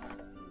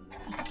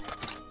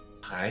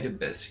 Hide a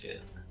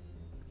biscuit.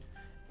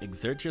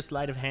 Exert your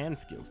sleight of hand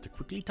skills to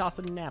quickly toss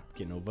a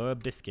napkin over a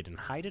biscuit and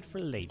hide it for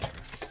later.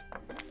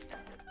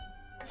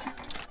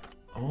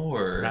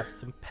 Or perhaps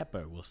some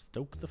pepper will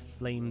stoke the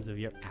flames of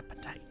your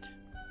appetite.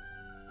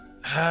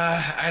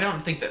 I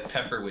don't think that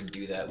pepper would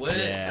do that, would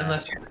it?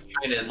 Unless you're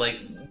trying to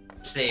like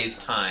save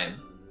time.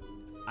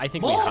 I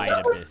think we hide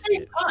a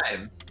biscuit.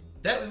 Time.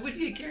 That would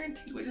be a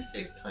guaranteed way to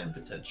save time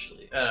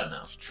potentially. I don't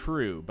know. It's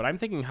true, but I'm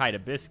thinking hide a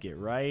biscuit,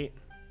 right?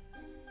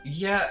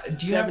 Yeah.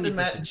 Do you have the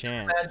 70%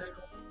 chance?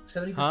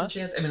 70%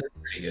 chance? I mean, that's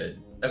pretty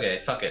good.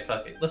 Okay, fuck it.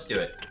 Let's do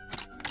it.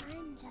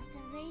 I'm just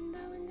a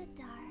rainbow in the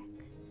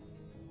dark.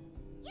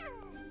 Yeah.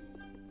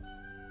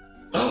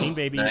 15,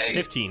 baby. Nice.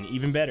 15,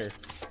 even better.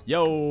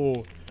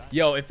 Yo,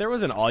 if there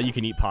was an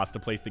all-you-can-eat pasta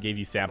place that gave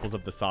you samples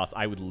of the sauce,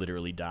 I would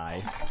literally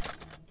die.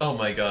 Oh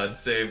my god,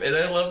 same. And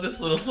I love this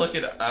little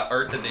fucking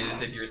art that they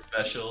did in your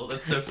special.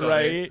 That's so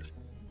funny.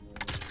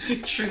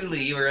 Right?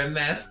 Truly, you are a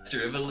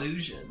master of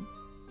illusion.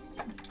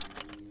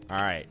 All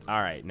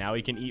right. Now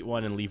we can eat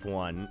one and leave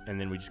one, and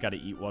then we just got to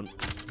eat one,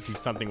 do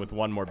something with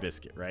one more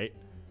biscuit, right?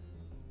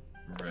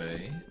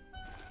 Right.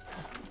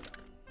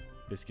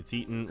 Biscuits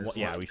eaten. There's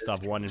Yeah, one we still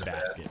have one in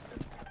biscuit.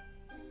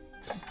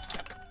 basket.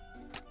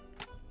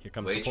 Here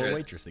comes the poor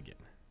waitress again.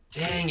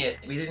 Dang it,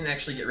 we didn't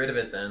actually get rid of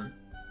it then.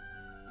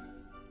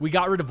 We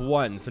got rid of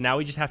one, so now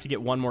we just have to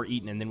get one more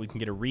eaten, and then we can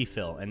get a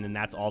refill, and then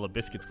that's all the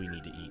biscuits we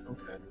need to eat.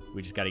 Okay.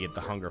 We just got to get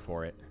the hunger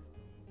for it.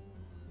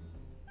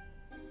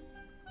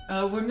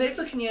 We're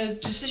looking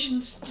at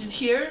decisions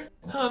here.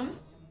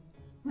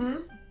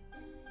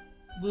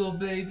 Little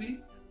baby.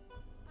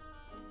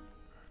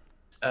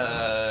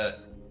 You're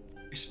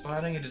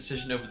spotting a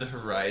decision over the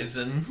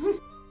horizon.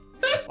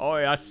 Oh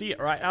yeah, I see it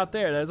right out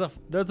there.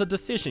 There's a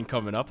decision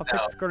coming up. I think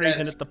No, it's grazing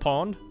that's- at the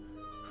pond.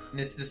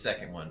 It's the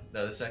second one.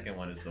 No, the second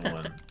one is the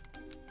one.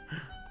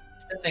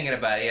 Still thinking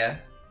about it, yeah.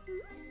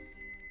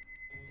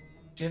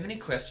 Do you have any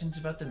questions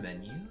about the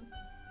menu?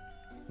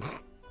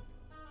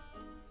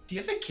 Do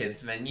you have a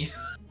kids menu?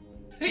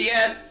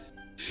 Yes!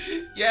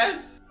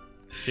 Yes!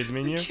 Kids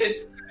menu?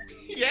 Kids.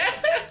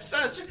 Yes!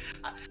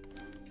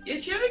 Yeah,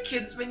 do you have a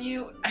kids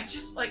menu? I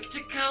just like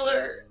to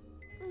color.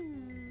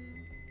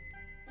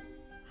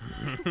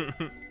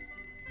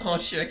 Oh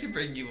shit, I can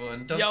bring you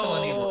one. Don't tell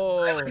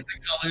anyone. I like to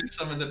color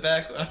some in the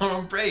back. I don't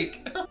want to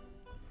break.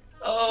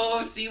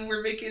 Oh, see,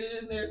 we're making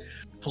it in there.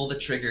 Pull the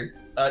trigger.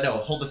 No,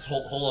 hold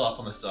off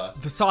on the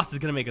sauce. The sauce is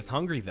gonna make us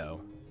hungry,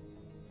 though.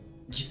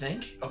 You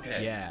think?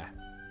 Okay. Yeah.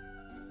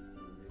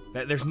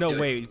 There's no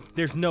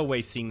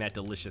way seeing that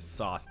delicious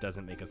sauce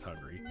doesn't make us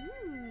hungry.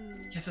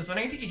 Yes, I was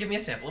wondering if you could give me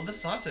a sample of the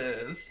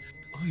sauces.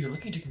 Oh, you're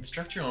looking to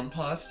construct your own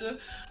pasta?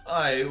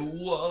 I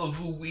love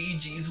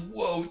Ouija's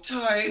Whoa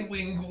Thai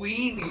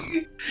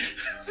Linguine.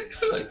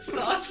 What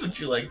sauce would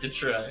you like to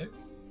try?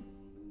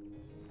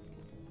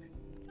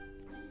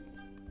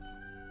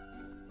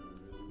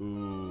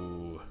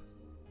 Ooh.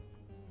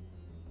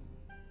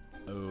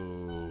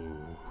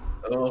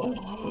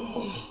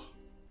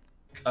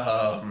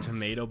 Oh.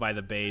 Tomato by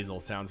the basil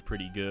sounds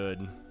pretty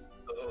good.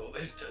 Oh,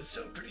 it does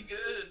sound pretty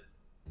good.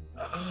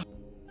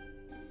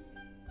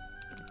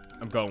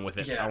 I'm going with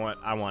it. Yeah.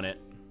 I want it.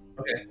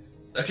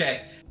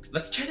 Okay.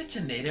 Let's try the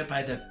tomato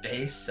by the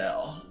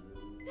basil.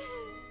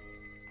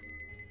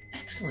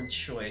 Excellent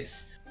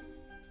choice.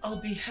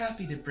 I'll be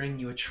happy to bring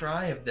you a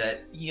try of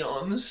that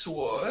yum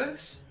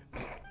sauce.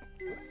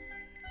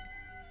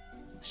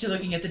 Still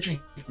looking at the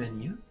drink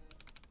menu.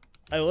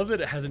 I love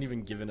that it hasn't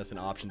even given us an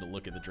option to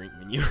look at the drink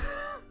menu.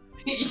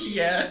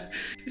 Yeah,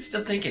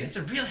 still thinking it's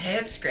a real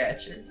head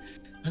scratcher.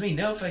 Let me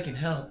know if I can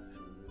help.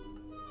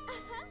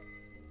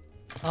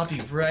 I'll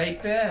be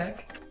right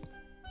back.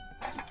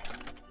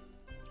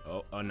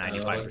 Oh,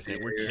 95%. Oh,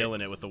 We're dear.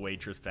 killing it with the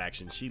waitress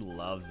faction. She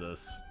loves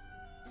us.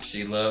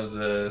 She loves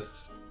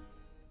us.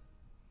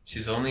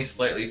 She's only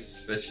slightly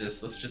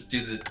suspicious. Let's just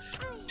do the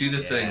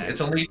thing. Yeah.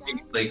 It's only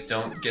like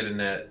don't get a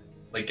net,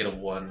 like get a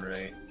 1,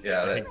 right?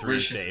 Yeah, I think 3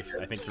 is should- safe.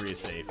 I think 3 is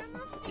safe.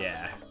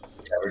 Yeah.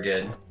 Yeah, we're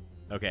good.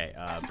 Okay,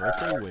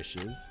 birthday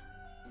wishes.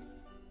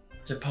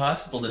 Is it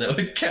possible to know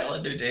what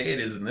calendar day it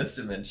is in this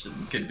dimension?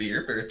 Could be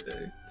your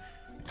birthday.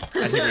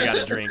 I think we got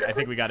a drink. I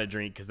think we got a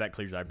drink because that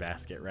clears our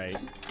basket, right?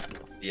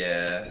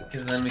 Yeah,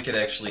 because then we could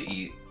actually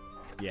eat.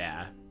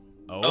 Yeah.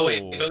 Oh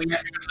wait, but we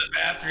have to go to the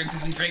bathroom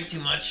because we drank too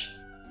much.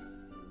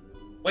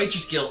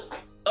 Waitress guilt.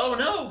 Oh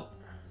no!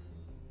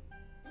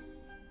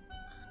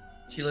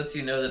 She lets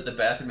you know that the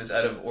bathroom is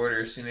out of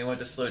order, so you may want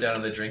to slow down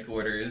on the drink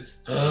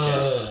orders.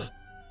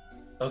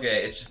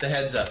 Okay, it's just a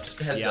heads up. Just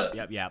a heads up.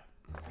 Yep.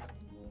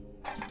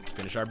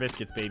 Finish our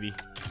biscuits, baby.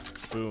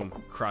 Boom.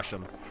 Crush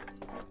them.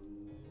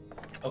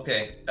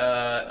 Okay,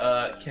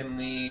 can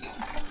we...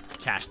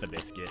 Cash the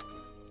biscuit.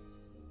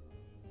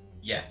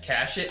 Yeah,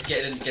 cash it,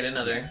 get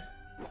another.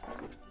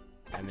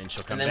 And then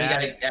she'll come And then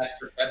back. we gotta ask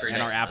for pepper and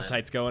next our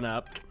appetite's going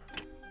up. time.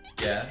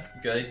 Yeah,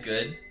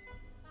 good.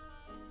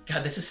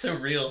 God, this is so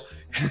real.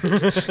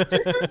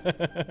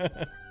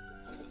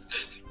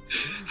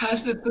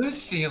 How's the booth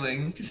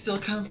feeling? Still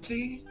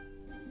comfy?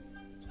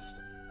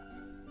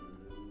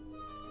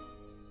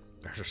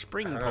 There's a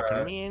spring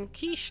poking me in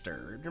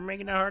keister. They're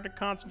making it hard to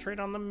concentrate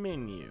on the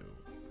menu.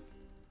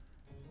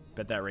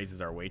 Bet that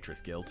raises our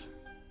waitress guilt.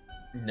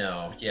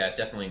 No, yeah,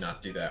 definitely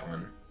not do that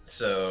one.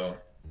 So...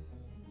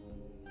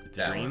 It's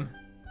a dream?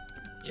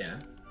 Yeah.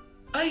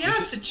 Oh yeah,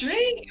 it's a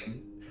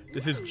dream!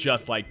 This is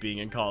just like being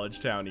in College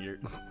Town here.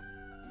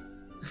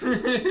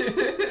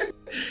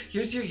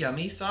 Here's your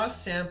yummy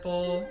sauce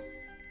sample.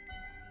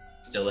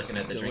 Still looking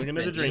at the Still drink looking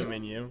menu. at the drink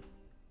menu.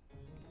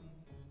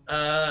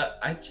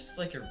 I just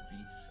like a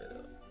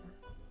refill.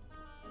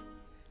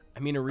 I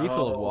mean, a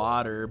refill of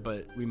water,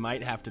 but we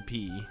might have to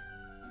pee.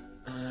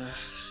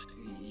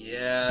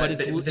 Yeah. But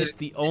it's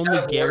the only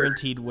gotta work.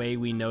 guaranteed way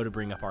we know to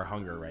bring up our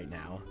hunger right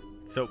now.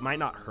 So it might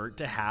not hurt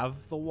to have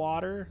the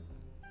water.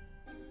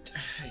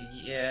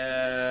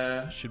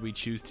 Yeah. Should we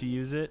choose to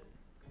use it?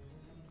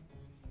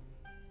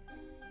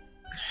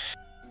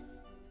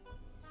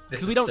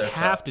 Because we don't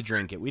have to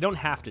drink it. We don't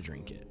have to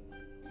drink it.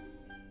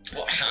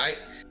 Well,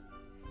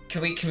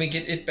 can we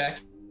get it back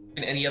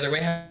in any other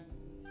way?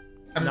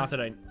 Not that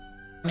I.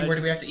 Where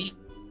do we have to eat?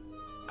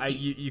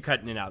 You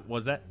cutting it out.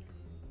 Was that?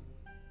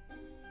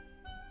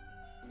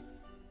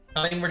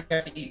 How many more do we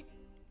have to eat?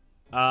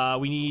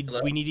 We need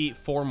to eat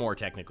 4 more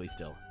technically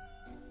still.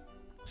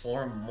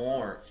 4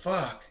 more.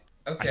 Fuck.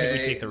 Okay, we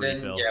take the then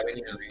refill. yeah, we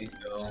need a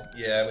refill.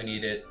 Yeah, we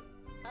need it.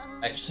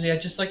 Uh, Actually, I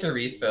just like a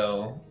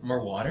refill.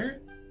 More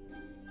water?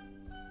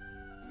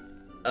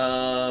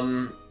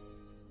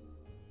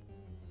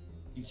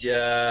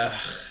 Yeah,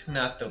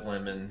 not the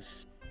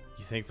lemons.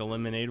 You think the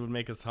lemonade would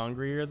make us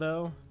hungrier,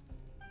 though?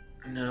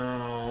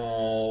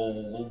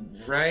 No,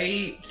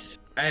 right?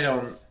 I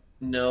don't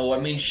know. I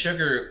mean,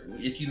 sugar,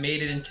 if you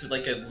made it into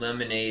like a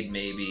lemonade,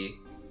 maybe.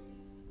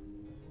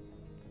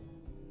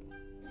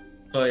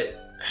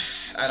 But,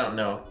 I don't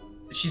know.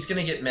 She's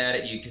gonna get mad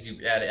at you because you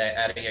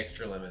adding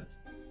extra lemons.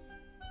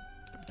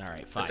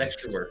 Alright, fine. That's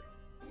extra work.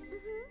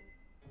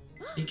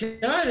 You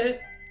got it.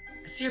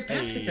 I see your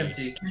basket's Hey.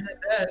 empty. Can I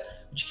have that?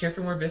 Would you care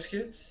for more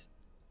biscuits?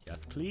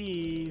 Yes,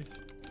 please.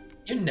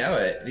 You know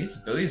it. These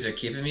buoys are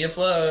keeping me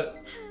afloat.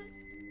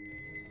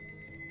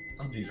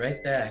 I'll be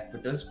right back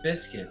with those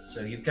biscuits,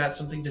 so you've got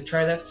something to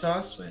try that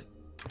sauce with.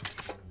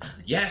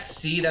 Yes,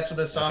 see, that's what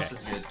the sauce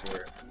is good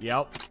for.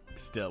 Yep.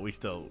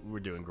 We're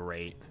doing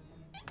great.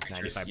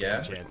 95%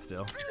 Yeah. chance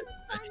still.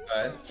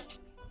 95.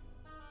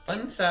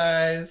 Fun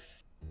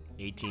size.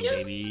 18,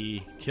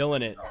 baby.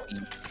 Killing it. Oh,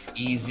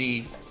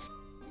 easy.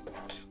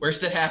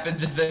 Worst that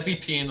happens is that we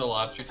pee in the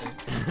lobster tank.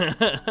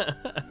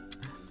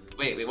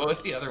 Wait, what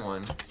was the other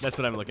one? That's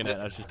what I'm looking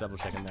at. I was just double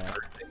checking that.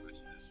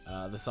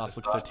 The sauce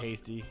looks so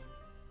tasty.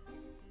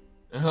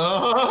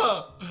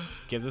 Oh!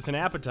 Gives us an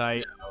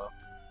appetite.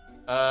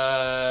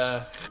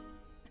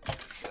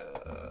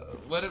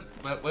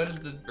 What does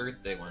the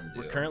birthday one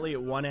do? We're currently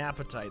at 1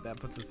 appetite. That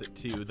puts us at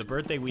 2. The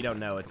birthday, we don't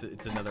know.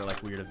 It's another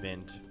like weird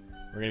event.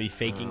 We're gonna be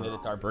faking that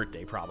it's our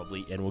birthday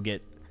probably, and we'll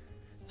get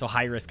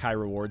high risk, high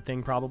reward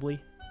thing probably.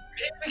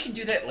 Maybe we can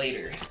do that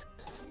later.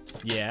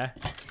 Yeah.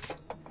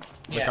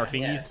 Lick our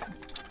fingies.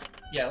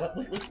 Yeah,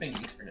 lick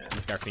fingies for now.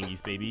 Lick our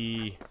fingies,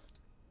 baby.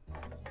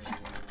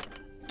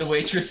 The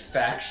waitress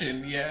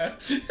faction, yeah.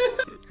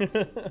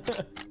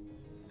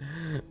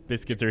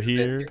 Biscuits are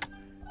here.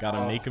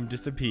 Gotta make them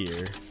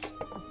disappear.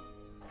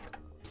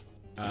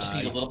 We just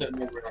need a little bit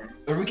more room.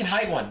 Or we can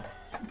hide one.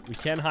 We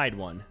can hide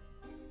one.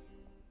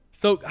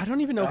 So, I don't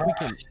even know if we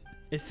can...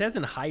 It says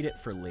in hide it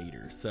for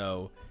later,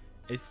 so...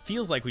 It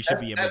feels like we should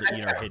be able to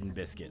eat our hidden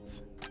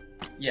biscuits.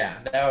 Yeah,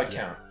 that would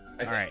count.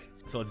 Alright,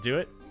 so let's do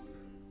it.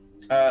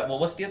 Well,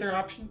 what's the other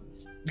option?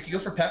 We could go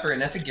for pepper,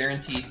 and that's a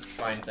guaranteed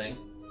fine thing.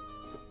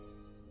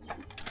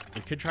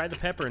 We could try the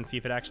pepper and see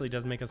if it actually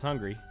does make us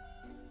hungry.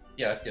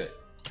 Yeah, let's do it.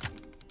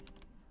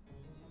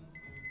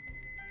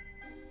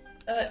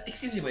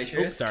 Excuse me,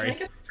 waitress. Oops, sorry. Can I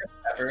get some fresh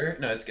pepper?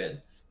 No, it's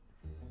good.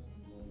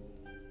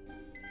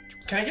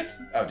 Can I get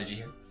some... Oh, did you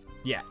hear?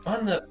 Yeah.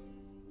 On the...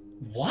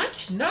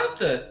 What? Not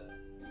the...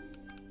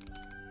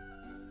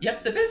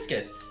 Yep, the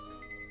biscuits.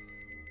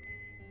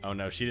 Oh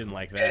no, she didn't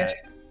like that.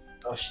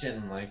 Oh, she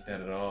didn't like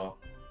that at all.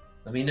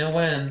 Let me know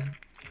when.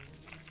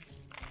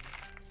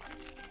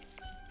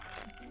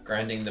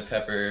 Grinding the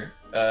pepper.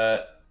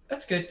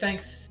 That's good,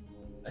 thanks.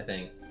 I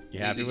think. You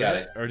happy with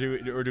it? Or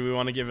do we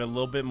want to give it a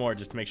little bit more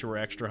just to make sure we're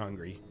extra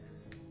hungry?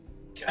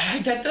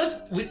 That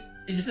does...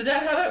 Is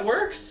that how that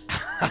works?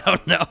 I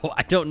don't know.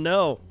 I don't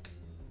know.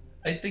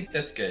 I think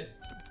that's good.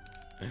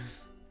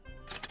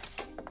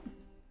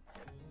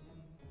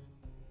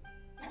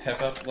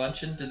 Pep up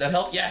luncheon. Did that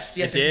help? Yes,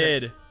 yes, it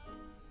did. Yes.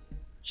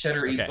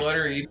 Cheddar-y,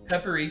 buttery,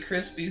 peppery,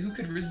 crispy. Who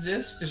could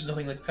resist? There's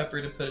nothing like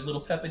pepper to put a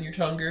little pep in your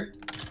tongue.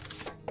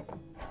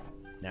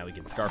 Now we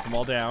can scarf them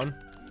all down.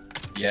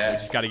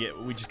 Yes.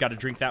 We just gotta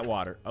drink that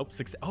water. Oh,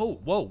 6. Oh,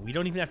 whoa! We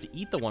don't even have to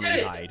eat the one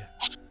we hide.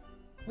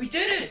 We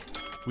did it!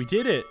 We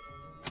did it!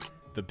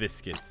 The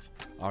biscuits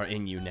are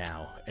in you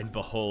now, and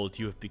behold,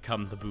 you have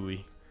become the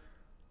buoy.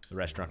 The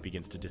restaurant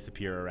begins to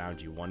disappear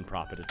around you, one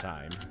prop at a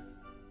time.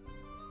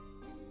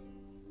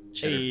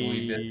 Cheddar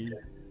buoy Hey.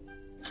 biscuits.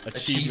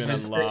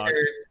 Achievement unlocked.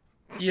 sticker.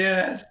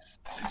 Yes!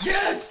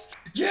 Yes!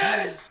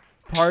 Yes!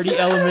 Party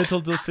elemental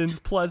defense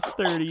plus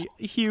 30.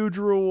 Huge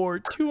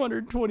reward.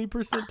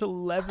 220% to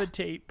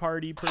levitate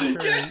party per turn.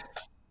 Yes!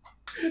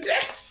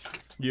 Yes!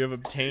 You have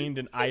obtained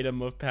an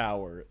item of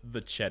power.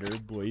 The cheddar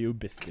boyu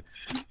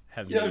biscuits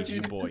have Yo, made you dude,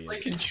 it's buoyant.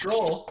 like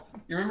Control.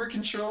 You remember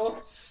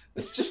Control?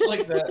 It's just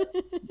like that.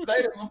 An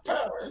item of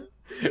power.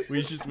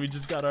 we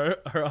just got our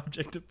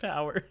object of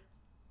power.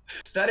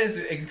 That is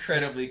an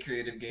incredibly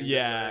creative game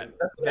Yeah, design.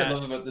 That's what I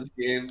love about this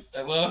game.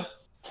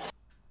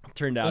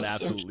 Turned out That's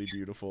so absolutely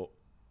beautiful.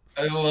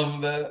 I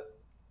love that.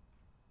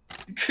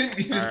 You couldn't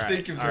even All right,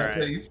 think of all that right.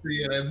 many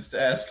free items to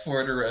ask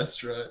for at a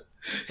restaurant.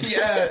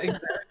 Yeah,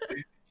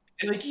 exactly.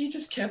 And like he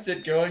just kept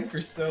it going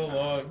for so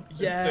long. And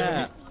so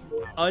Yeah,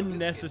 many-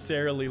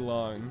 unnecessarily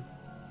long.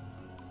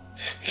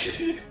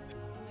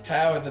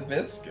 How are the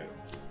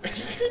biscuits?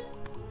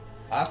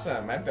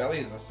 Awesome, my belly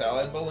is a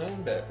solid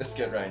balloon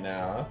biscuit right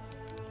now.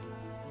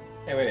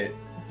 Hey, wait.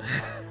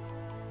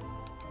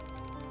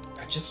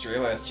 I just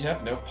realized you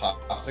have no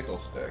popsicle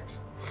stick.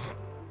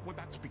 Well,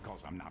 that's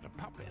because I'm not a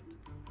puppet.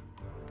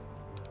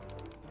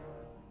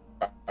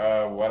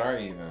 What are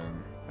you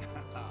then?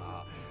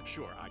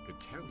 Sure, I could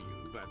tell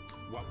you, but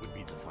what would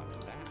be the fun in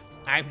that?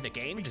 I'm the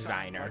game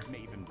Besides, designer. like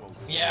Maven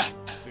both Yeah.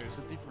 says, there's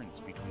a difference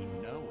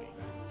between knowing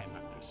and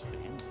understanding.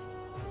 understanding.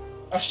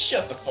 Oh,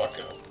 shut the fuck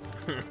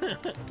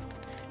up.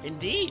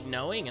 Indeed,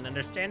 knowing and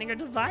understanding are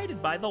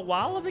divided by the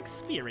wall of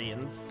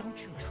experience.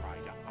 Don't you try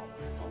to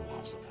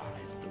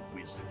out-philosophize the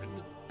wizard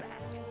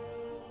bat.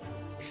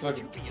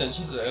 Fucking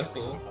pretentious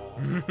asshole.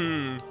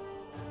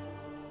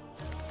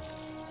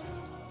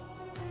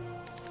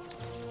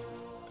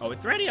 Oh,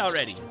 it's ready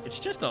already. It's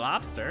just a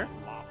lobster.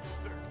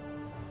 Lobster?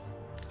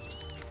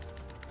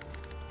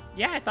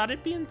 Yeah, I thought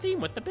it'd be in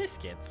theme with the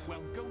biscuits. Well,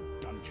 go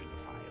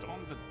dungeonify it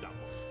on the double.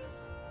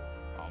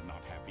 I'll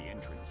not have the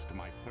entrance to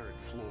my third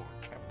floor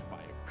kept by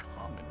a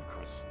common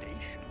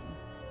crustacean.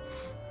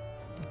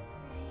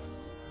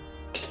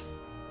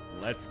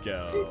 Let's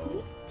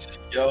go.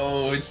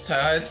 Yo, it's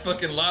time. It's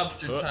fucking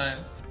lobster time.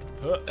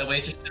 That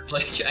waitress is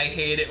like, I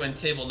hate it when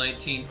table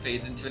 19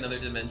 fades into another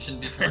dimension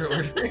before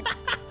ordering.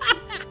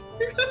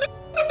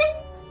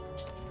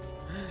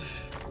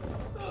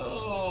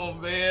 Oh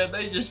man,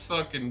 they just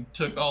fucking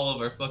took all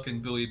of our fucking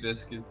buoy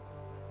biscuits.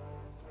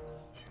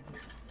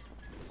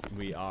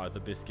 We are the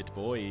biscuit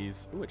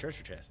boys. Ooh, a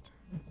treasure chest.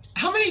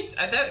 How many?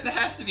 That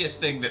has to be a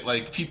thing that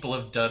like people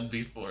have done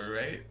before,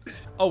 right?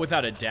 Oh,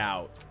 without a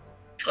doubt.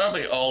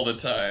 Probably all the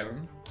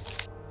time.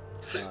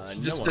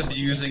 Just no one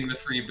abusing the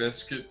free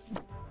biscuit.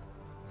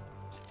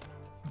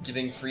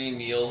 Getting free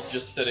meals,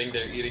 just sitting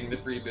there eating the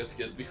free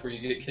biscuit before you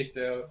get kicked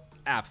out.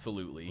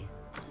 Absolutely.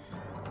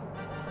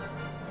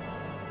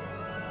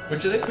 But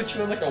do they put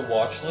you on like a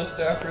watch list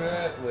after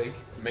that? Like,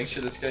 make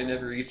sure this guy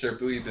never eats our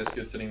buoy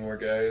biscuits anymore,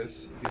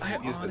 guys. He's the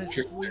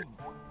honestly trick.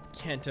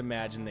 can't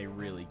imagine they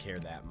really care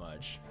that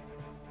much.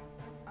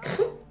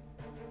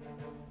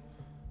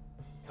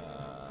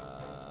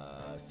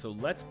 So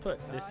let's put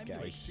this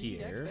guy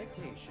here.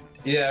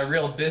 Yeah, a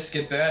real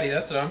biscuit baddie,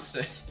 that's what I'm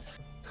saying.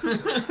 Bring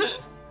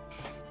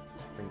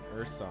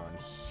Ursa on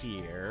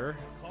here.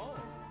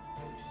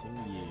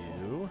 Facing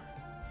you.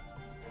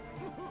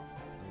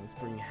 Let's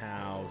bring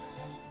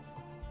House.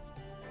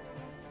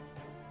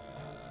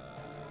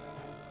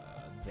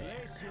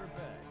 There.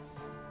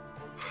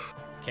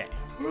 Okay.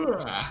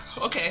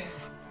 Okay.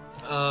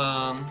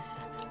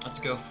 Let's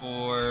go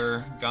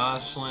for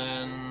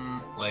Goslin,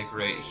 like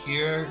right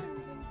here.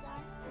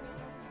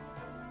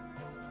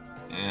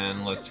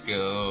 And let's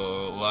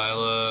go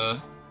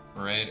Lila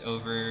right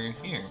over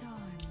here.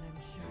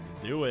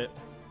 Do it.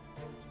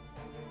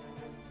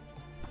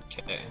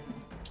 Okay.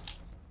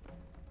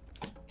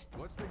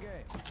 What's the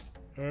game?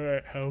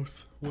 Alright,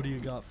 House. What do you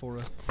got for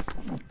us?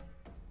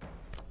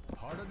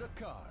 Heart of the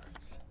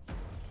cards.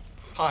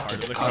 Heart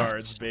of the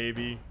cards,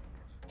 baby.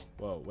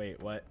 Whoa,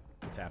 wait, what?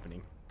 What's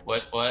happening?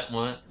 What?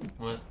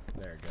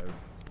 There it goes.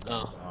 That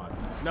was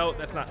odd. No,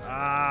 that's not.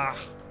 Oh,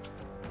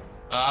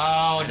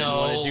 I didn't no.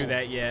 want to do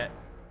that yet.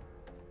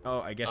 Oh,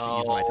 I guess I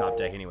used my top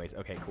deck anyways.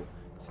 Okay, cool.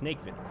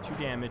 Snake Venom, 2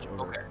 damage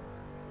over,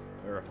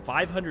 or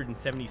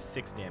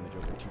 576 damage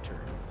over 2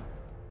 turns.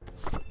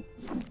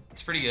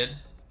 It's pretty good.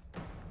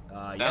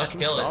 Yeah, That'll it's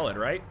kill it. solid,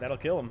 right? That'll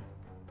kill him.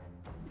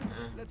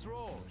 Let's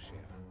roll,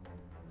 Sharon.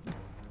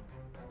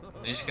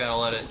 You just gotta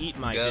let it Eat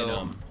my go.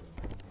 venom.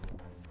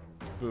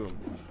 Boom,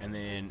 and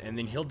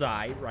then he'll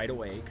die right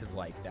away, cause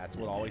like that's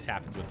what always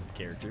happens with this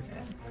character.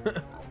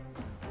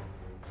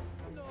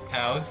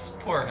 House,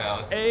 poor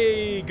House.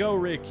 Hey, go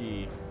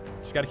Ricky.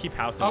 Just gotta keep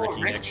House and Oh,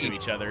 Ricky next to Ricky.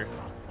 each other.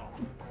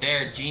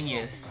 They're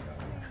genius.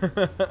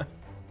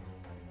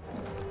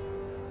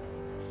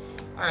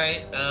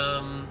 Alright,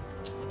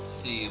 let's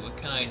see, what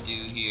can I do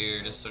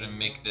here to sort of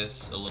make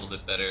this a little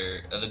bit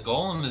better? The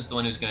Golem is the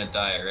one who's gonna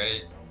die,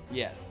 right?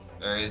 Yes,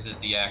 Or is it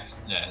the Axe?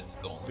 Nah, it's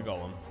Golem. the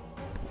Golem.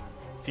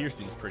 Fear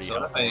seems pretty So if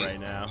helpful I- right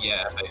now.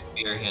 Yeah, if I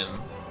fear him.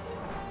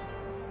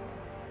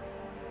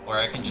 Or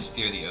I can just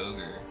fear the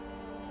Ogre.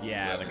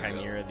 Yeah, the Rather go.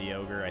 Chimera, the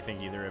Ogre, I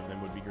think either of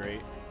them would be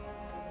great.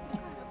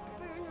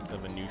 The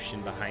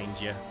Venusian behind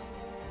you.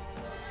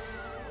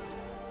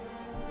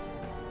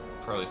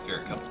 Probably fear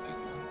a couple people.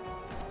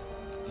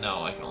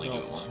 No, I can only do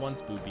it once. Just one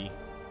spoopy.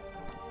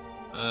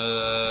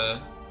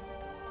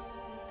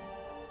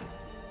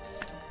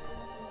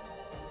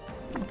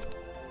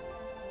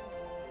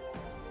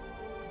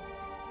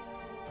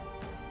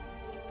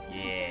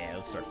 Yeah,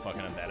 let's start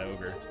fucking up that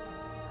Ogre.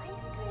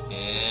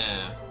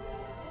 Yeah.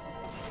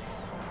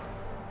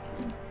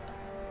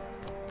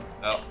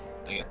 Oh,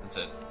 I guess that's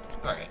it.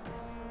 Alright.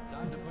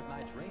 Time to put my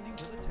training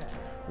to the test.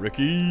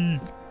 Ricky!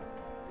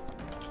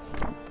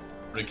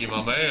 Ricky,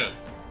 my man.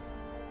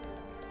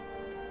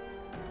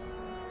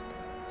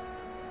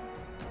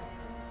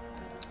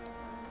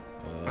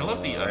 I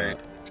love the art.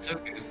 It's so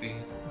goofy.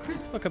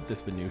 Let's fuck up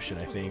this Venusian,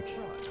 I think.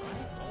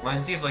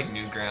 Reminds me of like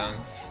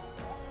Newgrounds.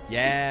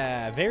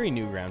 Yeah, very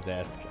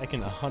Newgrounds-esque. I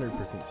can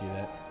 100% see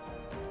that.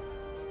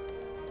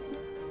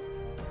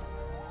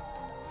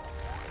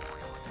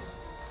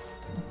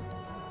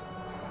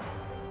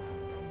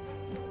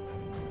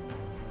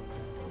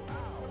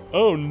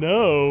 Oh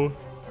no!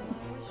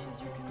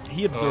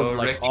 He absorbed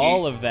like Ricky.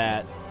 all of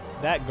that.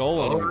 That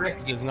golem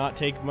Ricky. does not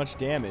take much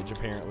damage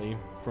apparently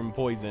from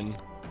poison.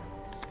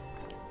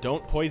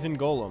 Don't poison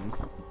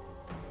golems.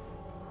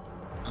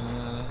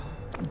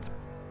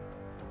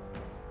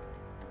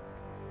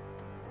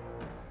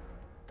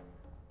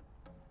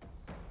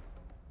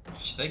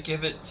 they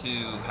give it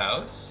to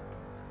House?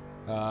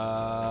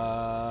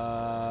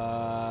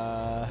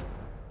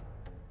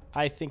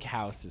 I think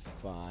House is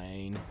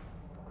fine.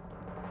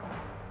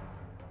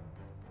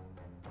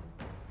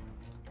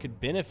 Could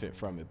benefit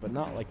from it, but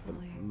not like the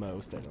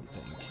most, I don't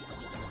think.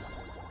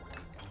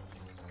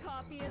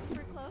 Coffee is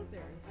for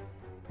closers.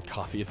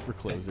 Coffee is for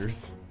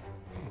closers.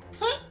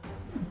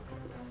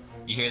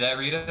 You hear that,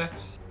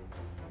 Redux?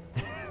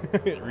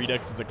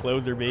 Redux is a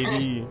closer,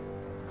 baby.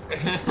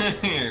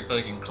 You're a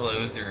fucking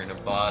closer and a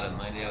bottom,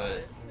 I knew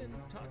it.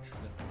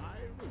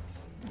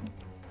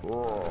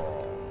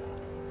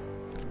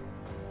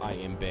 I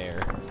am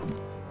Bear.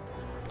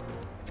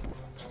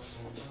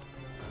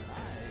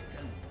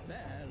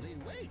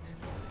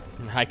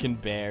 I can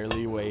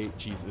barely wait,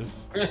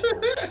 Jesus.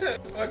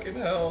 Fucking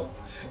hell.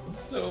 It's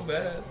so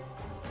bad.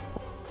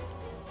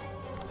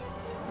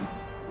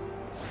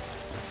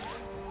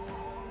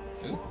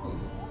 Ooh.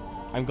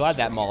 I'm glad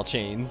that mall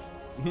chains.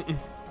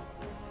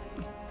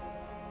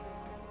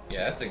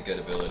 Yeah, that's a good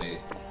ability.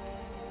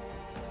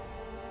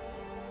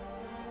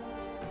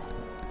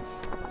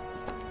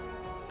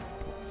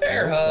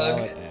 Bear hug!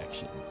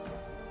 Actions.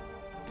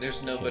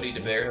 There's nobody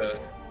to bear hug.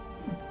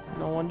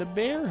 No one to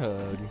bear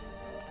hug.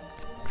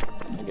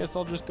 I guess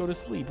I'll just go to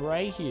sleep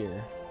right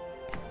here.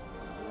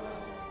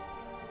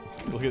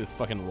 Look at this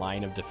fucking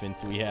line of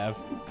defense we have.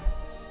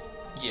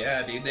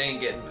 Yeah, dude, they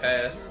ain't getting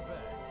past.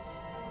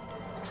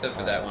 Except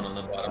for that one on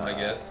the bottom, I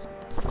guess.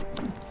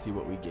 Let's see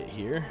what we get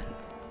here.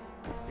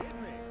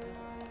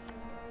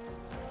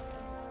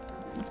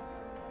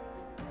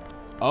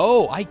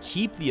 Oh, I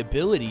keep the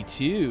ability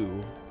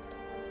too.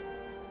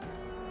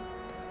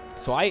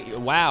 So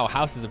wow,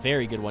 House is a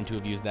very good one to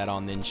have used that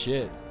on then,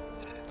 shit.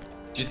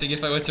 Do you think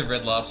if I went to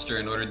Red Lobster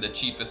and ordered the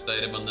cheapest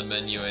item on the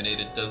menu and ate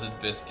a dozen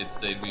biscuits,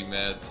 they'd be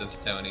mad, says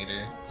Town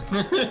Eater?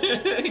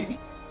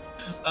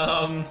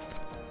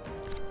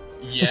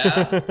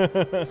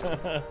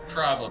 Yeah.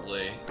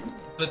 Probably.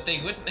 But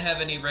they wouldn't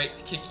have any right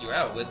to kick you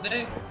out, would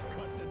they?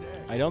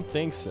 I don't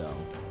think so.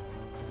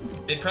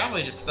 They'd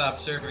probably just stop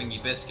serving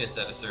you biscuits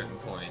at a certain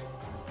point.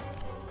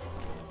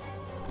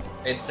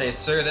 They'd say,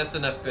 sir, that's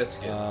enough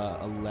biscuits.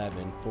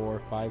 11,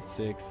 4, 5,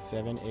 6,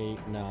 7,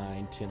 8,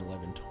 9, 10,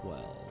 11,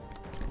 12.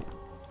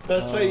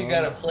 That's why you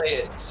gotta play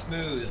it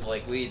smooth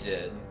like we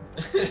did.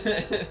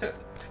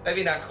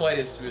 Maybe not quite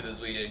as smooth as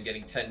we did,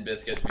 getting 10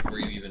 biscuits before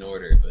you even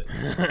order, but...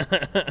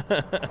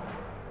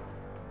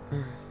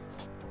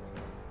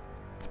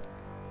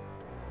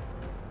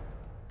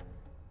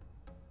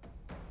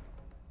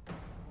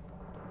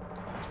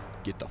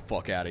 Get the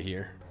fuck out of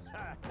here.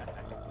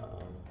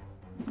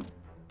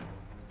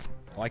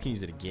 Oh, I can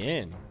use it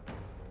again.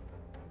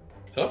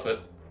 Hoof it.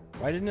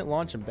 Why didn't it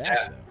launch him back,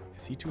 Yeah. though?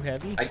 Is he too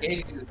heavy? I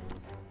gave you...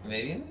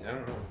 Maybe? I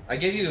don't know. I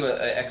gave you an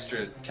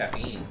extra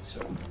caffeine,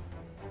 so...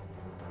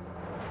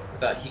 I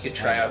thought he could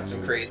try out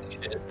some crazy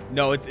shit.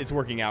 No, it's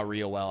working out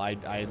real well.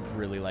 I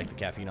really like the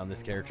caffeine on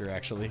this character,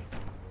 actually.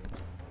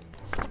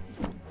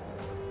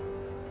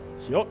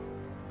 Yup.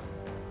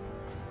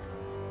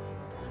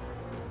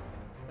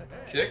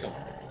 Kick him.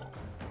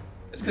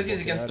 It's because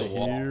he's against the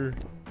wall. Here.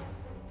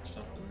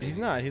 He's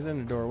not. He's in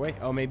the doorway.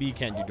 Oh, maybe you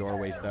can't do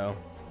doorways, though.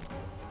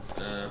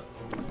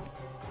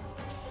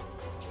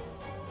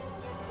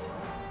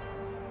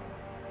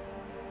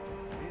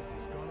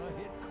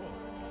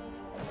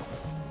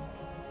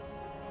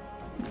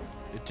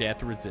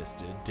 Death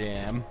resisted.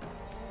 Damn.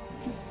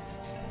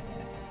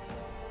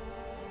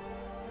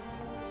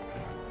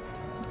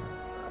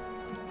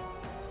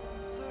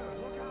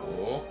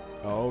 Oh.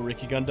 Oh,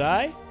 Ricky gonna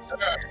die? Sir.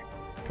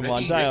 Come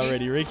on, die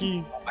already,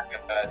 Ricky. Oh my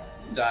god.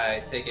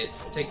 Die. Take it.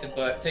 Take the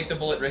butt. Take the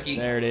bullet, Ricky.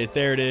 There it is.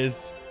 There it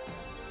is.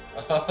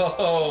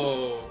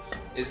 Oh.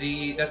 Is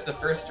he... That's the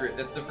first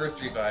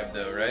revive,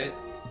 though, right?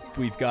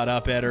 We've got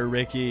up at her,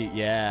 Ricky.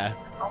 Yeah.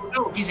 Oh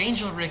no, he's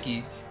Angel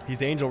Ricky.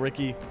 He's Angel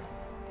Ricky.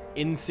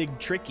 Insig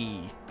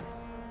Tricky.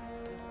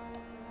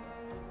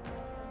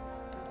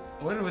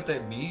 I wonder what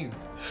that means.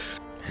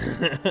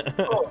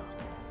 Oh.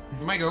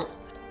 My go.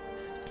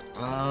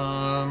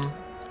 I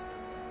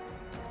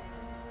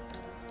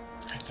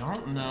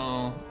don't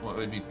know what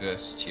would be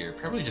best here.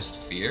 Probably just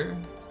fear.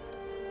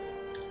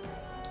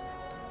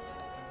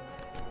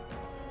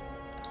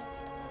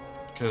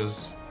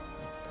 Because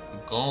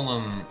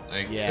Golem,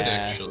 I could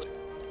actually.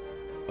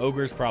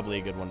 Ogre's probably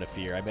a good one to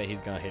fear. I bet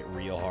he's gonna hit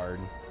real hard.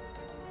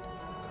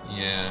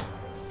 Yeah,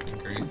 I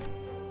agree.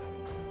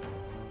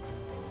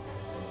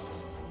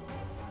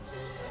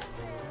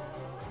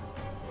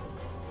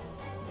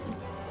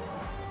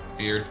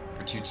 Feared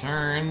for 2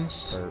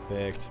 turns.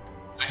 Perfect.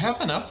 I have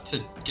enough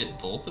to get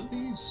both of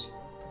these?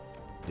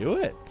 Do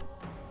it.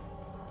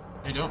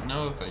 I don't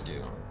know if I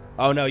do.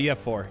 Oh no, you have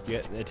 4.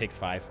 It takes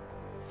 5.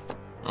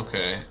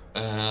 Okay.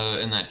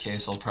 In that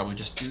case, I'll probably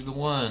just do the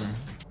 1.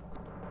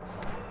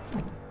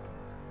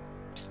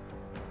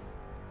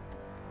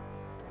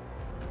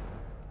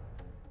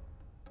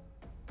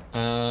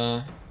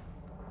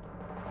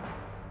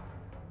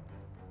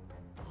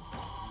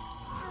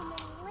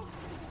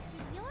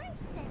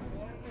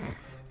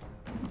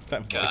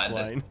 That voice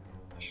line.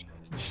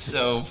 It's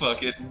so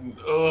fucking.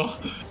 Oh.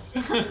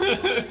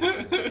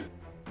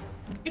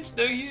 It's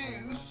no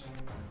use.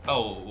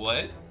 Oh,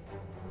 what?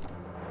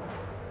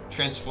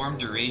 Transform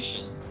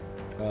duration.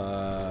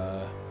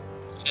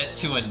 Set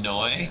to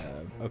annoy.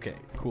 Okay,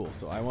 cool.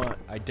 So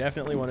I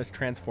definitely want his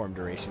transform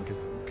duration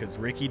because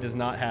Ricky does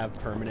not have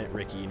permanent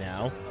Ricky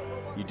now.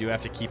 You do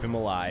have to keep him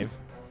alive.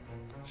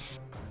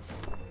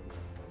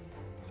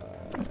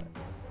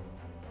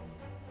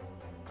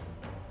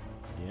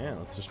 Yeah,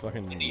 let's just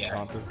fucking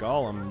taunt this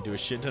golem and do a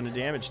shit ton of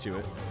damage to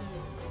it.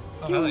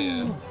 Oh, hell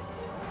yeah.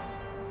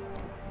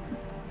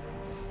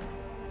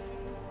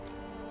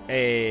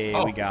 Hey,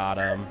 we got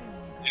him.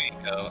 There you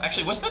go.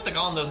 Actually, wasn't that the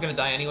golem that was gonna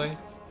die anyway?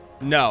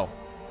 No.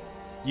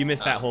 You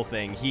missed that whole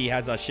thing. He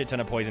has a shit ton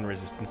of poison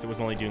resistance. It was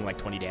only doing like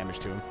 20 damage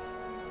to him.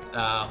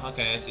 Oh,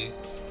 okay, I see.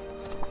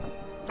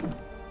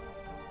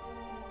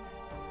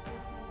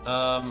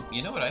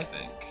 You know what I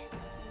think?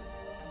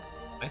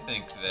 I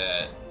think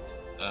that,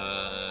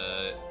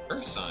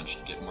 Urson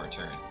should get more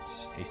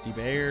turns. Hasty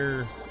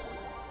Bear.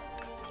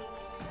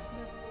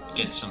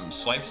 Get some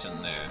swipes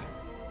in there.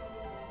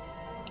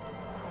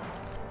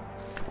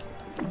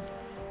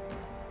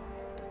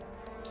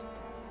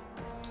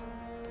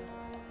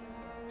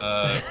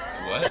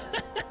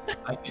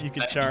 What? You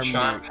can charm me.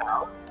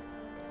 How?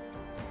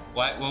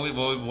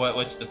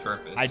 What's the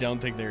purpose? I don't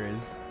think there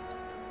is.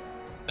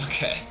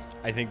 Okay.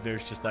 I think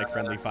there's just like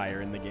friendly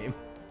fire in the game.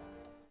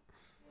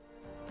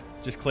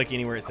 Just click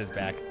anywhere it says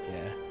back.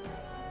 Yeah.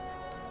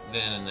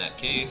 Then in that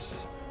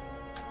case...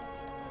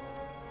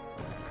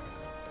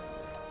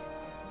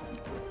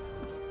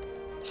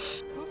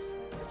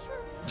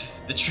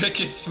 The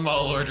trick is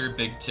small order,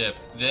 big tip.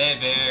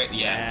 There,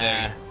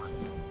 yeah.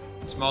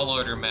 Small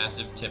order,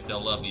 massive tip,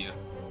 they'll love you.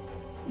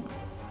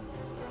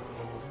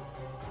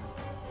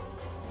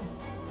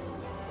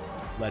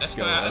 Let's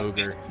go,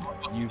 Ogre.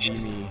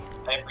 UV me.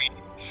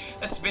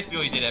 That's basically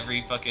what we did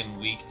every fucking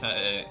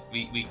weekday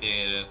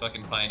at a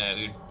fucking pie night.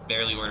 We'd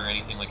barely order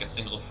anything like a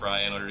single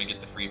fry in order to get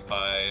the free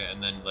pie,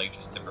 and then like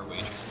just tip our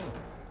waitresses.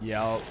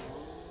 Yeah.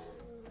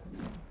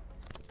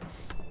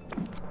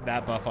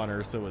 That buff on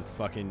Ursa was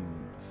fucking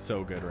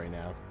so good right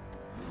now.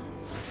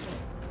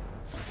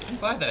 I'm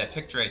glad that I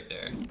picked right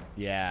there.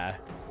 Yeah.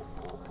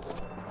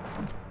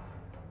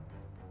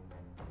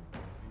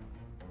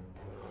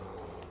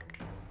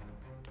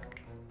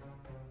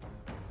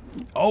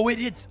 Oh, it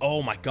hits.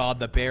 Oh my god,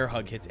 the bear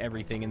hug hits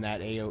everything in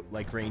that AO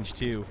like range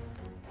too.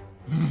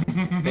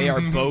 They are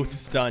both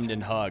stunned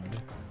and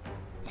hugged.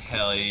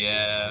 Hell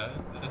yeah.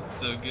 That's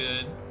so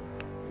good.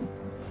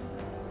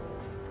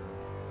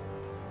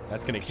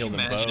 That's gonna kill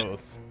them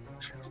both.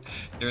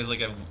 There was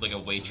like a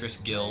waitress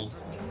guild.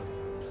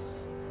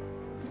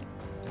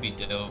 That'd be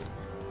dope.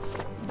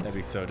 That'd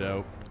be so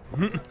dope.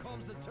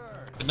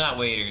 But not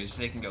waiters.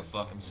 They can go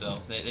fuck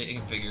themselves. They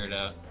can figure it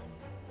out.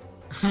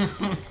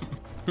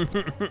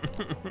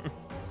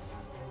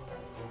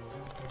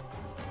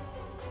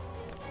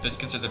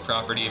 Biscuits are the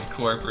property of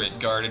corporate,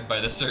 guarded by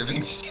the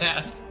serving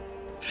staff.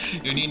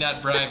 You need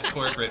not bribe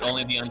corporate,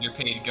 only the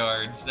underpaid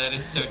guards. That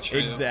is so true.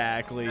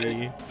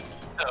 Exactly.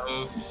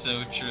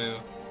 So true.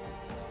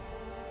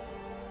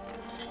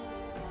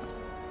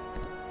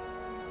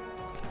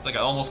 It's like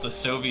almost a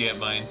Soviet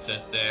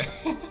mindset there.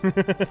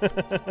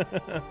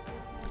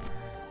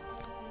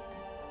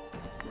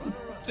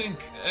 I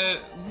think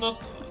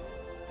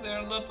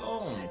they're not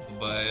owned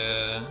by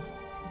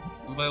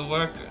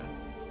worker.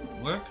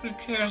 Worker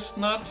cares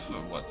not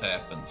for what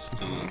happens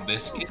to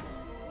Biscuit.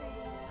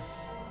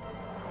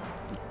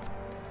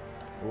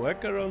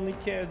 Worker only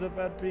cares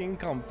about being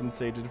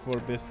compensated for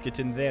Biscuit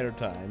in their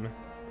time.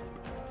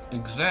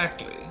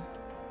 Exactly.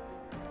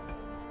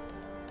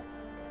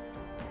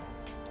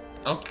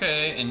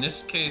 Okay, in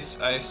this case,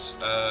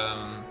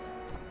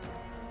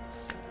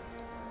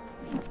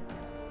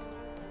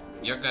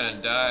 you're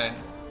gonna die.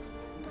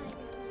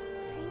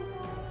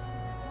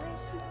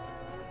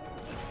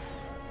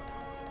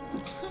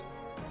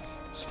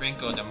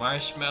 Sprinkle the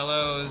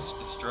marshmallows,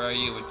 destroy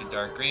you with the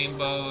dark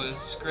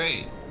rainbows.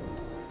 Great.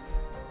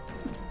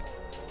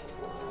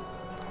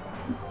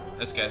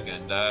 This guy's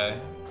gonna die.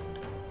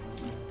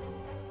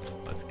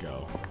 Let's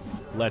go.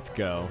 Let's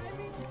go.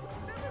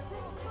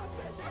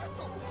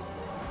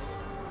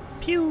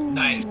 Pew!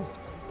 Nice.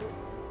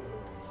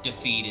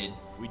 Defeated.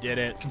 We did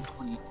it.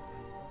 Complete.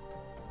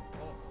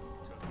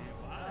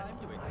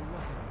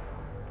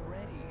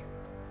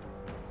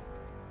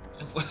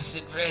 I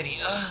wasn't ready.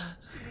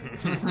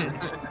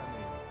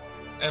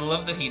 I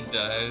love that he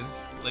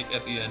dies, like,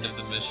 at the end of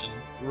the mission.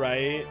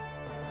 Right?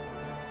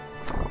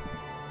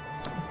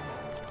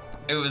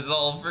 It was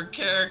all for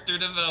character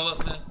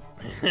development.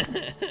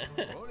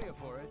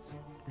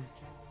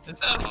 Is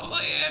that all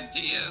I am to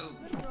you?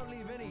 Let's not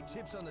leave any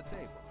chips on the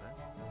table, huh?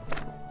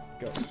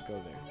 Go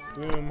there.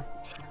 Boom.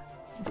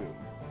 Boom.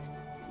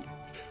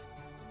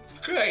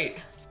 Great.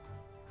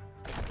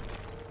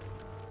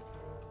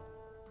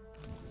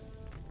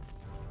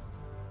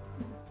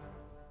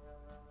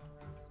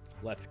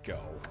 Let's go.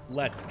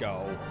 Let's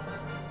go.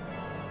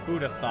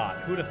 Who'd have thought?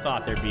 Who'd have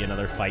thought there'd be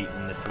another fight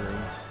in this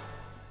room?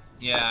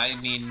 Yeah, I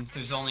mean,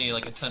 there's only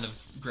like a ton of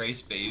gray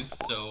space,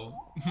 so.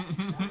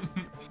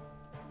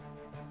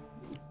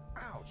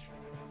 Ouch.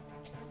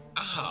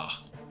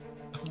 Ah!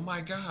 Oh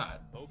my god.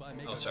 Hope I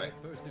make Oh, a sorry.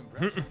 good first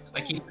impression.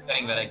 I keep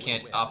forgetting that I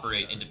can't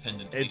operate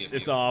independently of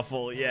It's you.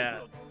 awful,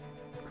 yeah.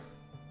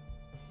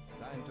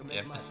 Time to You make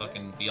have my to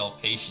fucking be all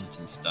patient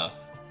and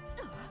stuff.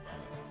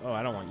 Oh,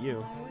 I don't want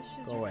you.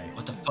 Go away.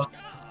 What the fuck?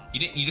 You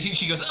didn't,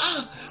 she goes,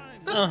 ah!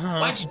 Uh-huh.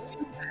 Why'd you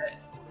do that?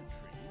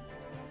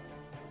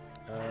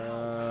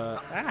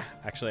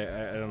 Actually,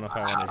 I don't know if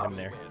I wanted him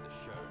there.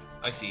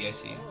 I see. Oh,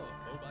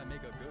 hope I make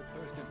a good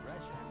first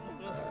impression.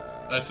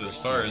 That's as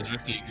far as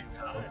Ricky can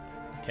go.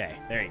 Okay,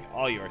 there you go.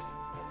 All yours.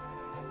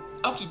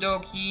 Okie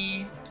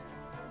dokie.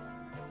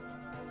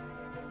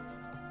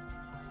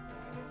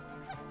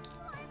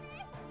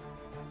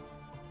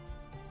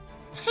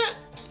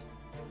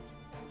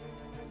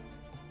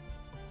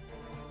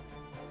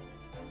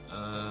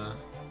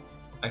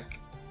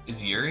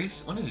 Is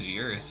Yuri's? When is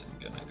Yuri's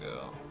gonna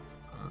go?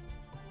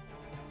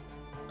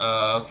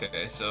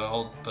 Okay, so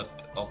I'll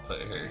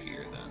put her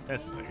here then.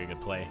 That seems like a good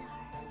play.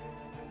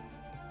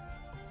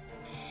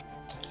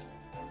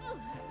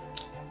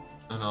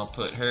 And I'll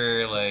put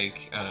her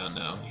like, I don't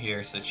know,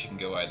 here so that she can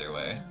go either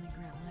way.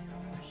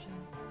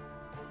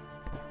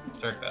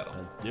 Start battle.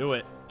 Let's do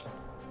it.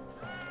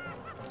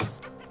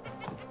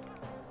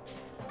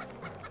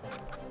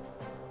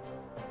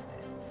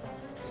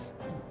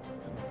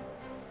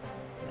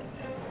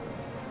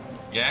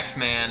 Yax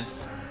man.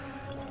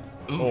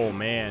 Oof. Oh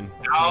man.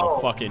 Oh,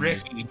 Fucking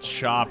Ricky.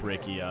 chop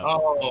Ricky up.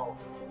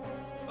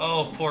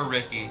 Oh, poor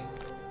Ricky.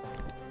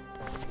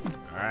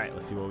 Alright,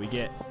 let's see what we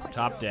get.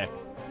 Top deck.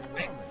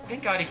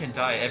 Thank God he can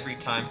die every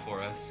time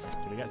for us.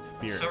 We got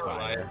Spirit So Fire.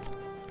 reliable.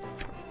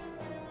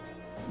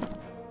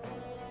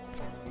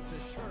 It's a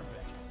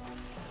sherbet.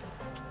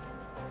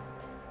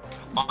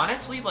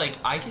 Honestly, like,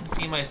 I can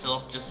see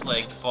myself just,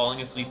 like,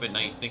 falling asleep at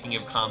night thinking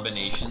of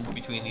combinations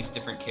between these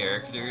different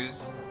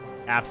characters.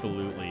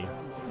 Absolutely.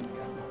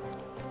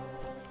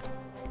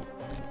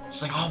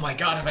 Just like, oh my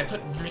god, if I put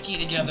Ricky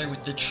together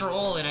with the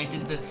troll and I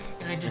did this.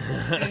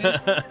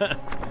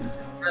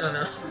 I don't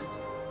know.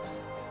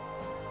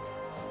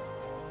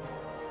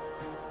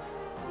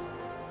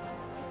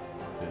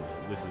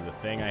 This is a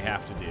thing I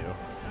have to do.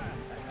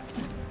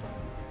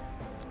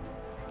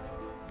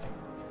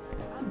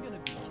 I'm gonna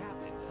be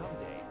captain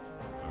someday.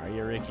 Are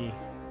you, Ricky?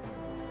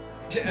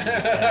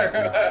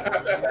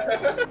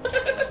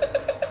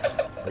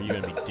 Or are you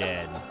gonna be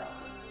dead?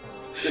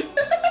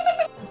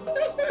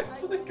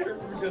 It's like a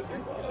really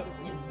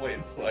awesome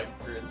voice line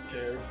for his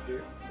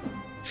character.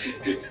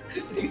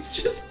 He's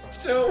just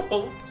so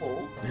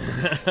hopeful.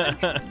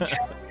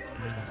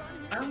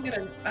 I'm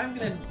gonna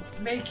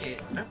make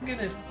it. I'm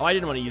gonna. Oh, I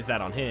didn't want to use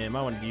that on him.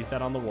 I wanted to use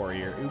that on the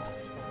warrior.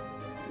 Oops.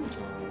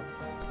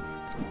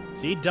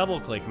 See, double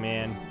click,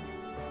 man.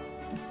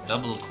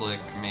 Double click,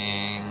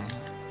 man.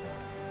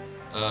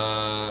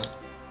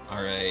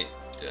 Alright.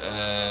 Give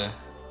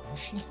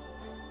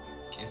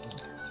an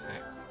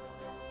attack.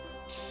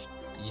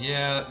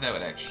 Yeah, that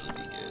would actually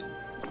be good.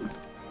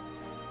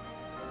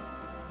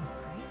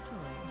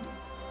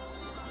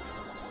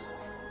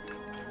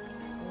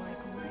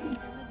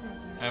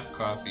 Have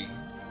coffee.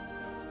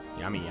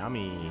 Yummy,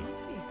 yummy.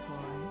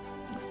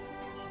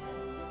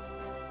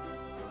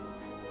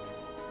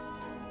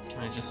 Can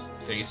I just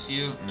face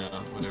you? No,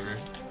 whatever.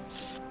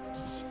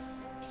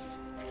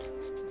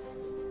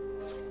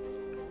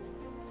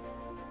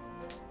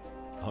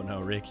 Oh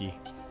no, Ricky.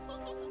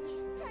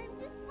 Time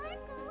to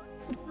sparkle.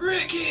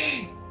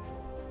 Ricky!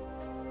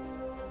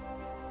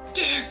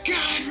 Dear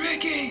God,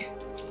 Ricky!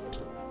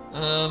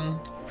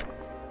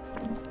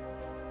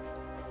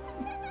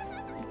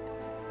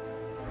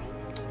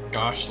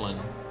 Goshlin.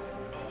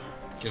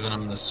 Giving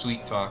him the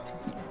sweet talk.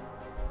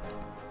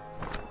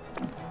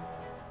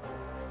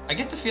 I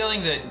get the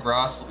feeling that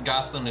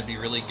Goslin would be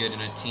really good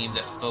in a team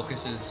that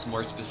focuses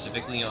more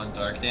specifically on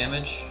dark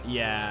damage.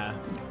 Yeah.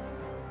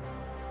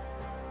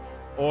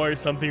 Or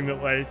something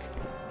that, like,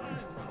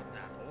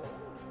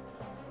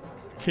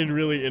 can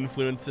really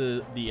influence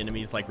the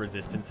enemy's, like,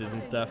 resistances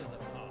and stuff.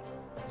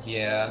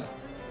 Yeah.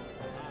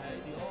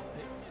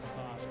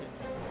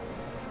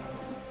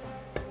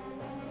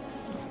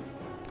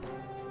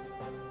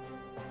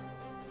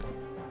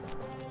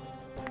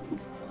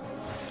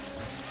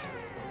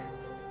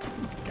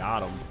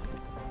 Got him.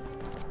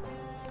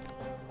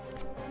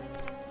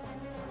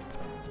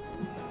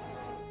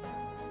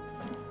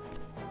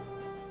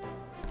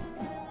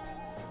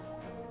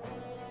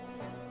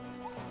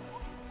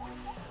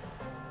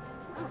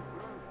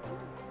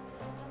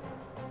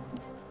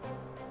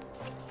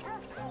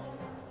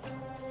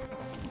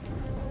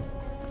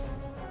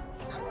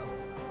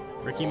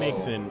 Ricky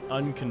makes an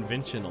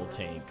unconventional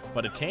tank,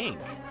 but a tank.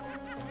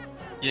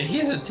 Yeah, he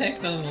is a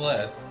tank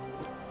nonetheless.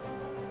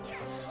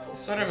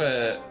 Sort of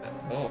a...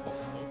 Oh.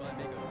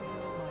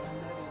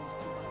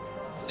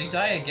 Does he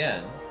die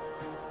again?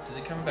 Does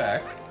he come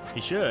back?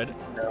 He should,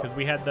 because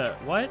we had the...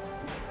 What?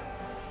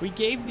 We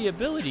gave the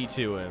ability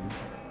to him.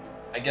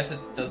 I guess it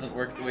doesn't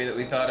work the way that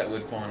we thought it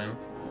would for him.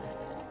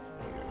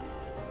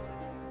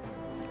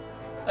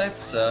 That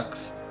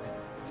sucks.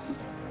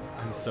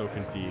 I'm so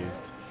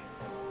confused.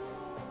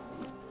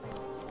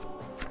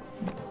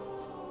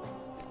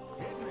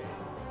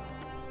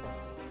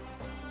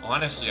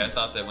 Honestly, I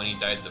thought that when he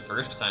died the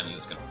first time, he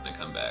was gonna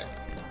come back.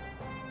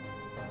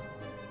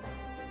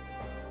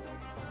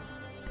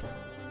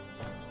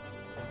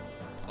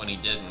 When he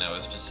didn't, I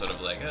was just sort of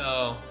like,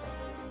 oh,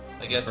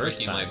 I guess First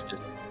Ricky time. might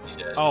just be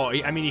dead. Oh,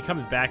 I mean, he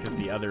comes back as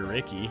the other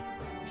Ricky.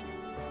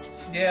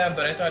 Yeah,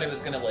 but I thought it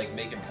was gonna like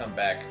make him come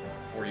back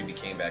before he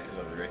became back as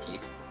other Ricky.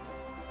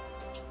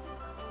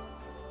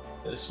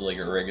 Just like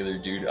a regular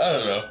dude. I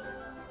don't know.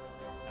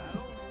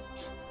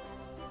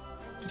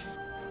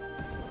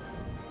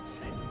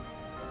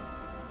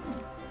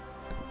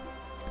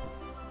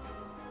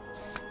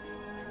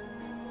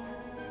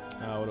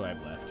 What do I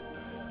have left?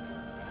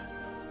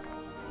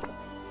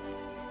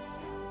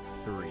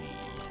 3.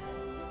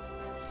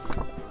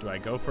 Do I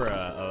go for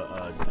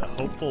a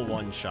hopeful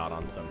one-shot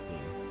on something?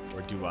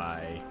 Or do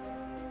I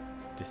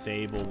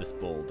disable this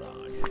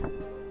bulldog?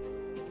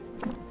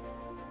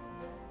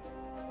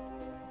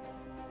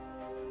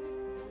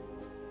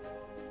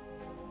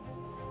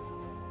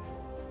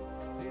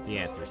 The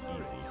answer's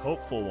easy.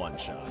 Hopeful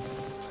one-shot.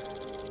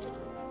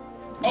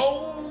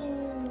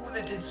 Oh,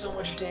 that did so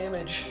much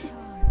damage.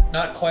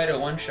 Not quite a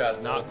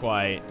one-shot, though. Not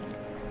quite.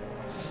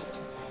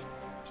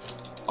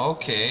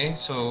 Okay,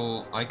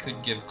 so I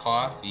could give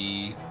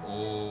coffee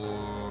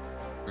or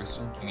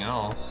something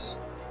else.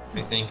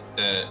 I think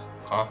that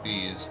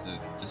coffee is the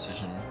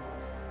decision.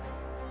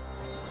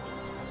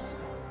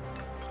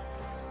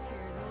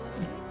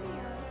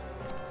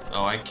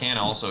 Oh, I can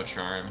also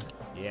charm.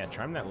 Yeah,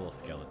 charm that little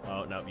skeleton.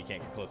 Oh, no, you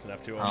can't get close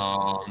enough to him.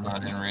 Oh, I'm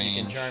not in range.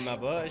 You can charm my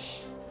bush.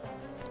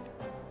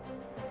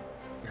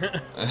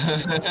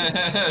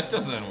 It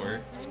doesn't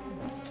work.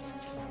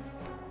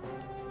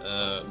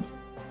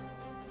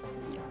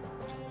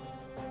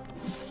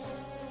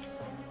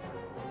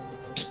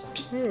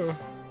 There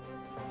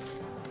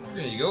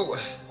you go.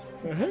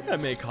 I think I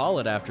may call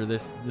it after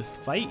this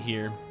fight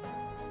here.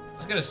 I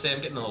was gonna say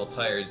I'm getting a little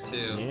tired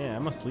too. Yeah,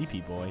 I'm a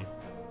sleepy boy.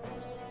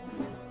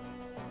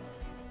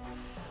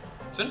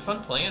 It's been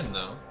fun playing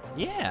though.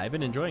 Yeah, I've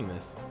been enjoying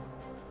this.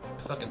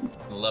 I fucking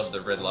love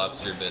the Red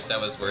Lobster bit. That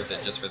was worth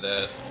it just for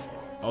that.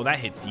 Oh, that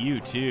hits you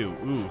too.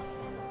 Oof.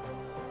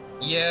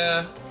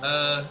 Yeah,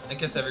 I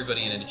guess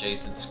everybody in an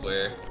adjacent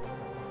square.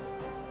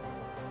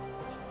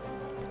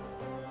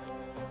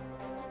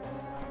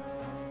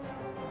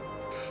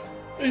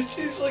 It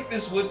seems like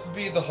this would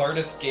be the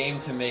hardest game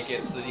to make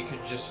it so that you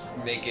could just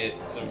make it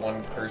so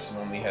one person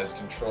only has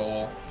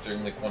control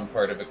during like one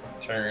part of a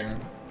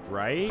turn.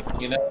 Right?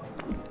 You know?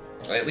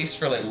 At least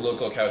for like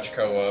local couch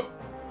co-op.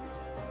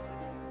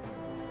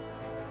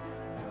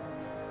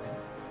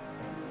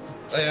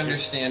 I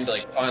understand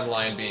like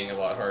online being a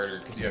lot harder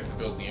because you have to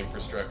build the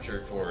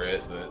infrastructure for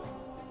it, but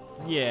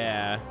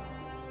Yeah.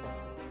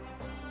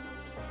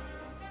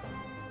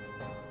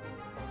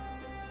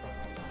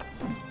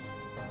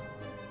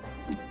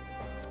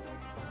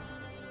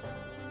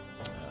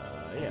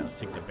 Yeah, let's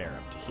take the bear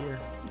up to here.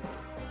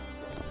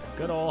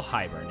 Good old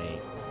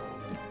hibernate.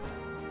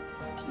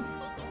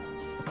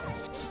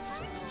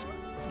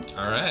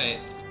 alright.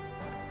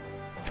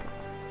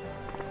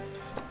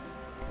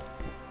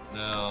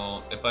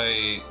 Now, if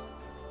I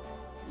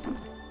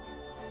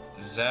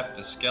zap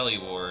the Skelly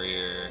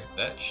Warrior,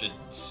 that should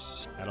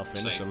That'll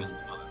finish him. siphon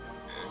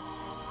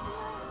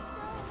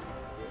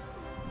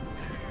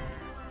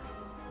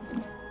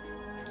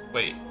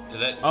Wait, did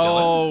that kill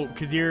him? Oh,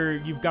 because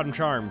you've got him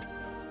charmed.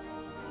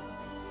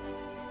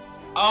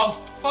 Oh,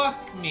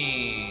 fuck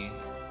me!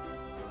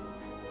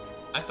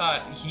 I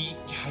thought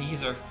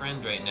he's our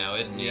friend right now,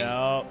 isn't he?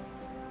 Yep.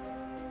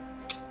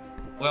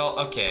 Well,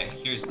 okay,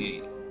 here's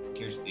the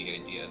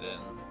idea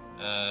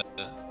then.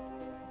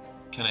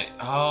 Can I?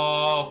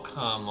 Oh,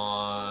 come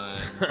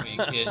on! Are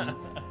you kidding?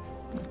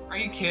 Are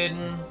you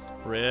kidding?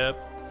 Rip.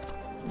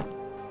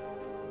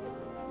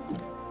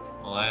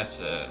 Well, it's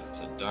a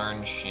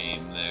darn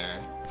shame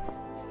there.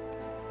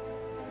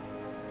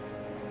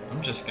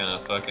 I'm just gonna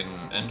fucking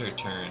end her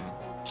turn.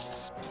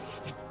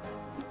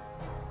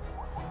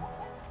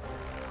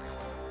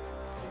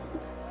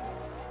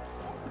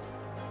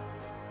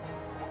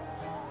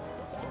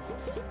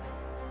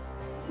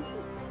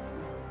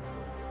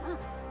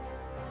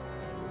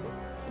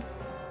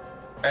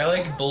 I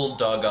like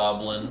Bulldog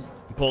Goblin.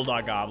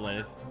 Bulldog Goblin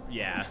is,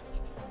 yeah.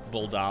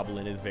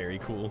 Bulldoblin is very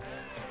cool.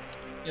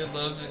 You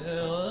love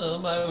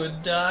him, I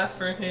would die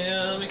for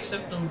him,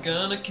 except I'm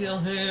gonna kill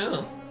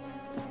him.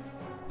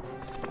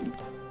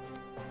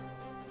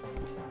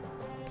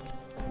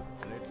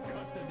 Let's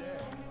cut the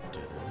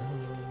deck.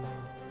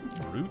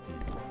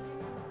 Rootin'.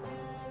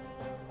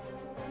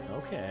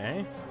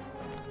 Okay.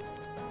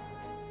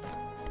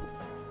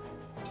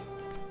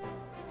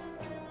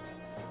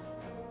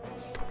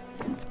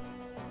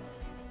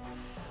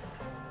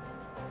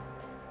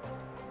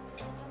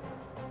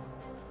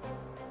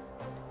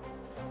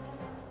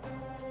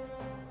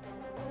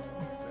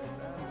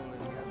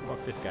 Let's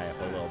fuck this guy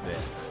up a little bit.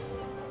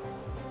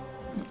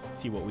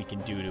 See what we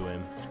can do to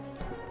him.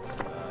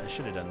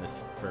 should have done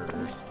this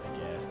first, I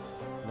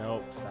guess.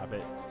 Nope, stop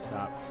it.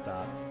 Stop,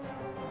 stop.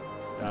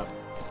 Stop.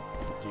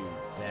 Do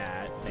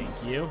that.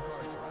 Thank you.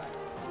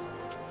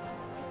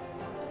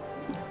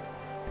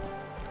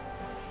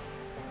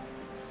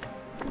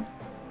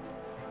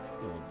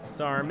 We'll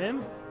disarm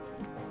him.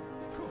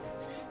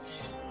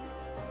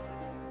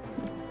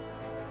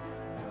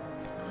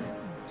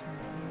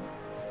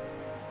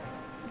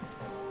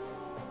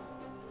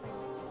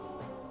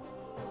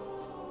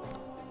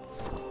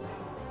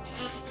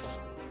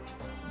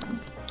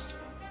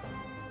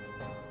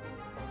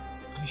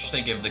 Who should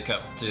I give the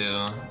cup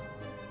to?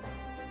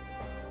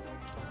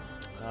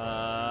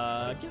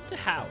 Give it to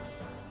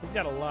House. He's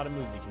got a lot of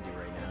moves he can do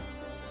right now.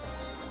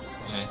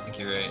 Yeah, I think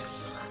you're right.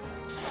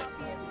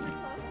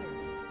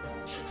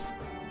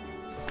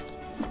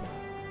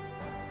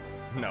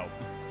 No.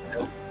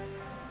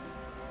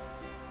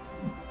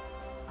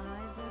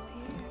 Eyes up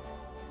here.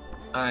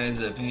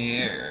 Eyes up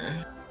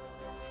here.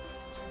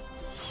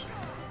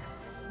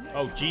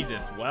 Oh,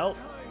 Jesus. Well.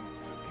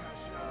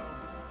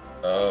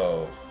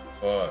 Oh,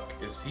 fuck.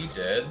 Is he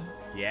dead?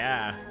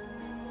 Yeah.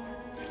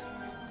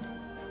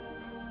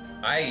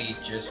 I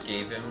just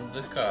gave him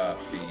the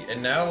coffee,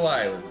 and now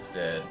Lila's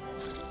dead.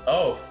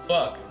 Oh,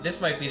 fuck.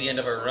 This might be the end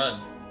of our run.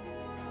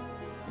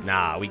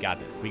 Nah, we got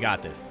this. We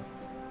got this.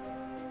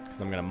 Because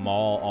I'm going to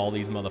maul all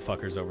these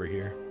motherfuckers over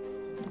here.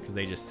 Because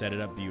they just set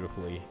it up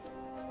beautifully.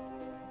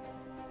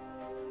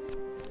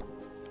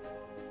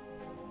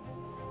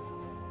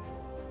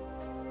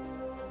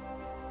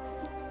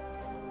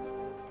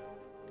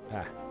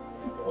 Ah.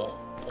 Oh,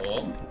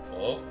 oh,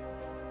 oh.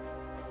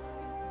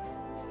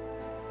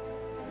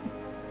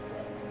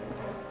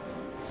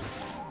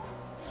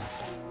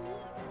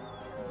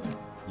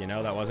 You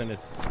know, that wasn't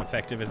as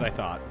effective as I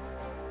thought.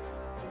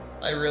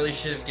 I really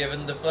should have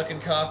given the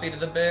fucking coffee to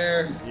the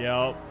bear.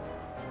 Yep.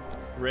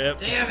 Rip.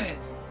 Damn it!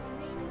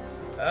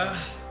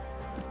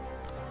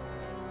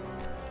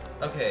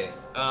 Okay,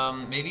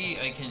 maybe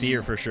I can...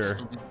 Fear for sure.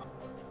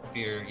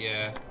 Fear,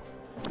 yeah.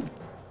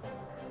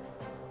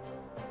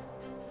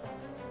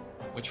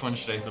 Which one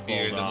should I The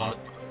fear? bulldog.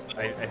 The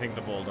one I think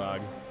the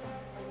bulldog.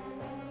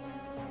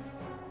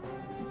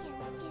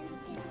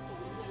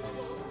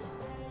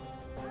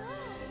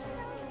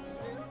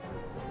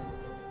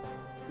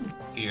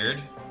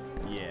 feared?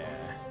 Yeah.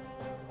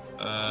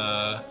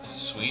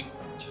 Sweet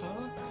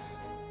talk?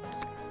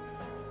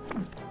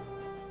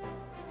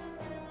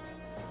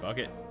 Fuck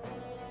it.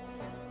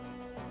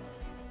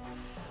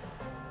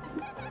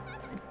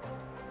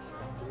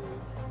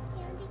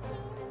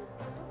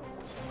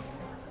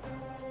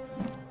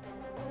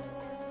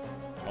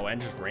 Oh,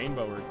 and just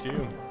rainbow her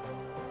too.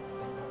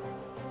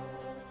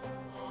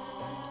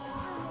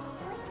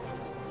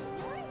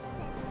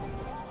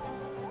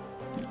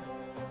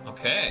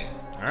 Okay.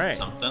 All right.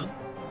 Something.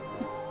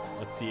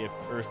 Let's see if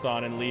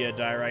Urson and Leah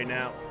die right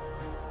now.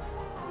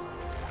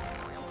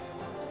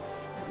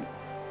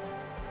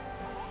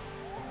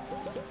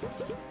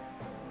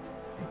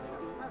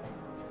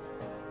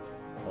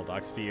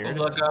 Bulldog's feared.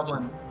 Bulldog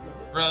Goblin.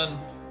 Run.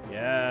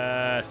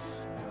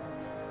 Yes.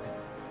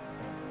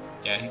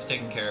 Yeah, he's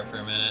taken care of for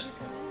a minute.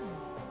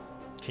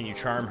 Can you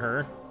charm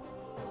her?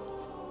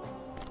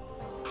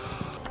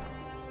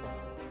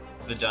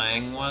 The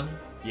dying one?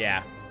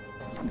 Yeah.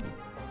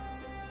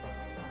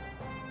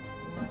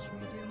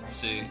 Let's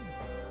see.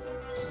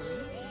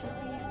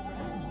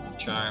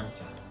 Charmed.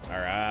 All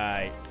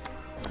right.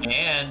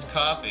 And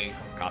coffee.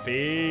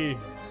 Coffee.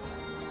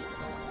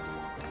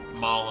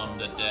 Maul him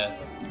to death.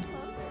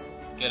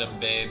 Get him,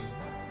 babe.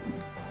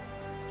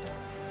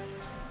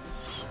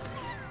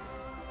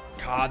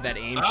 God, that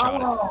aim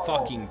shot is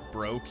fucking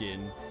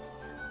broken.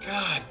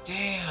 God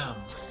damn.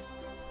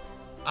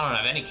 I don't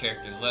have any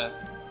characters left.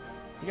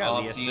 You got All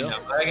Leah up to you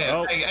still.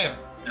 now. I have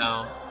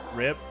no.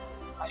 Rip.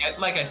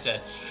 Like I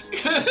said.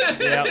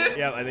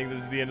 Yep, I think this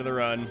is the end of the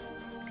run.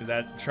 Because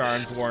that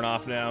charm's worn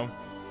off now.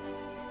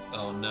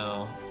 Oh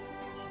no.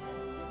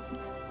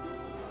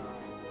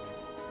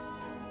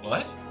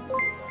 What?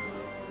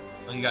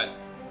 Oh, you got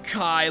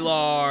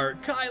Kylar,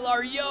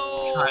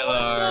 yo! Kylar what's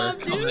up,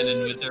 coming in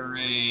dude? with the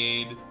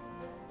raid.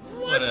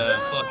 What's What a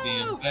up?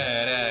 fucking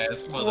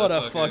badass motherfucker. What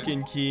a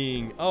fucking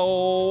king.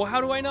 Oh, how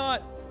do I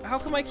not? How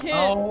come I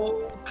can't?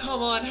 Oh,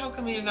 come on, how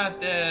come you're not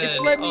dead? It's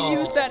let me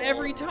use that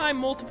every time,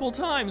 multiple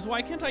times.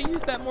 Why can't I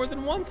use that more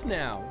than once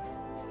now?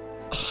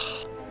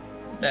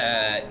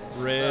 That's...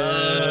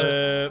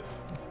 Rip.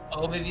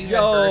 Oh, maybe you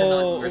had burden on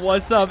Yo, yours.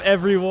 what's up,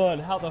 everyone?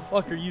 How the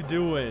fuck are you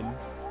doing?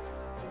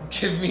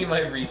 Give me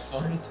my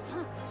refund.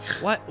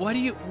 What do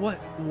you, what,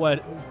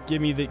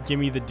 give me the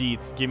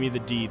deets, give me the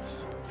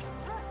deets.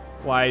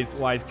 Why is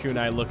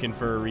Kunai looking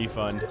for a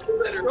refund?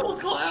 Literal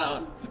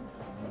clown.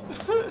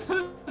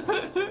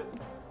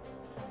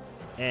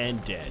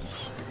 And dead.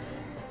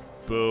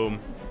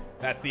 Boom.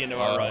 That's the end of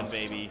our run,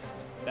 baby.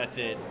 That's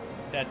it.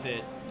 That's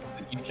it.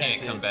 You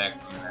can't come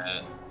back from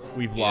that.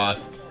 We've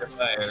lost.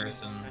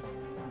 Fires and...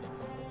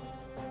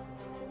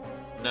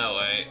 No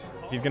way.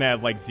 He's gonna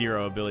have like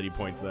 0 ability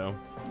points though.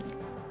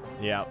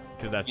 Yeah,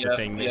 because that's the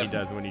thing that he Yep.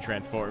 does when he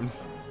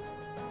transforms.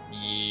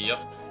 Yep.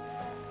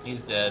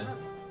 He's dead.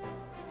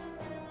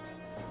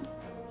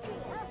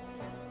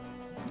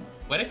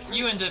 What if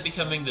you end up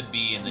becoming the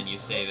bee and then you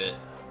save it?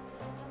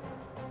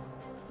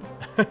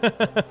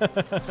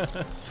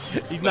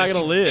 He's not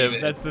gonna live.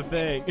 That's the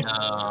thing.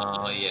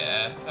 Oh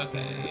yeah.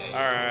 Okay. Yeah,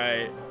 All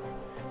right.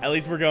 At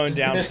least we're going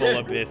down full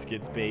of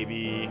biscuits,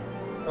 baby.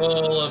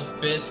 Full of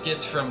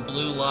biscuits from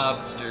Blue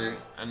Lobster,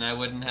 and I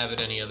wouldn't have it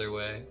any other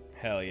way.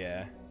 Hell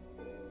yeah.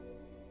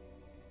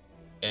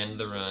 End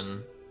the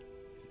run.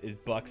 Is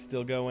Buck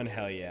still going?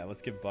 Hell yeah.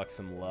 Let's give Buck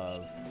some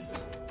love.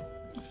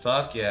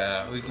 Fuck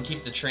yeah. We can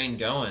keep the train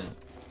going.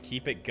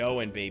 Keep it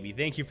going, baby.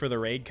 Thank you for the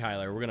raid,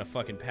 Kyler. We're gonna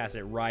fucking pass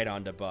it right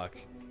on to Buck.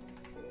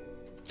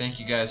 Thank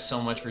you guys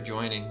so much for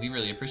joining. We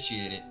really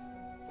appreciate it.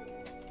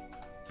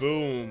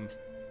 Boom.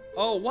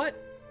 Oh, what?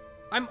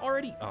 I'm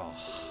already... Oh,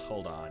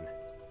 hold on.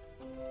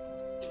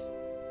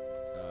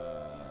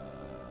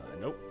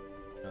 Nope.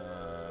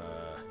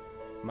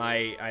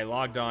 I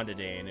logged on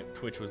today and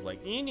Twitch was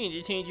like, you need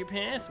to change your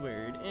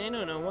password. I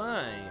don't know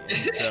why.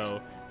 And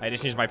so I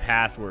just changed my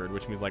password,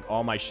 which means like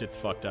all my shit's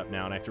fucked up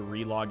now and I have to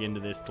re-log into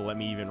this to let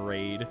me even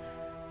raid.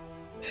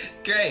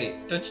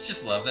 Great. Don't you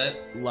just love that?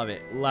 Love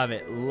it, love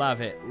it, love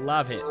it,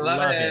 love it,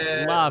 love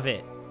it, love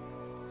it.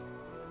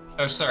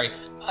 Oh, sorry.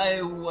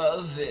 I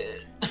love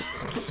it.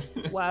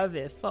 Love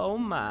it so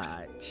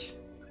much.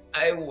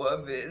 I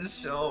love it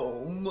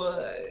so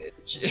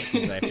much. I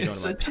have to go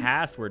to my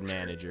password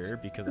manager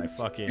because I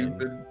fucking...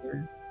 Stupid.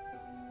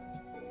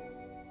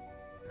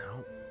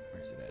 No.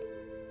 Where's it at?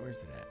 Where's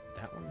it at?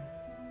 That one?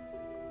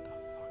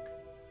 What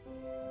the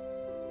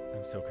fuck?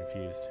 I'm so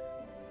confused.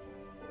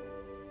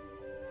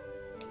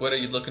 What are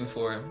you looking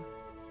for?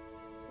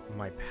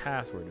 My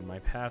password in my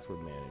password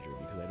manager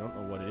because I don't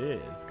know what it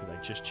is because I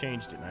just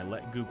changed it and I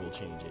let Google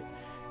change it.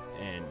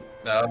 And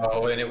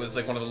oh, and it was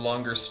like one of the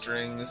longer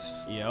strings.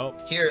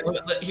 Yep. Here,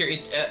 here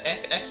it's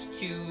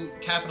X2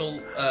 capital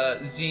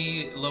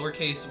Z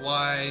lowercase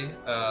y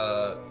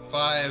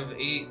 5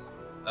 8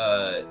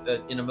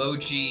 an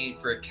emoji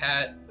for a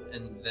cat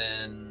and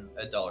then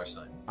a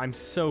 $sign. I'm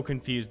so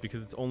confused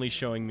because it's only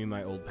showing me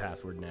my old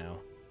password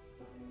now,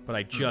 but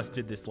I just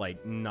did this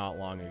like not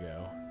long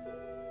ago.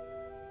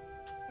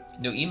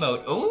 New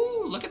emote.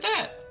 Oh, look at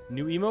that.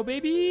 New emo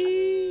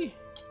baby.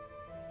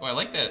 Oh, I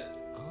like that.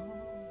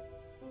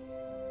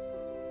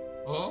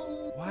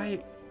 Oh. Why?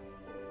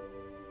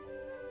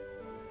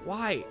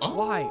 Why? Oh.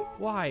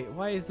 Why?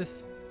 Why is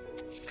this?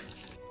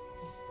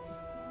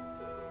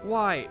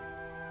 Why?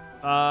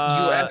 You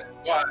ask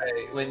why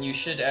when you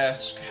should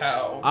ask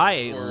how.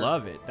 I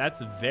love it.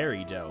 That's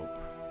very dope.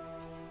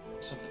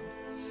 Something.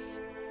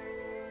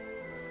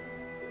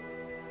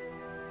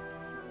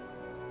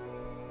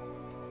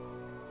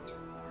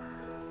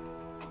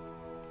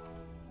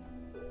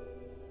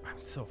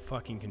 I'm so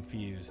fucking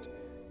confused.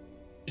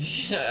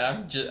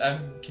 Yeah,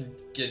 I'm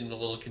getting a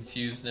little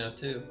confused now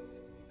too.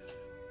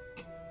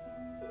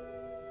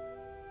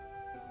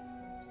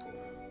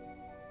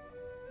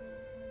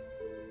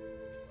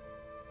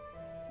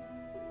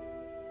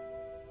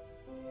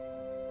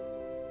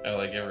 I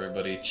like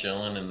everybody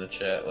chilling in the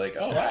chat, like,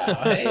 oh wow,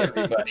 hey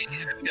everybody,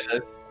 I'm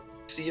gonna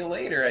see you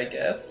later, I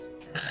guess.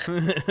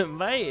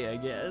 Bye, I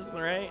guess,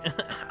 right?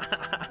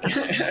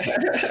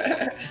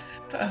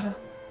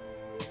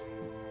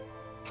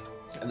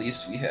 At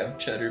least we have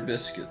cheddar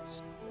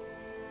biscuits.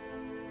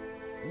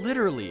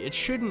 Literally, it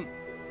shouldn't...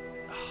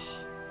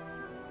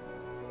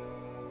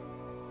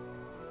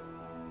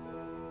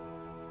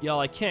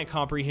 Y'all, I can't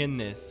comprehend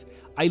this.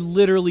 I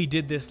literally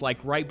did this like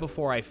right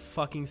before I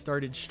fucking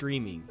started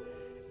streaming.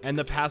 And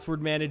the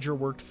password manager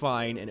worked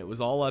fine and it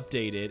was all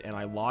updated and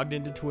I logged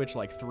into Twitch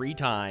like 3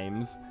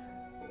 times.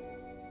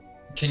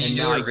 Can you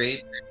do a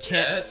raid?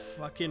 Can't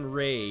fucking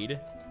raid.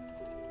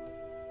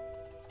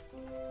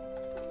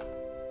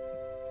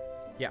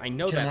 Yeah, I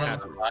know that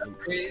password.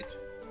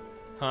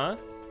 Huh?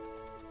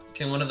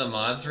 Can one of the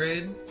mods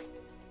raid?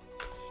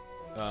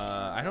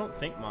 I don't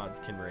think mods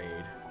can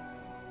raid.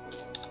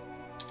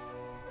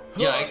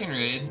 Yeah, I can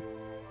raid.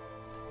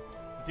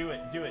 Do it,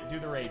 do it, do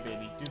the raid,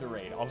 baby. Do the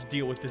raid. I'll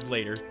deal with this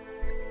later.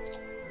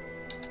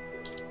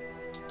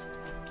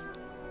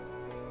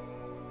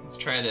 Let's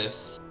try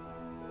this.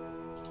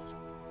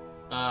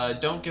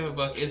 Don't give a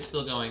buck is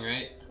still going,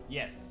 right?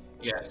 Yes.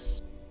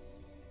 Yes.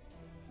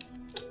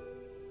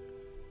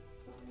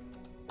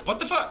 What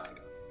the fuck?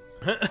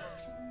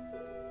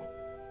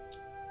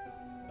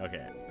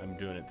 Okay, I'm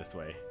doing it this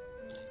way.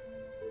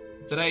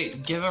 Did I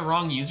give a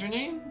wrong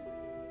username?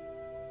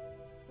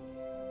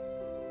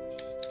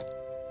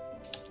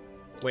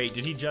 Wait,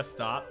 did he just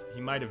stop?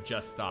 He might have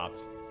just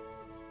stopped.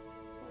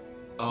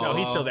 Oh. No,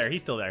 he's still there.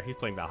 He's still there. He's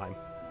playing Valheim.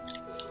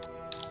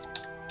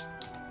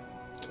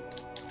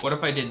 What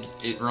if I did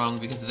it wrong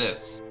because of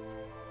this?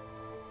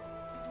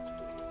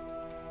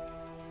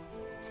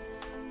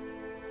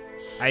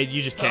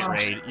 You just can't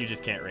raid. You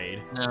just can't raid.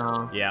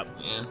 No. Yep.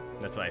 Yeah.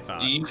 That's what I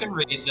thought. You can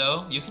raid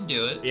though. You can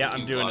do it. Yeah,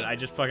 I'm doing it. I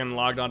just fucking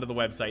logged onto the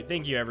website.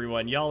 Thank you,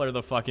 everyone. Y'all are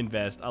the fucking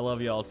best. I love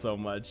y'all so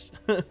much.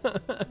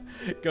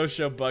 Go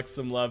show Buck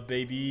some love,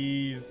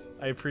 babies.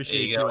 I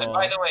appreciate you go. all. And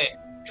by the way,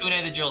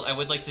 Kunai the Jolt, I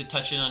would like to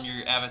touch in on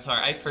your avatar.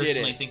 I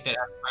personally think that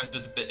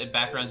avatars with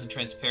backgrounds and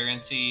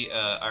transparency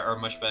are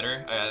much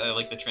better. I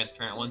like the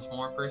transparent ones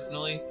more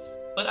personally.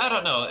 But I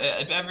don't know.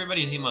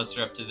 Everybody's emotes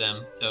are up to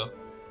them, so.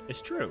 It's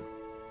true.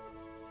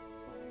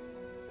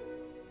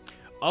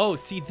 Oh,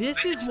 see,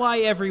 this is why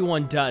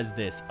everyone does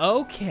this.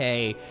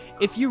 Okay.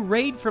 If you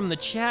raid from the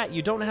chat,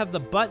 you don't have the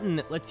button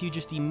that lets you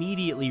just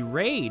immediately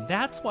raid.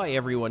 That's why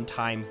everyone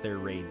times their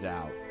raids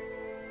out.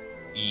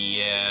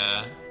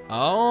 Yeah.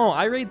 Oh,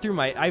 I raid through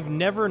my... I've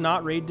never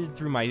not raided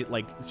through my,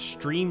 like,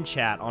 stream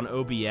chat on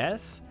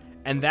OBS,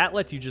 and that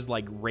lets you just,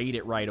 like, raid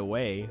it right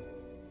away.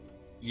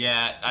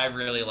 Yeah, I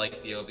really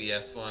like the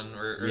OBS one,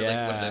 or like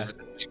whatever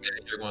the stream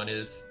manager one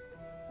is.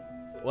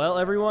 Well,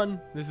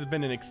 everyone, this has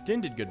been an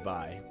extended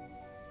goodbye.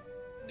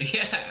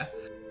 Yeah.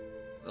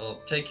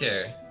 Well, take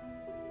care.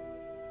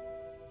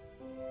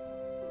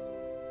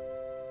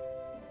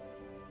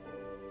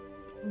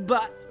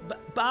 Bye.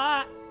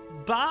 Bye.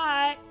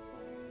 Bye.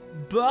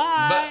 Bye.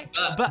 Bye.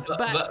 Bye.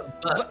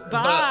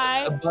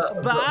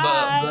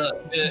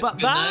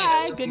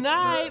 Bye. Good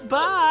night.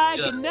 Bye.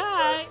 Good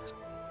night.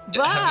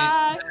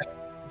 Bye.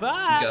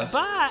 Bye.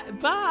 Bye.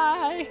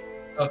 Bye.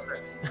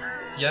 Okay.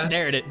 Yeah.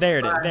 There it is. There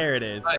it is. There it is. Bye.